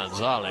Emilio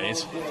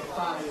Gonzalez.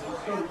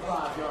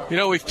 You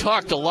know, we've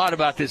talked a lot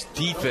about this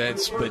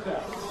defense, but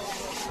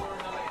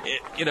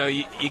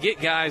you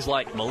get guys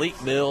like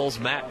Malik Mills,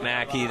 Matt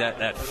Mackey,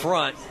 that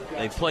front.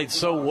 They've played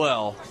so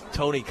well.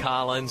 Tony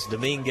Collins,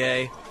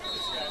 Domingue.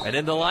 And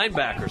then the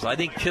linebackers. I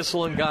think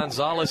Kissel and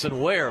Gonzalez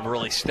and Ware have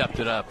really stepped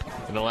it up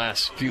in the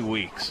last few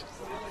weeks.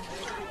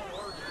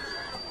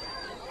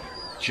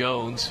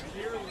 Jones,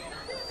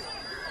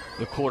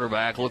 the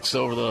quarterback, looks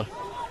over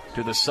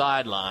to the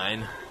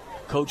sideline.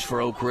 Coach for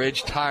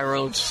Oakridge,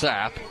 Tyrone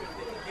Sapp.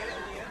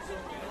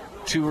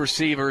 2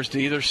 receivers to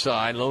either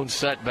side. Lone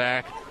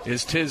setback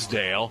is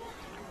Tisdale.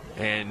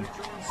 And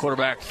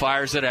quarterback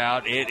fires it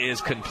out. It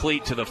is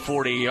complete to the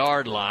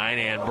 40-yard line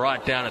and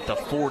brought down at the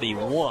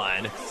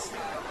 41.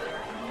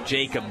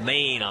 Jacob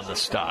Maine on the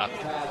stop.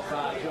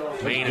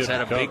 Maine has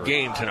had a big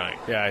game tonight.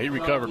 Yeah, he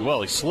recovered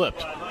well. He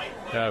slipped.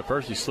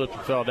 First he slipped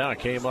and fell down,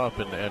 came up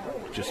and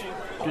just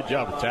good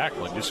job of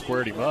tackling. Just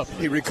squared him up.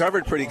 He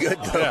recovered pretty good,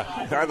 though.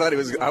 Yeah.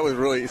 I was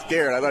really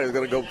scared. I thought he was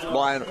going to go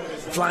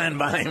flying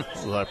by him.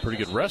 Well, a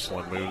pretty good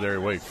wrestling move there,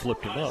 the way he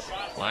flipped him up.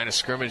 Line of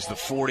scrimmage, the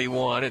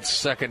 41. It's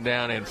 2nd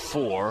down and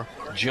 4.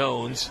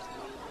 Jones,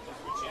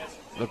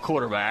 the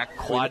quarterback.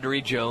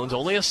 Quadri Jones,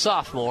 only a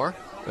sophomore.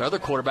 The other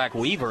quarterback,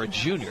 Weaver, a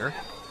junior.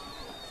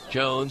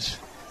 Jones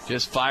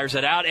just fires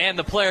it out, and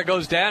the player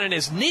goes down, and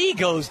his knee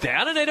goes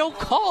down, and they don't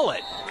call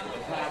it.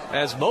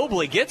 As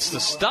Mobley gets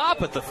the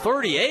stop at the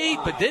 38,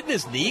 but didn't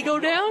his knee go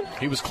down?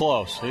 He was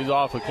close. He was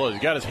awfully close. He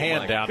got his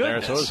hand down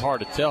there, so it was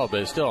hard to tell, but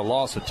it's still a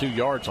loss of 2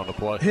 yards on the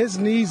play. His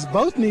knees,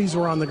 both knees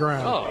were on the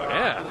ground. Oh,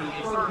 yeah.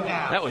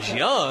 That was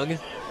Young.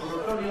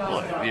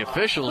 Well, the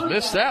officials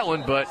missed that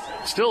one, but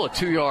still a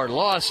 2-yard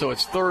loss, so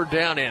it's 3rd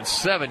down and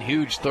 7.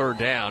 Huge 3rd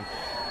down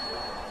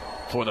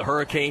for the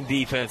Hurricane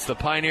defense. The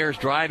Pioneers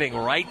driving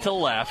right to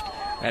left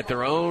at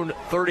their own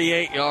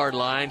 38-yard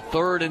line,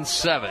 3rd and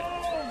 7.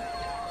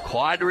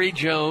 Quadri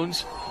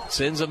Jones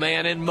sends a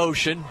man in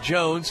motion.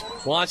 Jones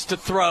wants to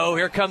throw.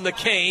 Here come the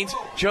Canes.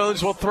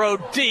 Jones will throw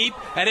deep,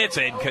 and it's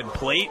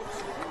incomplete.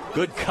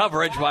 Good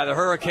coverage by the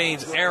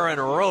Hurricanes' Aaron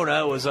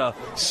Rona. It was a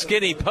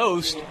skinny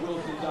post.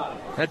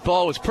 That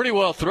ball was pretty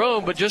well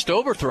thrown, but just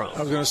overthrown.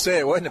 I was going to say,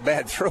 it wasn't a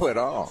bad throw at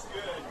all.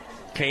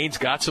 Canes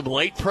got some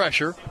late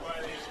pressure.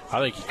 I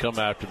think you come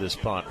after this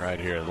punt right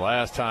here. The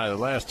last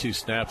 2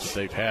 snaps that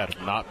they've had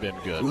have not been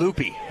good.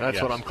 Loopy.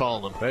 That's what I'm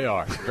calling them. They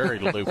are. Very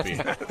loopy.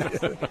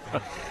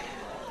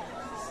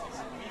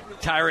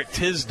 Tyrant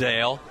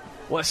Tisdale.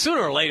 Well,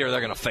 sooner or later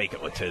they're going to fake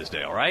it with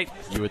Tisdale, right?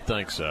 You would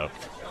think so.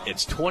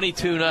 It's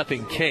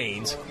 22-0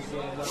 Canes.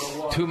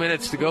 2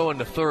 minutes to go in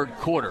the 3rd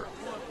quarter.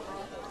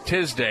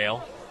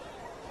 Tisdale,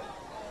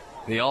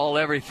 the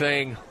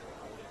all-everything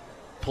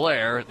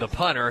player, the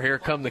punter. Here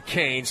come the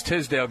Canes.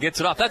 Tisdale gets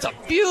it off. That's a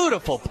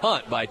beautiful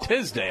punt by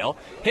Tisdale.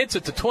 Hits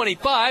it to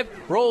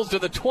 25, rolls to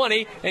the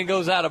 20, and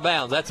goes out of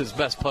bounds. That's his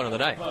best punt of the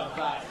night.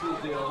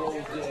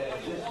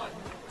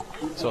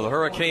 So the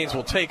Hurricanes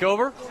will take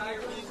over.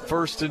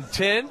 1st and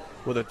 10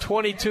 with a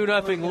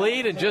 22-0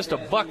 lead and just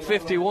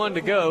 $1:51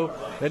 to go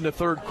in the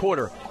 3rd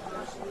quarter.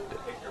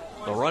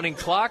 The running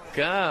clock,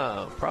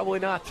 probably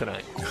not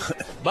tonight.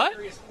 But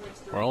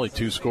we're only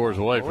 2 scores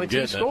away from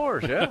getting it.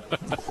 Only 2 scores, yeah.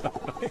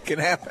 It can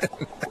happen.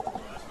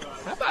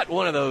 How about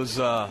one of those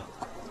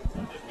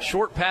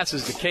short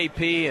passes to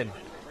KP and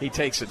he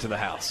takes it to the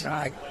house?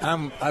 I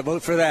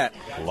vote for that.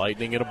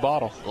 Lightning in a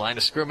bottle. Line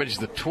of scrimmage,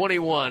 the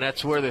 21.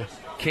 That's where the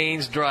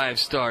Canes drive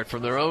start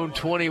from their own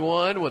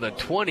 21 with a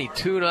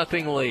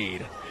 22-0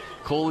 lead.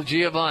 Cole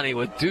Giovanni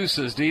with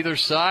deuces to either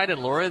side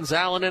and Lorenz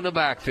Allen in the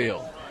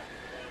backfield.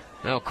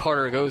 Now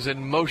Carter goes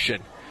in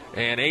motion,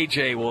 and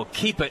A.J. will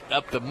keep it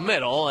up the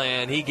middle,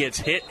 and he gets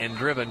hit and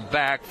driven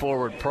back.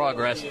 Forward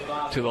progress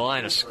to the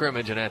line of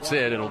scrimmage, and that's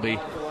it. It'll be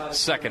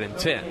 2nd and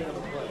 10.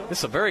 This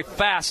is a very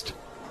fast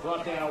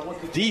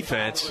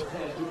defense,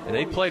 and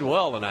they played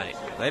well tonight.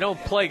 They don't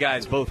play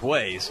guys both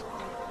ways.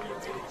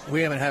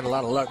 We haven't had a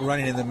lot of luck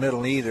running in the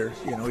middle either.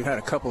 We've had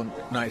a couple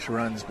of nice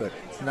runs, but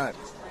not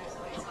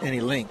any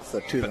length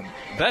to them.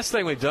 Best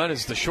thing we've done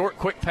is the short,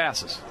 quick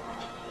passes.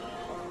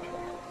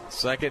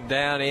 2nd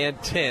down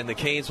and 10. The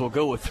Canes will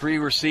go with 3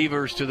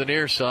 receivers to the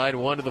near side,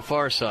 1 to the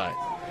far side.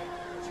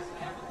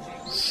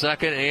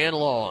 2nd and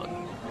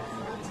long.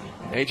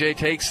 A.J.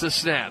 takes the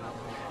snap.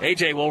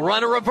 A.J. will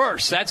run a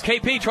reverse. That's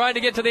KP trying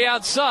to get to the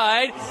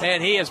outside,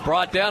 and he is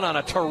brought down on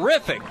a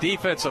terrific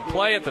defensive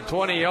play at the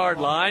 20-yard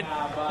line.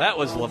 That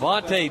was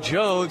Levante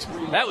Jones.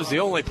 That was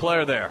the only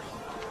player there.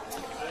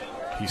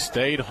 He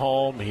stayed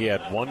home. He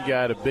had one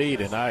guy to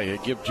beat, and I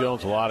give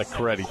Jones a lot of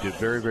credit. He did a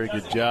very, very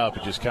good job.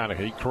 He just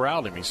he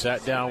corralled him. He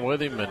sat down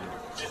with him, and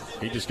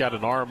he just got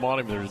an arm on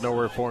him. There's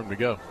nowhere for him to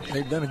go.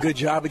 They've done a good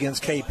job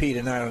against KP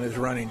tonight on his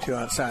running to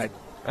outside.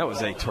 That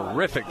was a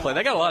terrific play.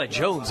 They got a lot of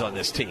Jones on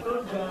this team.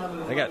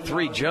 They got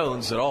 3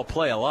 Jones that all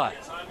play a lot.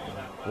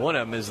 One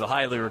of them is the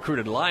highly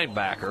recruited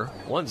linebacker.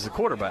 One's the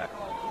quarterback.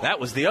 That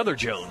was the other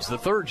Jones, the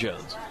 3rd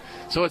Jones.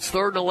 So it's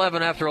 3rd and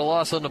 11 after a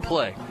loss on the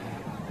play.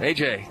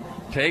 A.J.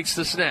 takes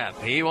the snap.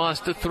 He wants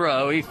to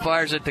throw. He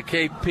fires it to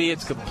KP.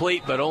 It's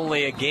complete, but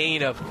only a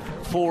gain of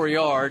 4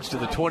 yards to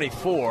the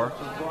 24.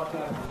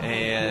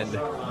 And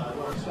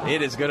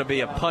it is going to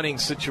be a punting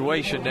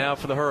situation now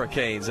for the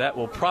Hurricanes. That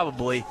will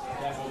probably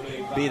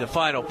be the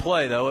final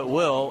play, though. It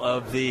will,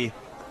 of the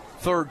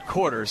 3rd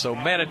quarter. So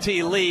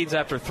Manatee leads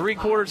after 3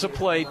 quarters of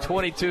play,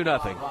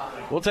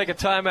 22-0. We'll take a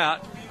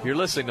timeout. You're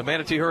listening to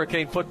Manatee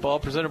Hurricane Football,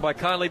 presented by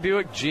Conley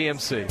Buick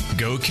GMC.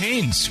 Go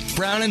Canes!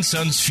 Brown &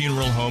 Sons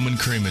Funeral Home and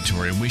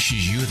Crematory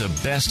wishes you the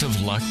best of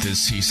luck this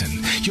season.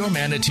 Your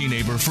Manatee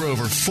neighbor for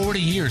over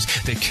 40 years,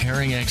 the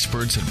caring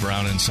experts at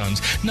Brown &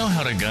 Sons know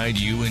how to guide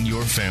you and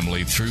your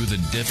family through the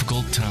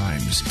difficult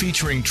times.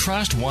 Featuring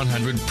Trust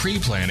 100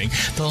 pre-planning,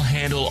 they'll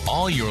handle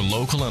all your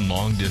local and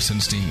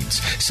long-distance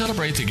needs.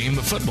 Celebrate the game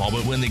of football,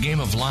 but when the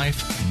game of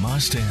life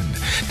must end.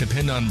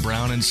 Depend on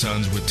Brown &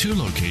 Sons with 2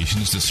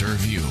 locations to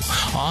serve you.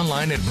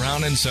 Online at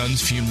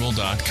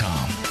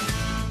brownandsonsfuneral.com.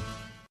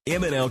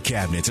 M&L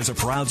Cabinets is a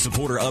proud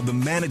supporter of the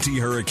Manatee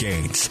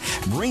Hurricanes.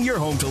 Bring your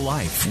home to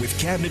life with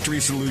cabinetry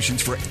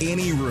solutions for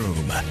any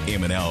room.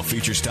 M&L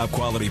features top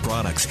quality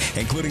products,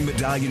 including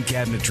medallion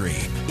cabinetry.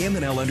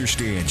 M&L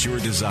understands your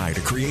desire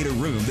to create a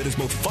room that is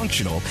both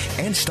functional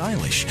and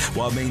stylish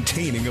while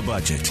maintaining a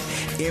budget.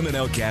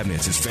 M&L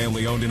Cabinets is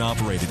family owned and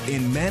operated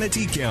in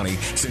Manatee County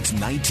since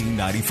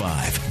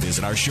 1995.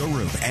 Visit our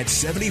showroom at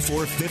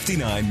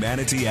 7459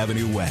 Manatee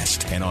Avenue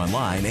West and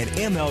online at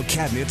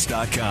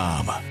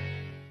mlcabinets.com.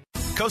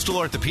 Coastal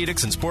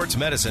Orthopedics and Sports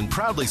Medicine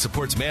proudly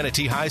supports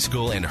Manatee High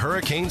School and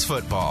Hurricanes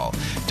football.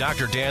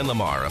 Dr. Dan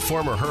Lamar, a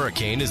former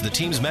Hurricane, is the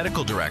team's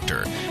medical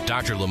director.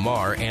 Dr.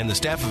 Lamar and the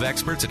staff of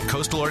experts at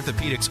Coastal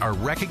Orthopedics are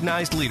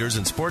recognized leaders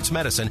in sports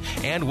medicine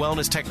and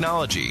wellness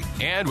technology.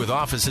 And with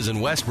offices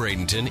in West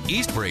Bradenton,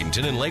 East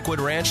Bradenton, and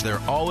Lakewood Ranch,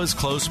 they're always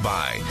close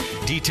by.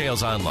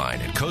 Details online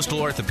at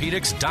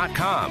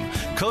coastalorthopedics.com.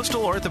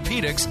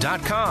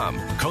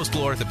 Coastalorthopedics.com.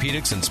 Coastal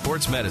Orthopedics and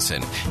Sports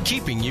Medicine,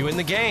 keeping you in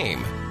the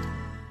game.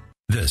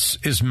 This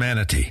is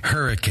Manatee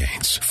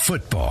Hurricanes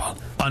football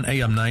on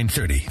AM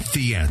 930,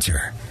 The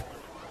Answer.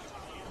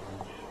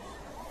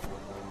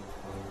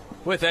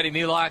 With Eddie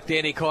Mulock,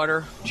 Danny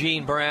Carter,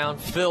 Gene Brown,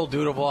 Phil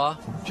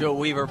Dudevois, Joe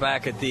Weaver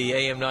back at the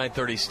AM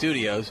 930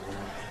 studios.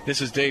 This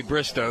is Dave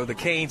Bristow. The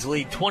Canes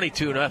lead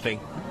 22-0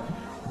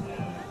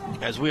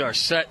 as we are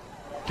set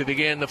to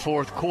begin the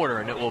 4th quarter,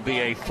 and it will be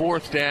a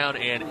 4th down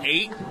and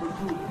 8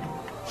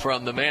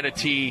 from the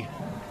Manatee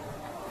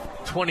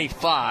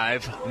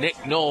 25.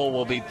 Nick Knoll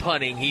will be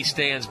punting. He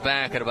stands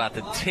back at about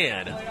the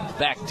 10.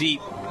 Back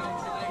deep,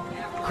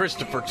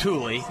 Christopher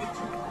Tooley,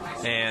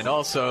 and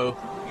also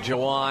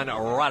Jawan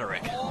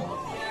Roderick.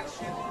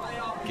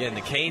 Again,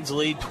 the Canes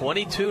lead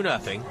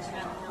 22-0.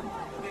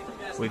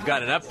 We've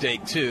got an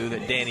update, too,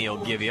 that Danny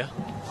will give you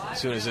as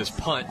soon as this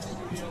punt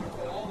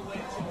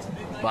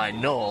by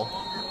Knoll.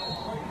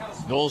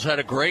 Knoll's had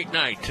a great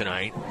night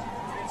tonight.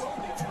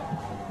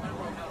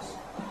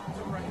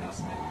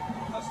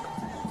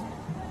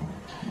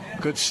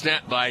 Good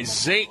snap by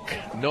Zink.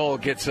 Knoll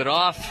gets it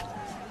off,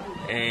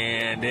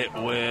 and it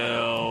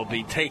will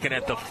be taken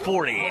at the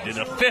 40, to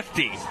the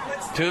 50,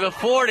 to the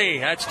 40.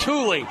 That's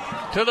Tooley,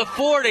 to the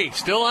 40,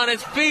 still on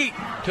his feet,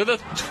 to the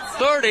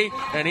 30,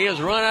 and he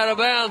has run out of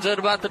bounds at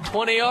about the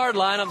 20-yard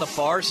line on the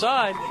far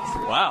side.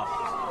 Wow.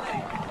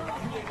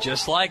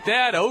 just like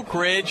that,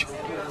 Oakridge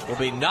will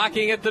be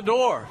knocking at the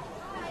door.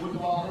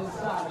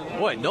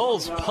 Boy,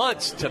 Noles'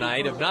 punts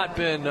tonight have not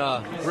been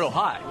real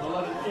high.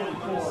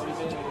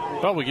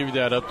 Well, we'll give you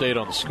that update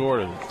on the score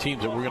of the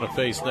teams that we're going to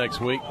face next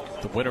week.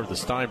 The winner of the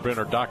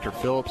Steinbrenner Dr.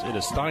 Phillips. It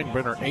is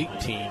Steinbrenner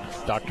 18,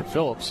 Dr.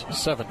 Phillips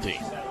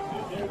 17.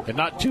 And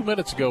not 2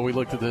 minutes ago we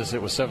looked at this,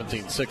 it was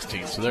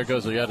 17-16. So there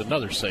goes yet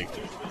another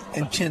safety.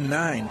 And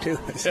 10-9, too.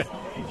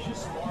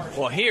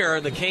 Well, here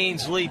the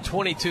Canes lead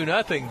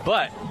 22-0,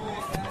 but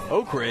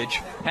Oakridge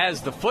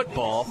has the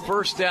football.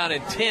 First down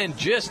and 10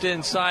 just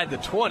inside the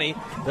 20.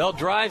 They'll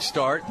drive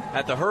start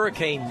at the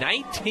Hurricane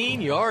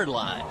 19-yard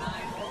line.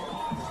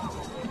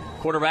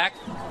 Quarterback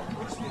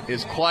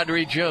is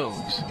Quadri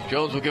Jones.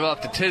 Jones will give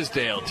off to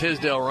Tisdale.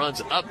 Tisdale runs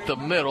up the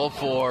middle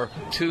for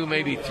 2,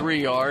 maybe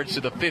 3 yards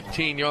to the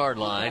 15-yard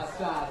line.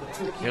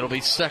 It'll be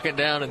second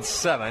down and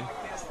 7.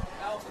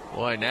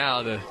 Boy,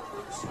 now the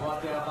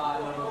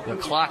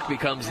clock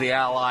becomes the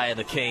ally of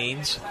the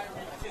Canes.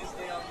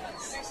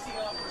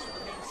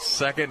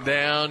 Second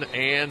down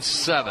and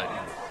 7.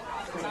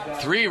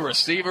 3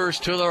 receivers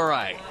to the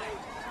right.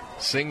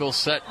 Single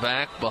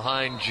setback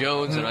behind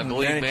Jones, and I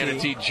believe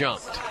Manatee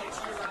jumped.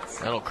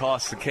 That'll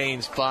cost the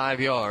Canes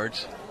 5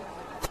 yards.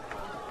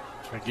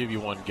 I'll give you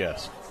one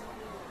guess.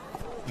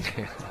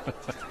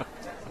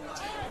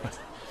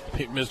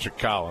 Mr.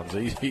 Collins,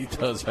 he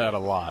does that a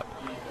lot.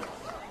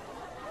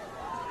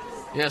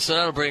 Yeah, so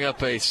that'll bring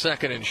up a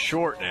second and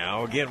short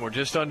now. Again, we're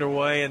just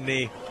underway in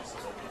the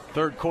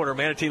third quarter.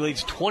 Manatee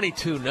leads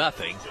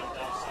 22-0.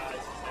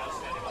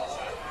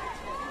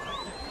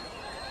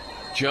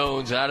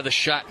 Jones out of the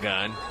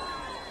shotgun.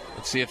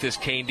 Let's see if this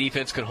Cane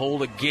defense can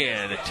hold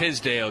again.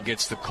 Tisdale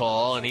gets the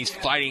call, and he's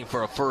fighting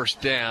for a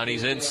first down.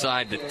 He's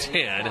inside the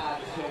 10.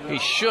 He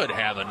should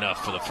have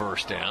enough for the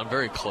first down.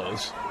 Very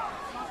close.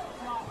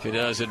 If he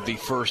does, it'd be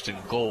first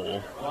and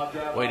goal.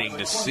 Waiting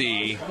to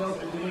see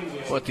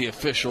what the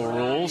official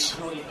rules.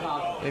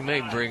 They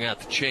may bring out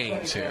the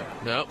chains here.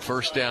 Nope,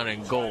 first down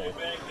and goal.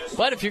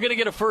 But if you're going to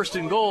get a first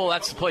and goal,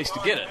 that's the place to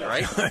get it,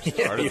 right? Start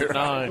at the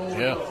 9,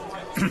 yeah.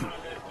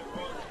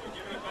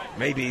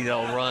 Maybe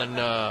they'll run,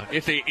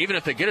 even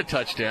if they get a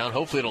touchdown,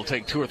 hopefully it'll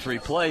take 2 or 3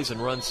 plays and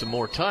run some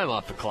more time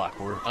off the clock.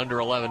 We're under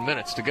 11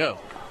 minutes to go.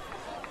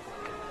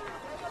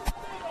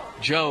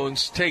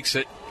 Jones takes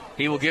it.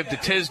 He will give to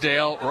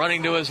Tisdale,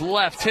 running to his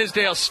left.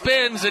 Tisdale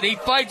spins, and he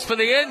fights for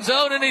the end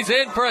zone, and he's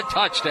in for a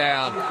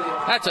touchdown.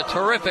 That's a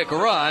terrific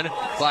run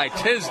by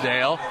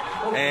Tisdale.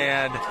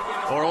 And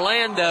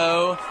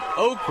Orlando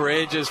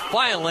Oakridge is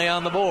finally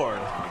on the board.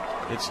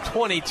 It's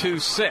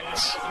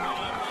 22-6.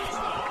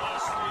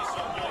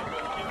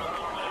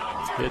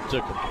 It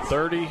took them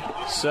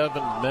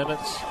 37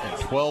 minutes and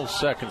 12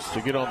 seconds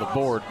to get on the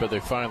board, but they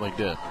finally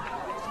did.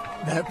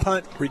 That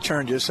punt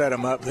return just set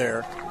them up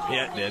there.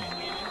 Yeah, it did.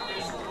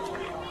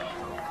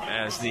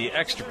 As the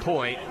extra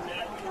point,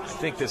 I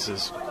think this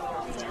is,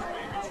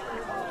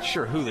 not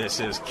sure who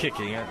this is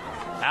kicking it.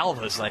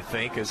 Alvis, I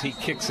think, as he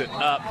kicks it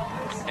up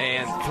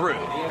and through.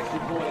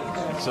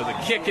 So the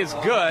kick is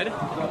good.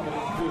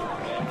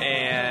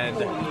 And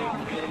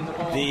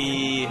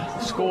the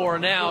score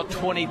now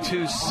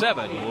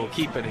 22-7. We'll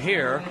keep it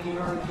here.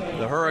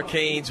 The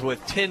Hurricanes,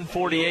 with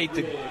 10:48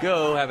 to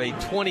go, have a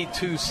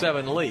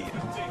 22-7 lead.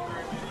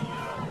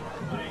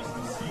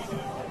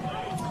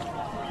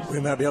 We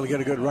might be able to get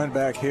a good run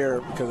back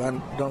here because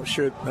I'm not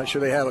sure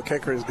they have a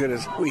kicker as good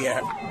as we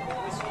have.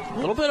 A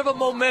little bit of a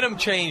momentum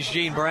change,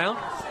 Gene Brown.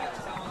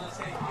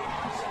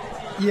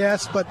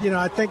 Yes, but,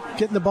 I think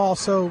getting the ball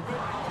so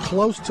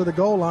close to the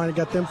goal line and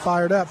got them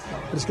fired up.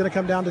 But it's going to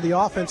come down to the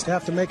offense to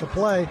have to make a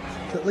play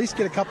to at least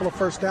get a couple of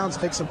first downs,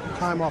 take some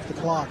time off the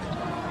clock.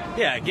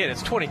 Yeah, again,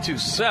 it's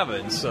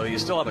 22-7, so you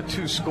still have a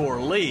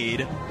 2-score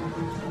lead,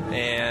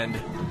 and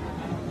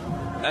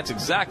that's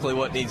exactly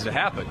what needs to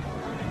happen.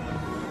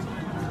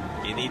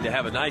 You need to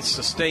have a nice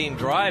sustained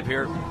drive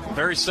here,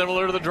 very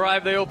similar to the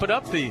drive they opened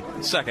up the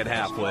second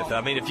half with.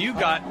 I mean, if you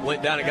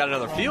went down and got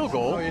another field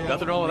goal,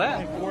 nothing wrong with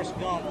that.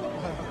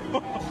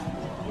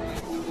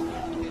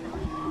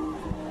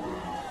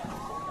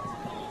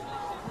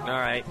 All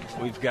right,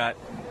 we've got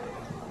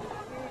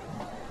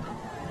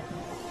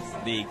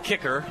the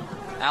kicker,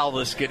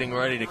 Alvis, getting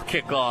ready to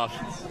kick off.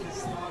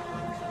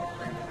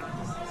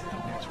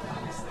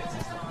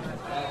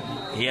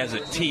 He has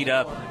it teed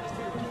up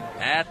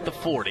at the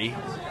 40.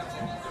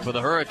 For the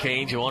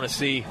Hurricanes, you want to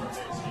see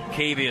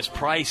Cavius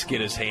Price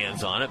get his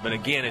hands on it, but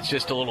again, it's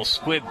just a little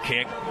squib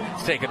kick.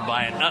 It's taken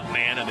by an up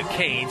man of the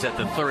Canes at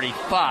the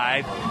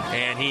 35,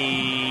 and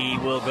he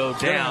will go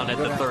down at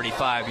the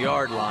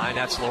 35-yard line.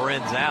 That's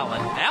Lorenz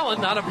Allen.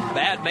 Allen, not a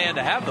bad man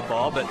to have the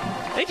ball, but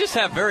they just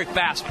have very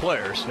fast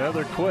players. Yeah,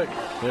 they're quick.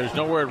 There's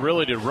nowhere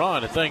really to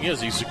run. The thing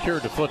is, he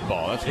secured the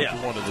football. That's what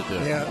you wanted to do.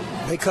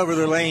 Yeah, they cover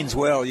their lanes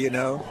well, He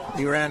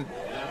ran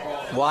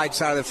wide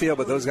side of the field,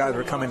 but those guys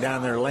were coming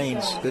down their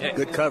lanes.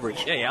 Good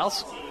coverage. Yeah,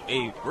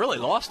 he really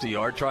lost a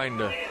yard trying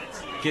to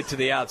get to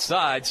the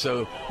outside.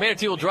 So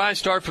Manatee will drive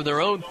start from their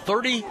own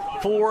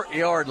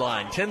 34-yard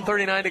line.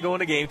 10:39 to go in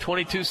the game.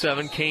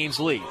 22-7,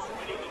 Canes lead.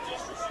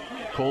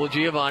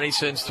 Colagiovanni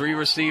sends 3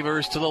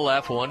 receivers to the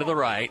left, 1 to the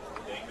right.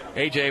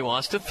 A.J.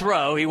 wants to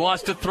throw. He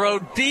wants to throw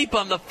deep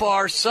on the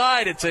far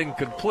side. It's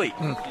incomplete.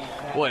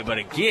 Boy, but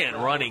again,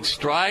 running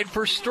stride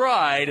for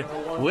stride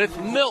with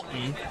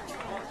Milton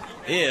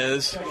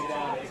is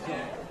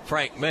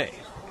Frank May.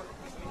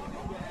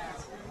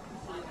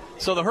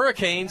 So the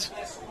Hurricanes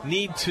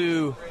need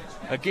to,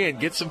 again,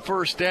 get some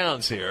first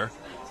downs here.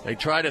 They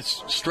try to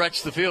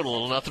stretch the field a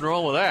little. Nothing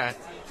wrong with that.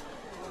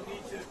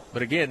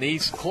 But again,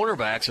 these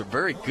cornerbacks are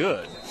very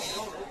good.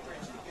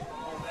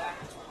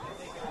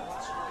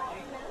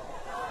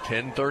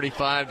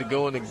 10:35 to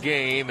go in the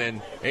game,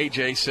 and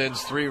A.J.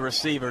 sends 3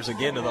 receivers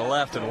again to the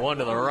left and 1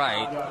 to the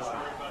right.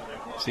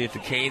 See if the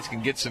Canes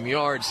can get some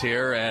yards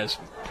here as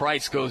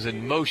Price goes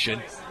in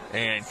motion,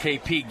 and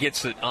KP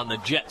gets it on the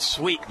jet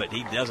sweep, but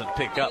he doesn't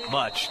pick up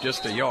much,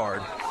 just a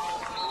yard.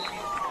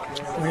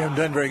 We haven't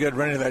done very good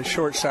running to that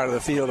short side of the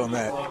field on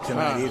that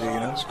tonight either, you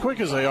know. As quick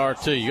as they are,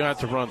 too, you have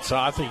to run. So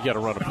I think you got to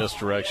run a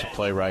misdirection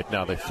play right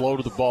now. They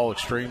floated the ball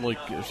extremely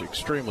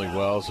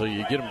well, so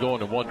you get them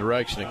going in one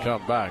direction and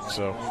come back.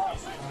 So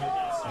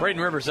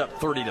Braden Rivers up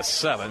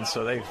 30-7,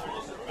 so they've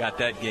got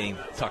that game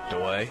tucked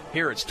away.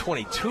 Here it's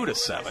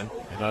 22-7.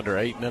 And under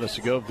 8 minutes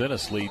to go,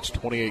 Venice leads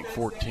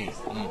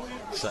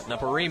 28-14. Setting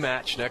up a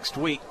rematch next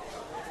week.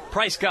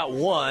 Price got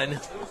 1.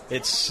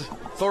 It's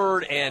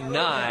 3rd and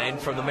 9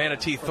 from the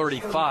Manatee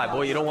 35.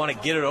 Boy, you don't want to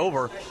get it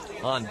over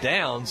on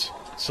downs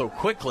so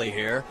quickly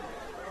here.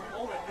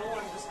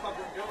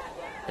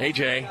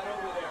 A.J.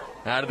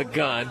 out of the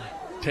gun,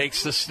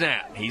 takes the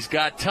snap. He's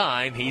got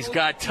time. He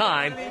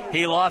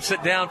lofts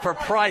it down for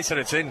Price, and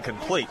it's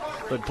incomplete.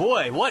 But,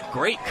 boy, what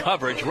great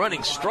coverage.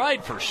 Running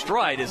stride for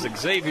stride is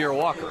Xavier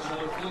Walker.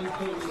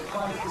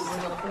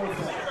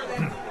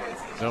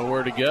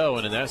 Nowhere to go,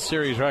 and in that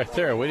series right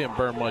there, we didn't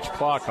burn much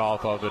clock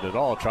off of it at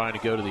all, trying to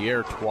go to the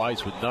air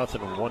twice with nothing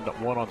and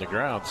one on the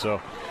ground.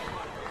 So,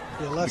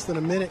 yeah, less than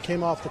a minute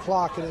came off the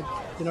clock, and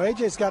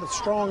AJ's got a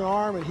strong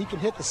arm, and he can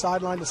hit the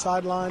sideline to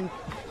sideline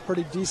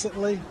pretty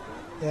decently.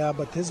 Yeah,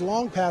 but his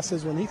long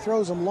passes, when he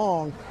throws them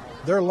long,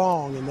 they're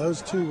long, and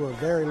those 2 were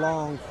very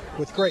long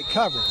with great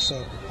coverage.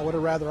 So I would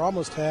have rather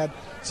almost had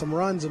some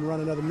runs and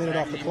run another minute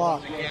off the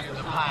clock.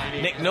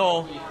 Nick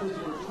Knoll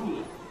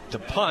to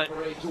punt,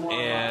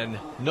 and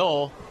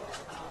Knoll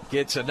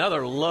gets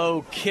another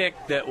low kick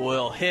that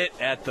will hit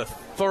at the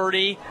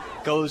 30,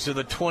 goes to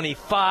the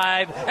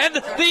 25, and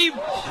the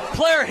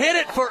player hit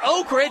it for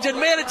Oakridge, and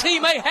Manatee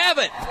may have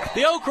it.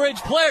 The Oakridge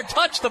player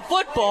touched the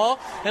football,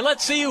 and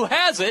let's see who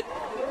has it.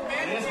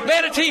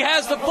 Manatee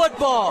has the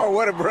football. Oh,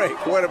 what a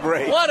break. What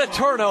a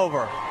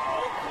turnover.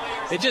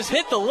 It just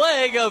hit the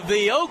leg of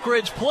the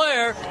Oakridge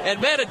player,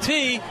 and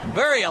Manatee,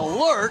 very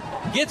alert,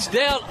 gets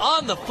down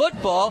on the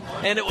football,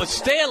 and it was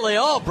Stanley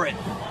Albritton.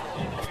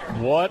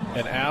 What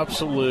an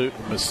absolute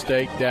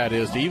mistake that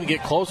is to even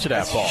get close to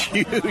that ball.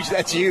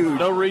 That's huge.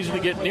 No reason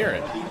to get near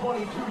it.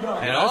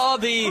 And all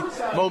the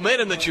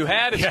momentum that you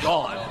had is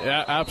gone.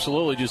 Yeah,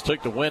 absolutely. Just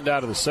took the wind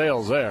out of the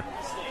sails there.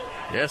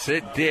 Yes,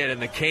 it did. And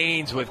the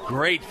Canes with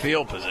great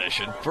field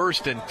position.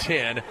 1st and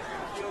 10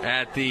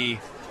 at the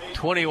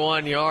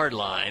 21-yard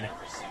line.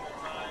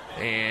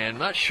 And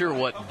not sure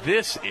what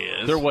this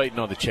is. They're waiting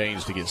on the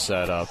chains to get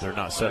set up. They're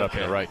not set up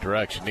in the right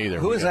direction either.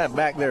 Who was that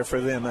back there for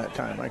them that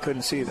time? I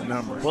couldn't see the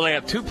number. Well, they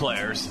have 2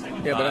 players.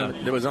 Yeah,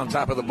 but it was on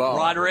top of the ball.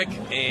 Roderick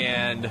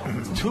and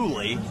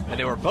Tooley, and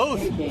they were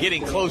both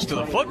getting close to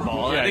the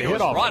football. Yeah, I think it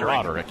was hit off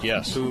Roderick,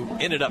 yes. Who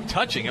ended up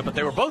touching it, but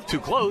they were both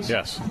too close.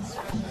 Yes.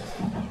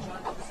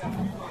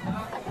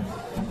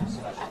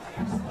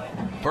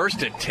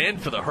 1st and 10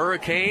 for the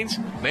Hurricanes.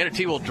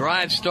 Manatee will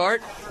drive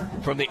start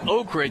from the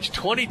Oakridge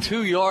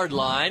 22-yard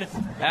line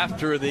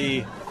after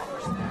the,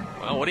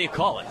 well, what do you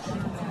call it?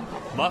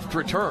 Muffed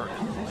return.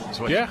 That's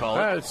what you call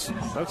it.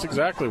 That's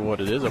exactly what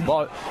it is. A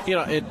ball,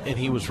 and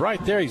he was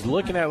right there. He's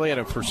looking at it,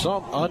 and for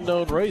some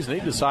unknown reason, he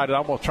decided,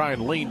 I'm going to try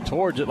and lean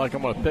towards it like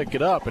I'm going to pick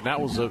it up, and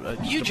that was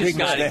you just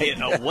got to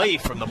get away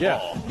from the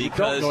ball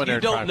because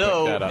you don't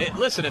know.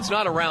 Listen, it's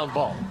not a round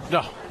ball.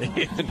 No,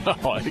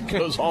 it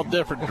goes all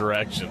different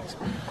directions.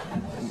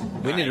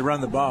 We need to run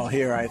the ball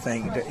here, I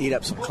think, to eat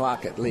up some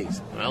clock at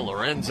least. Well,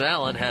 Lorenz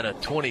Allen had a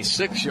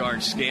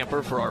 26-yard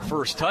scamper for our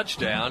first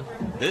touchdown.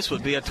 This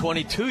would be a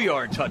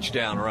 22-yard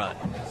touchdown run.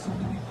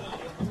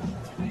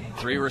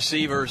 3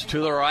 receivers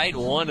to the right,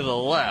 1 to the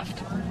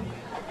left.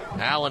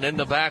 Allen in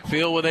the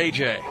backfield with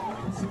A.J.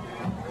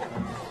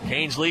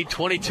 Canes lead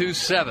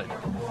 22-7.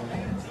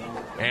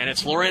 And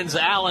it's Lorenz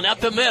Allen up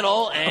the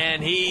middle,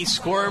 and he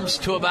squirms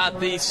to about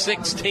the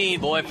 16.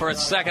 Boy, for a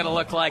second it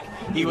looked like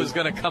he was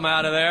going to come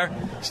out of there.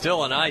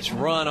 Still a nice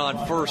run on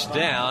 1st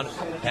down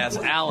as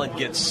Allen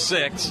gets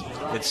 6.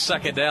 It's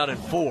 2nd down and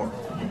 4.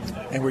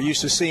 And we're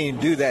used to seeing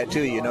him do that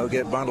too,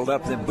 get bundled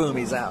up, then boom,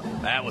 he's out.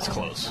 That was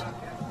close.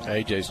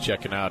 AJ's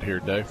checking out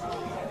here, Dave.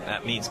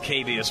 That means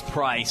Cavius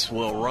Price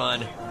will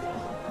run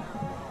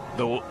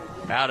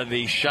out of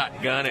the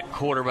shotgun at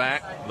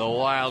quarterback, the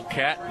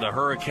Wildcat, the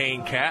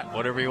Hurricane Cat,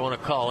 whatever you want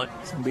to call it.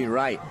 It's going to be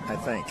right, I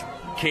think.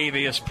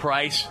 Cavius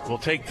Price will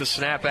take the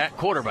snap at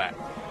quarterback.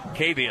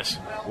 Cavius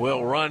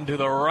will run to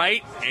the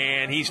right,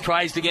 and he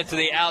tries to get to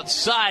the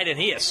outside, and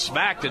he is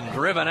smacked and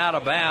driven out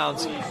of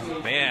bounds.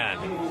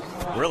 Man,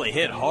 really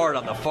hit hard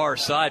on the far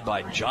side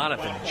by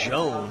Jonathan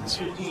Jones.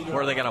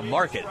 Where are they going to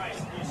mark it?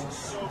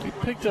 He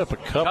picked up a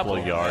couple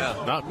of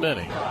yards, not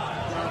many.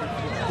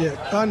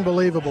 Yeah,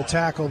 unbelievable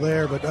tackle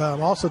there, but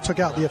also took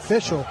out the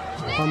official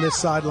on this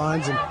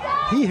sidelines, and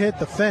he hit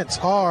the fence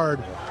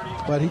hard,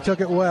 but he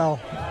took it well.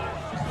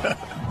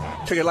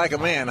 Took it like a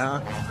man,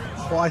 huh?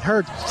 Well, I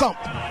heard thump.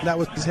 That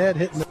was his head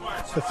hitting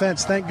the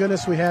fence. Thank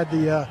goodness we had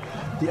the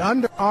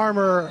Under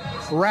Armour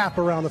wrap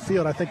around the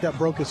field. I think that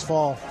broke his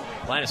fall.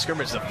 Line of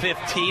scrimmage, the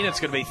 15.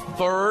 It's going to be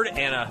third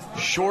and a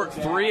short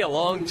 3, a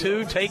long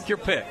 2. Take your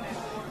pick.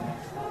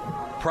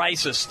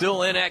 Price is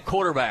still in at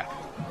quarterback.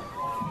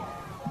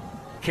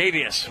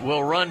 Cavius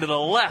will run to the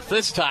left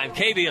this time.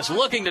 Cavius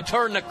looking to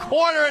turn the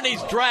corner, and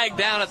he's dragged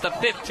down at the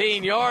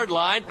 15-yard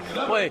line.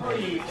 Wait,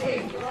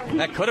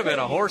 that could have been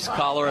a horse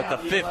collar at the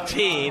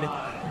 15,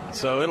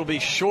 so it'll be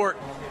short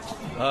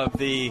of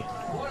the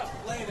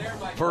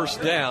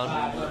first down.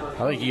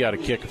 I think you got to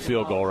kick a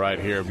field goal right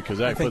here because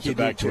that puts it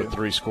back to a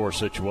 3-score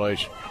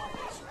situation.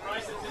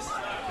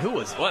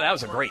 Well, that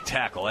was a great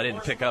tackle. I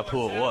didn't pick up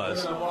who it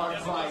was.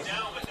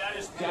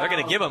 They're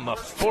going to give him a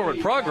forward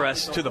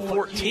progress to the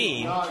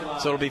 14,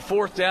 so it'll be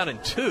 4th down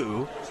and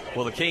 2.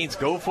 Will the Canes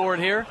go for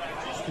it here?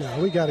 No,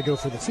 we got to go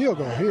for the field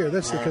goal here.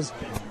 This because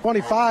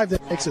 25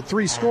 that makes it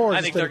 3 scores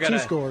I think instead they're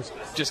of 2 scores.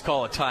 Just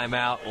call a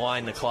timeout,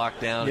 wind the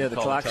clock down. Yeah, the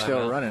clock's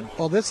still running.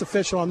 Well, this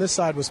official on this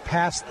side was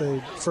past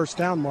the first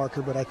down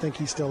marker, but I think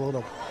he's still a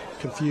little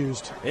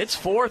confused. It's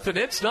 4th, and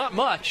it's not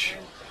much.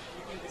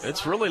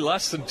 It's really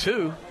less than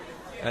 2.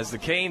 As the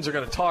Canes are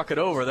going to talk it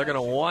over, they're going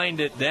to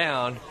wind it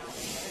down,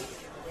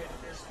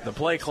 the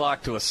play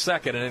clock to a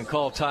second, and then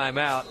call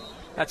timeout.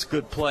 That's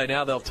good play.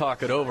 Now they'll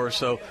talk it over.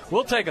 So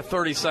we'll take a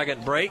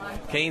 30-second break.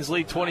 Canes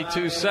lead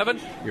 22-7.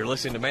 You're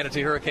listening to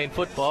Manatee Hurricane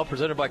Football,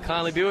 presented by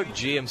Conley Buick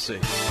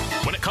GMC.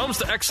 When it comes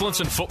to excellence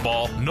in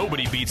football,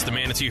 nobody beats the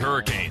Manatee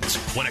Hurricanes.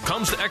 When it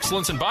comes to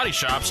excellence in body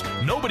shops,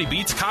 nobody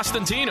beats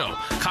Costantino.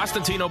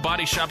 Costantino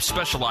Body Shop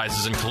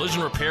specializes in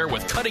collision repair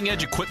with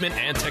cutting-edge equipment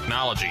and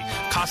technology.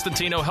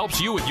 Costantino helps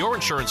you with your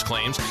insurance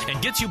claims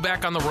and gets you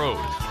back on the road.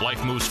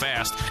 Life moves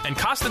fast, and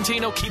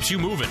Costantino keeps you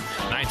moving.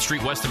 9th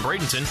Street West in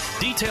Bradenton.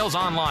 Details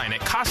online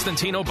at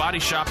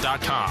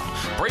CostantinoBodyShop.com.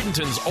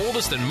 Bradenton's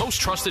oldest and most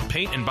trusted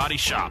paint and body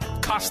shop.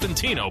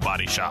 Costantino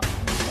Body Shop.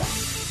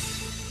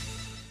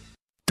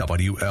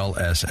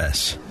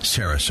 WLSS,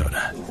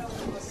 Sarasota.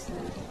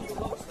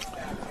 All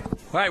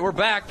right, we're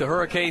back. The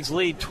Hurricanes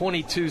lead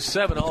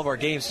 22-7. All of our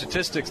game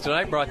statistics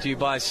tonight brought to you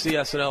by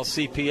CSL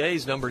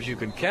CPAs, numbers you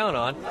can count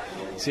on.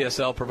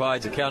 CSL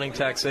provides accounting,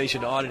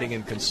 taxation, auditing,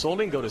 and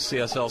consulting. Go to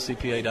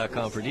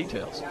CSLCPA.com for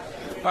details.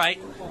 All right,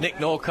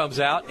 Nick Knoll comes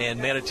out, and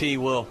Manatee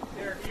will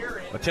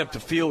attempt a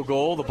field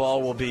goal. The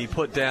ball will be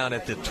put down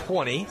at the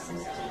 20.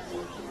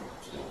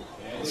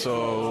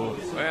 So,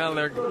 well,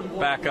 they're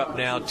back up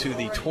now to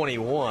the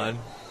 21.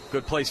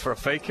 Good place for a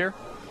fake here?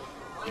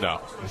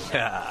 No.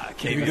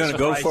 If you're going to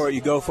go for it,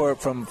 you go for it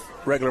from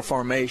regular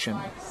formation.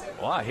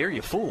 Well, I hear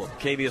you fool him.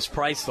 Cavius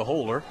Price, the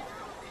holder.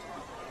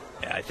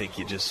 Yeah, I think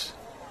you just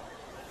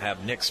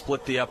have Nick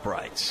split the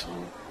uprights.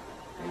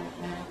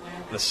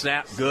 The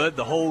snap good,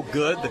 the hold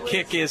good, the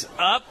kick is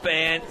up,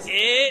 and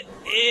it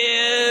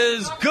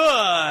is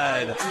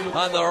good.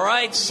 On the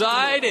right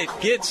side, it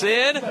gets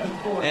in,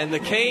 and the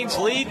Canes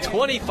lead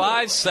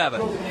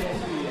 25-7.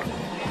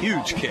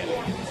 Huge kick.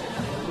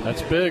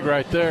 That's big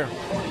right there.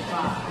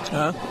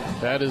 Huh?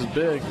 That is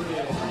big.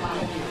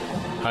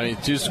 I mean,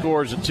 2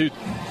 scores and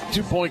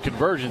two-point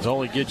conversions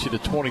only get you to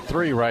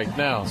 23 right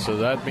now, so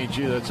that means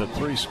that's a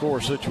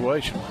 3-score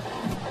situation.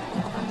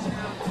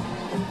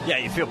 Yeah,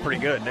 you feel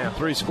pretty good now.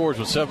 3 scores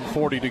with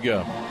 7:40 to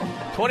go.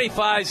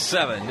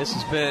 25-7. This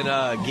has been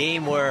a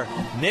game where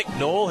Nick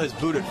Knoll has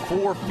booted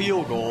 4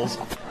 field goals.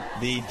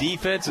 The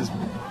defense has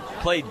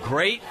played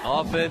great.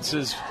 Offense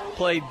has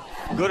played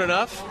good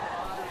enough.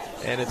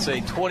 And it's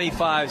a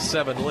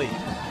 25-7 lead.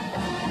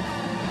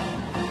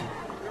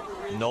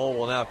 Knoll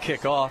will now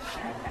kick off.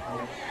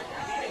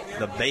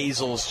 The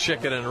Basil's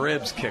Chicken and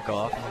Ribs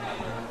kickoff.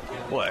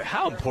 Boy,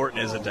 how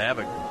important is it to have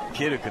a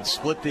kid who can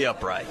split the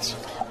uprights?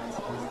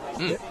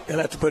 You'll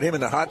have to put him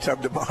in the hot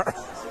tub tomorrow.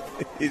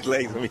 His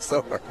legs will be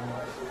sore.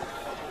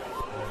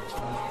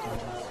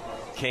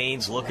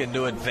 Canes looking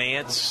to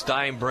advance.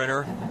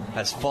 Steinbrenner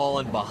has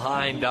fallen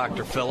behind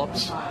Dr.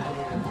 Phillips.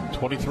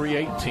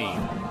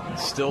 23-18.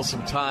 Still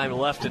some time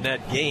left in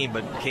that game,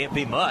 but can't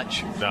be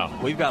much. No.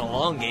 We've got a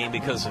long game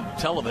because of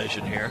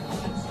television here.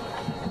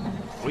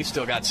 We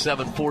still got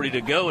 7:40 to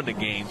go in the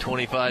game.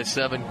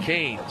 25-7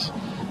 Canes.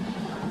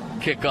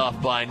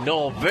 Kickoff by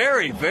Knoll.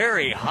 Very,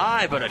 very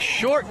high, but a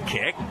short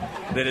kick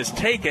that is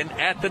taken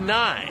at the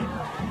 9.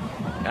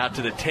 Out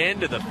to the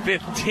 10, to the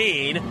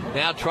 15.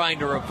 Now trying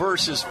to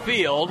reverse his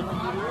field.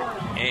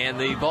 And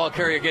the ball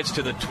carrier gets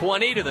to the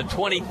 20, to the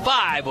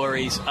 25, where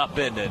he's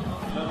upended.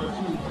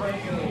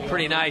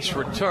 Pretty nice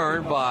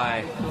return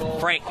by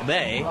Frank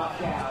May.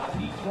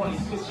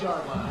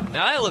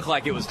 Now, that looked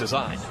like it was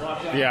designed.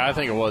 Yeah, I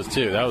think it was,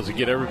 too. That was to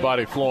get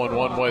everybody flowing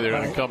one way. They're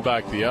going to come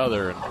back the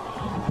other. And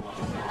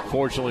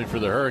fortunately for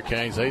the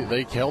Hurricanes,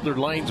 they held their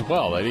lanes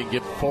well. They didn't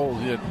get full,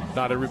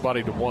 not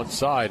everybody to one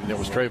side, and it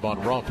was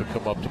Trayvon Rumpf who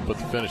come up to put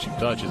the finishing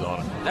touches on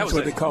it. That's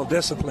what they call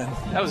discipline.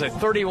 That was a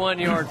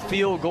 31-yard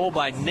field goal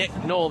by Nick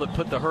Knoll that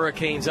put the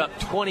Hurricanes up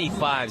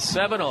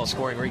 25-7. All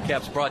scoring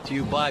recaps brought to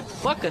you by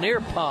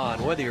Buccaneer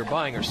Pond. Whether you're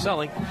buying or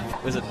selling,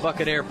 visit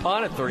Buccaneer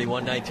Pond at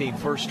 3119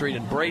 First Street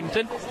in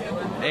Bradenton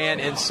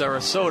and in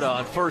Sarasota.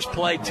 On first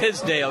play,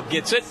 Tisdale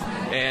gets it,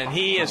 and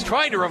he is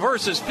trying to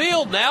reverse his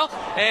field now,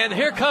 and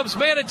here comes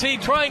Manatee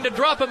trying to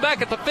drop him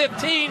back at the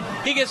 15.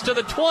 He gets to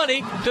the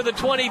 20, to the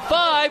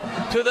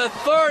 25, to the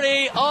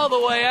 30, all the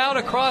way out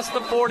across the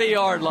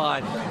 40-yard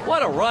line.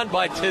 What a run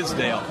by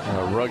Tisdale.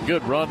 A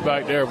good run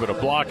back there, but a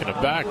block and a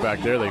back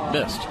there they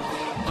missed.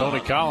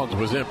 Tony Collins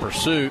was in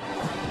pursuit.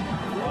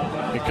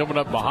 And coming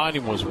up behind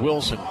him was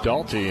Wilson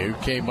Dalty, who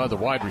came by the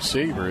wide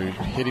receiver, who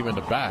hit him in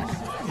the back.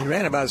 He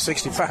ran about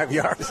 65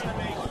 yards.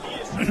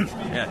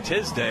 Yeah,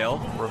 Tisdale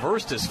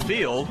reversed his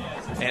field,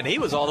 and he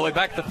was all the way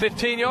back to the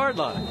 15-yard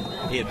line.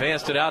 He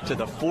advanced it out to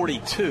the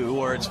 42,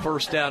 where it's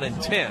first down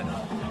and 10.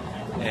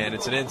 And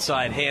it's an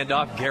inside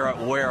handoff. Garrett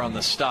Ware on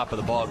the stop of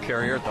the ball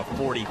carrier at the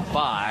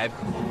 45.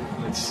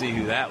 Let's see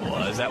who that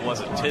was. That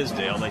wasn't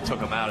Tisdale. They took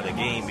him out of the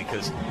game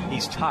because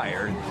he's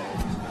tired.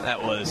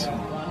 That was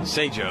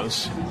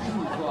Sajos.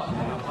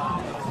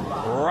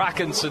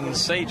 Rockinson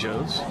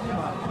Sajos.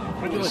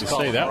 We didn't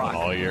say that one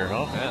all year,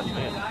 huh? Yeah,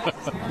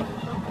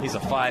 man. He's a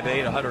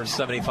 5'8",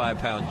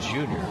 175-pound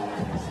junior.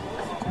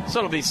 So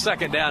it'll be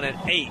second down and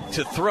 8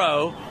 to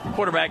throw.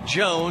 Quarterback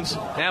Jones,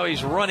 now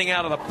he's running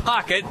out of the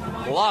pocket,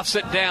 lofts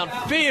it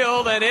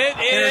downfield, and it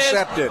is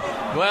intercepted.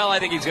 Well, I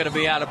think he's going to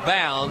be out of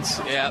bounds.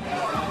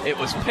 Yeah, it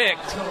was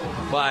picked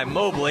by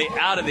Mobley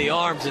out of the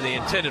arms of the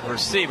intended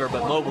receiver,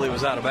 but Mobley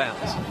was out of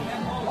bounds.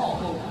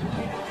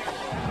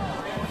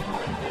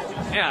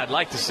 Yeah, I'd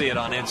like to see it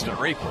on instant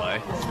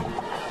replay,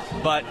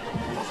 but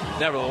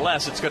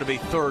nevertheless, it's going to be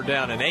third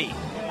down and 8.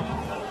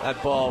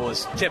 That ball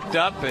was tipped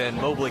up, and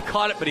Mobley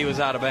caught it, but he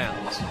was out of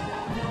bounds.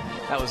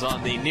 That was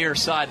on the near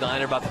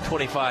sideline, about the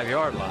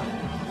 25-yard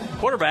line.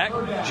 Quarterback,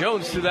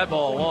 Jones threw that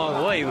ball a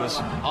long way. He was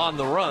on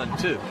the run,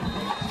 too.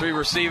 3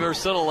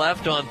 receivers to the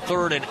left on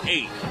 3rd and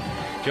 8.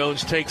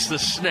 Jones takes the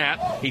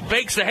snap. He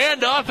fakes the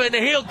handoff, and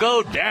he'll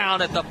go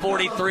down at the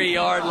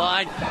 43-yard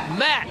line.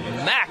 Matt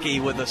Mackey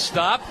with the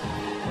stop,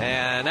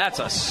 and that's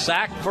a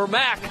sack for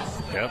Mack.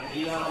 Yep.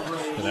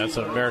 And that's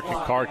an American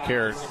Car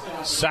Care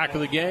sack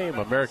of the game.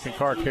 American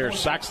Car Care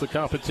sacks the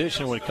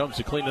competition when it comes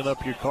to cleaning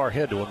up your car.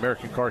 Head to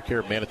American Car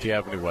Care, Manatee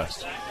Avenue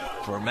West.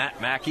 For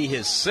Matt Mackey,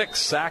 his 6th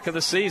sack of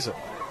the season.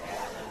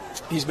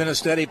 He's been a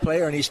steady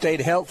player, and he stayed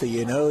healthy,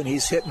 and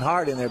he's hitting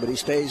hard in there, but he's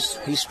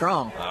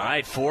strong. All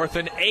right, 4th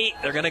and 8.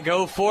 They're going to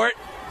go for it.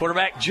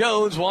 Quarterback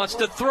Jones wants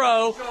to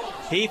throw.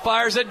 He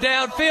fires it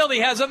downfield. He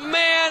has a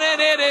man,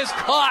 and it is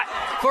caught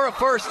for a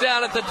first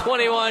down at the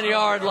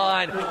 21-yard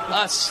line.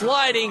 A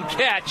sliding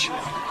catch,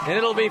 and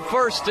it'll be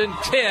 1st and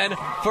 10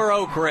 for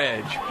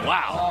Oakridge.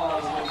 Wow.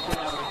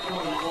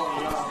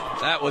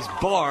 That was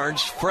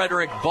Barnes,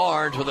 Frederick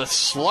Barnes, with a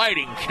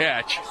sliding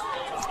catch.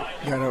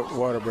 Got a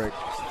water break.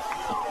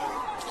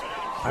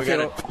 I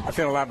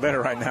feel a lot better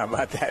right now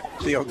about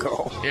that field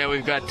goal. Yeah,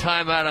 we've got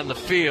timeout on the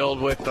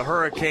field with the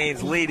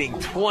Hurricanes leading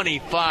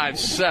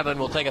 25-7.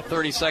 We'll take a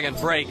 30-second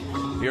break.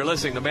 You're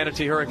listening to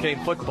Manatee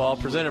Hurricane Football,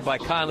 presented by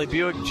Conley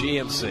Buick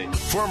GMC.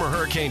 Former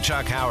Hurricane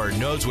Chuck Howard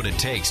knows what it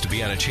takes to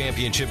be on a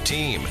championship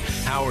team.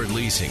 Howard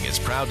Leasing is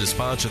proud to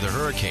sponsor the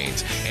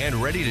Hurricanes and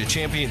ready to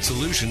champion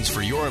solutions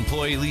for your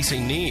employee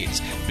leasing needs.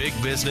 Big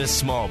business,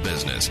 small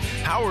business.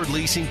 Howard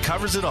Leasing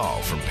covers it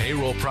all, from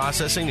payroll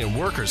processing and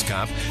workers'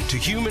 comp to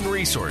human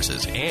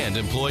resources and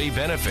employee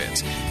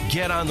benefits.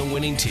 Get on the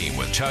winning team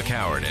with Chuck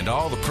Howard and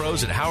all the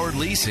pros at Howard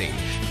Leasing.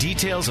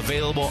 Details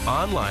available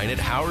online at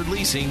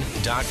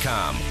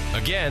howardleasing.com.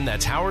 Again,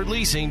 that's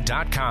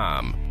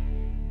howardleasing.com.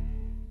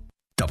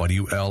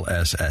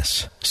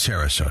 WLSS,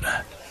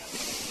 Sarasota.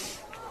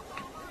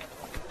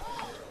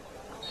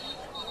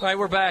 All right,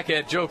 we're back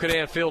at Joe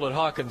Cadan Field at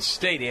Hawkins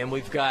Stadium.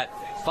 We've got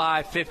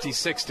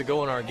 5:56 to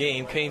go in our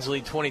game. Canes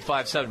lead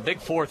 25-7. Big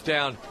 4th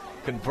down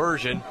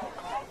conversion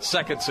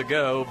seconds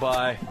ago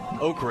by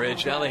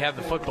Oakridge. Now they have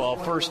the football,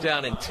 1st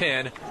down and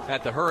 10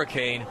 at the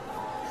Hurricane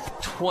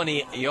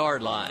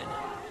 20-yard line.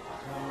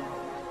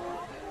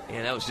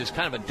 And that was just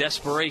kind of a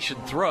desperation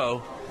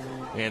throw.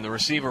 And the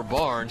receiver,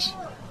 Barnes,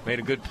 made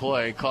a good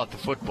play, caught the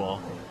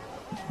football.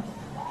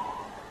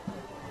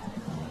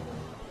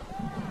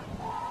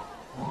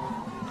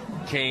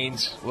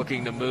 Canes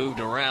looking to move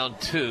to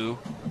round 2.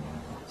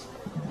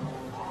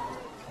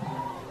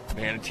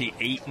 Manatee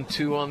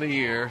 8-2 on the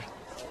year.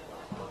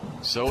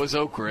 So is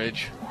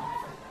Oakridge.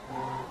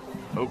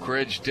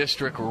 Oakridge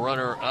district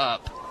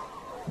runner-up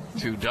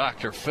to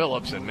Dr.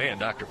 Phillips. And, man,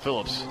 Dr.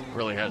 Phillips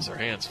really has their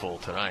hands full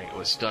tonight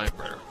with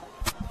Steinbrenner.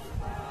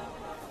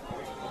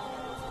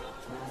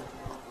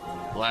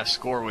 Last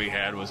score we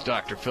had was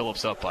Dr.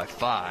 Phillips up by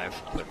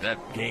 5, but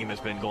that game has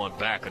been going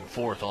back and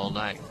forth all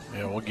night.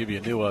 Yeah, we'll give you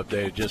a new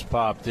update. It just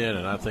popped in,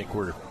 and I think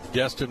we're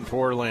destined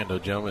for Orlando,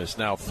 gentlemen. It's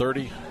now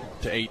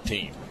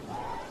 30-18.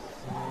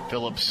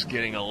 Phillips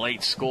getting a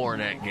late score in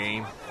that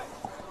game.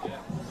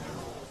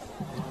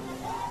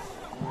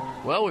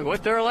 Well, we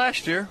went there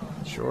last year.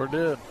 Sure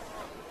did.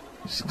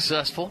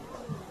 Successful.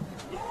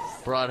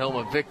 Brought home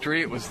a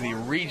victory. It was the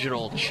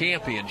regional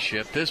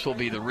championship. This will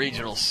be the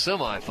regional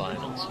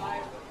semifinals.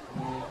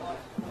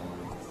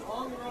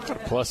 The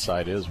plus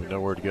side is we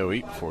know where to go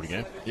eat before the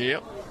game.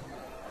 Yep.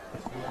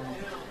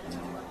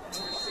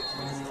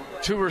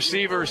 2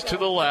 receivers to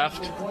the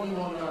left.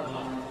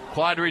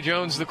 Quadri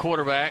Jones, the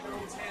quarterback.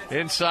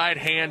 Inside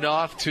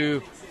handoff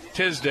to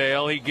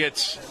Tisdale. He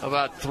gets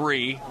about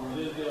 3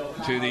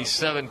 to the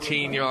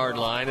 17-yard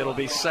line. It'll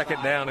be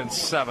 2nd down and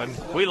 7.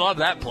 We love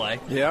that play.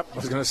 Yep, I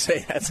was going to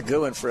say that's a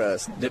good one for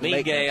us.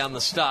 Domingue on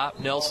the stop.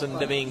 Nelson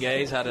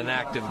Dominguez had an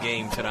active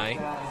game tonight.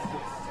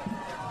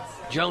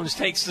 Jones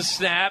takes the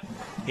snap.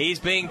 He's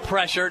being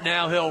pressured.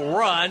 Now he'll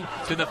run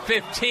to the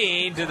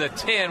 15, to the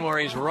 10, where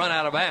he's run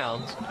out of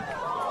bounds.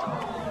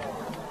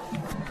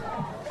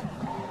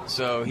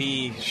 So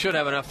he should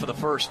have enough for the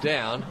first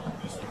down,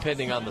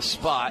 depending on the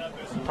spot.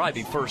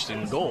 Probably be 1st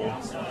and goal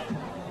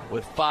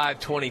with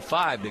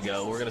 5:25 to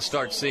go. We're going to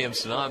start seeing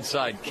some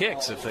onside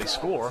kicks if they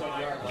score.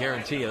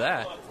 Guarantee you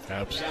that.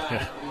 Absolutely.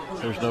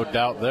 There's no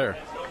doubt there.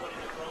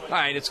 All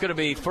right, it's going to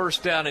be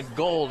 1st down and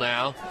goal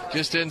now,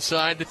 just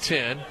inside the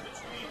 10.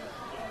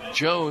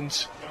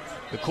 Jones,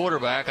 the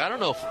quarterback, I don't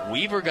know if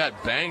Weaver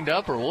got banged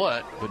up or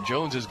what, but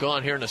Jones is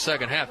gone here in the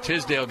second half.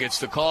 Tisdale gets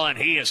the call, and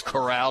he is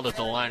corralled at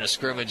the line of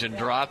scrimmage and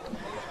dropped.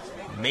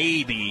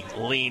 Maybe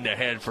leaned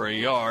ahead for a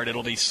yard.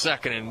 It'll be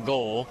 2nd and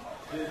goal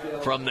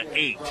from the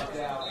 8.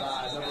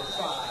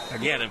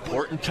 Again,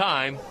 important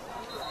time.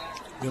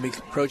 Going to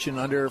be approaching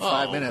under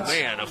 5 minutes.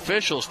 Man,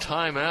 officials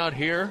timeout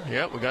here.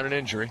 Yep, we got an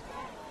injury.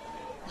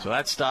 So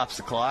that stops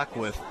the clock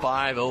with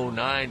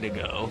 5:09 to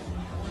go.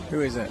 Who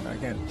is it? I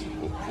can't.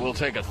 We'll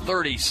take a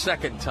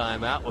 30-second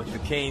timeout with the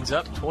Canes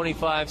up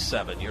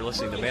 25-7. You're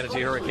listening to Manatee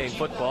Hurricane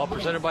Football,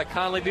 presented by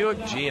Conley Buick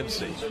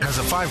GMC. As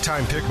a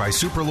 5-time pick by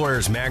Super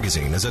Lawyers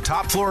Magazine, as a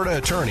top Florida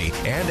attorney,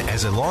 and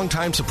as a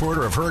longtime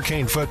supporter of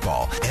Hurricane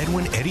football,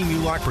 Edwin Eddie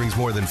Mulock brings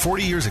more than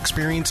 40 years'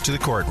 experience to the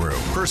courtroom.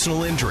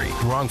 Personal injury,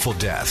 wrongful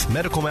death,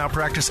 medical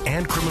malpractice,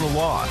 and criminal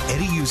law.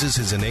 Eddie uses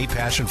his innate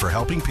passion for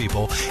helping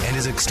people and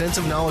his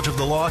extensive knowledge of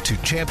the law to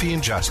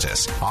champion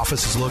justice.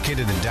 Office is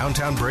located in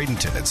downtown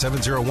Bradenton at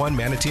 701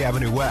 Manatee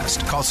Avenue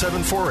West. Call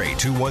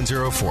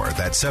 748-2104.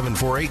 That's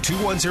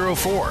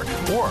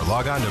 748-2104. Or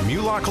log on to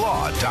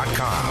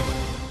MulockLaw.com.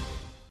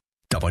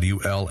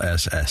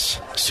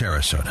 WLSS,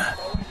 Sarasota.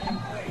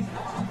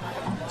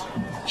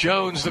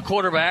 Jones, the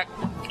quarterback,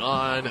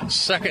 on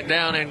 2nd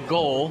down and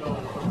goal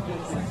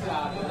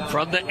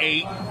from the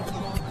 8.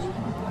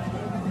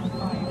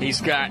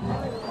 He's got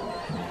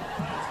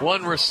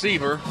 1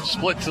 receiver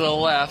split to the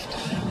left,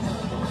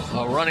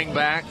 a running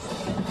back,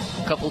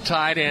 a couple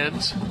tight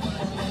ends.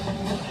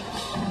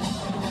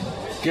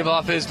 Give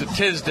off is to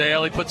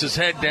Tisdale. He puts his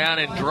head down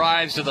and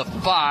drives to the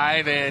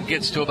 5 and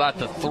gets to about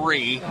the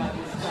 3.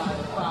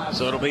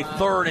 So it'll be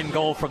 3rd and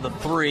goal from the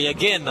 3.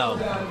 Again, though,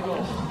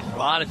 a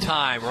lot of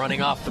time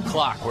running off the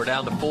clock. We're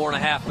down to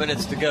 4.5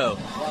 minutes to go.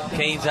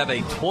 Canes have a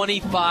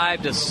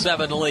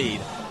 25-7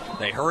 lead.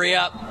 They hurry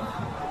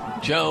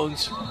up.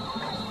 Jones.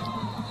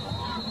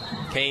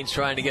 Canes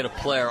trying to get a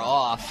player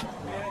off.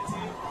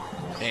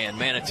 And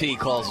Manatee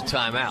calls a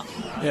timeout.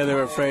 Yeah, they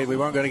were afraid we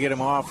weren't going to get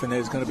him off, and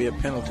there's going to be a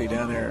penalty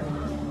down there.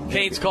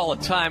 Canes call a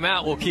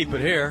timeout. We'll keep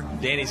it here.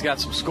 Danny's got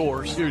some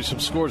scores. Give you some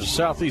scores. The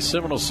Southeast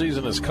Seminole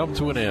season has come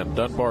to an end.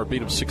 Dunbar beat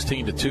them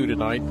 16-2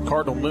 tonight.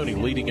 Cardinal Mooney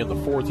leading in the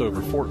 4th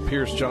over Fort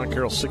Pierce. John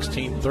Carroll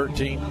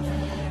 16-13.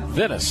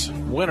 Venice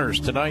winners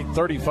tonight,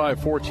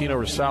 35-14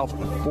 over South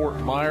Fort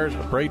Myers.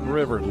 Braden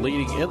River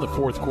leading in the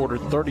 4th quarter,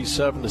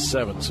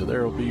 37-7. So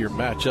there will be your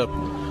matchup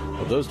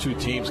of those two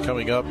teams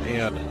coming up.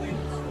 And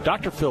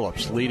Dr.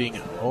 Phillips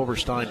leading over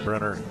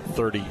Steinbrenner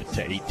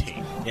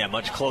 30-18. Yeah,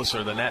 much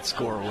closer than that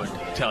score would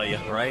tell you,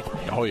 right?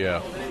 Oh,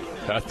 yeah.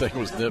 That thing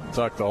was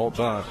nip-tuck the whole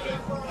time.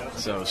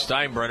 So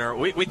Steinbrenner,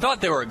 we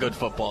thought they were a good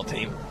football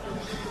team.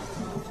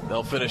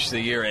 They'll finish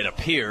the year, it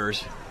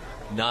appears,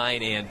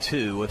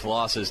 9-2 with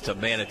losses to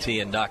Manatee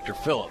and Dr.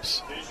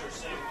 Phillips.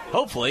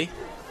 Hopefully,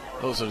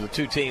 those are the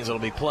two teams that will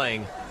be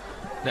playing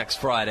next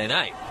Friday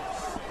night.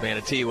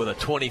 Manatee with a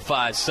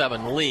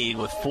 25-7 lead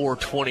with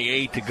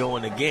 4:28 to go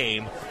in the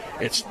game.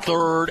 It's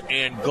 3rd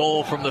and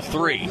goal from the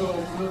 3.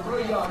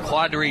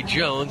 Quadri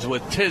Jones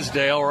with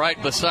Tisdale right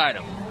beside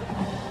him.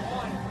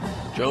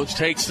 Jones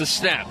takes the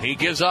snap. He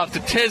gives off to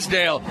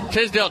Tisdale.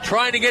 Tisdale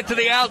trying to get to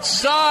the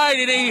outside,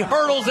 and he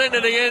hurdles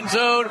into the end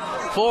zone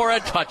for a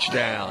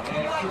touchdown.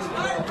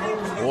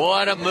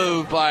 What a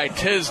move by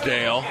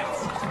Tisdale,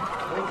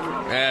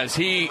 as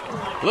he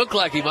looked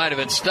like he might have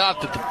been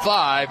stopped at the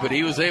 5, but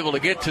he was able to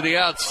get to the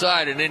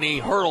outside, and then he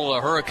hurdled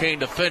a Hurricane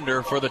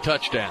defender for the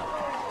touchdown.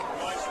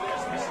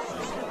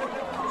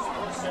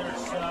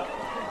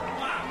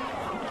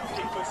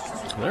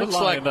 They're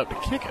lining up to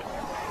kick it.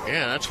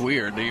 Yeah, that's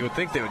weird. You would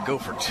think they would go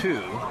for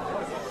 2.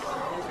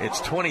 It's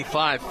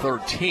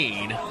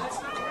 25-13.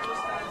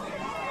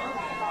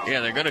 Yeah,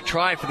 they're going to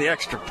try for the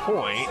extra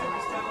point,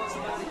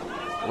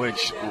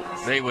 which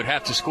they would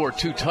have to score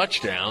 2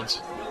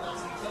 touchdowns.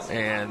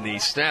 And the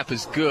snap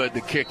is good.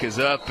 The kick is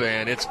up,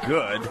 and it's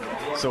good.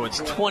 So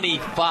it's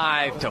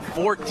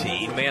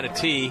 25-14.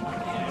 Manatee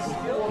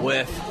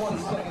with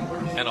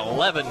an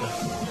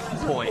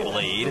 11-point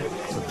lead.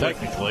 So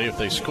technically, if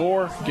they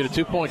score, get a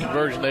 2-point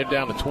conversion, they're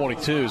down to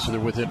 22, so they're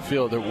within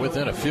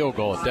a field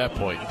goal at that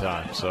point in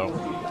time. So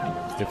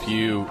if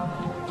you,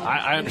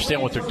 I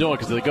understand what they're doing,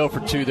 because if they go for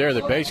 2 there,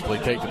 they basically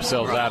take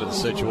themselves out of the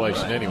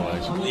situation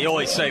anyways. You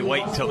always say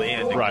wait until the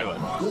end to do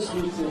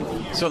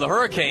it. So the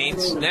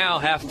Hurricanes now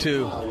have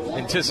to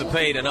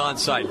anticipate an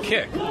onside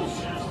kick.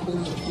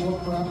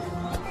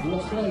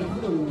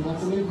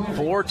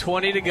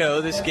 4:20 to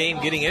go. This game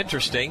getting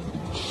interesting.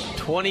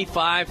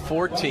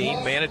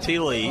 25-14. Manatee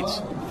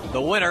leads. The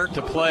winner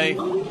to play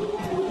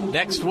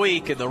next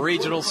week in the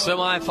regional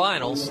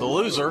semifinals. The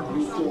loser,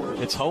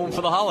 it's home for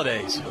the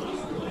holidays.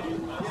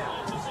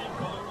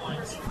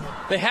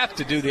 They have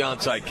to do the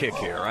onside kick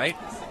here, right?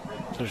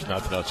 There's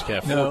nothing else.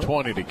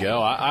 4:20 to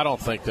go. I don't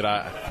think that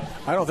I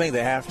don't think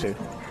they have to.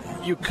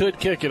 You could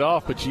kick it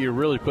off, but you're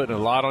really putting a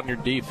lot on your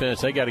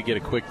defense. They got to get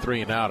a quick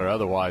 3 and out, or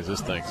otherwise this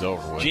thing's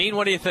over with. Gene,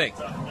 what do you think?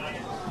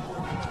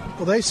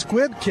 Well, they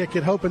squib kick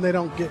it, hoping they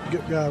don't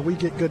we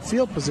get good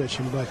field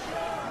position, but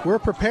we're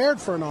prepared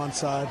for an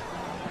onside.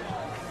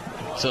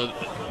 So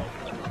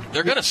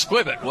they're going to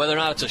squib it, whether or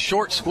not it's a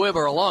short squib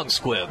or a long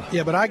squib.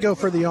 Yeah, but I go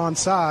for the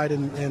onside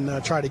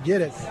and try to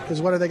get it,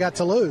 because what do they got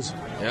to lose?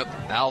 Yep,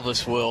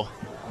 Alvis will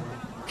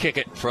kick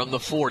it from the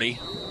 40.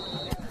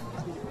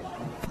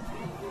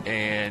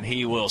 And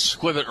he will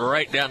squib it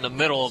right down the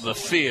middle of the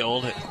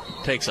field. It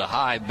takes a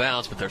high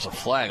bounce, but there's a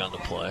flag on the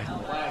play.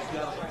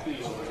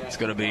 It's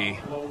going to be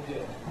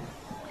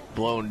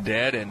blown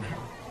dead, and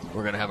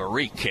we're going to have a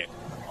re-kick.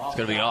 It's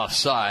going to be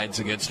offsides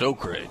against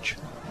Oakridge.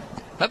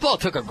 That ball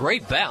took a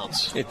great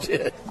bounce. It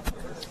did.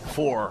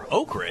 For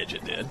Oakridge,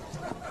 it did.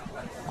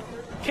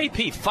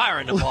 KP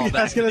firing the ball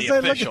back to the I was going to say,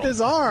 official. look at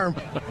his arm.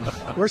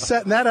 We're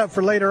setting that up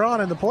for later on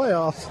in the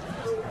playoffs.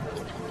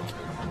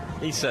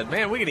 He said,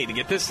 man, we need to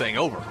get this thing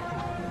over.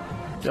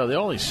 Yeah, the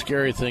only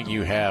scary thing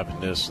you have in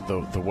this,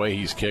 the way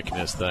he's kicking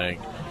this thing,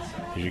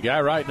 is your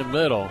guy right in the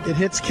middle. It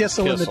hits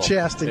Kissel in the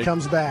chest and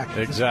comes back.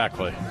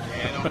 Exactly.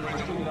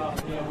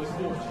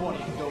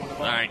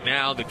 All right,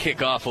 now the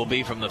kickoff will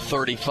be from the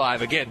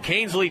 35. Again,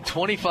 Canes lead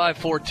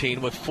 25-14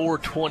 with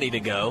 4:20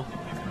 to go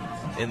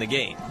in the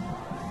game.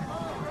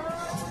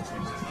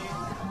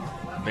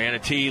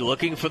 Manatee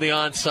looking for the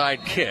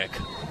onside kick.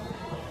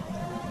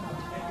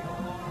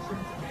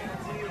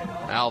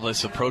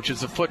 Alvis approaches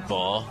the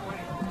football,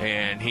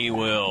 and he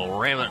will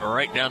ram it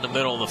right down the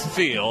middle of the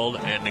field,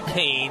 and the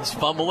Canes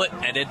fumble it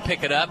and then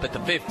pick it up at the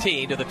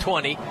 15, to the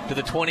 20, to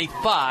the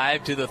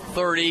 25, to the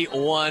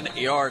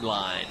 31-yard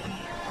line.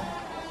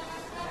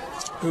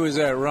 Who is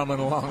that rumming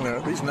along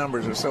there? These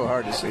numbers are so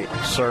hard to see.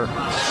 Sir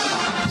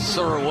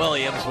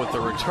Williams with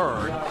the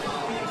return.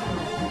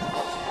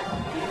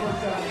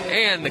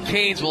 And the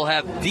Canes will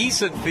have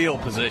decent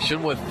field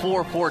position with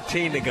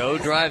 4:14 to go.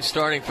 Drive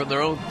starting from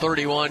their own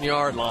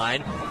 31-yard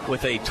line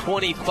with a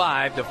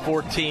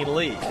 25-14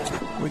 lead.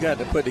 We got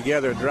to put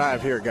together a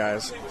drive here,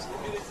 guys.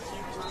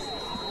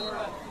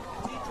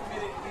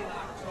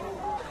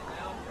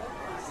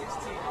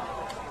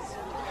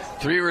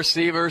 Three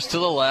receivers to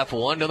the left,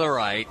 one to the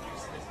right.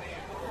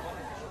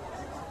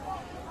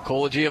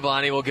 Cole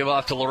Giovanni will give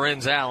off to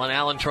Lorenz Allen.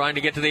 Allen trying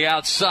to get to the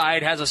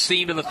outside, has a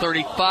seam to the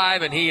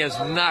 35, and he is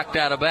knocked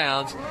out of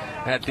bounds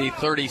at the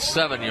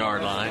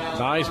 37-yard line.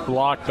 Nice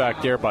block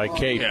back there by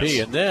KP. Yes.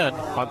 And then,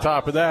 on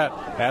top of that,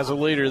 as a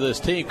leader of this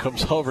team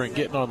comes over and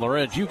getting on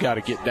Lorenz, you got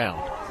to get down.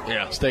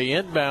 Yeah. Stay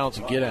inbounds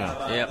and get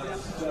out. Yep.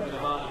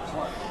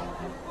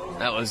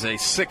 That was a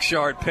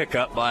 6-yard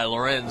pickup by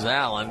Lorenz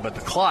Allen, but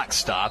the clock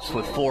stops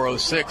with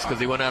 4:06 because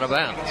he went out of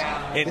bounds.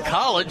 In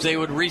college, they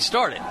would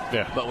restart it,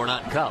 but we're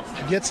not in college.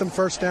 Get some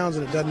first downs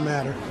and it doesn't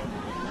matter.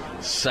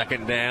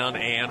 2nd down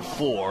and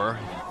 4.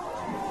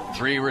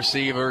 3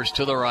 receivers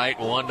to the right,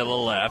 1 to the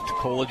left.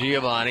 Cole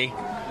Giovanni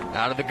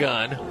out of the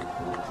gun.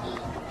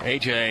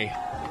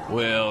 AJ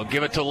will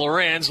give it to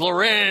Lorenz.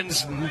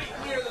 Lorenz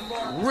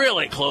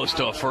really close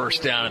to a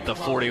first down at the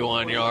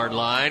 41-yard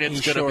line.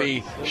 It's going to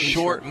be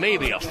short,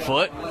 maybe a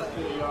foot.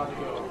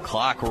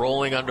 Clock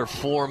rolling under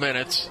 4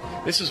 minutes.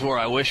 This is where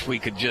I wish we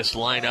could just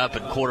line up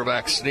and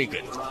quarterback sneak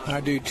it.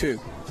 I do too.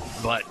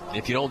 But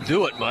if you don't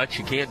do it much,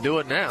 you can't do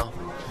it now.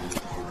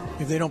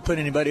 If they don't put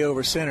anybody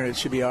over center, it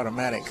should be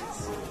automatic.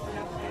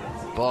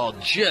 Ball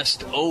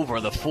just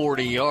over the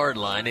 40-yard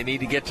line. They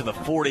need to get to the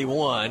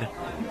 41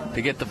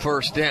 to get the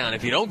first down.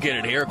 If you don't get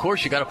it here, of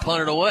course, you got to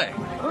punt it away.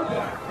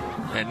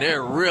 And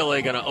they're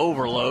really going to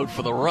overload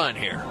for the run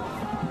here.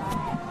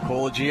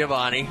 Cole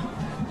Giovanni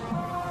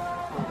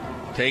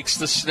takes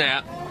the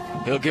snap,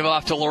 He'll give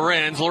off to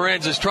Lorenz.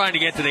 Lorenz is trying to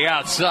get to the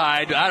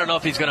outside. I don't know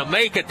if he's going to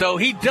make it, though.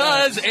 He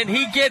does, and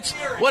he gets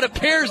what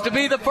appears to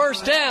be the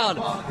first down.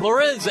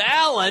 Lorenz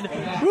Allen.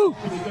 Whew.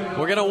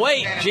 We're going to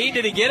wait. Gene,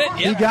 did he get it? Yep,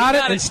 he got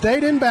it and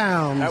stayed in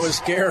bounds. That was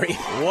scary.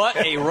 What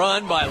a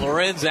run by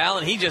Lorenz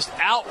Allen. He just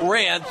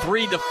outran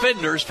 3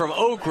 defenders from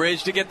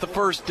Oakridge to get the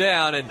first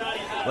down. And,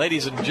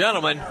 ladies and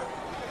gentlemen,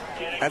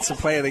 that's the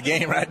play of the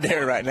game right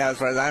there right now as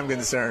far as I'm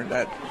concerned.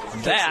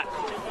 That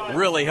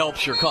really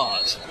helps your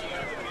cause.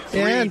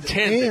 And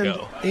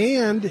the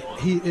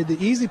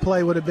easy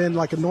play would have been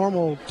like a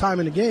normal time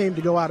in the game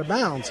to go out of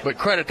bounds. But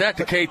credit that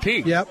to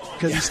KP. Yep,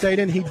 because he stayed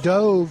in. He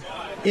dove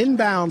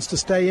inbounds to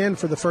stay in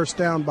for the first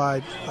down by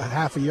a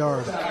half a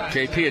yard.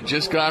 KP had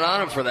just got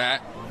on him for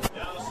that.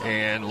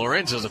 And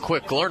Lorenz is a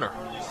quick learner.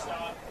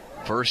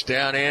 First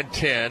down and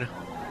 10.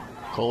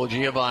 Cole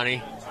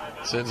Giovanni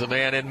sends a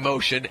man in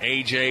motion.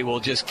 AJ will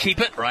just keep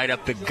it right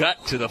up the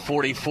gut to the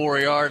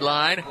 44-yard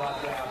line.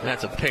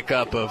 That's a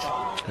pickup of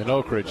and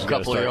Oakridge a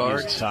couple of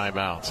yards.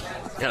 Timeouts.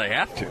 Yeah, they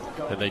have to.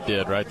 And they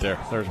did right there.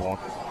 There's one.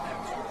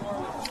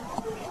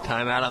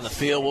 Timeout on the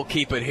field. We'll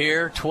keep it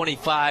here.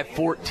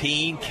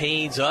 25-14.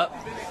 Canes up.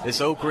 This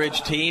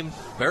Oakridge team,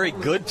 very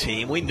good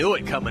team. We knew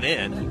it coming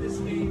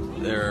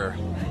in. They're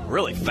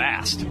really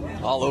fast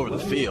all over the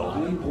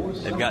field.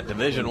 They've got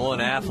Division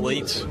I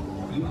athletes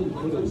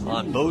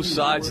on both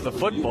sides of the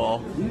football.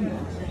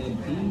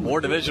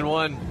 More Division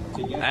I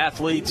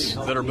athletes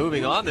that are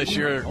moving on this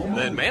year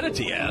than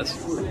Manatee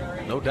has.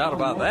 No doubt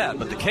about that.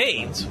 But the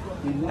Canes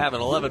have an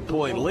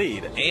 11-point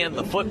lead and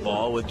the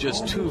football with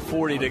just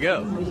 2:40 to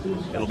go.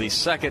 It'll be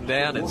second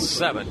down and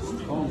 7.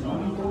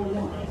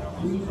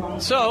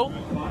 So,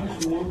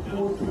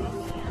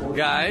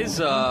 guys,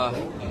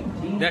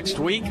 next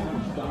week,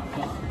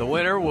 the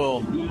winner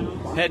will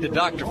head to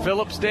Dr.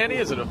 Phillips. Danny,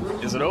 is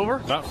it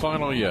over? Not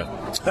final yet.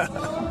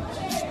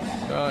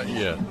 Not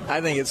yet.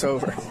 I think it's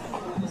over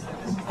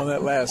on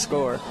that last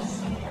score.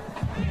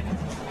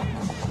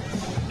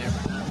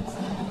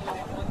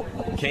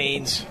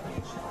 Canes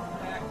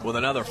with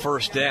another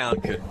first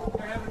down could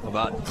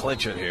about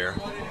clinch it here.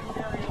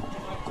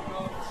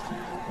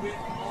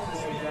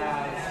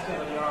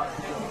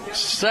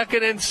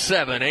 Second and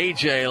 7.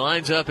 AJ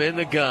lines up in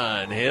the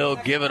gun. He'll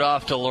give it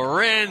off to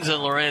Lorenz,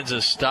 and Lorenz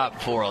is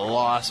stopped for a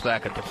loss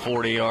back at the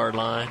 40-yard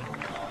line.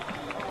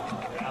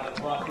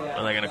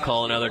 Are they going to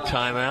call another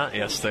timeout?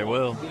 Yes, they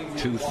will.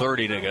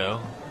 2:30 to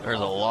go. There's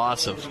a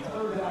loss of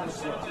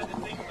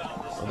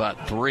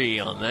about 3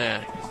 on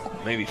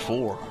that, maybe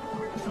 4.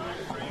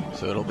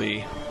 So it'll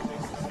be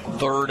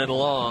third and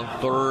long,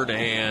 third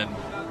and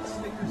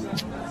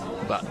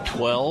about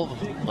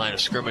 12. Line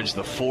of scrimmage,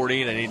 the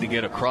 40. They need to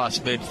get across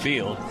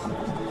midfield.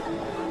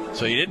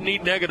 So you didn't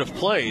need negative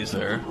plays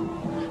there.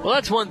 Well,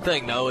 that's one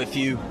thing, though. If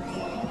you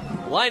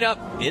line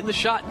up in the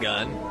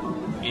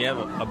shotgun, you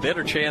have a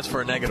better chance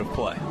for a negative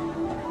play.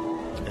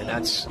 And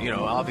that's,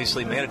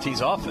 obviously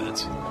Manatee's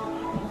offense.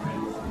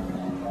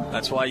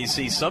 That's why you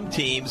see some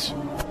teams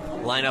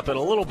line up in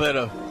a little bit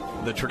of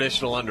the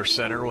traditional under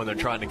center when they're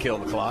trying to kill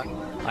the clock.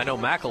 I know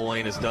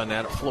McElwain has done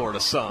that at Florida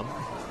some.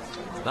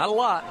 Not a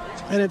lot.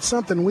 And it's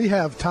something we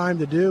have time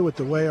to do with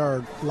the way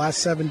our last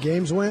 7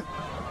 games went,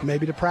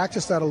 maybe to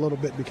practice that a little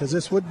bit, because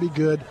this would be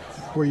good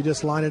where you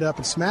just line it up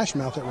and smash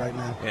mouth it right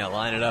now. Yeah,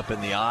 line it up in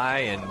the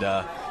eye and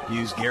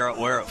use Garrett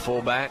Ware at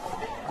fullback.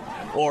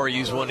 Or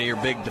use one of your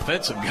big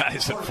defensive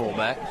guys at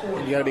fullback.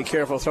 You got to be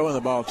careful throwing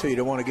the ball, too. You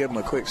don't want to give them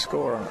a quick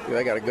score.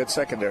 They got a good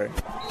secondary.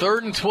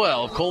 3rd and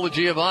 12. Cole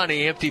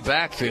Giovanni, empty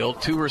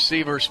backfield. 2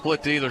 receivers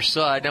split to either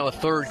side. Now a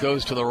third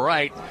goes to the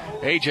right.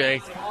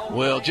 AJ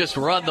will just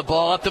run the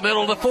ball up the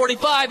middle to the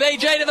 45.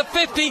 AJ to the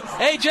 50.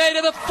 AJ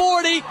to the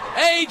 40.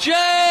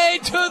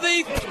 AJ to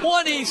the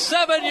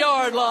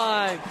 27-yard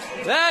line.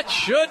 That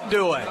should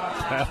do it.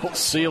 That'll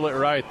seal it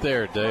right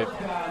there, Dave.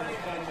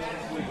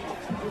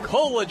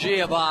 Cole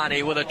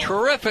Giovanni with a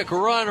terrific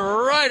run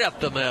right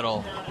up the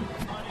middle.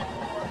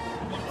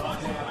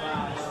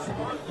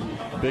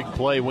 Big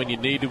play when you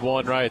needed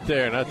one right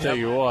there. And I tell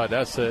you what,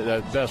 that's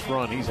the best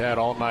run he's had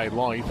all night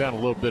long. He found a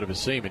little bit of a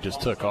seam and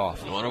just took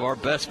off. One of our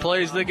best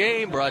plays of the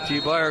game, brought to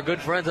you by our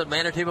good friends at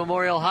Manatee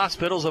Memorial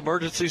Hospital's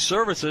Emergency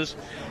Services.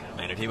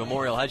 Manatee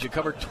Memorial has you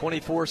covered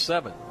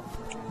 24/7.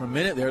 For a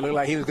minute there, it looked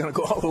like he was going to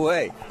go all the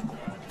way.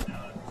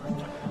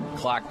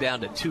 Clock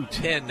down to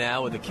 2:10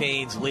 now with the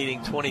Canes leading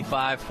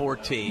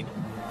 25-14.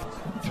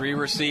 3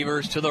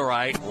 receivers to the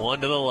right,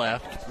 1 to the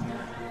left.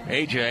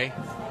 AJ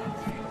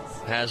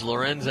has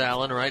Lorenz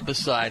Allen right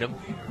beside him.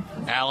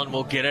 Allen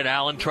will get it.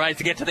 Allen tries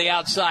to get to the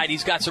outside.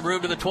 He's got some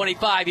room to the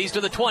 25. He's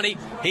to the 20.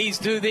 He's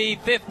to the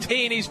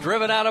 15. He's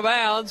driven out of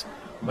bounds.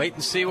 Wait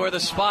and see where the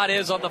spot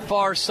is on the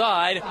far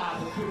side.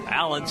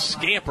 Allen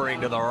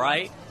scampering to the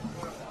right.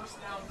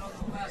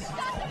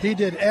 He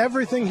did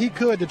everything he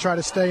could to try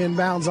to stay in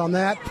bounds on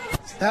that.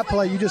 That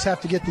play, you just have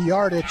to get the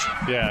yardage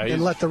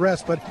and let the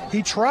rest. But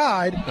he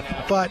tried,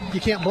 but you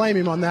can't blame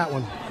him on that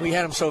one. We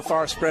had him so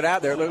far spread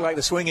out there, it looked like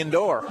the swinging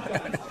door.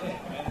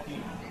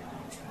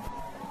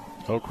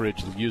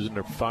 Oakridge using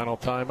their final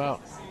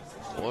timeout.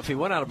 Well, if he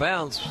went out of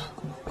bounds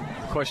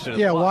question.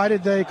 Yeah, why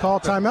did they call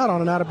timeout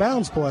on an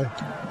out-of-bounds play?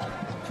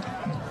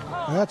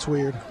 That's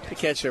weird. To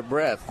catch their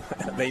breath.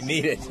 They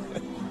need it.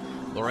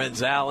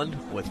 Lorenz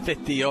Allen with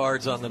 50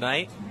 yards on the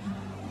night.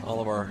 All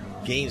of our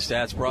game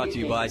stats brought to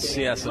you by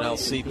CS&L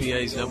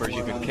CPA's, numbers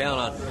you can count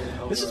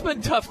on. This has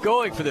been tough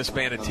going for this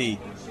Manatee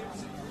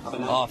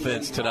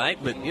offense tonight,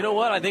 but you know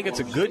what? I think it's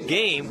a good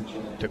game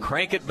to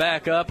crank it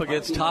back up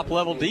against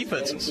top-level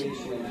defenses.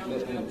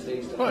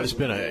 Well, it's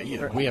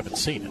been we haven't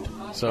seen it.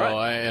 So,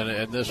 right.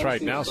 And this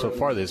right now, so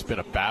far, there's been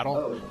a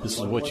battle. This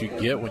is what you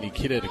get when you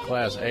get into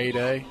Class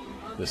 8A.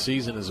 The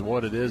season is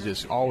what it is.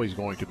 It's always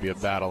going to be a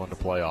battle in the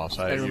playoffs.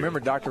 And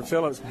remember, Dr.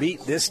 Phillips beat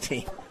this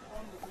team.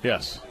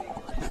 Yes.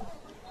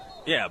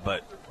 Yeah,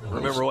 but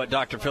remember what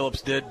Dr.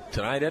 Phillips did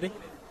tonight, Eddie?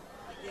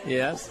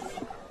 Yes.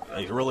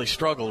 He really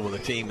struggled with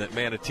a team that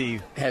Manatee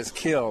has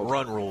killed.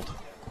 Run ruled.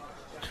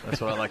 That's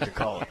what I like to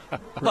call it.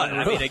 But,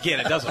 I mean, again,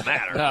 it doesn't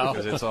matter. No.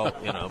 Because it's all,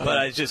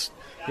 but it's just,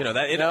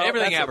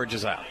 everything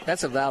averages out.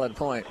 That's a valid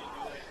point.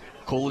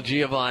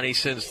 Colagiovanni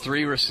sends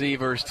 3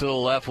 receivers to the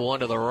left, 1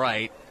 to the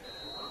right.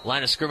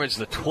 Line of scrimmage,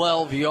 the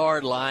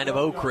 12-yard line of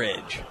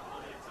Oakridge.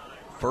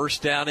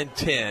 First down and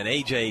 10.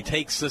 A.J.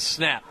 takes the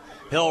snap.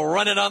 He'll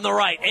run it on the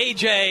right.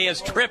 A.J.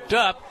 is tripped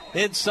up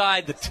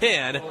inside the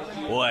 10.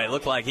 Boy, it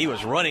looked like he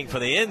was running for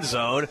the end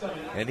zone,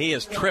 and he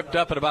is tripped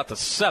up at about the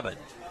 7.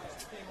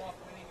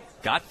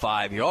 Got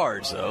 5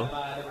 yards, though.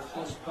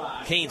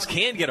 Canes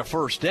can get a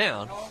first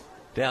down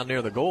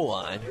near the goal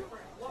line.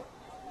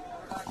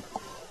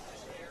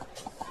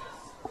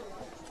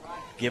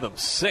 Give him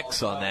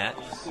 6 on that.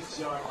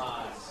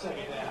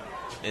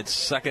 It's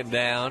second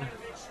down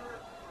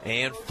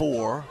and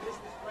 4.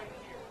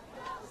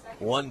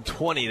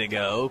 1:20 to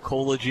go.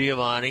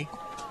 Colagiovanni.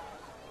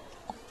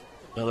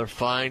 Another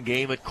fine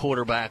game at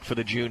quarterback for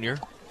the junior.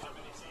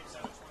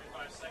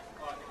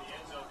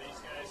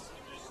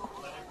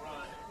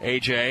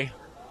 A.J.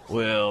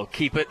 will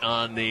keep it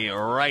on the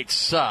right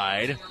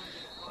side.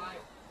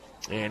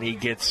 And he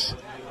gets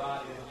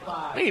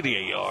maybe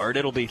a yard.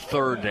 It'll be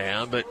third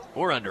down, but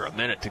we're under a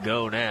minute to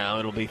go now.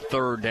 It'll be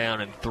third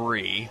down and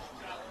 3.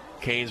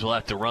 Canes will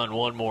have to run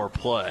one more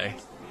play.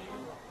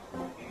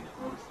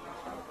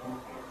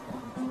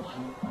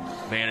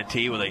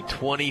 Manatee with a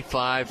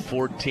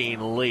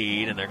 25-14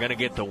 lead, and they're going to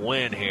get the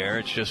win here.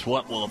 It's just,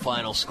 what will the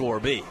final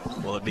score be?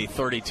 Will it be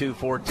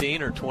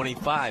 32-14 or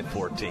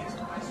 25-14?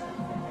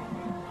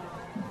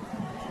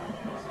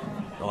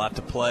 They'll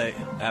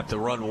have to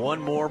run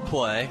one more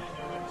play.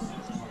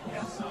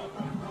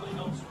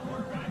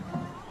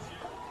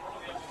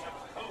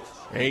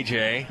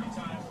 A.J.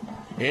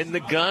 in the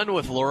gun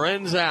with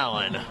Lorenz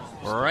Allen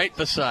right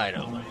beside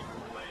him.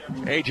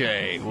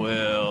 A.J.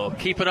 will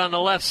keep it on the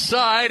left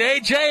side.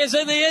 A.J. is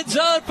in the end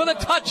zone for the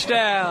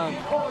touchdown.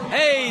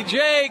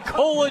 A.J.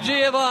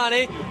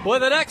 Colagiovanni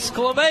with an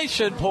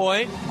exclamation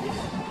point.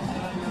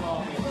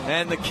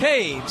 And the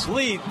Canes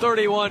lead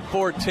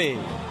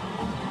 31-14.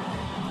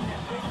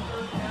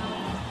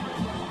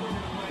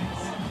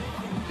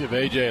 Give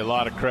A.J. a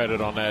lot of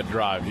credit on that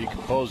drive. He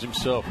composed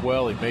himself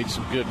well. He made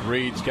some good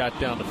reads, got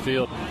down the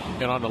field.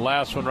 And on the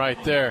last one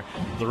right there,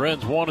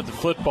 Lorenz wanted the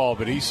football,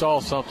 but he saw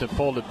something,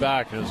 pulled it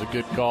back, and it was a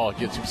good call.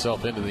 Gets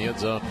himself into the end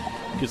zone.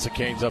 Gets the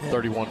Canes up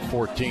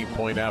 31-14,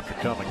 point after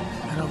coming.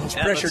 And those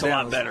that pressure looks downs. a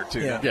lot better,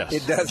 too. Yeah, yes,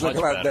 it does look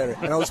a lot better.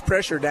 And those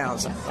pressure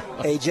downs.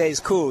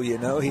 A.J.'s cool, He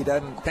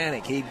doesn't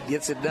panic. He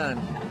gets it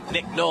done.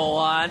 Nick Knoll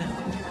on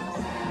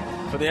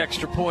for the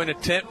extra point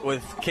attempt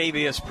with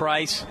Cavius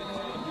Price.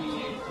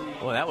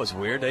 Well, that was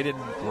weird. They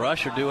didn't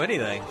rush or do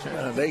anything.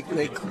 They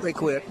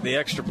quit. The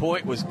extra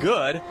point was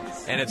good,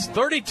 and it's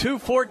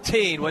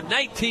 32-14 with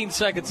 19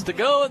 seconds to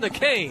go, and the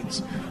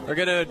Canes are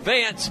going to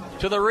advance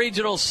to the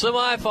regional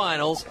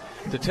semifinals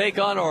to take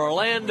on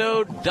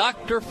Orlando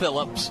Dr.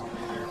 Phillips.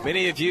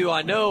 Many of you,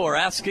 I know, are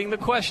asking the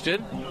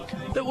question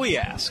that we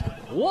ask.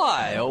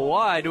 Why? Oh,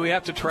 why do we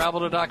have to travel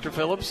to Dr.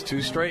 Phillips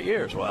 2 straight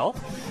years? Well,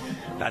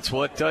 that's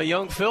what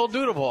young Phil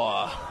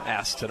Dudebaugh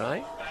asked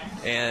tonight.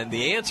 And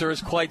the answer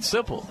is quite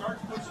simple.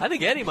 I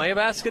think Eddie may have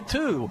asked it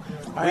too.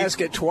 I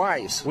asked it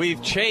twice.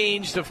 We've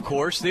changed, of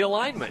course, the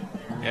alignment.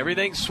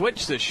 Everything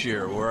switched this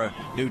year. We're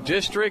new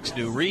districts,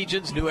 new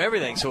regions, new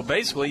everything. So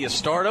basically you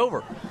start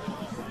over.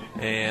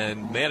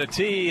 And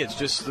Manatee, it's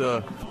just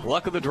the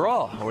luck of the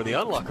draw, or the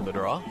unluck of the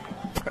draw.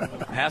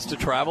 Has to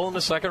travel in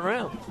the second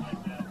round.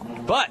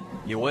 But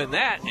you win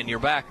that, and you're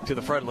back to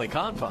the friendly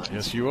confines.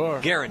 Yes, you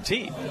are.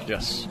 Guaranteed.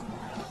 Yes.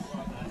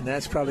 And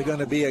that's probably going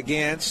to be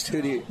against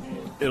who do you...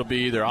 It'll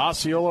be either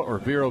Osceola or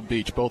Vero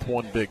Beach. Both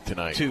won big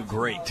tonight. 2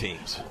 great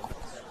teams.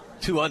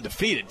 2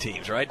 undefeated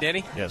teams, right,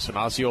 Denny? Yes, and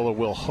Osceola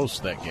will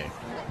host that game.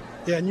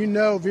 Yeah,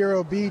 and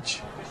Vero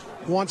Beach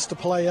wants to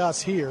play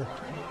us here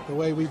the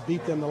way we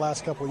beat them the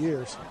last couple of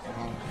years.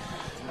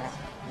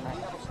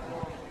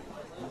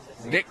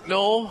 Nick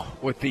Knoll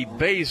with the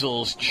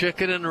Basil's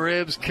Chicken and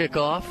Ribs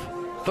kickoff.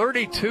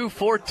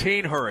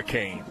 32-14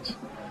 Hurricanes.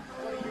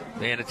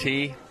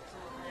 Manatee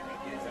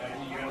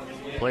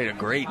played a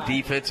great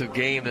defensive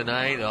game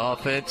tonight. The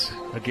offense,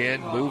 again,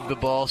 moved the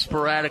ball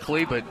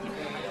sporadically, but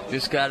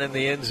just got in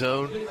the end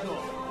zone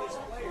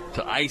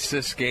to ice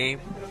this game.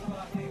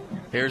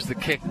 Here's the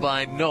kick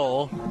by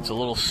Knoll. It's a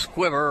little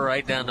squiver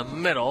right down the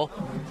middle,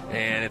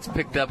 and it's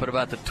picked up at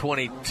about the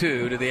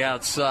 22 to the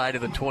outside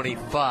of the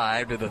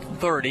 25 to the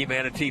 30.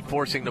 Manatee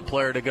forcing the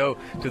player to go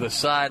to the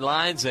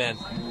sidelines, and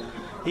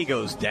he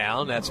goes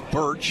down. That's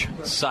Birch,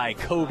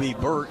 Kobe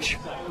Birch.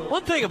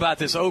 One thing about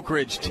this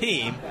Oakridge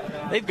team,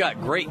 they've got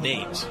great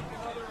names.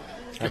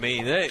 I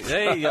mean,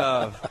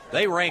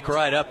 they rank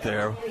right up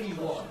there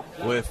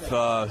with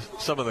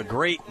some of the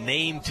great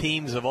name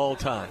teams of all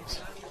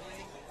times.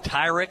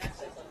 Tyrick,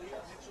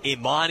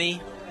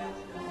 Imani,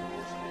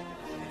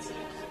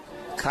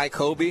 Kai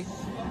Kobe,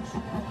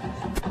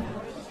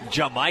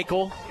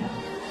 Jamichael,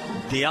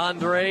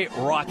 DeAndre,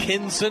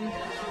 Rockinson,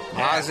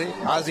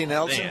 Ozzie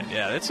Nelson. Man,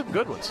 yeah, that's some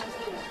good ones.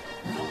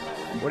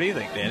 What do you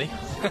think, Danny?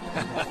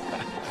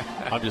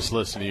 I'm just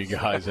listening to you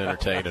guys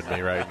entertaining me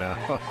right now.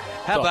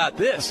 How about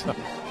this?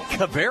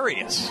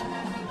 Cavarius.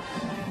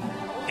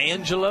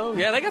 Angelo.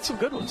 Yeah, they got some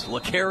good ones.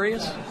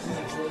 Lecarius.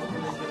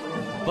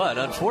 But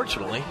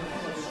unfortunately,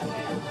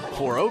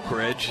 for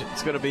Oakridge,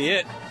 it's going to be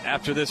it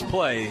after this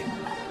play.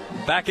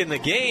 Back in the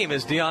game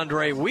is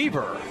DeAndre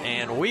Weaver,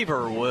 and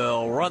Weaver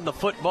will run the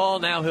football.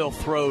 Now he'll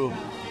throw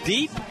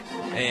deep,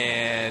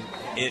 and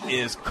it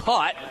is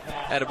caught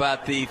at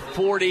about the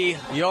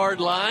 40-yard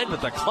line,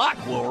 but the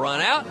clock will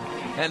run out,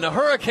 and the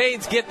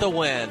Hurricanes get the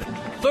win.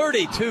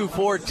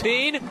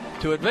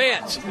 32-14 to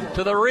advance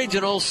to the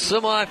regional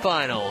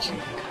semifinals.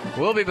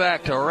 We'll be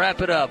back to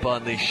wrap it up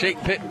on the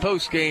Shake Pit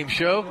postgame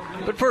show,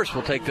 but first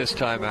we'll take this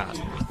time out.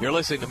 You're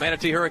listening to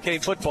Manatee Hurricane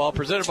Football,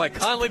 presented by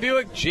Conley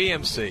Buick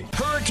GMC.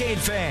 Hurricane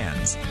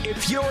fans,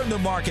 if you're in the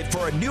market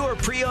for a newer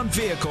pre-owned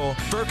vehicle,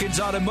 Firkins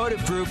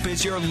Automotive Group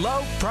is your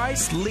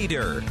low-price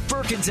leader.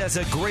 Firkins has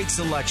a great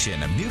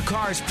selection of new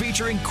cars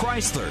featuring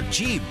Chrysler,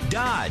 Jeep,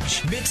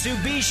 Dodge,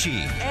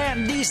 Mitsubishi,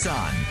 and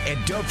Nissan.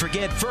 And don't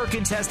forget,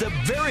 Firkins has the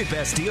very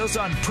best deals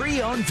on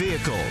pre-owned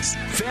vehicles.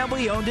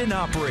 Family-owned and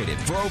operated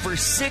for over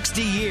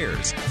 60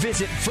 years.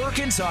 Visit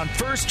Firkins on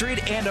 1st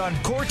Street and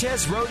on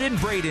Cortez Road in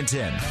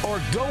Bradenton,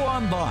 or go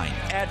online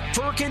at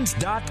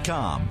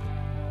Firkins.com.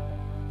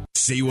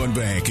 C1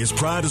 Bank is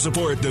proud to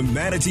support the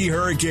Manatee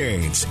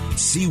Hurricanes.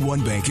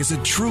 C1 Bank is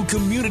a true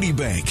community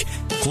bank.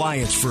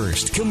 Clients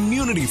first,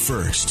 community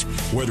first.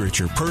 Whether it's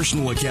your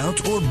personal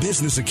account or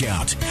business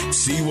account,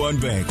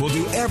 C1 Bank will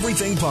do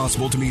everything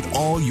possible to meet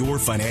all your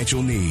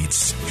financial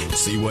needs.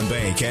 C1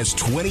 Bank has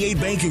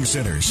 28 banking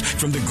centers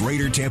from the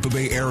greater Tampa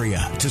Bay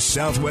area to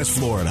Southwest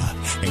Florida,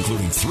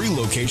 including 3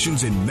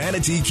 locations in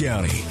Manatee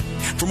County.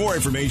 For more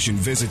information,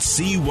 visit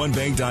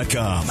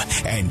C1Bank.com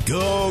and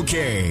go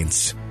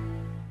Canes.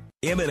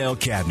 M&L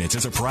Cabinets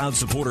is a proud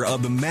supporter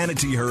of the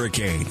Manatee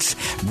Hurricanes.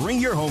 Bring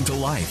your home to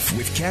life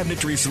with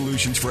cabinetry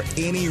solutions for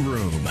any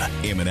room.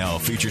 M&L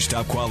features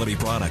top quality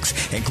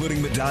products,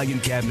 including medallion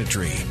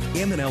cabinetry.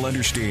 M&L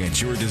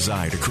understands your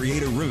desire to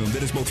create a room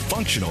that is both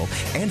functional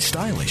and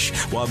stylish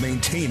while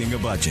maintaining a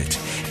budget.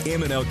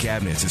 M&L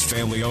Cabinets is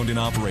family owned and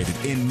operated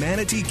in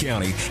Manatee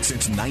County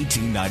since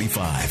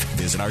 1995.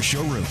 Visit our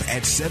showroom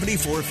at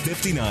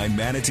 7459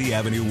 Manatee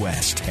Avenue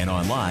West and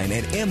online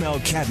at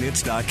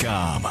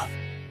mlcabinets.com.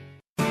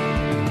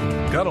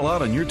 Got a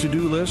lot on your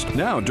to-do list?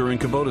 Now, during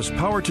Kubota's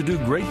Power to Do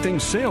Great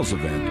Things sales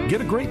event,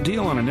 get a great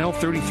deal on an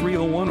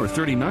L3301 or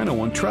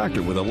 3901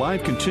 tractor with a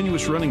live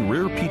continuous running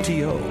rear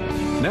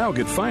PTO. Now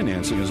get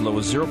financing as low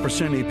as 0%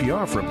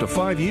 APR for up to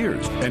 5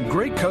 years, and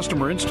great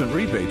customer instant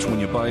rebates when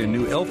you buy a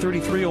new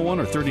L3301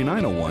 or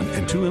 3901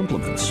 and 2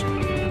 implements.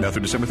 Now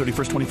through December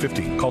 31st,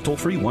 2015. Call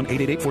toll-free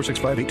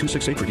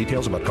 1-888-465-8268 for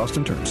details about cost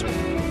and terms.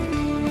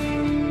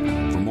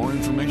 For more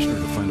information or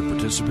to find a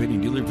participating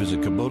dealer,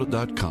 visit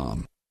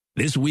Kubota.com.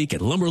 This week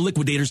at Lumber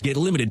Liquidators, get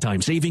limited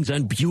time savings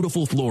on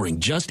beautiful flooring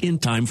just in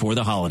time for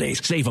the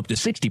holidays. Save up to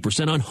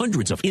 60% on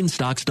hundreds of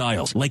in-stock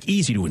styles, like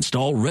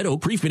easy-to-install red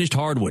oak pre-finished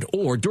hardwood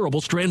or durable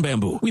strand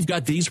bamboo. We've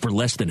got these for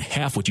less than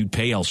half what you'd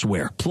pay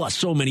elsewhere, plus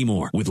so many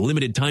more. With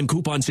limited time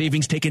coupon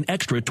savings, take an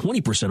extra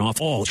 20%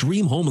 off all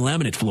Dream Home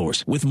laminate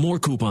floors. With more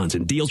coupons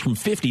and deals from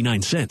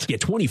 59 cents,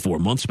 get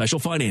 24-month special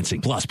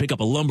financing. Plus, pick up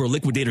a Lumber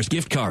Liquidators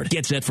gift card.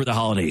 Get set for the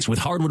holidays with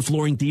hardwood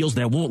flooring deals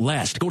that won't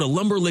last. Go to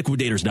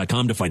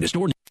lumberliquidators.com to find a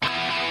store.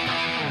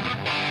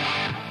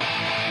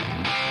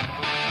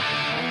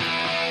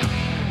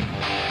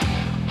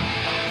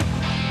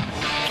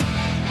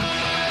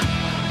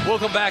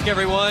 Welcome back,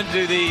 everyone,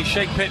 to the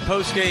Shake Pit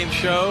postgame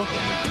show.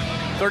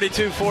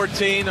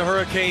 32-14, the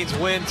Hurricanes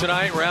win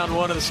tonight. Round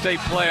 1 of the state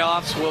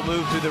playoffs. We'll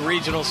move to the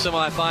regional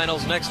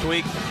semifinals next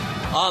week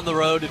on the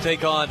road to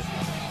take on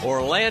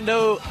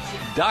Orlando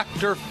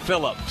Dr.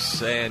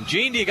 Phillips. And,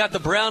 Gene, you got the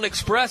Brown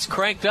Express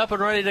cranked up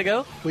and ready to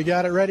go? We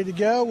got it ready to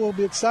go. We'll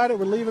be excited.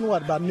 We're leaving,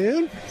 about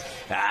noon?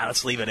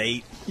 Let's leave at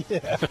 8.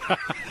 Yeah.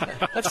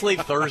 Let's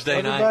leave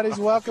Thursday night. Everybody's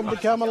welcome to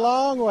come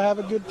along. We'll have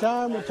a good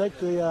time. We'll take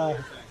the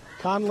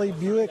Conley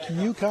Buick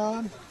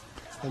Yukon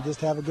and just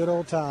have a good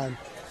old time.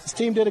 This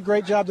team did a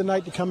great job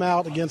tonight to come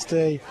out against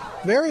a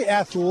very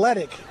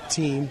athletic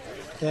team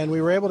and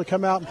we were able to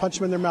come out and punch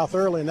them in their mouth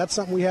early, and that's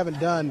something we haven't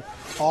done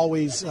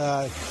always in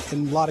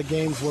a lot of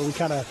games where we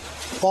kind of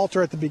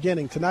falter at the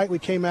beginning. Tonight we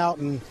came out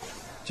and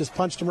just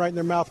punched them right in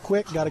their mouth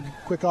quick, got a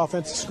quick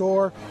offensive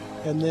score,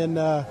 and then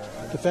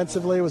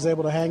defensively was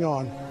able to hang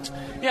on.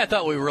 Yeah, I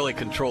thought we really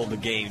controlled the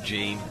game,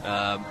 Gene.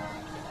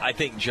 I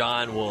think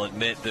John will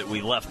admit that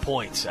we left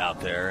points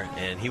out there,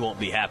 and he won't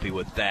be happy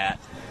with that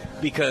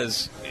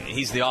because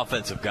he's the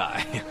offensive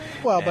guy.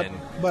 Well,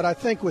 but I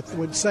think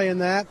with saying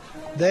that,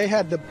 they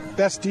had the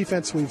best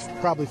defense we've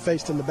probably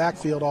faced in the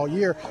backfield all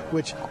year,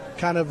 which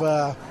kind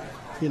of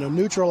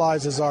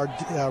neutralizes our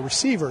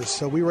receivers.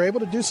 So we were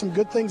able to do some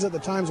good things at the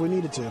times we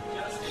needed to.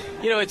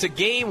 It's a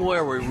game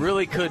where we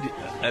really could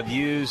have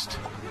used,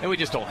 and we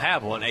just don't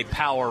have one, a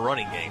power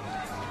running game.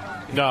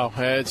 No,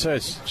 it's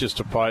just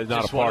not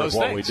a part of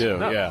what we do.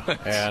 No.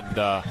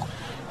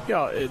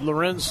 Yeah, and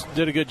Lorenz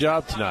did a good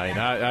job tonight.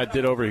 I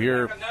did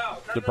overhear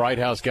the Bright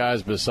House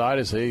guys beside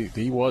us.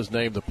 He was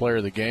named the player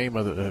of the game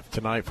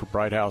tonight for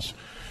Bright House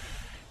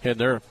in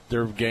their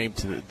game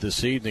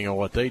this evening on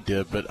what they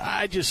did. But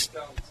I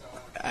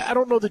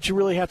don't know that you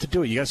really have to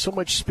do it. You got so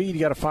much speed. You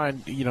got to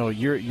find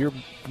your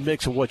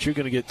mix of what you're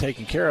going to get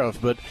taken care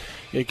of. But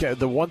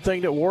the one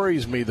thing that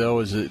worries me though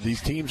is that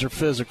these teams are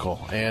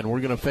physical, and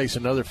we're going to face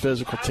another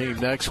physical team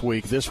next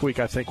week. This week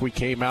I think we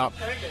came out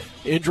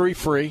injury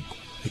free.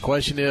 The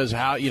question is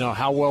how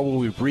well will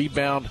we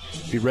rebound,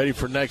 be ready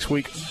for next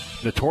week.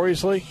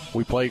 Notoriously,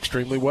 we play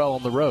extremely well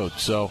on the road,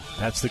 so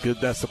that's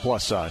the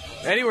plus side.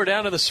 Eddie, we're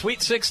down to the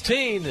Sweet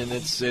 16, and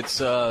it's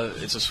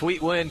a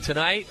sweet win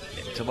tonight.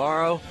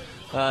 Tomorrow,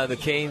 the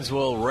Canes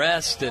will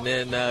rest and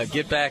then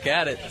get back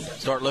at it.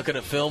 Start looking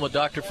at film with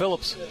Dr.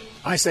 Phillips.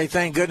 I say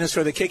thank goodness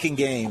for the kicking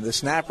game, the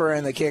snapper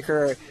and the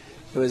kicker.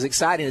 It was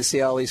exciting to see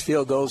all these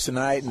field goals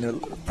tonight,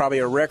 and probably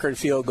a record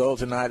field goal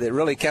tonight that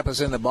really kept us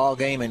in the ball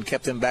game and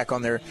kept them back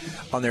on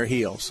their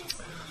heels.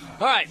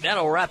 All right,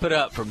 that'll wrap it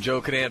up from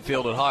Joe Canan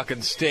Field at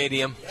Hawkins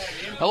Stadium.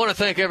 I want to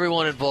thank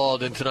everyone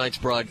involved in tonight's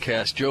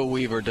broadcast. Joe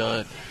Weaver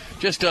does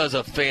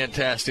a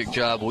fantastic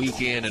job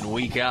week in and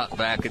week out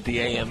back at the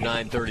AM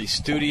 930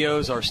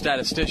 studios. Our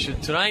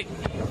statistician tonight,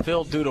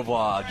 Phil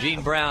Dudevois.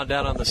 Gene Brown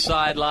down on the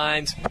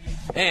sidelines,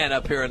 and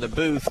up here in the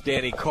booth,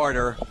 Danny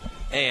Carter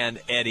and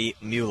Eddie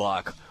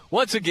Mulock.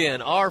 Once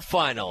again, our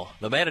final,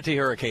 the Manatee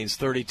Hurricanes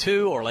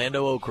 32,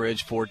 Orlando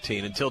Oakridge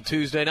 14. Until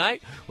Tuesday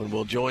night, when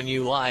we'll join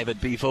you live at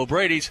Beef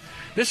O'Brady's.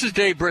 This is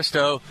Dave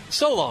Bristow.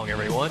 So long,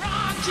 everyone.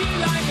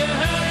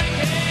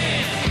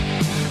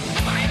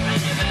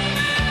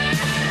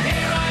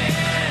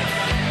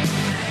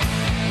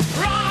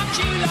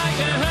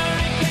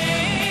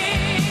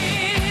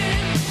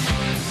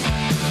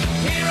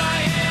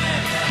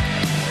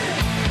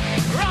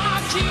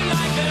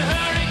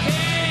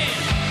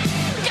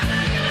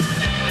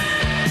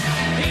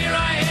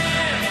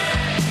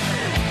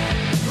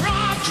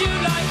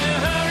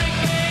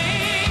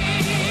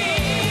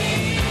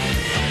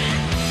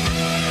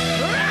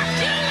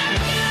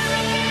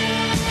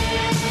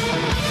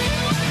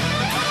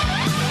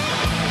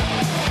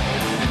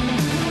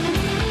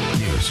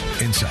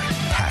 Insight,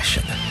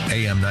 passion.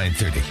 AM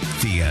 930,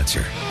 The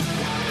Answer.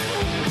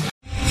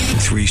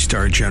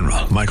 3-star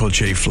General Michael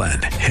J.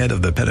 Flynn, head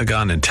of the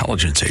Pentagon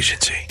Intelligence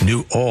Agency,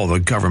 knew all the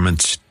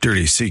government's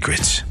dirty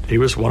secrets. He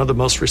was one of the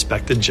most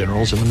respected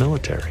generals in the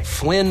military.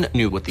 Flynn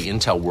knew what the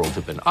intel world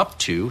had been up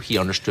to. He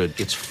understood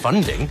its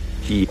funding.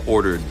 He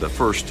ordered the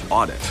first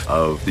audit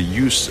of the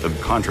use of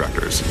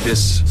contractors.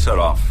 This set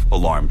off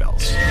alarm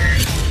bells.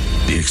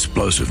 The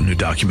explosive new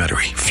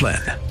documentary,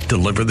 Flynn,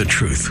 Deliver the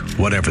Truth,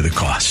 Whatever the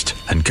Cost,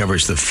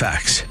 uncovers the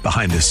facts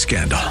behind this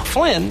scandal.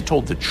 Flynn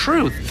told the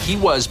truth. He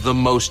was the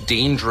most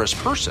dangerous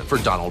person for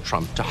Donald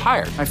Trump to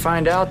hire. I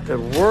find out the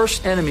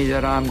worst enemy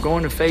that I'm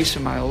going to face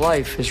in my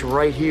life is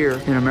right here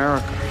in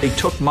America. They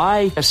took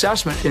my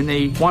assessment and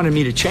they wanted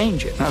me to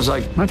change it. And I was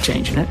like, I'm not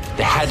changing it.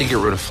 They had to get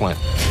rid of Flynn.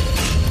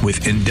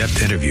 With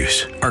in-depth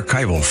interviews,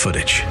 archival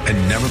footage,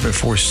 and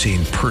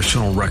never-before-seen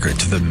personal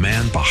records of the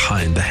man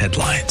behind the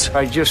headlines.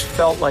 I just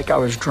felt like I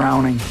was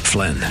drowning.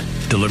 Flynn,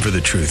 Deliver the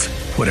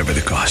Truth, Whatever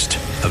the Cost.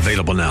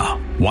 Available now.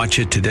 Watch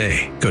it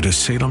today. Go to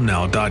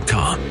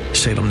salemnow.com.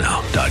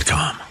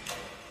 salemnow.com.